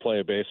needs to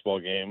play a baseball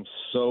game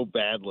so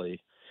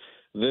badly.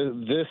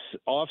 This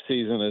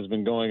offseason has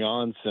been going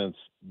on since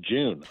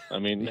June. I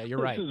mean, yeah, you're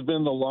right. This has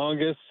been the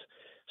longest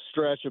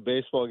stretch of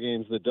baseball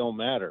games that don't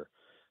matter.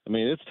 I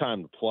mean, it's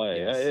time to play,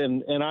 yes.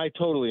 and I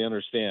totally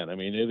understand. I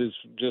mean, it is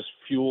just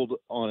fueled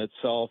on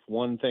itself,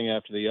 one thing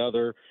after the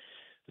other,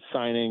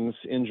 signings,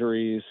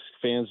 injuries,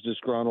 fans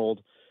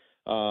disgruntled.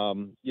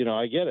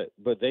 I get it,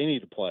 but they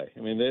need to play. I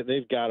mean,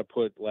 they've got to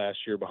put last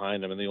year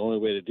behind them, and the only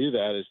way to do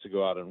that is to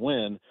go out and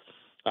win.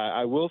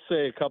 I will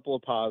say a couple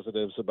of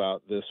positives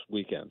about this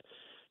weekend.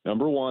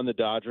 Number one, the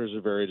Dodgers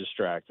are very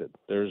distracted.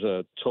 There's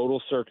a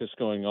total circus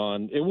going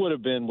on. It would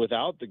have been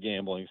without the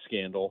gambling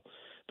scandal,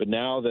 but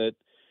now that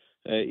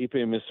Ipe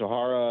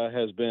Misuhara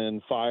has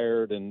been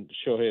fired and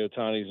Shohei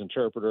Ohtani's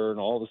interpreter and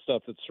all the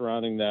stuff that's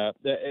surrounding that,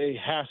 it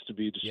has to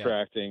be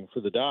distracting for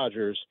the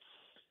Dodgers.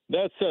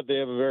 That said, they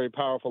have a very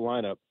powerful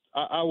lineup.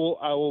 I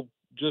will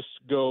just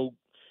go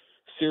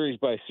series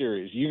by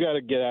series. You got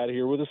to get out of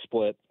here with a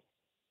split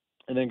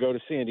and then go to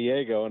San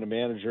Diego and a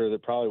manager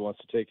that probably wants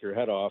to take your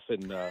head off,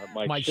 and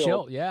Mike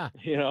Schilt, yeah.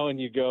 And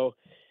you go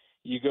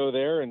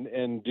there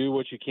and do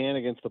what you can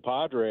against the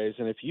Padres.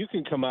 And if you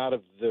can come out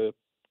of the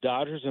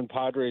Dodgers and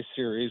Padres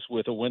series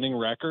with a winning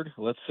record,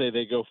 let's say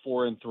they go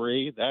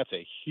 4-3, that's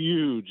a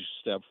huge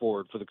step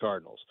forward for the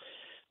Cardinals.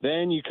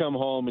 Then you come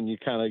home and you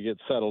kind of get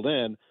settled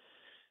in.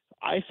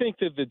 I think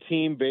that the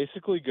team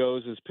basically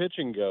goes as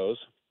pitching goes,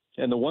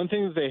 and the one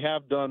thing that they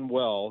have done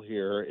well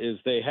here is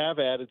they have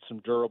added some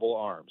durable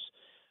arms,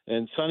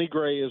 and Sonny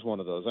Gray is one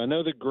of those. I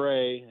know that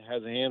Gray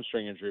has a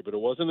hamstring injury, but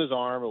it wasn't his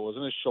arm, it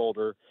wasn't his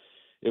shoulder.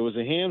 It was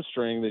a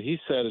hamstring that he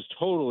said is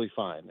totally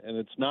fine, and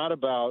it's not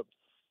about,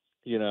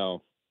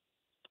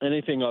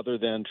 anything other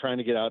than trying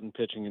to get out and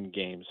pitching in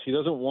games. He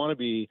doesn't want to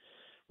be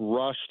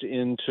rushed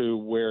into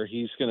where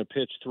he's going to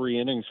pitch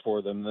 3 innings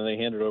for them, and then they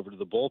hand it over to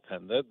the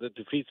bullpen. That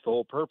defeats the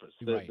whole purpose.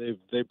 Right.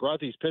 They brought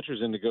these pitchers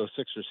in to go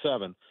 6 or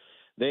 7.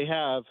 They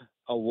have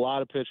a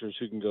lot of pitchers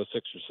who can go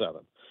 6 or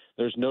 7.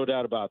 There's no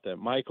doubt about that.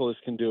 Michaelis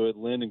can do it.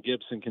 Lynn and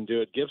Gibson can do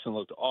it. Gibson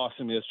looked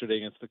awesome yesterday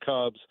against the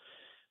Cubs.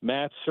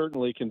 Matt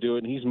certainly can do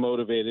it, and he's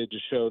motivated to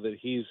show that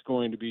he's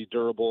going to be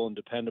durable and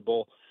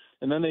dependable.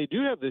 And then they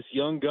do have this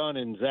young gun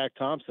in Zach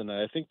Thompson that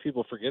I think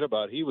people forget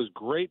about. He was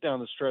great down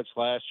the stretch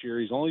last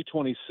year. He's only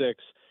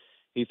 26.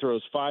 He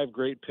throws 5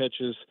 great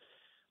pitches.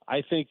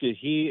 I think that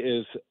he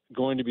is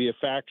going to be a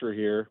factor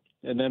here.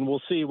 And then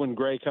we'll see when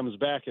Gray comes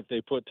back if they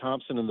put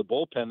Thompson in the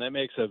bullpen. That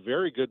makes a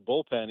very good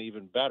bullpen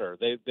even better.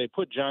 They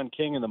put John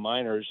King in the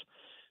minors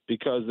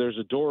because there's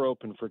a door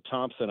open for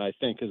Thompson, I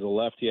think, as a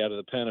lefty out of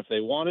the pen if they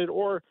wanted,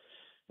 or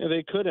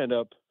they could end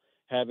up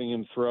having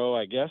him throw,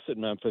 I guess, at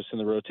Memphis in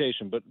the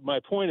rotation. But my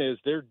point is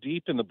they're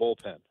deep in the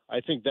bullpen. I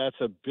think that's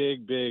a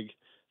big, big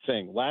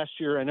thing. Last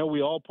year, I know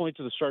we all point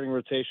to the starting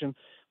rotation,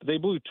 but they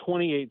blew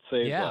 28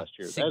 saves last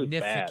year.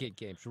 Significant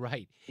games,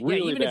 right.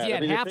 Really even bad. if you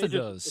had half of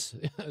just,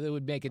 those, that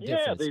would make a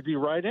difference. Yeah, they'd be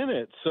right in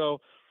it. So,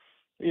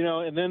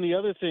 and then the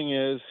other thing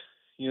is,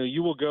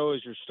 you will go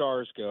as your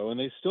stars go, and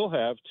they still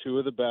have 2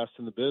 of the best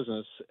in the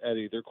business at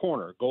either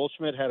corner.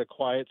 Goldschmidt had a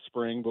quiet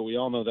spring, but we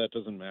all know that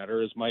doesn't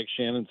matter. As Mike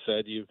Shannon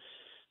said, you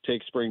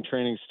take spring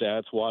training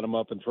stats, wad them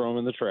up and throw them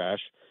in the trash,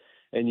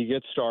 and you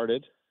get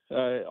started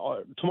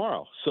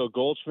tomorrow. So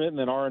Goldschmidt and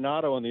then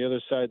Arenado on the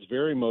other side is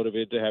very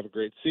motivated to have a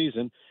great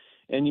season.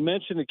 And you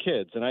mentioned the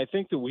kids, and I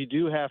think that we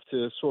do have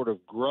to sort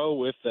of grow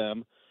with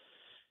them.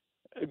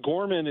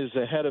 Gorman is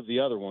ahead of the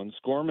other ones.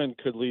 Gorman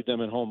could lead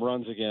them in home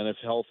runs again if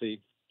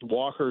healthy.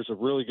 Walker's a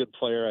really good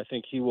player. I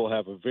think he will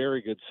have a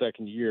very good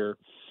second year.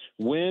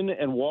 Wynn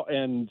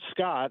and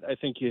Scott, I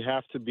think you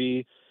have to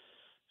be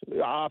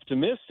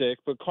optimistic,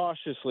 but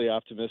cautiously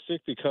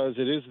optimistic, because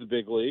it is the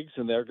big leagues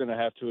and they're going to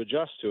have to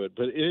adjust to it.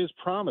 But it is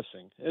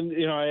promising. And,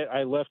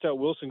 I left out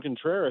Wilson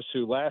Contreras,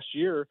 who last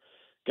year,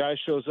 guy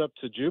shows up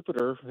to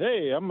Jupiter,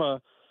 hey, I'm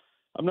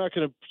not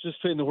going to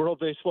participate in the World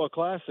Baseball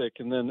Classic.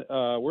 And then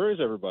where is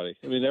everybody?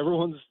 I mean,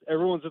 everyone's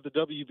at the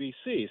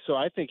WBC. So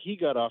I think he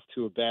got off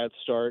to a bad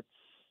start.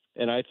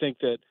 And I think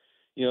that,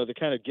 the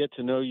kind of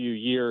get-to-know-you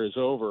year is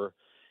over.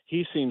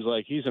 He seems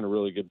like he's in a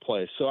really good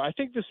place. So I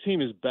think this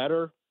team is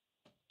better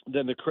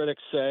than the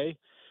critics say,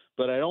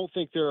 but I don't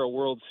think they're a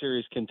World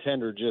Series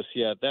contender just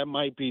yet. That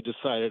might be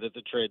decided at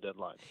the trade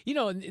deadline.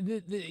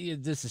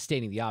 This is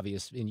stating the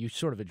obvious, and you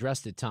sort of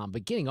addressed it, Tom,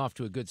 but getting off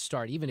to a good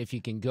start, even if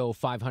you can go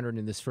 500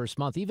 in this first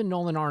month, even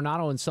Nolan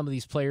Arenado and some of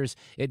these players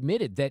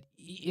admitted that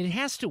it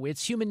has to.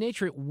 It's human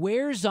nature. It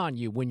wears on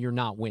you when you're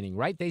not winning,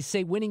 right? They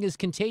say winning is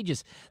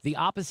contagious. The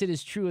opposite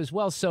is true as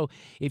well. So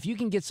if you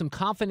can get some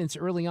confidence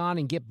early on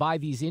and get by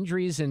these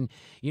injuries and,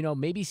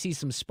 maybe see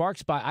some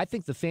sparks by, I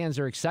think the fans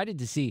are excited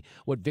to see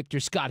what Victor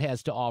Scott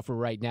has to offer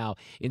right now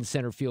in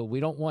center field. We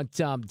don't want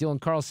Dylan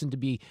Carlson to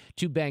be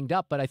too banged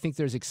up, but I think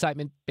there's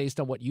excitement based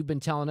on what you've been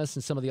telling us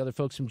and some of the other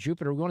folks from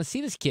Jupiter. We want to see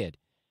this kid.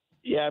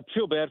 Yeah, I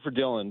feel bad for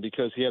Dylan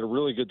because he had a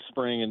really good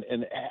spring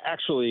and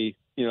actually,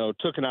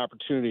 took an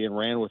opportunity and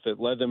ran with it,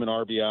 led them in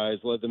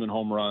RBIs, led them in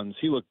home runs.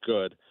 He looked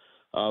good.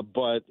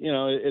 But,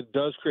 it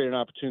does create an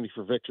opportunity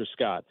for Victor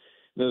Scott.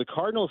 Now, the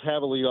Cardinals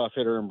have a leadoff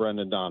hitter in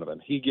Brendan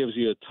Donovan. He gives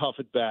you a tough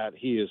at bat.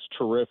 He is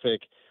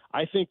terrific.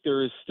 I think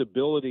there is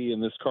stability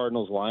in this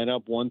Cardinals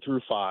lineup, 1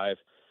 through 5.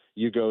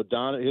 You go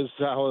here's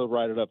how I'll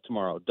write it up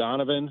tomorrow: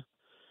 Donovan,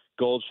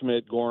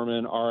 Goldschmidt,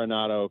 Gorman,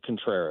 Arenado,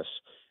 Contreras.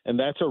 And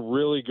that's a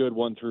really good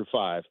 1 through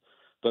 5.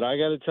 But I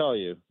got to tell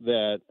you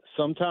that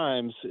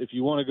sometimes if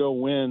you want to go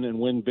win and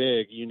win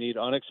big, you need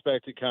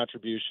unexpected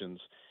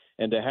contributions.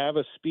 And to have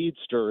a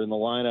speedster in the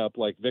lineup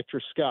like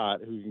Victor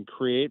Scott, who can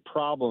create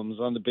problems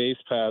on the base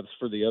paths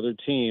for the other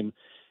team,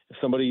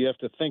 somebody you have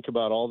to think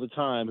about all the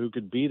time, who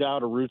could beat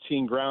out a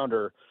routine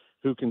grounder,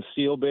 who can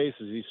steal bases.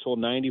 He stole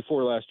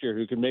 94 last year,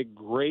 who can make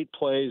great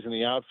plays in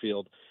the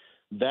outfield.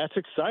 That's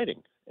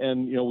exciting.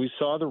 And, we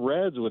saw the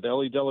Reds with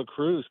Ellie De La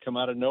Cruz come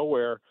out of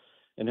nowhere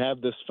and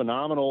have this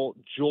phenomenal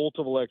jolt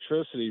of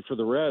electricity for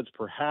the Reds.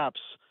 Perhaps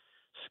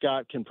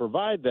Scott can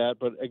provide that.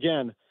 But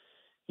again,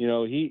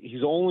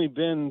 he's only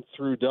been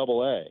through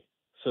Double-A.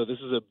 So this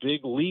is a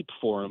big leap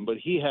for him. But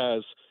he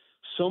has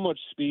so much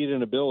speed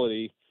and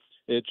ability.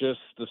 It just,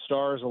 the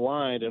stars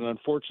aligned, and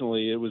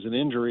unfortunately it was an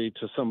injury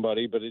to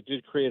somebody, but it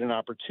did create an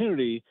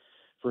opportunity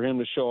for him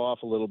to show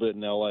off a little bit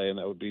in L.A., and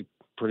that would be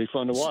pretty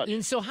fun to watch.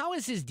 And so how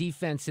is his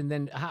defense, and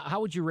then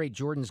how would you rate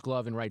Jordan's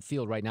glove in right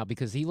field right now?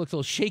 Because he looked a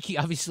little shaky,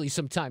 obviously,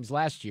 sometimes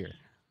last year.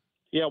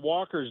 Yeah,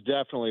 Walker's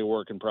definitely a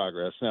work in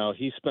progress. Now,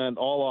 he spent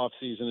all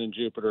offseason in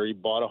Jupiter. He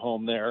bought a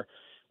home there,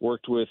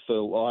 worked with a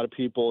lot of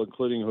people,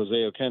 including Jose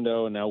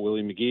Oquendo, and now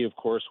Willie McGee, of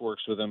course,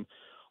 works with him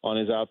on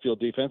his outfield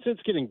defense.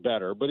 It's getting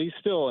better, but he's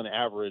still an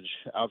average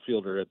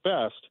outfielder at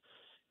best.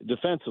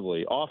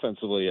 Defensively,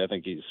 offensively, I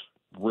think he's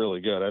really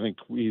good. I think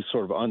he's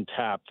sort of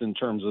untapped in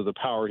terms of the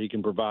power he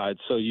can provide.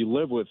 So you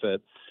live with it.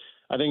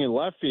 I think in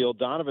left field,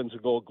 Donovan's a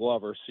Gold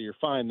Glover, so you're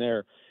fine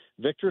there.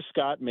 Victor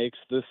Scott makes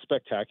the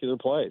spectacular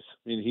plays.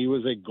 I mean, he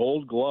was a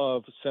Gold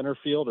Glove center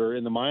fielder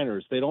in the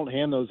minors. They don't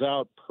hand those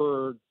out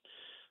per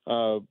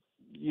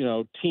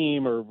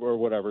team or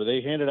whatever.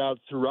 They hand it out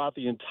throughout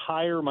the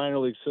entire minor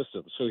league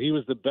system. So he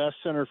was the best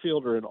center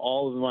fielder in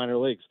all of the minor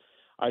leagues.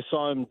 I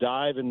saw him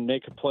dive and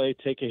make a play,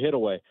 take a hit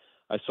away.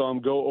 I saw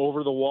him go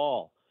over the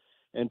wall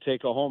and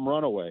take a home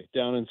run away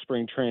down in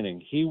spring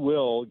training. He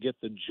will get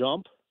the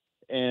jump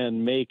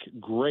and make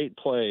great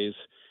plays.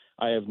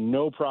 I have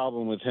no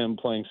problem with him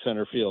playing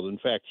center field. In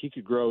fact, he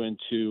could grow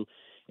into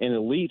an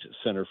elite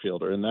center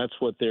fielder, and that's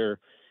what they're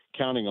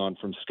counting on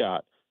from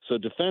Scott. So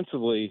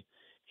defensively,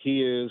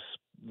 he is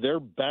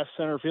their best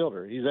center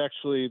fielder. He's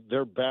actually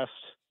their best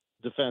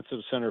defensive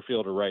center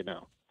fielder right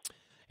now.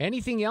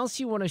 Anything else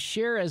you want to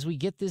share as we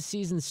get this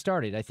season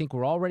started? I think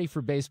we're all ready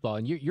for baseball.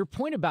 And your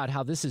point about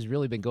how this has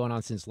really been going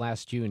on since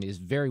last June is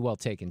very well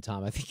taken,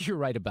 Tom. I think you're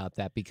right about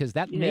that because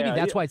that's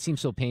why it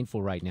seems so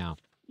painful right now.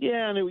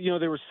 Yeah, and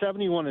they were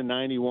 71 and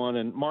 91,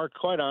 and Mark,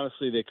 quite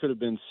honestly, they could have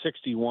been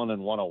 61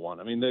 and 101.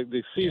 I mean,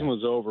 the season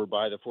was over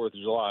by the 4th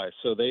of July,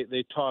 so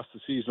they tossed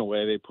the season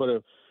away. They put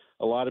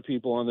a lot of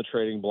people on the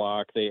trading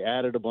block. They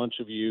added a bunch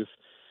of youth.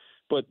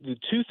 But the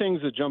two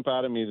things that jump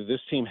out at me that this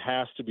team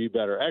has to be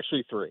better,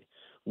 actually three.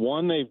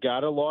 One, they've got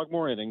to log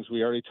more innings.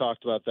 We already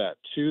talked about that.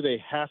 Two,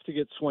 they have to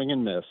get swing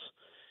and miss.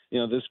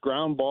 this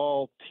ground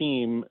ball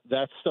team,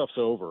 that stuff's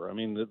over. I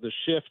mean, the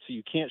shift,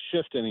 you can't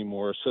shift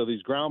anymore. So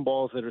these ground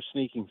balls that are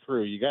sneaking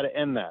through, you got to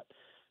end that.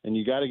 And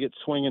you got to get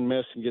swing and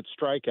miss and get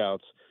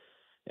strikeouts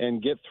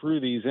and get through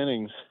these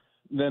innings.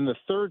 Then the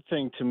third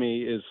thing to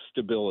me is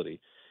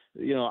stability.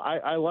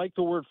 I like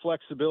the word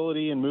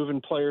flexibility and moving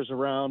players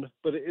around,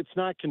 but it's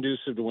not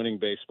conducive to winning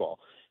baseball.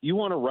 You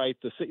want to write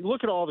this.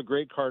 Look at all the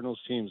great Cardinals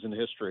teams in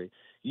history.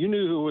 You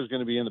knew who was going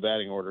to be in the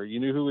batting order.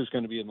 You knew who was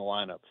going to be in the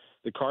lineup.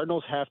 The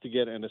Cardinals have to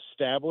get an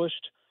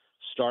established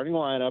starting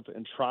lineup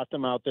and trot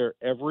them out there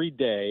every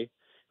day.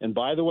 And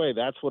by the way,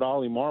 that's what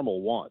Ollie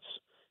Marmol wants.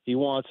 He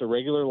wants a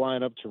regular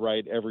lineup to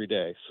write every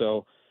day.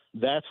 So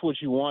that's what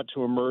you want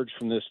to emerge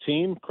from this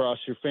team. Cross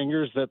your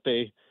fingers that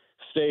they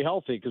stay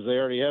healthy because they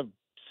already have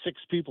 6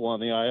 people on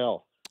the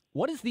IL.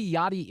 What is the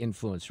Yachty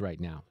influence right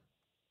now?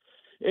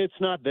 It's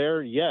not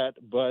there yet,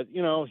 but,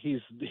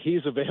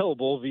 he's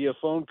available via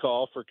phone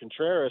call for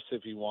Contreras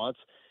if he wants.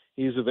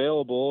 He's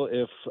available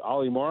if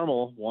Ollie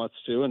Marmol wants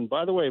to. And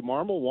by the way,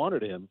 Marmol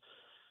wanted him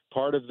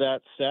part of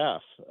that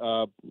staff.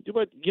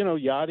 But,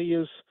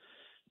 Yachty is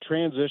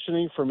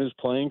transitioning from his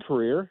playing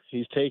career.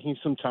 He's taking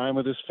some time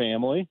with his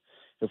family.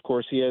 Of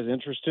course, he has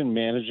interest in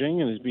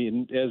managing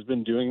and has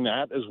been doing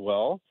that as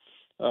well.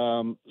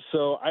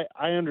 So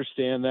I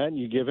understand that, and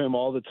you give him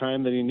all the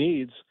time that he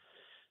needs.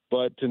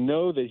 But to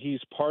know that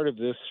he's part of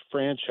this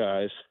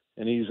franchise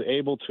and he's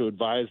able to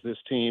advise this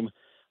team,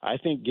 I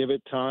think give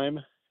it time,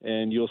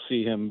 and you'll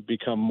see him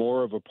become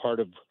more of a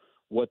part of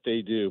what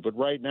they do. But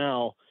right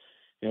now,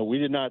 we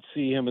did not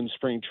see him in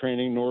spring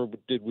training, nor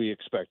did we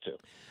expect to.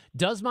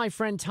 Does my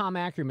friend Tom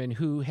Ackerman,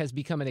 who has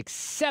become an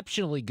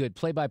exceptionally good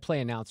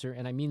play-by-play announcer,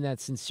 and I mean that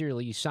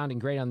sincerely, you sounding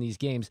great on these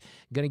games,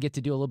 going to get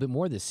to do a little bit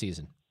more this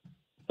season?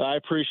 I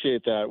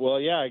appreciate that. Well,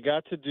 yeah, I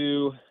got to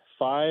do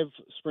 5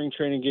 spring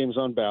training games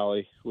on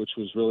Bally, which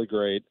was really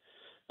great.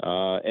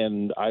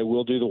 And I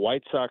will do the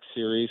White Sox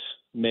series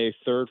May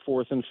 3rd,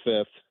 4th, and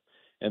 5th.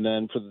 And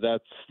then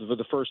that's for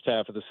the first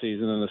half of the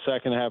season. And the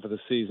second half of the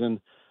season,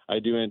 I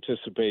do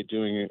anticipate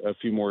doing a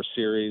few more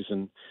series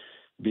and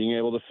being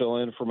able to fill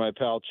in for my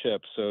pal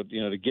Chip. So,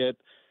 to get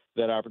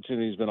that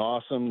opportunity has been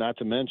awesome, not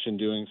to mention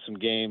doing some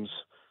games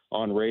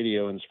on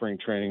radio in spring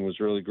training was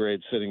really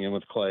great, sitting in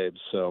with Claves.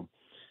 So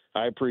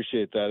I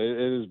appreciate that.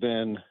 It has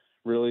been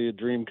really a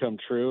dream come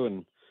true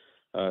and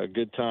a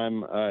good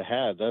time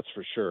had, that's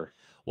for sure.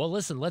 Well,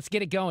 listen, let's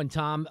get it going,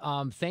 Tom.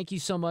 Thank you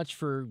so much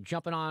for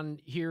jumping on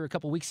here a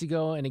couple weeks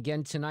ago. And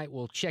again, tonight,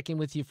 we'll check in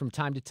with you from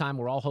time to time.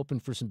 We're all hoping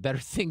for some better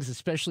things,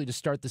 especially to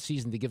start the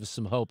season, to give us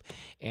some hope.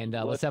 And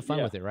let's have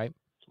fun with it, right?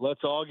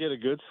 Let's all get a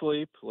good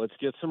sleep. Let's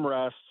get some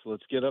rest.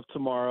 Let's get up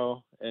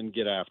tomorrow and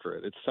get after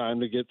it. It's time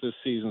to get this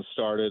season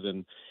started,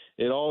 and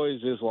it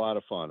always is a lot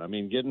of fun. I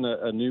mean, getting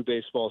a new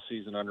baseball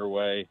season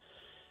underway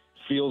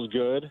feels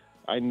good.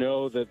 I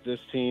know that this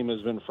team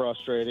has been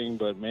frustrating,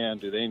 but, man,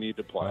 do they need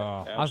to play.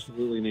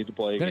 Absolutely need to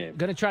play a game.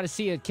 Going to try to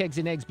see you at Kegs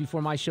and Eggs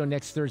before my show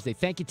next Thursday.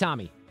 Thank you,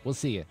 Tommy. We'll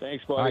see you.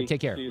 Thanks, buddy. All right,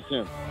 take care. See you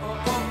soon.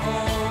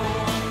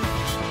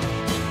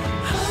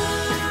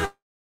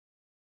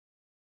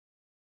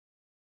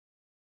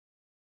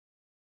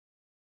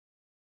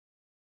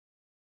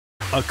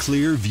 A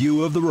clear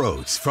view of the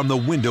roads from the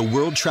Window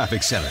World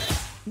Traffic Center.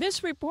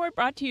 This report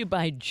brought to you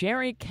by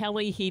Jerry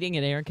Kelly Heating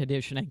and Air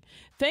Conditioning.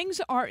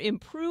 Things are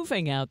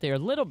improving out there a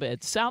little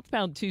bit.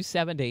 Southbound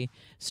 270,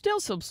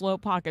 still some slow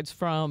pockets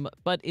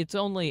but it's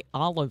only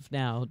Olive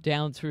now,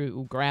 down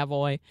through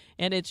Gravois,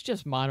 and it's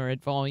just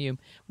moderate volume.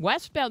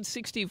 Westbound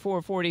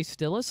 6440,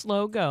 still a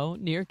slow go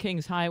near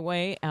Kings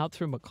Highway, out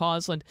through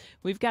McCausland.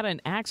 We've got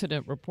an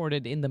accident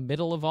reported in the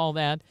middle of all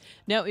that.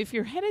 Now, if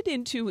you're headed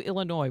into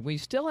Illinois, we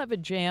still have a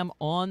jam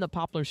on the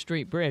Poplar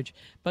Street Bridge,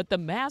 but the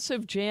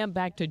massive jam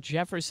back to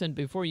Jefferson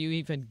before you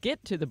even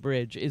get to the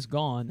bridge is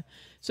gone.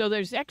 So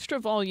there's extra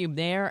volume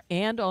there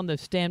and on the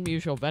Stan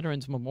Musial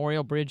Veterans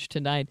Memorial Bridge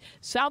tonight.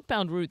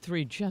 Southbound Route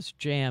 3 just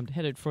jammed,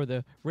 headed for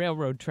the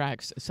railroad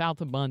tracks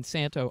south of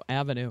Monsanto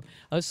Avenue.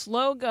 A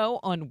slow go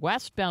on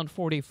westbound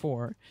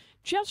 44.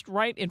 Just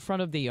right in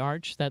front of the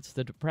arch, that's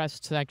the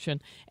depressed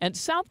section. And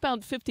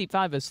southbound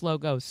 55 is slow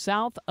go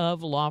south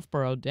of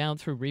Loughborough down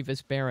through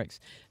Revis Barracks.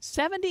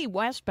 70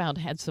 westbound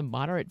had some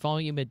moderate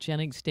volume at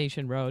Jennings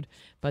Station Road,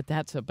 but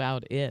that's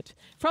about it.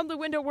 From the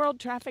Window World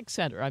Traffic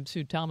Center, I'm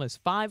Sue Thomas,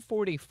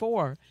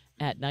 544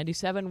 at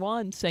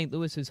 97.1, St.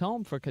 Louis's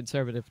home for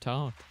conservative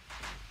talk.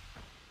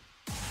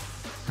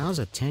 How's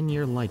a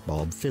 10-year light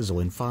bulb fizzle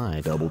in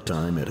 5? Double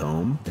time at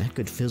home? That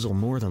could fizzle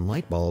more than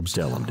light bulbs.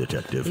 Tell 'em,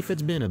 detective. If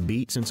it's been a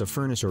beat since a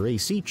furnace or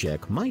AC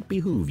check, might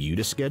behoove you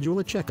to schedule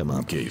a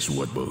check-em-up. In case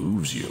what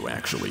behooves you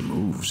actually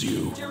moves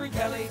you. Jerry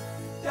Kelly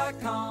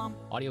Bannerconstruction.com.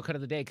 Audio cut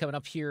of the day coming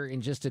up here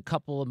in just a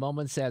couple of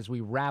moments as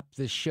we wrap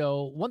the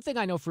show. One thing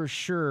I know for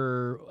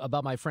sure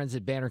about my friends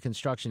at Banner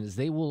Construction is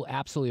they will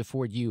absolutely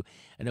afford you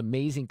an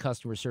amazing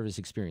customer service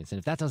experience. And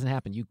if that doesn't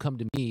happen, you come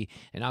to me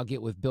and I'll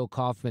get with Bill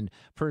Kaufman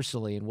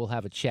personally and we'll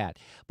have a chat.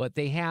 But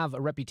they have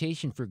a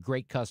reputation for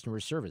great customer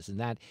service, and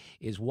that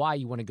is why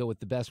you want to go with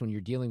the best when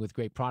you're dealing with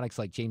great products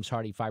like James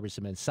Hardie fiber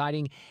cement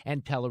siding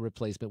and Pella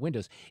replacement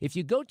windows. If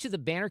you go to the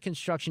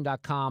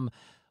bannerconstruction.com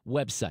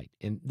website,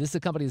 and this is a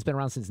company that's been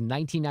around since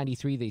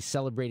 1993. They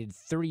celebrated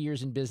 30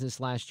 years in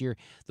business last year.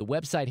 The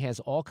website has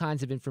all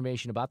kinds of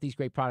information about these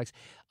great products.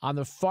 On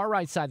the far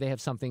right side, they have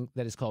something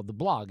that is called the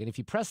blog, and if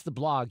you press the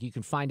blog, you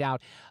can find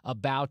out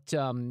about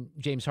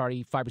James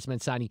Hardie fiber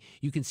cement siding.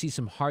 You can see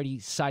some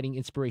Hardie siding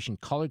inspiration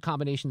color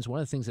combinations.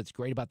 One of the things that's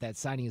great about that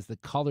siding is the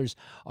colors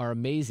are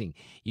amazing.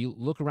 You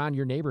look around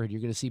your neighborhood,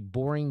 you're going to see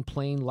boring,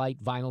 plain,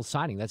 light vinyl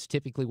siding. That's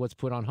typically what's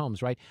put on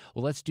homes, right?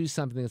 Well, let's do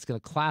something that's going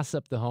to class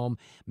up the home,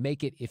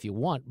 make it, if you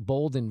want,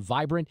 bold and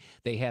vibrant.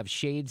 They have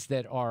shades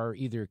that are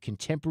either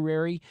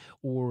contemporary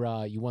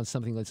or you want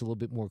something that's a little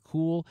bit more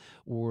cool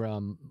or,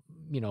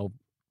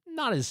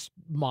 not as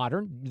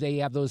modern. They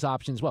have those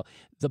options. Well,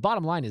 the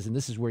bottom line is, and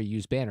this is where you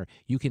use Banner,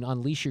 you can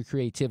unleash your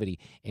creativity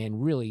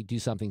and really do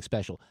something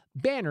special.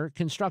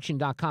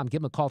 BannerConstruction.com.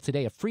 Give them a call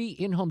today. A free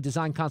in-home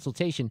design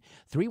consultation,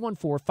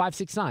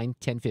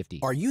 314-569-1050.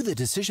 Are you the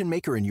decision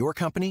maker in your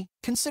company?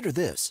 Consider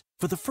this.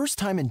 For the first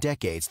time in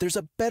decades, there's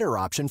a better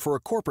option for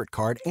a corporate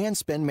card and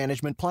spend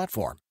management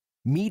platform.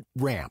 Meet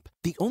Ramp,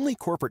 the only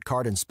corporate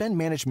card and spend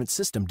management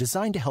system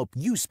designed to help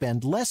you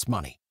spend less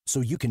money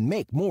so you can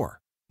make more.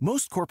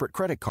 Most corporate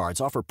credit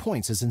cards offer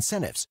points as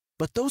incentives,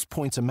 but those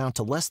points amount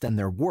to less than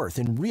their worth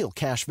in real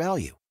cash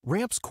value.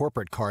 Ramp's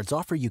corporate cards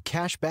offer you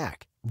cash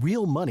back,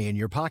 real money in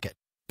your pocket.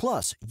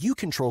 Plus, you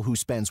control who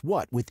spends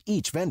what with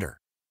each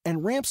vendor.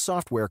 And Ramp's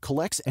software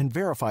collects and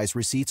verifies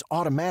receipts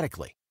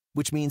automatically,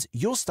 which means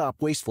you'll stop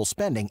wasteful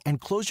spending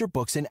and close your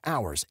books in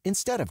hours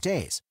instead of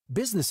days.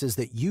 Businesses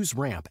that use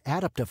Ramp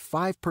add up to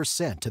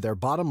 5% to their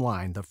bottom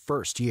line the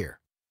first year.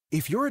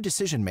 If you're a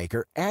decision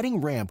maker,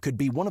 adding Ramp could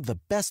be one of the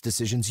best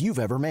decisions you've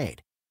ever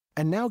made.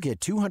 And now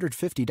get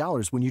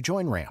 $250 when you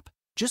join Ramp.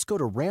 Just go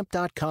to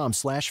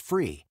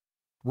ramp.com/free.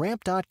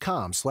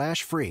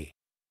 Ramp.com/free.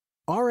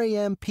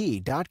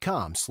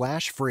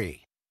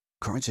 RAMP.com/free.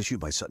 Cards issued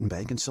by Sutton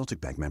Bank and Celtic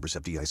Bank, members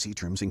FDIC.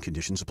 Terms and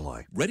conditions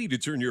apply. Ready to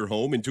turn your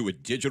home into a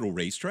digital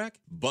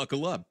racetrack?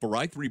 Buckle up for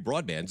i3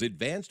 Broadband's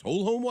advanced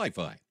whole home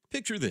Wi-Fi.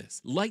 Picture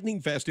this: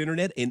 lightning fast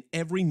internet in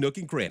every nook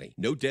and cranny.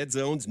 No dead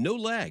zones, no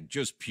lag,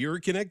 just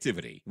pure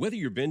connectivity. Whether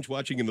you're binge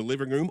watching in the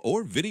living room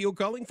or video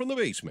calling from the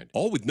basement.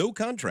 All with no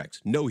contracts,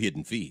 no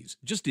hidden fees,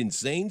 just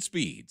insane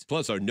speeds.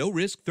 Plus our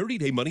no-risk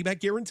 30-day money-back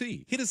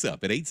guarantee. Hit us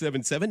up at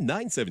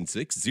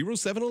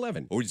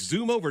 877-976-0711 or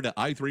zoom over to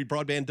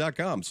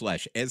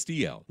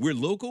i3broadband.com/STL. We're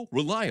local,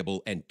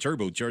 reliable, and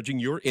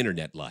turbocharging your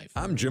internet life.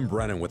 I'm Jim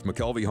Brennan with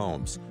McKelvey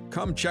Homes.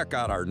 Come check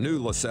out our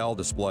new LaSalle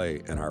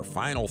display and our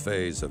final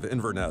phase of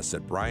Inverness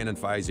at Bryan and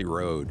Feisey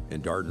Road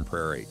in Dardenne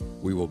Prairie.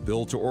 We will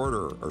build to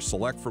order or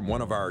select from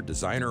one of our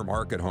designer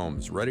market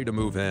homes ready to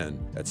move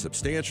in at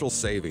substantial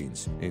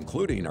savings,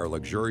 including our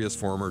luxurious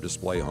former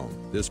display home.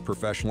 This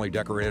professionally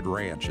decorated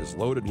ranch is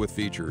loaded with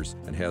features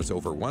and has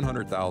over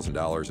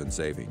 $100,000 in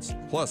savings.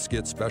 Plus,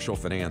 get special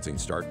financing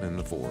starting in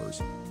the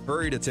 4s.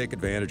 Hurry to take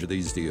advantage of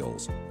these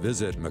deals.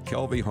 Visit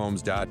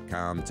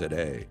McKelveyHomes.com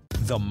today.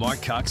 The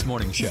Mark Cox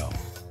Morning Show.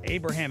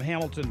 Abraham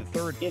Hamilton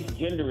III. If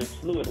gender is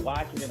fluid,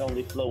 why can it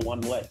only flow one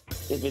way?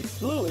 If it's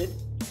fluid,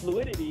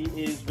 fluidity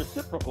is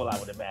reciprocal, I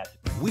would imagine.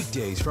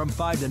 Weekdays from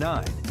 5 to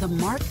 9. The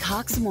Mark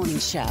Cox Morning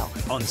Show.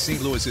 On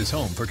St. Louis's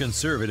home for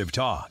conservative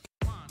talk.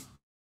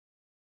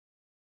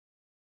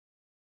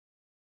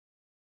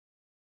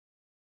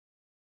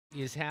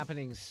 Is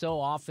happening so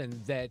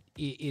often that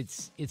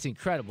it's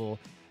incredible,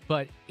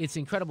 but it's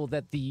incredible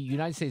that the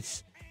United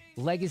States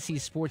legacy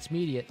sports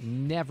media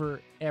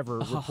never, ever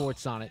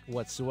reports on it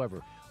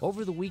whatsoever.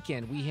 Over the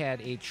weekend, we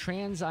had a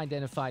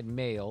trans-identified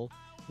male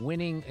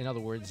winning, in other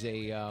words,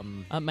 a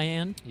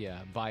man?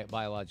 Yeah,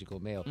 biological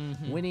male,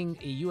 winning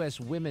a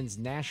U.S. women's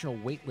national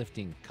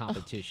weightlifting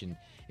competition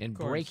and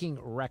breaking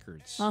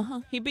records.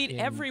 He beat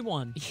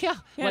everyone. Yeah.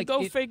 Like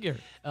go figure.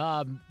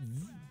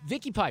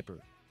 Vicky Piper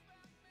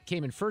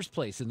came in first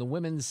place in the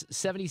women's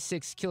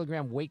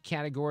 76-kilogram weight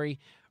category,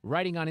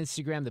 writing on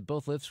Instagram that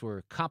both lifts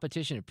were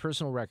competition and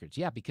personal records.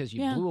 Yeah, because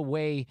you blew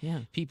away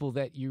people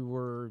that you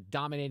were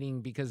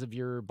dominating because of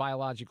your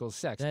biological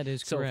sex. That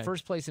is correct. So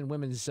first place in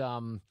women's,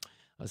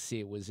 let's see,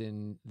 it was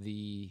in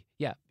the,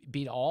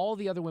 beat all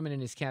the other women in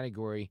his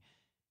category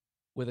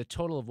with a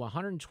total of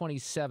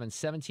 127,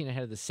 17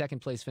 ahead of the second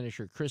place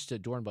finisher, Krista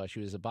Dornbush,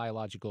 who is a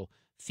biological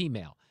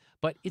female.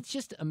 But it's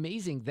just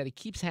amazing that it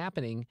keeps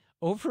happening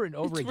over and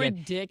over again.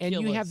 Ridiculous.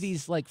 And you have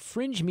these like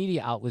fringe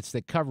media outlets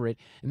that cover it.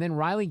 And then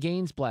Riley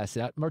Gaines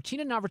blasted out.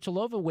 Martina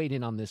Navratilova weighed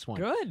in on this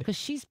one. Good. Because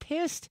she's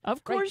pissed.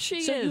 Of course she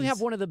is. So you have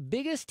one of the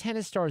biggest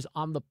tennis stars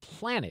on the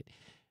planet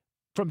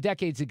from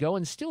decades ago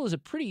and still is a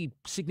pretty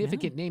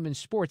significant name in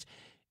sports.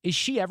 Is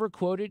she ever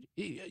quoted?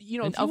 You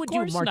know, And if you of would do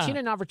course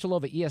Martina not.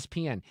 Navratilova,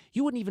 ESPN,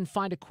 you wouldn't even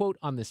find a quote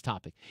on this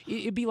topic.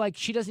 It'd be like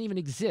she doesn't even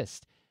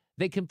exist.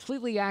 They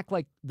completely act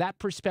like that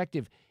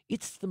perspective.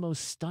 It's the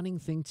most stunning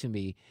thing to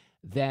me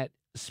that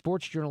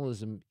sports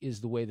journalism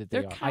is the way that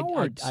they They're are.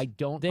 cowards. I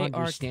don't They are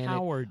understand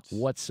cowards. it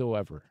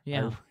whatsoever.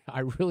 Yeah.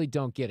 I really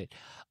don't get it.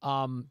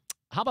 How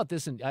about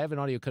this? And I have an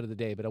audio cut of the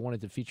day, but I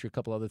wanted to feature a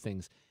couple other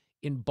things.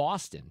 In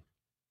Boston,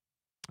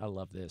 I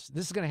love this.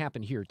 This is going to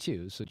happen here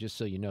too. So just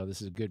so you know,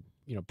 this is a good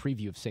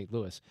preview of St.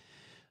 Louis.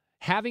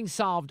 Having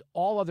solved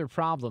all other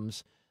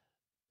problems,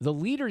 the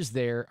leaders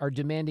there are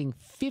demanding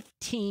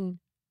 $15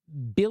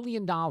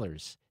 billion.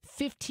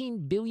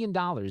 $15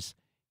 billion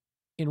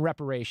in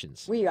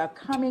reparations. We are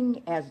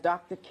coming, as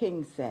Dr.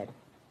 King said,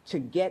 to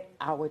get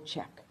our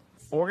check.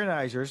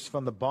 Organizers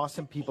from the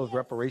Boston People's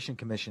Reparation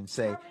Commission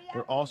say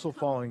they're also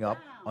following up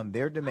on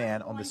their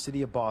demand on the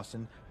city of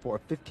Boston for a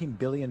 $15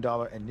 billion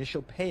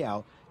initial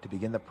payout to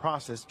begin the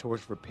process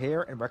towards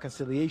repair and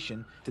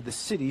reconciliation to the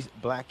city's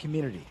black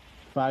community.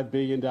 $5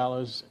 billion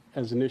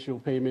as initial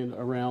payment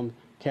around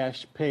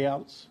cash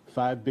payouts,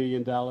 $5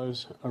 billion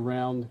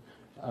around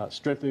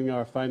strengthening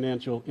our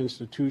financial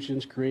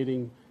institutions,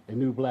 creating a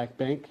new black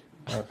bank,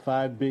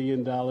 $5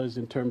 billion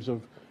in terms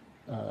of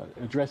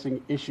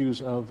addressing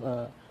issues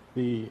of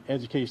the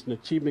education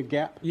achievement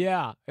gap.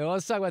 Yeah,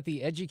 let's talk about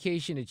the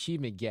education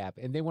achievement gap.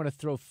 And they want to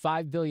throw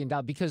 $5 billion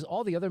because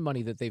all the other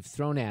money that they've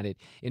thrown at it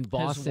in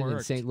Boston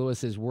and St.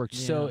 Louis has worked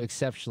so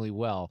exceptionally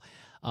well.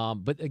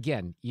 But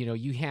again,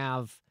 you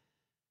have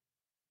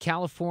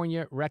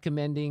California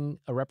recommending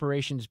a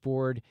reparations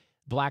board,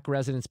 black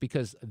residents,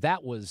 because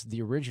that was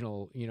the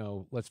original,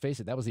 let's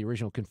face it, that was the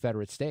original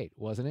Confederate state,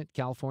 wasn't it,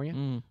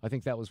 California? I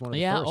think that was one of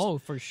the first. Oh,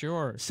 for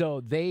sure.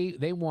 So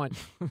they want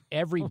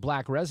every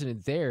black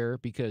resident there,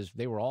 because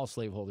they were all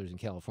slaveholders in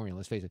California,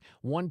 let's face it,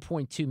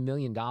 $1.2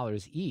 million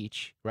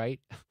each, right?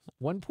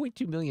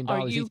 $1.2 million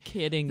Are you each.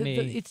 kidding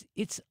me?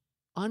 It's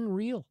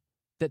unreal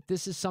that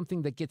this is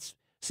something that gets...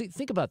 See,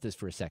 think about this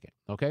for a second,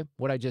 okay?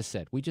 What I just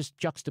said. We just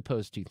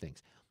juxtaposed two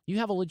things. You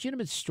have a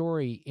legitimate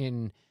story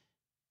in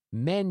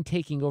men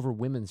taking over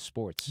women's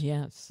sports.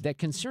 Yes. That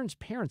concerns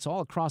parents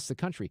all across the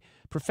country.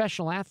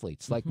 Professional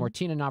athletes like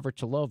Martina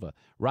Navratilova,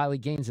 Riley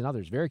Gaines, and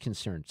others, very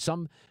concerned.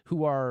 Some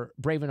who are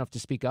brave enough to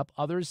speak up,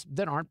 others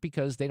that aren't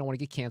because they don't want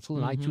to get canceled,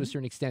 and I, to a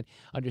certain extent,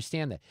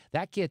 understand that.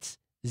 That gets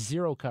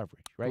zero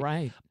coverage, right?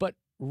 Right. But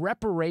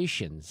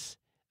reparations,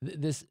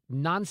 this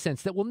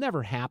nonsense that will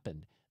never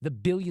happen, the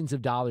billions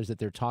of dollars that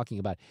they're talking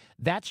about,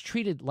 that's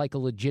treated like a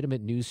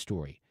legitimate news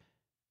story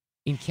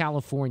in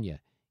California,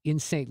 in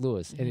St.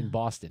 Louis, and in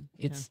Boston.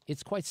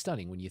 It's quite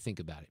stunning when you think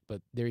about it.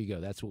 But there you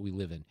go. That's what we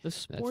live in. The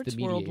sports That's the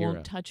media world era.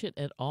 won't touch it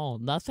at all.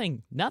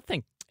 Nothing.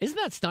 Nothing. Isn't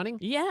that stunning?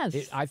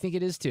 Yes. I think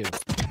it is too.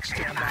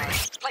 Stand by.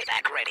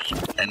 Playback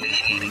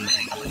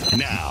ready.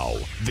 Now,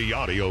 the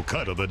audio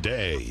cut of the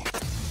day.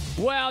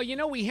 Well,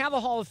 we have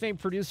a Hall of Fame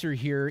producer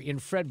here in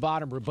Fred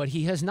Bottomer, but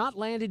he has not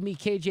landed me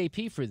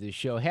KJP for this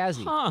show, has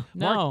he?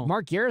 No.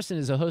 Mark Garrison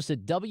is a host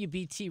at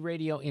WBT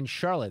Radio in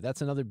Charlotte.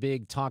 That's another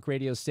big talk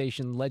radio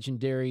station,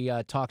 legendary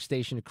talk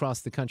station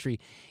across the country.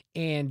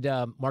 And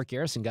Mark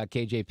Garrison got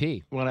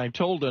KJP. When I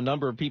told a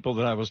number of people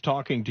that I was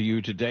talking to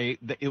you today,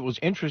 it was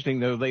interesting,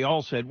 though. They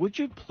all said, would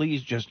you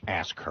please just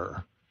ask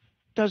her,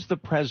 does the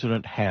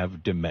president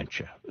have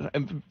dementia?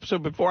 And so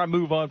before I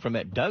move on from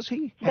that, does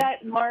he?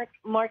 Mark,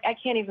 I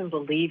can't even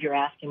believe you're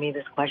asking me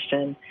this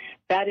question.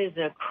 That is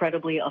an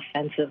incredibly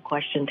offensive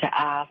question to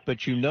ask. But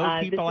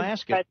people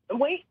ask it.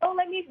 Wait,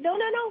 let me.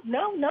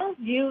 No.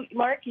 You,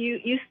 Mark,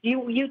 you're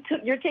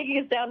taking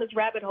us down this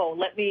rabbit hole.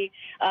 Let me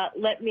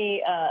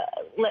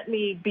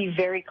be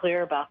very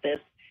clear about this.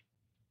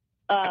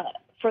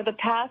 For the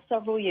past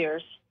several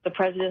years, the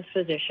president's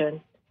physician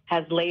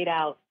has laid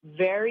out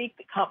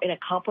in a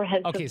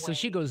comprehensive Okay, so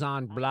she goes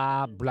on,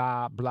 blah,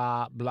 blah,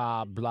 blah,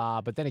 blah, blah,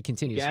 but then it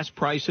continues. Gas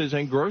prices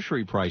and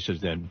grocery prices,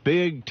 then.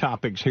 Big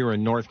topics here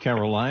in North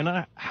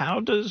Carolina. How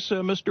does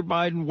Mr.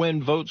 Biden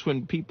win votes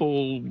when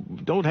people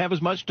don't have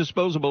as much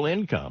disposable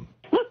income?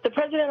 Look, the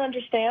president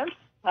understands.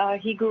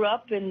 He grew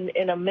up in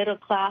a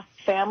middle-class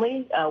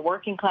family,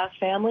 working-class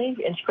family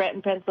in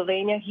Scranton,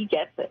 Pennsylvania. He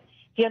gets it.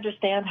 He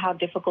understands how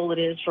difficult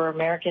it is for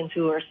Americans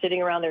who are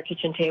sitting around their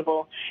kitchen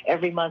table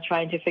every month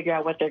trying to figure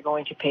out what they're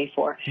going to pay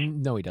for.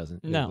 No, he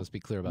doesn't. No. Let's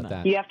be clear about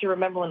that. You have to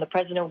remember when the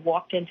president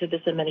walked into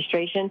this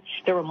administration,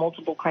 there were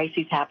multiple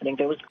crises happening.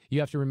 You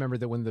have to remember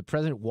that when the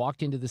president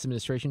walked into this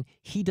administration,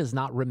 he does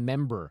not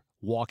remember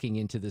walking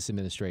into this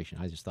administration.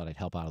 I just thought I'd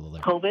help out a little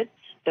there. COVID.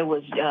 There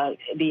was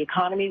the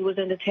economy was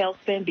in the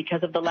tailspin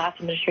because of the last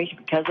administration,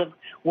 because of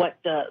what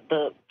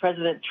the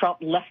President Trump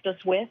left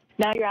us with.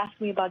 Now you're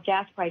asking me about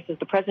gas prices.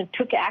 The president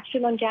took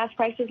action on gas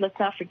prices. Let's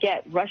not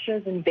forget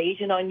Russia's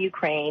invasion on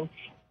Ukraine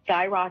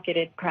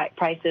skyrocketed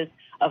prices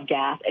of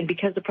gas. And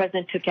because the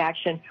president took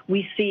action,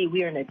 we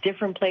are in a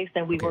different place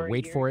than we were.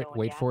 Wait for it.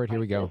 Here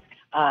we go.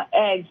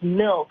 Eggs,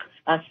 milk,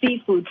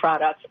 seafood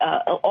products,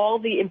 all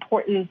the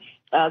important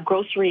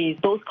groceries,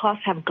 those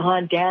costs have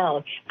gone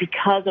down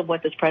because of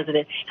what this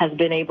president has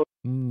been able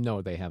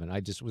No, they haven't. I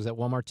just was at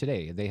Walmart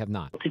today. They have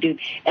not. To do.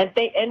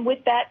 And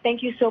with that,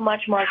 thank you so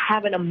much, Mark.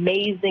 Have an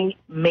amazing,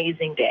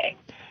 amazing day.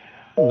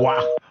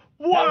 Wow.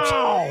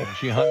 Wow.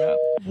 She hung up.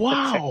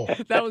 Wow.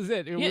 That was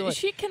it.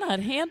 She cannot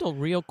handle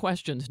real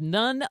questions.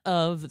 None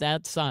of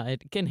that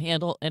side can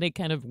handle any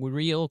kind of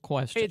real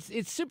question.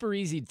 It's super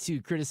easy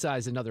to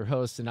criticize another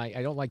host, and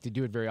I don't like to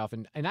do it very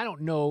often. And I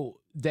don't know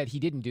that he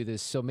didn't do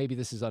this, so maybe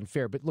this is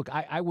unfair. But look,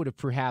 I would have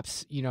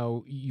perhaps,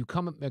 you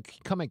come at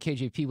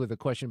KJP with a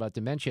question about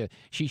dementia,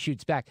 she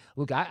shoots back.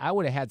 Look, I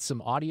would have had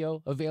some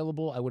audio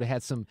available. I would have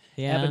had some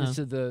evidence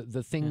of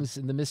the things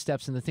and the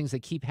missteps and the things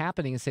that keep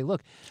happening, and say,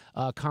 look,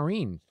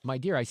 Karine, my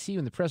dear, I see you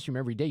in the press room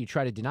every day. You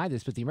try to deny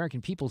this, but the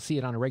American people see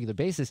it on a regular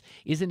basis.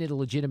 Isn't it a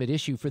legitimate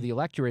issue for the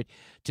electorate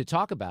to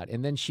talk about?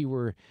 And then she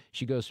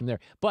goes from there.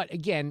 But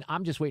again,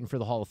 I'm just waiting for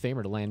the Hall of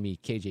Famer to land me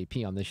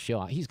KJP on this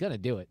show. He's going to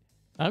do it.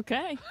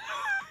 Okay.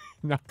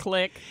 Now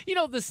click.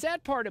 The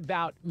sad part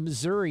about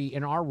Missouri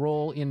and our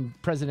role in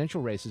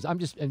presidential races, I'm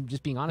just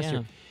being honest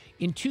here.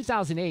 In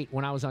 2008,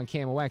 when I was on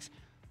KMOX,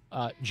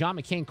 John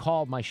McCain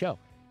called my show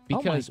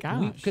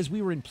because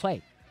we were in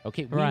play.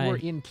 Okay, we were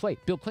in play.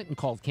 Bill Clinton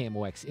called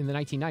KMOX in the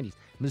 1990s.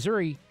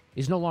 Missouri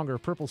is no longer a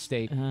purple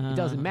state. It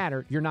doesn't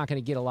matter. You're not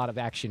going to get a lot of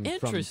action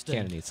from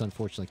candidates,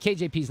 unfortunately.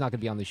 KJP's not going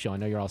to be on this show. I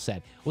know you're all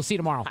sad. We'll see you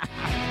tomorrow.